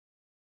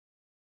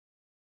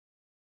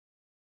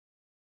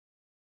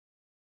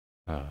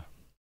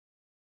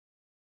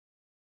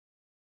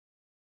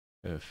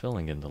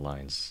 Filling in the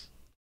lines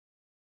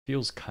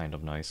feels kind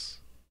of nice,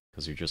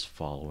 because you're just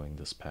following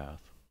this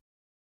path.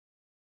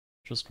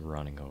 Just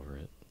running over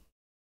it.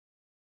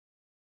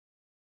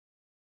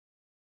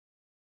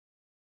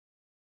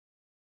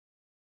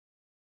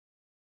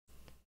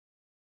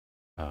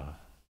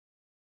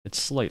 It's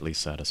slightly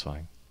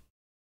satisfying.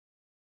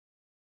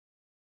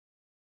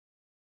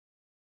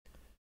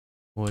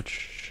 Which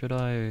should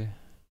I...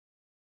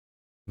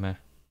 Meh.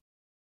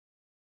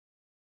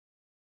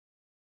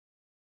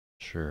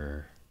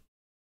 Sure.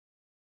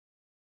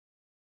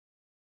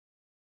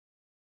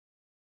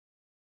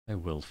 I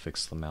will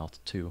fix the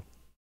mouth too.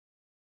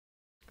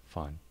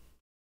 Fine.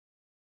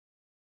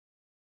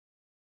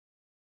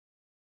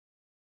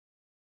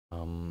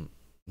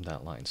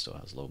 That line still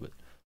has a little bit.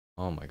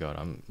 Oh my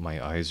god,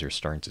 my eyes are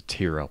starting to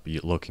tear up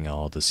looking at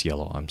all this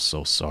yellow. I'm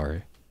so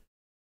sorry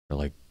for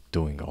like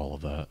doing all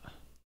of that.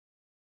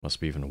 Must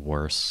be even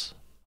worse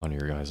on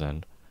your guys'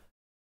 end.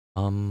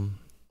 Alright.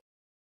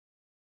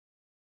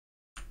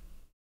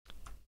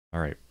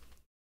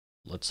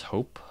 Let's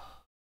hope.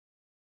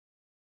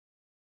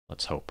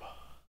 Let's hope.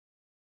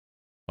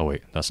 Oh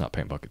wait, that's not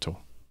paint bucket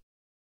tool.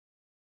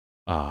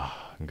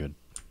 Ah, good.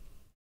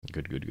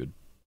 Good, good, good.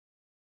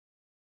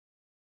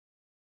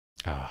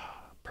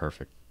 Ah,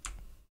 perfect.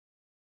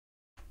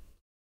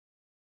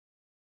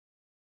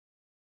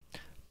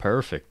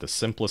 Perfect. The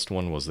simplest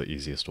one was the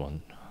easiest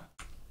one.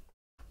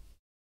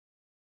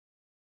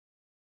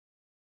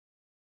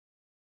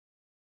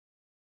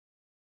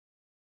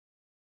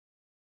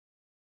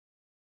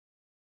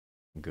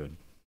 Good.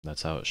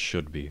 That's how it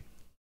should be.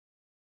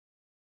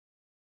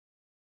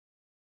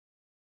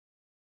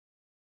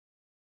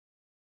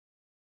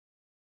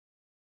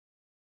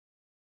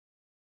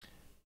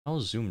 How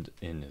zoomed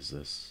in is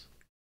this?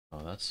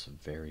 Oh, that's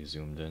very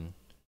zoomed in.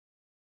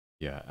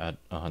 Yeah, at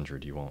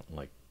 100 you won't,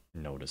 like,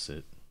 notice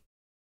it.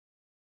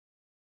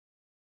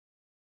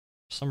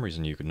 For some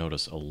reason you could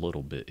notice a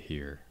little bit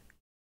here.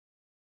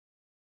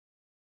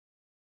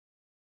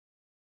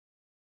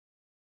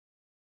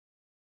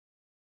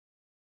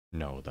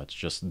 No, that's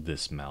just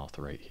this mouth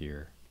right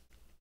here.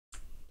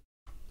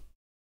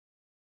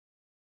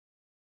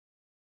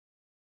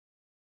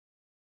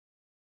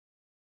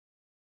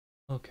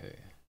 Okay.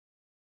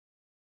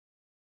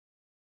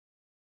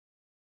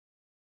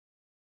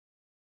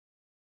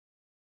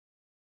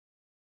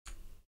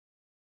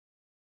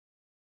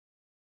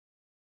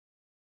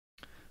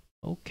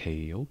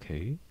 Okay,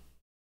 okay.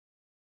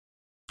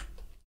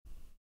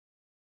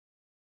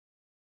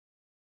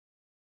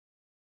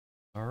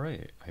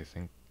 Alright, I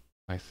think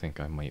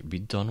I might be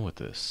done with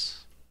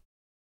this.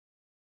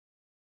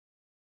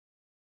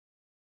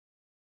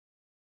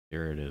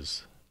 Here it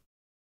is.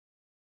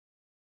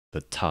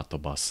 The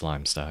TaToBa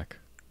slime stack.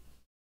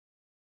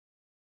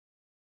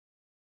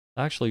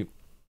 Actually,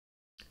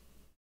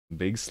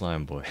 big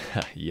slime boy.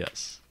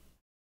 Yes.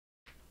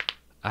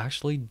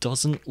 Actually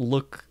doesn't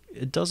look,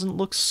 it doesn't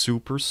look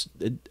super,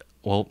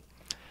 well,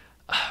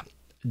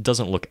 it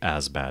doesn't look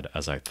as bad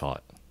as I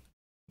thought.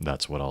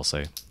 That's what I'll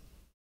say.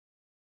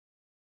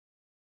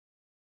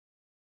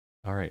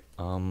 Alright,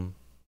 how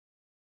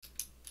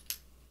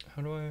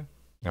do I?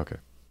 Okay.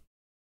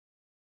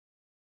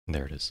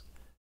 There it is.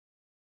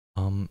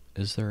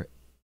 Is there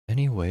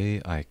any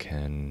way I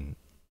can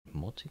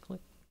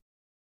multi-click?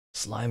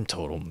 Slime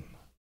totem.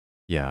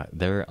 Yeah,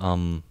 they're,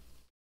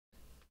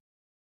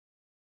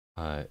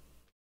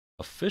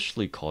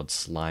 officially called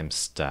slime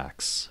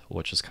stacks,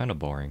 which is kind of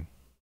boring.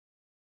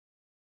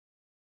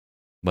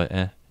 But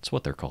it's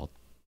what they're called.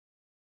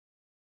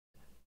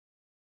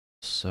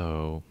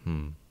 So,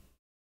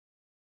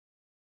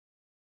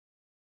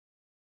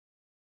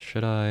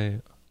 should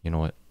I? You know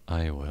what?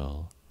 I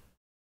will.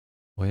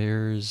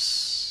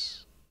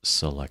 Where's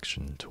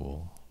selection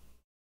tool?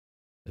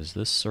 Is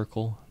this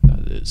circle?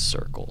 That is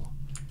circle.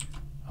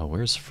 Oh,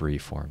 where's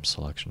freeform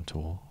selection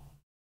tool?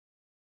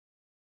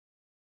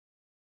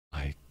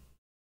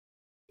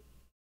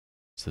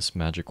 Is this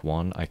magic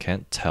wand? I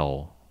can't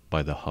tell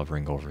by the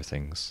hovering over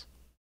things.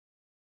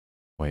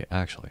 Wait,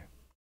 actually.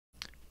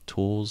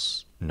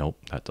 Tools? Nope,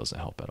 that doesn't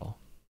help at all.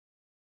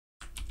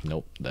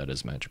 Nope, that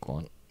is magic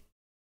wand.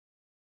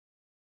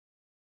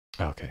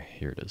 Okay,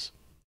 here it is.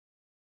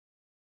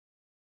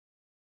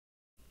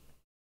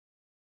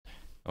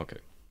 Okay.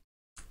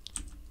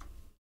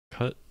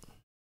 Cut.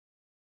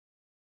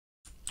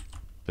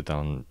 Put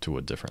down to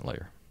a different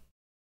layer.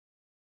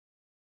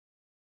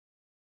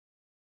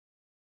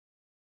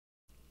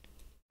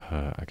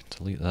 I can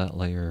delete that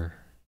layer.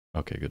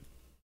 Okay, good.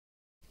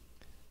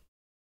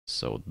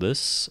 So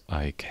this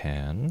I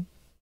can.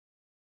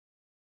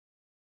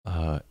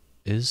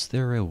 Is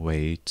there a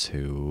way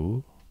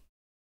to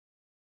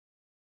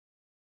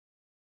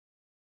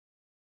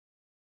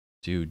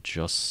do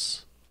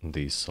just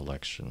the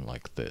selection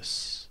like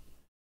this?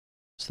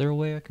 Is there a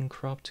way I can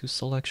crop to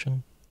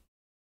selection?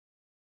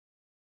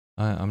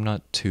 I'm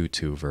not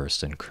too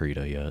versed in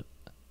Krita yet.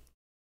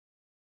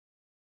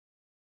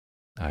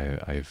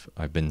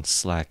 I've been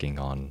slacking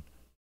on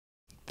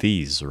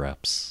these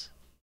reps.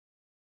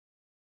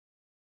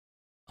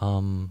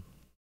 I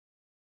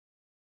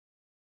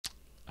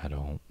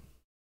don't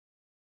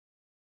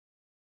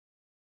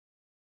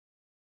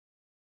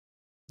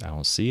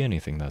see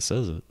anything that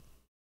says it.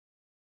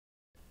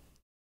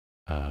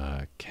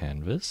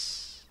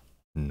 Canvas?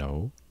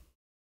 No.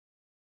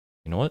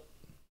 You know what?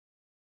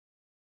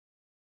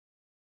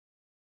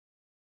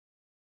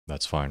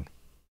 That's fine.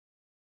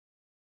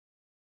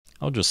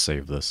 I'll just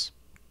save this.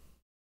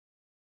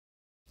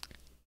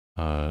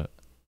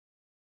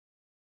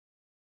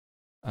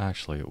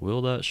 Actually,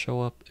 will that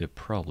show up? It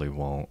probably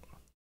won't.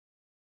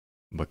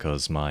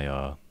 Because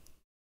my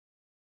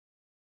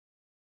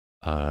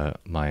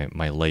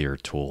my layer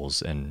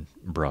tools and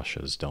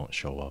brushes don't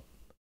show up.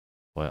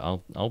 But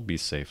I'll be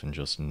safe and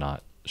just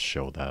not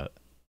show that.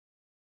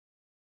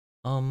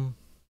 Um,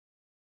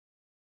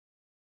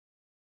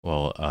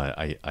 well,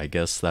 I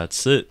guess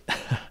that's it.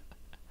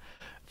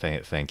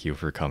 Thank you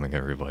for coming,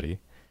 everybody.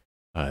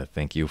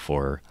 Thank you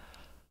for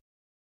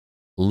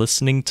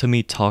listening to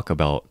me talk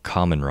about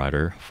Kamen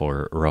Rider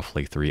for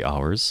roughly 3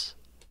 hours.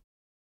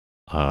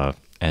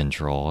 And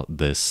draw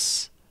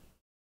this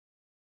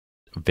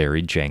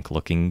very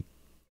jank-looking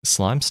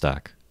slime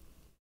stack.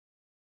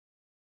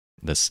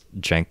 This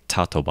jank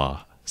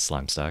TaToBa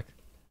slime stack.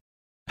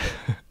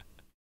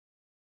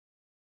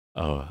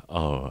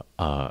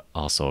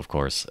 Also, of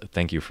course,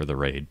 thank you for the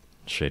raid,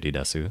 Shady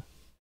Desu.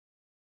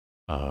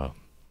 Uh,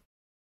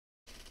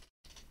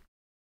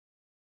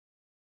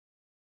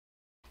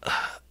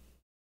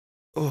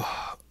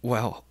 oh,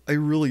 wow, I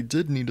really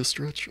did need a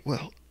stretch.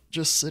 Wow,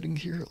 just sitting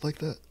here like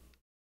that.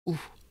 Ooh.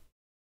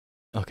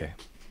 Okay.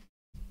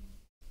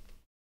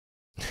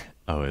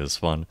 Oh, it was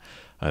fun.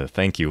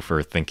 Thank you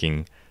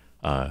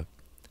uh,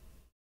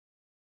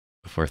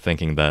 for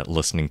thinking that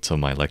listening to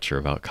my lecture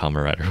about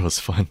Kamen Rider was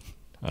fun.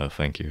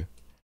 Thank you.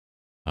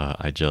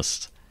 I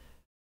just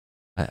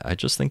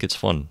think it's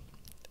fun,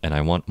 and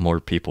I want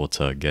more people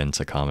to get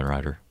into Kamen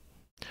Rider,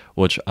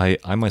 which I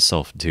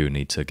myself do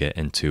need to get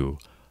into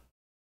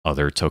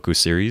other Toku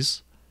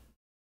series,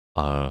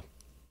 uh,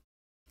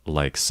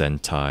 like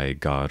Sentai,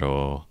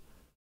 Garo,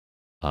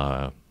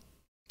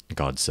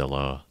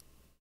 Godzilla,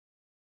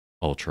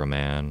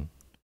 Ultraman.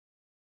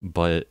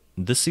 But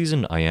this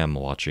season I am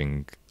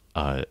watching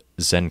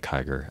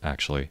Zenkaiger,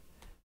 actually.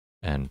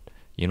 And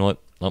you know what?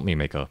 Let me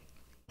make a...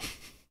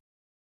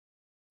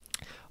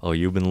 Oh,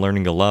 you've been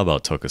learning a lot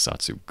about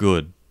Tokusatsu.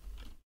 Good.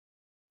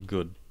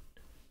 Good.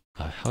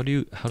 How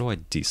do I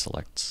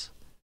deselect?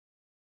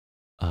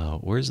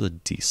 Where's the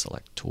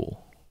deselect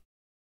tool?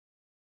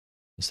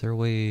 Is there a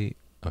way...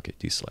 Okay,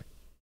 deselect.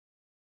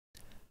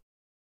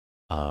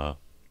 Oh,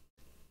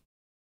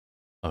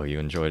 you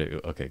enjoyed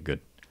it? Okay,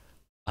 good.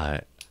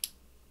 I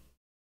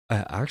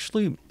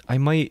actually, I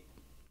might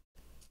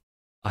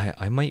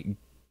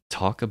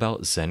talk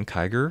about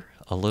Zenkaiger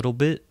a little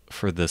bit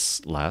for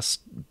this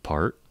last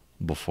part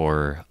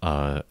before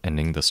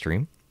ending the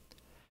stream.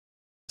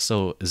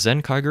 So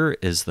Zenkaiger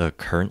is the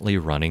currently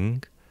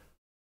running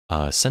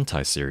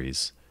Sentai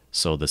series.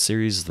 So the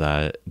series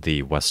that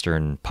the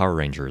Western Power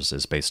Rangers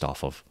is based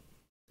off of.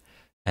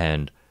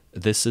 And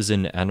this is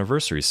an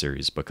anniversary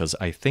series because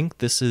I think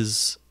this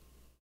is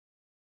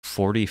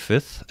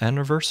 45th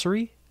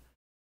anniversary.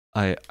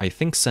 I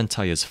think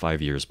Sentai is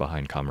 5 years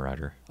behind Kamen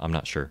Rider. I'm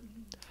not sure.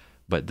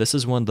 But this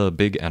is one of the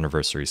big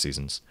anniversary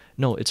seasons.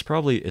 No, it's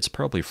probably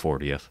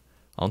 40th.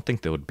 I don't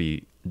think they would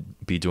be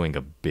doing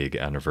a big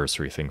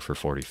anniversary thing for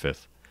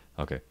 45th.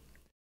 Okay.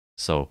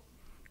 So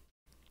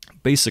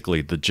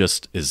basically the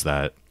gist is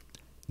that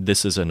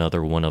this is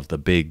another one of the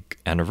big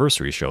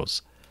anniversary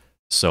shows.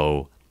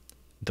 So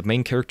the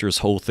main character's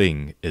whole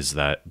thing is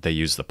that they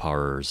use the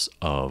powers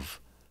of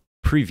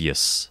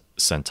previous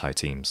Sentai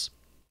teams.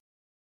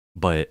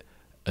 But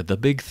the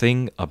big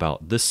thing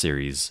about this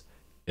series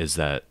is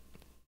that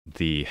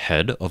the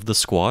head of the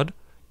squad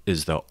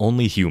is the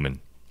only human.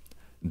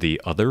 The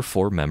other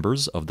 4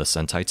 members of the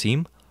Sentai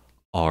team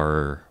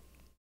are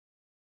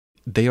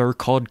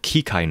called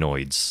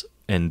Kikainoids,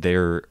 and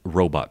they're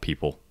robot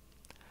people.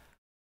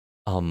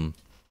 And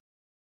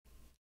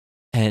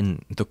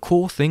the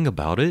cool thing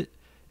about it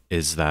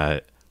is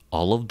that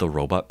all of the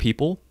robot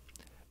people,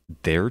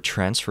 their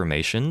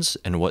transformations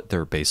and what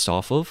they're based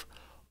off of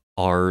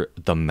are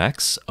the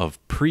mechs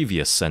of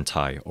previous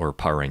Sentai or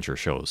Power Ranger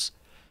shows.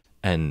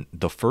 And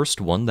the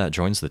first one that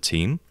joins the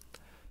team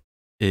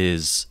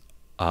is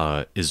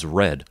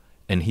Red,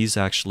 and he's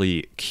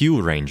actually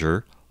Q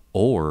Ranger,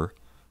 or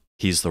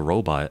he's the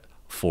robot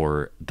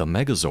for the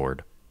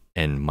Megazord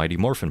in Mighty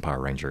Morphin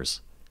Power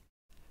Rangers.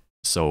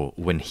 So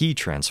when he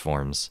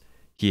transforms,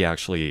 he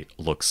actually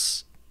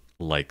looks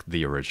like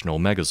the original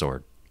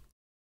Megazord.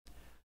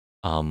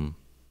 And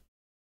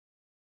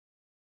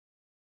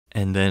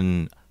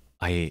then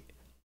I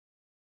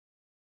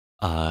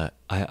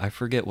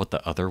forget what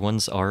the other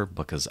ones are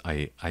because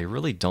I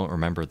really don't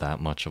remember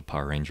that much of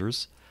Power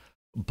Rangers,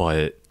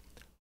 but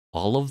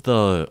all of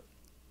the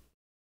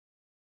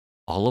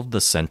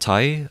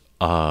Sentai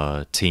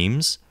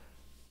teams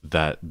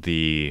that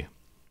the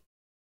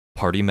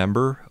party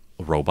member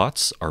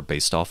robots are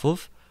based off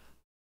of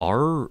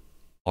are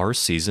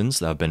seasons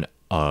that have been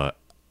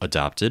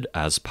adapted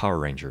as Power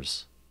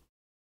Rangers.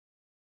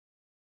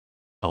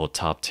 Oh,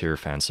 top tier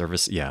fan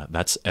service? Yeah,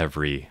 that's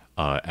every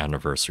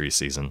anniversary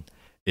season.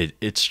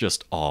 It's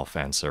just all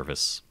fan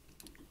service.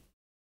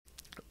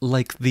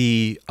 Like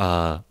the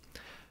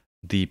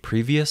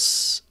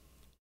previous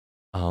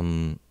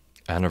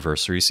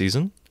anniversary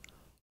season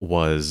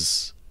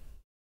is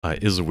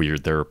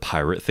weird. They're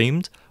pirate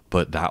themed,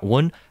 but that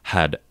one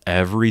had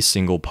every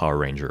single Power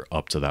Ranger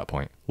up to that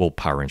point. Well,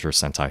 Power Ranger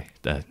Sentai.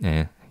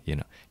 You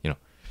know.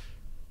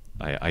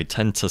 I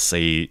tend to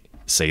say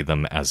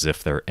them as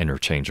if they're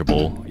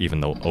interchangeable,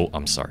 even though... Oh,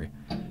 I'm sorry.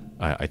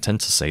 I tend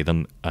to say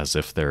them as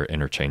if they're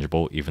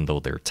interchangeable, even though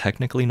they're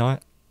technically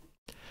not.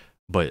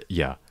 But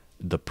yeah,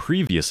 the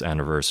previous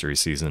anniversary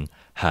season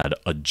had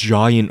a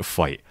giant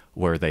fight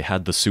where they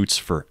had the suits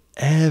for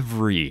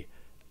every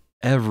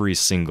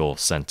single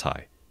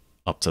Sentai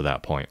up to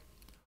that point,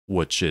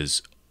 which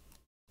is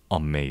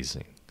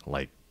amazing.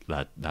 Like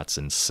that's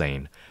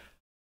insane.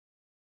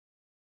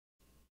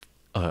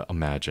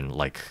 Imagine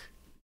like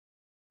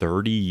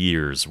 30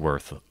 years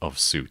worth of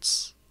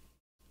suits.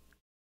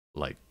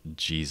 Like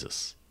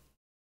Jesus.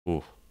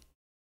 Ooh.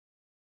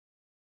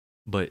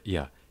 But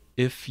yeah,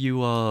 if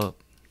you uh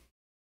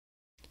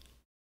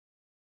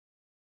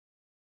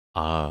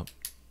I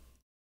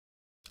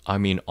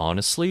mean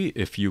honestly,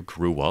 if you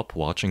grew up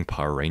watching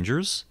Power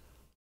Rangers,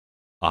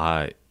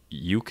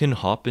 you can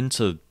hop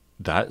into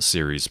that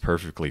series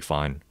perfectly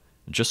fine.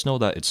 Just know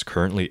that it's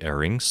currently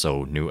airing,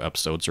 so new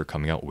episodes are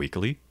coming out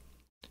weekly.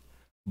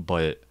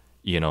 But,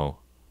 you know,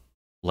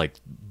 like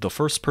the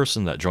first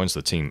person that joins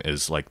the team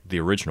is like the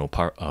original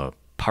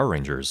Power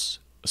Rangers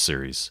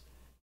series,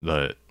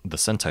 the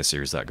Sentai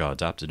series that got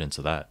adapted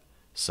into that.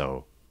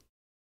 So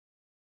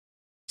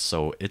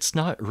it's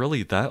not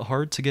really that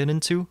hard to get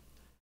into.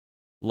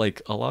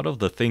 Like a lot of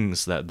the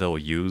things that they'll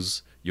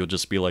use, you'll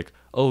just be like,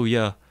 "Oh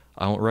yeah,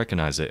 I don't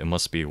recognize it. It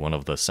must be one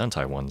of the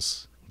Sentai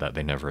ones that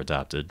they never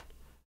adapted."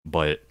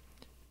 But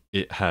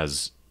it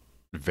has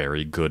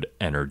very good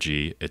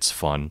energy. It's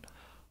fun.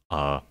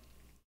 Uh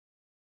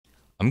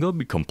I'm gonna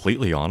be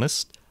completely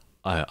honest.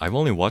 I've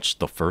only watched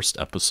the first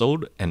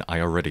episode and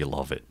I already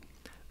love it.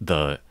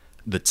 The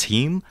the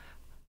team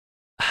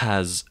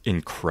has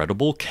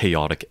incredible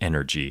chaotic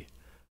energy.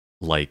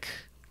 Like,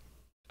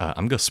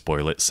 I'm gonna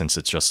spoil it since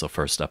it's just the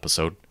first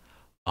episode.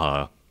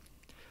 Uh,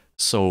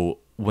 so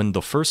when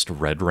the first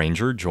Red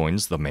Ranger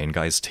joins the main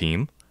guy's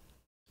team,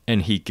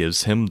 and he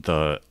gives him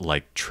the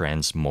like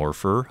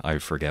transmorpher, I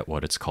forget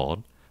what it's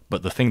called,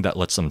 but the thing that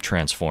lets him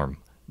transform.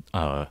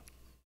 Uh,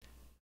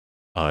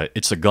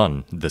 it's a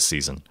gun this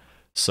season.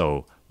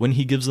 So when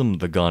he gives them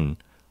the gun,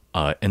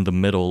 in the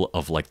middle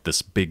of like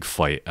this big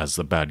fight as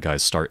the bad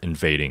guys start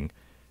invading,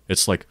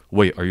 it's like,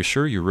 wait, are you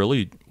sure you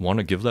really want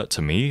to give that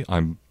to me?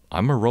 I'm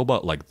a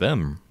robot like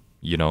them,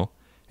 you know?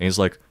 And he's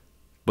like,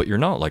 but you're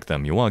not like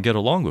them. You want to get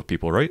along with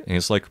people, right? And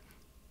he's like,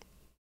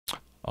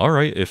 all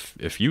right,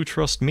 if you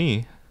trust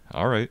me,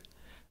 all right.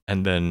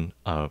 And then,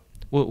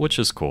 which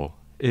is cool.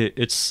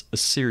 It's a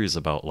series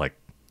about like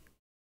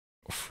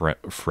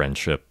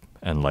friendship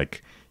and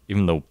like,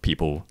 even though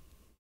people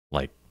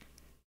like,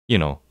 you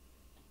know,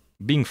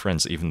 being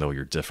friends even though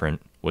you're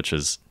different, which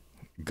is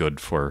good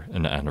for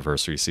an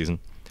anniversary season.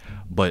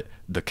 But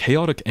the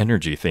chaotic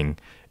energy thing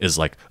is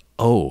like,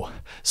 oh,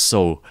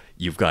 so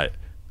you've got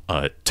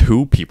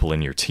two people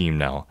in your team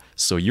now,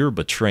 so you're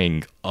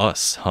betraying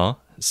us, huh?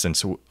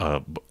 Since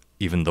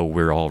even though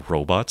we're all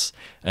robots,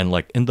 and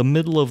like in the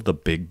middle of the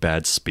big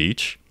bad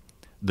speech,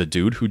 the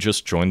dude who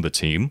just joined the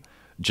team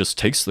just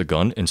takes the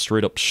gun and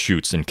straight up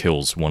shoots and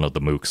kills one of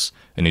the mooks,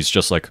 and he's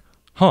just like,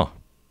 huh,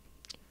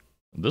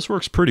 this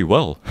works pretty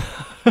well.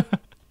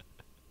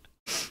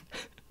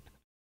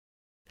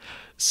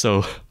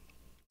 So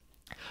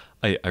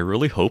I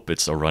really hope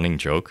it's a running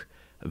joke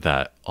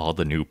that all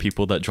the new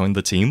people that join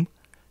the team,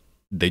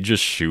 they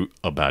just shoot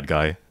a bad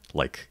guy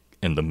like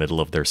in the middle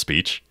of their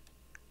speech.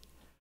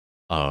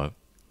 Uh,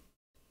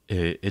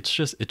 it's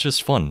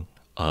just fun.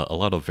 A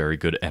lot of very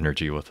good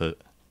energy with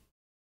it.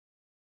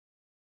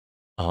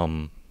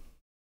 Um,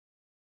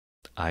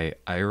 I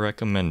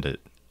recommend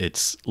it.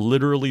 It's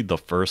literally the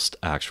first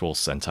actual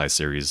Sentai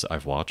series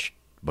I've watched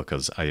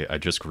because I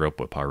just grew up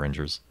with Power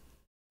Rangers.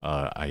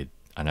 I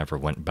never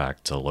went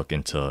back to look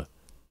into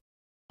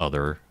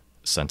other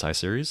Sentai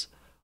series,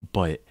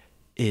 but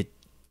it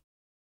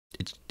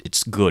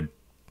it's good.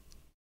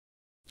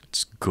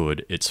 It's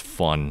good. It's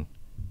fun.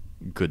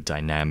 Good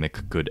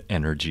dynamic. Good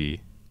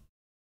energy.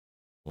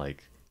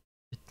 Like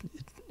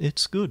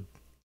it's good.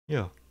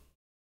 Yeah.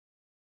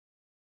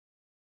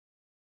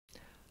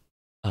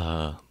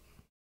 Uh,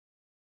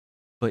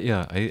 but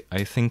yeah,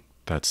 I think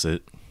that's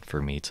it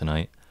for me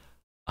tonight.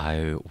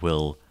 I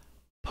will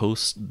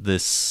post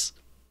this.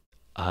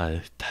 Uh,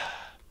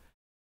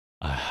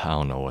 I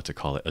don't know what to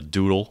call it. A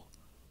doodle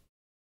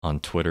on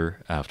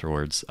Twitter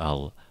afterwards.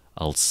 I'll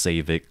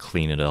save it,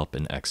 clean it up,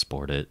 and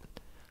export it.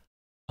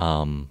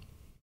 Um,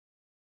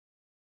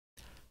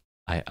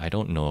 I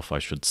don't know if I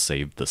should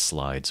save the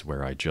slides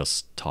where I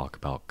just talk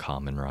about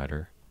Kamen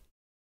Rider.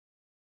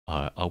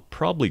 I'll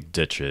probably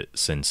ditch it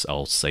since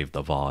I'll save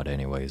the VOD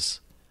anyways.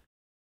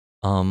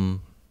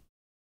 Um,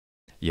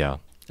 yeah,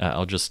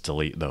 I'll just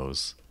delete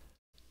those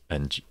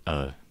and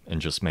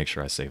just make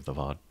sure I save the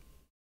VOD.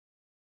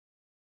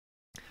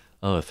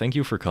 Thank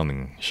you for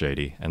coming,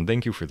 Shady, and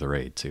thank you for the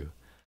raid too.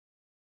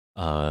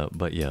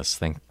 But yes,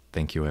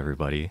 thank you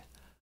everybody.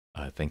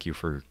 Thank you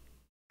for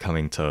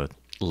coming to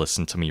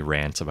listen to me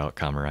rant about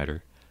Kamen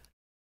Rider.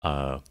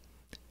 Uh,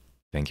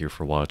 Thank you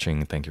for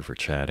watching. Thank you for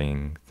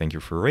chatting. Thank you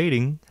for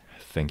rating.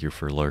 Thank you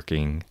for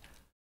lurking.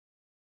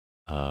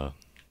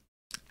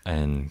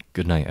 And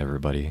good night,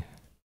 everybody.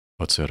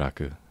 Otsu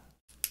Raku.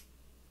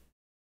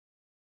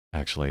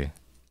 Actually,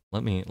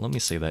 let me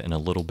say that in a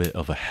little bit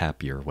of a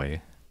happier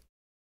way.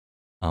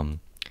 Um,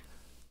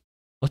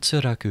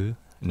 Otsuraku.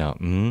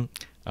 No,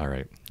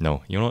 alright.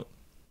 No, you know what?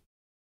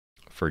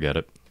 Forget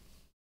it.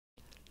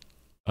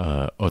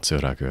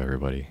 Otsuraku,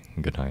 everybody.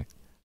 Good night.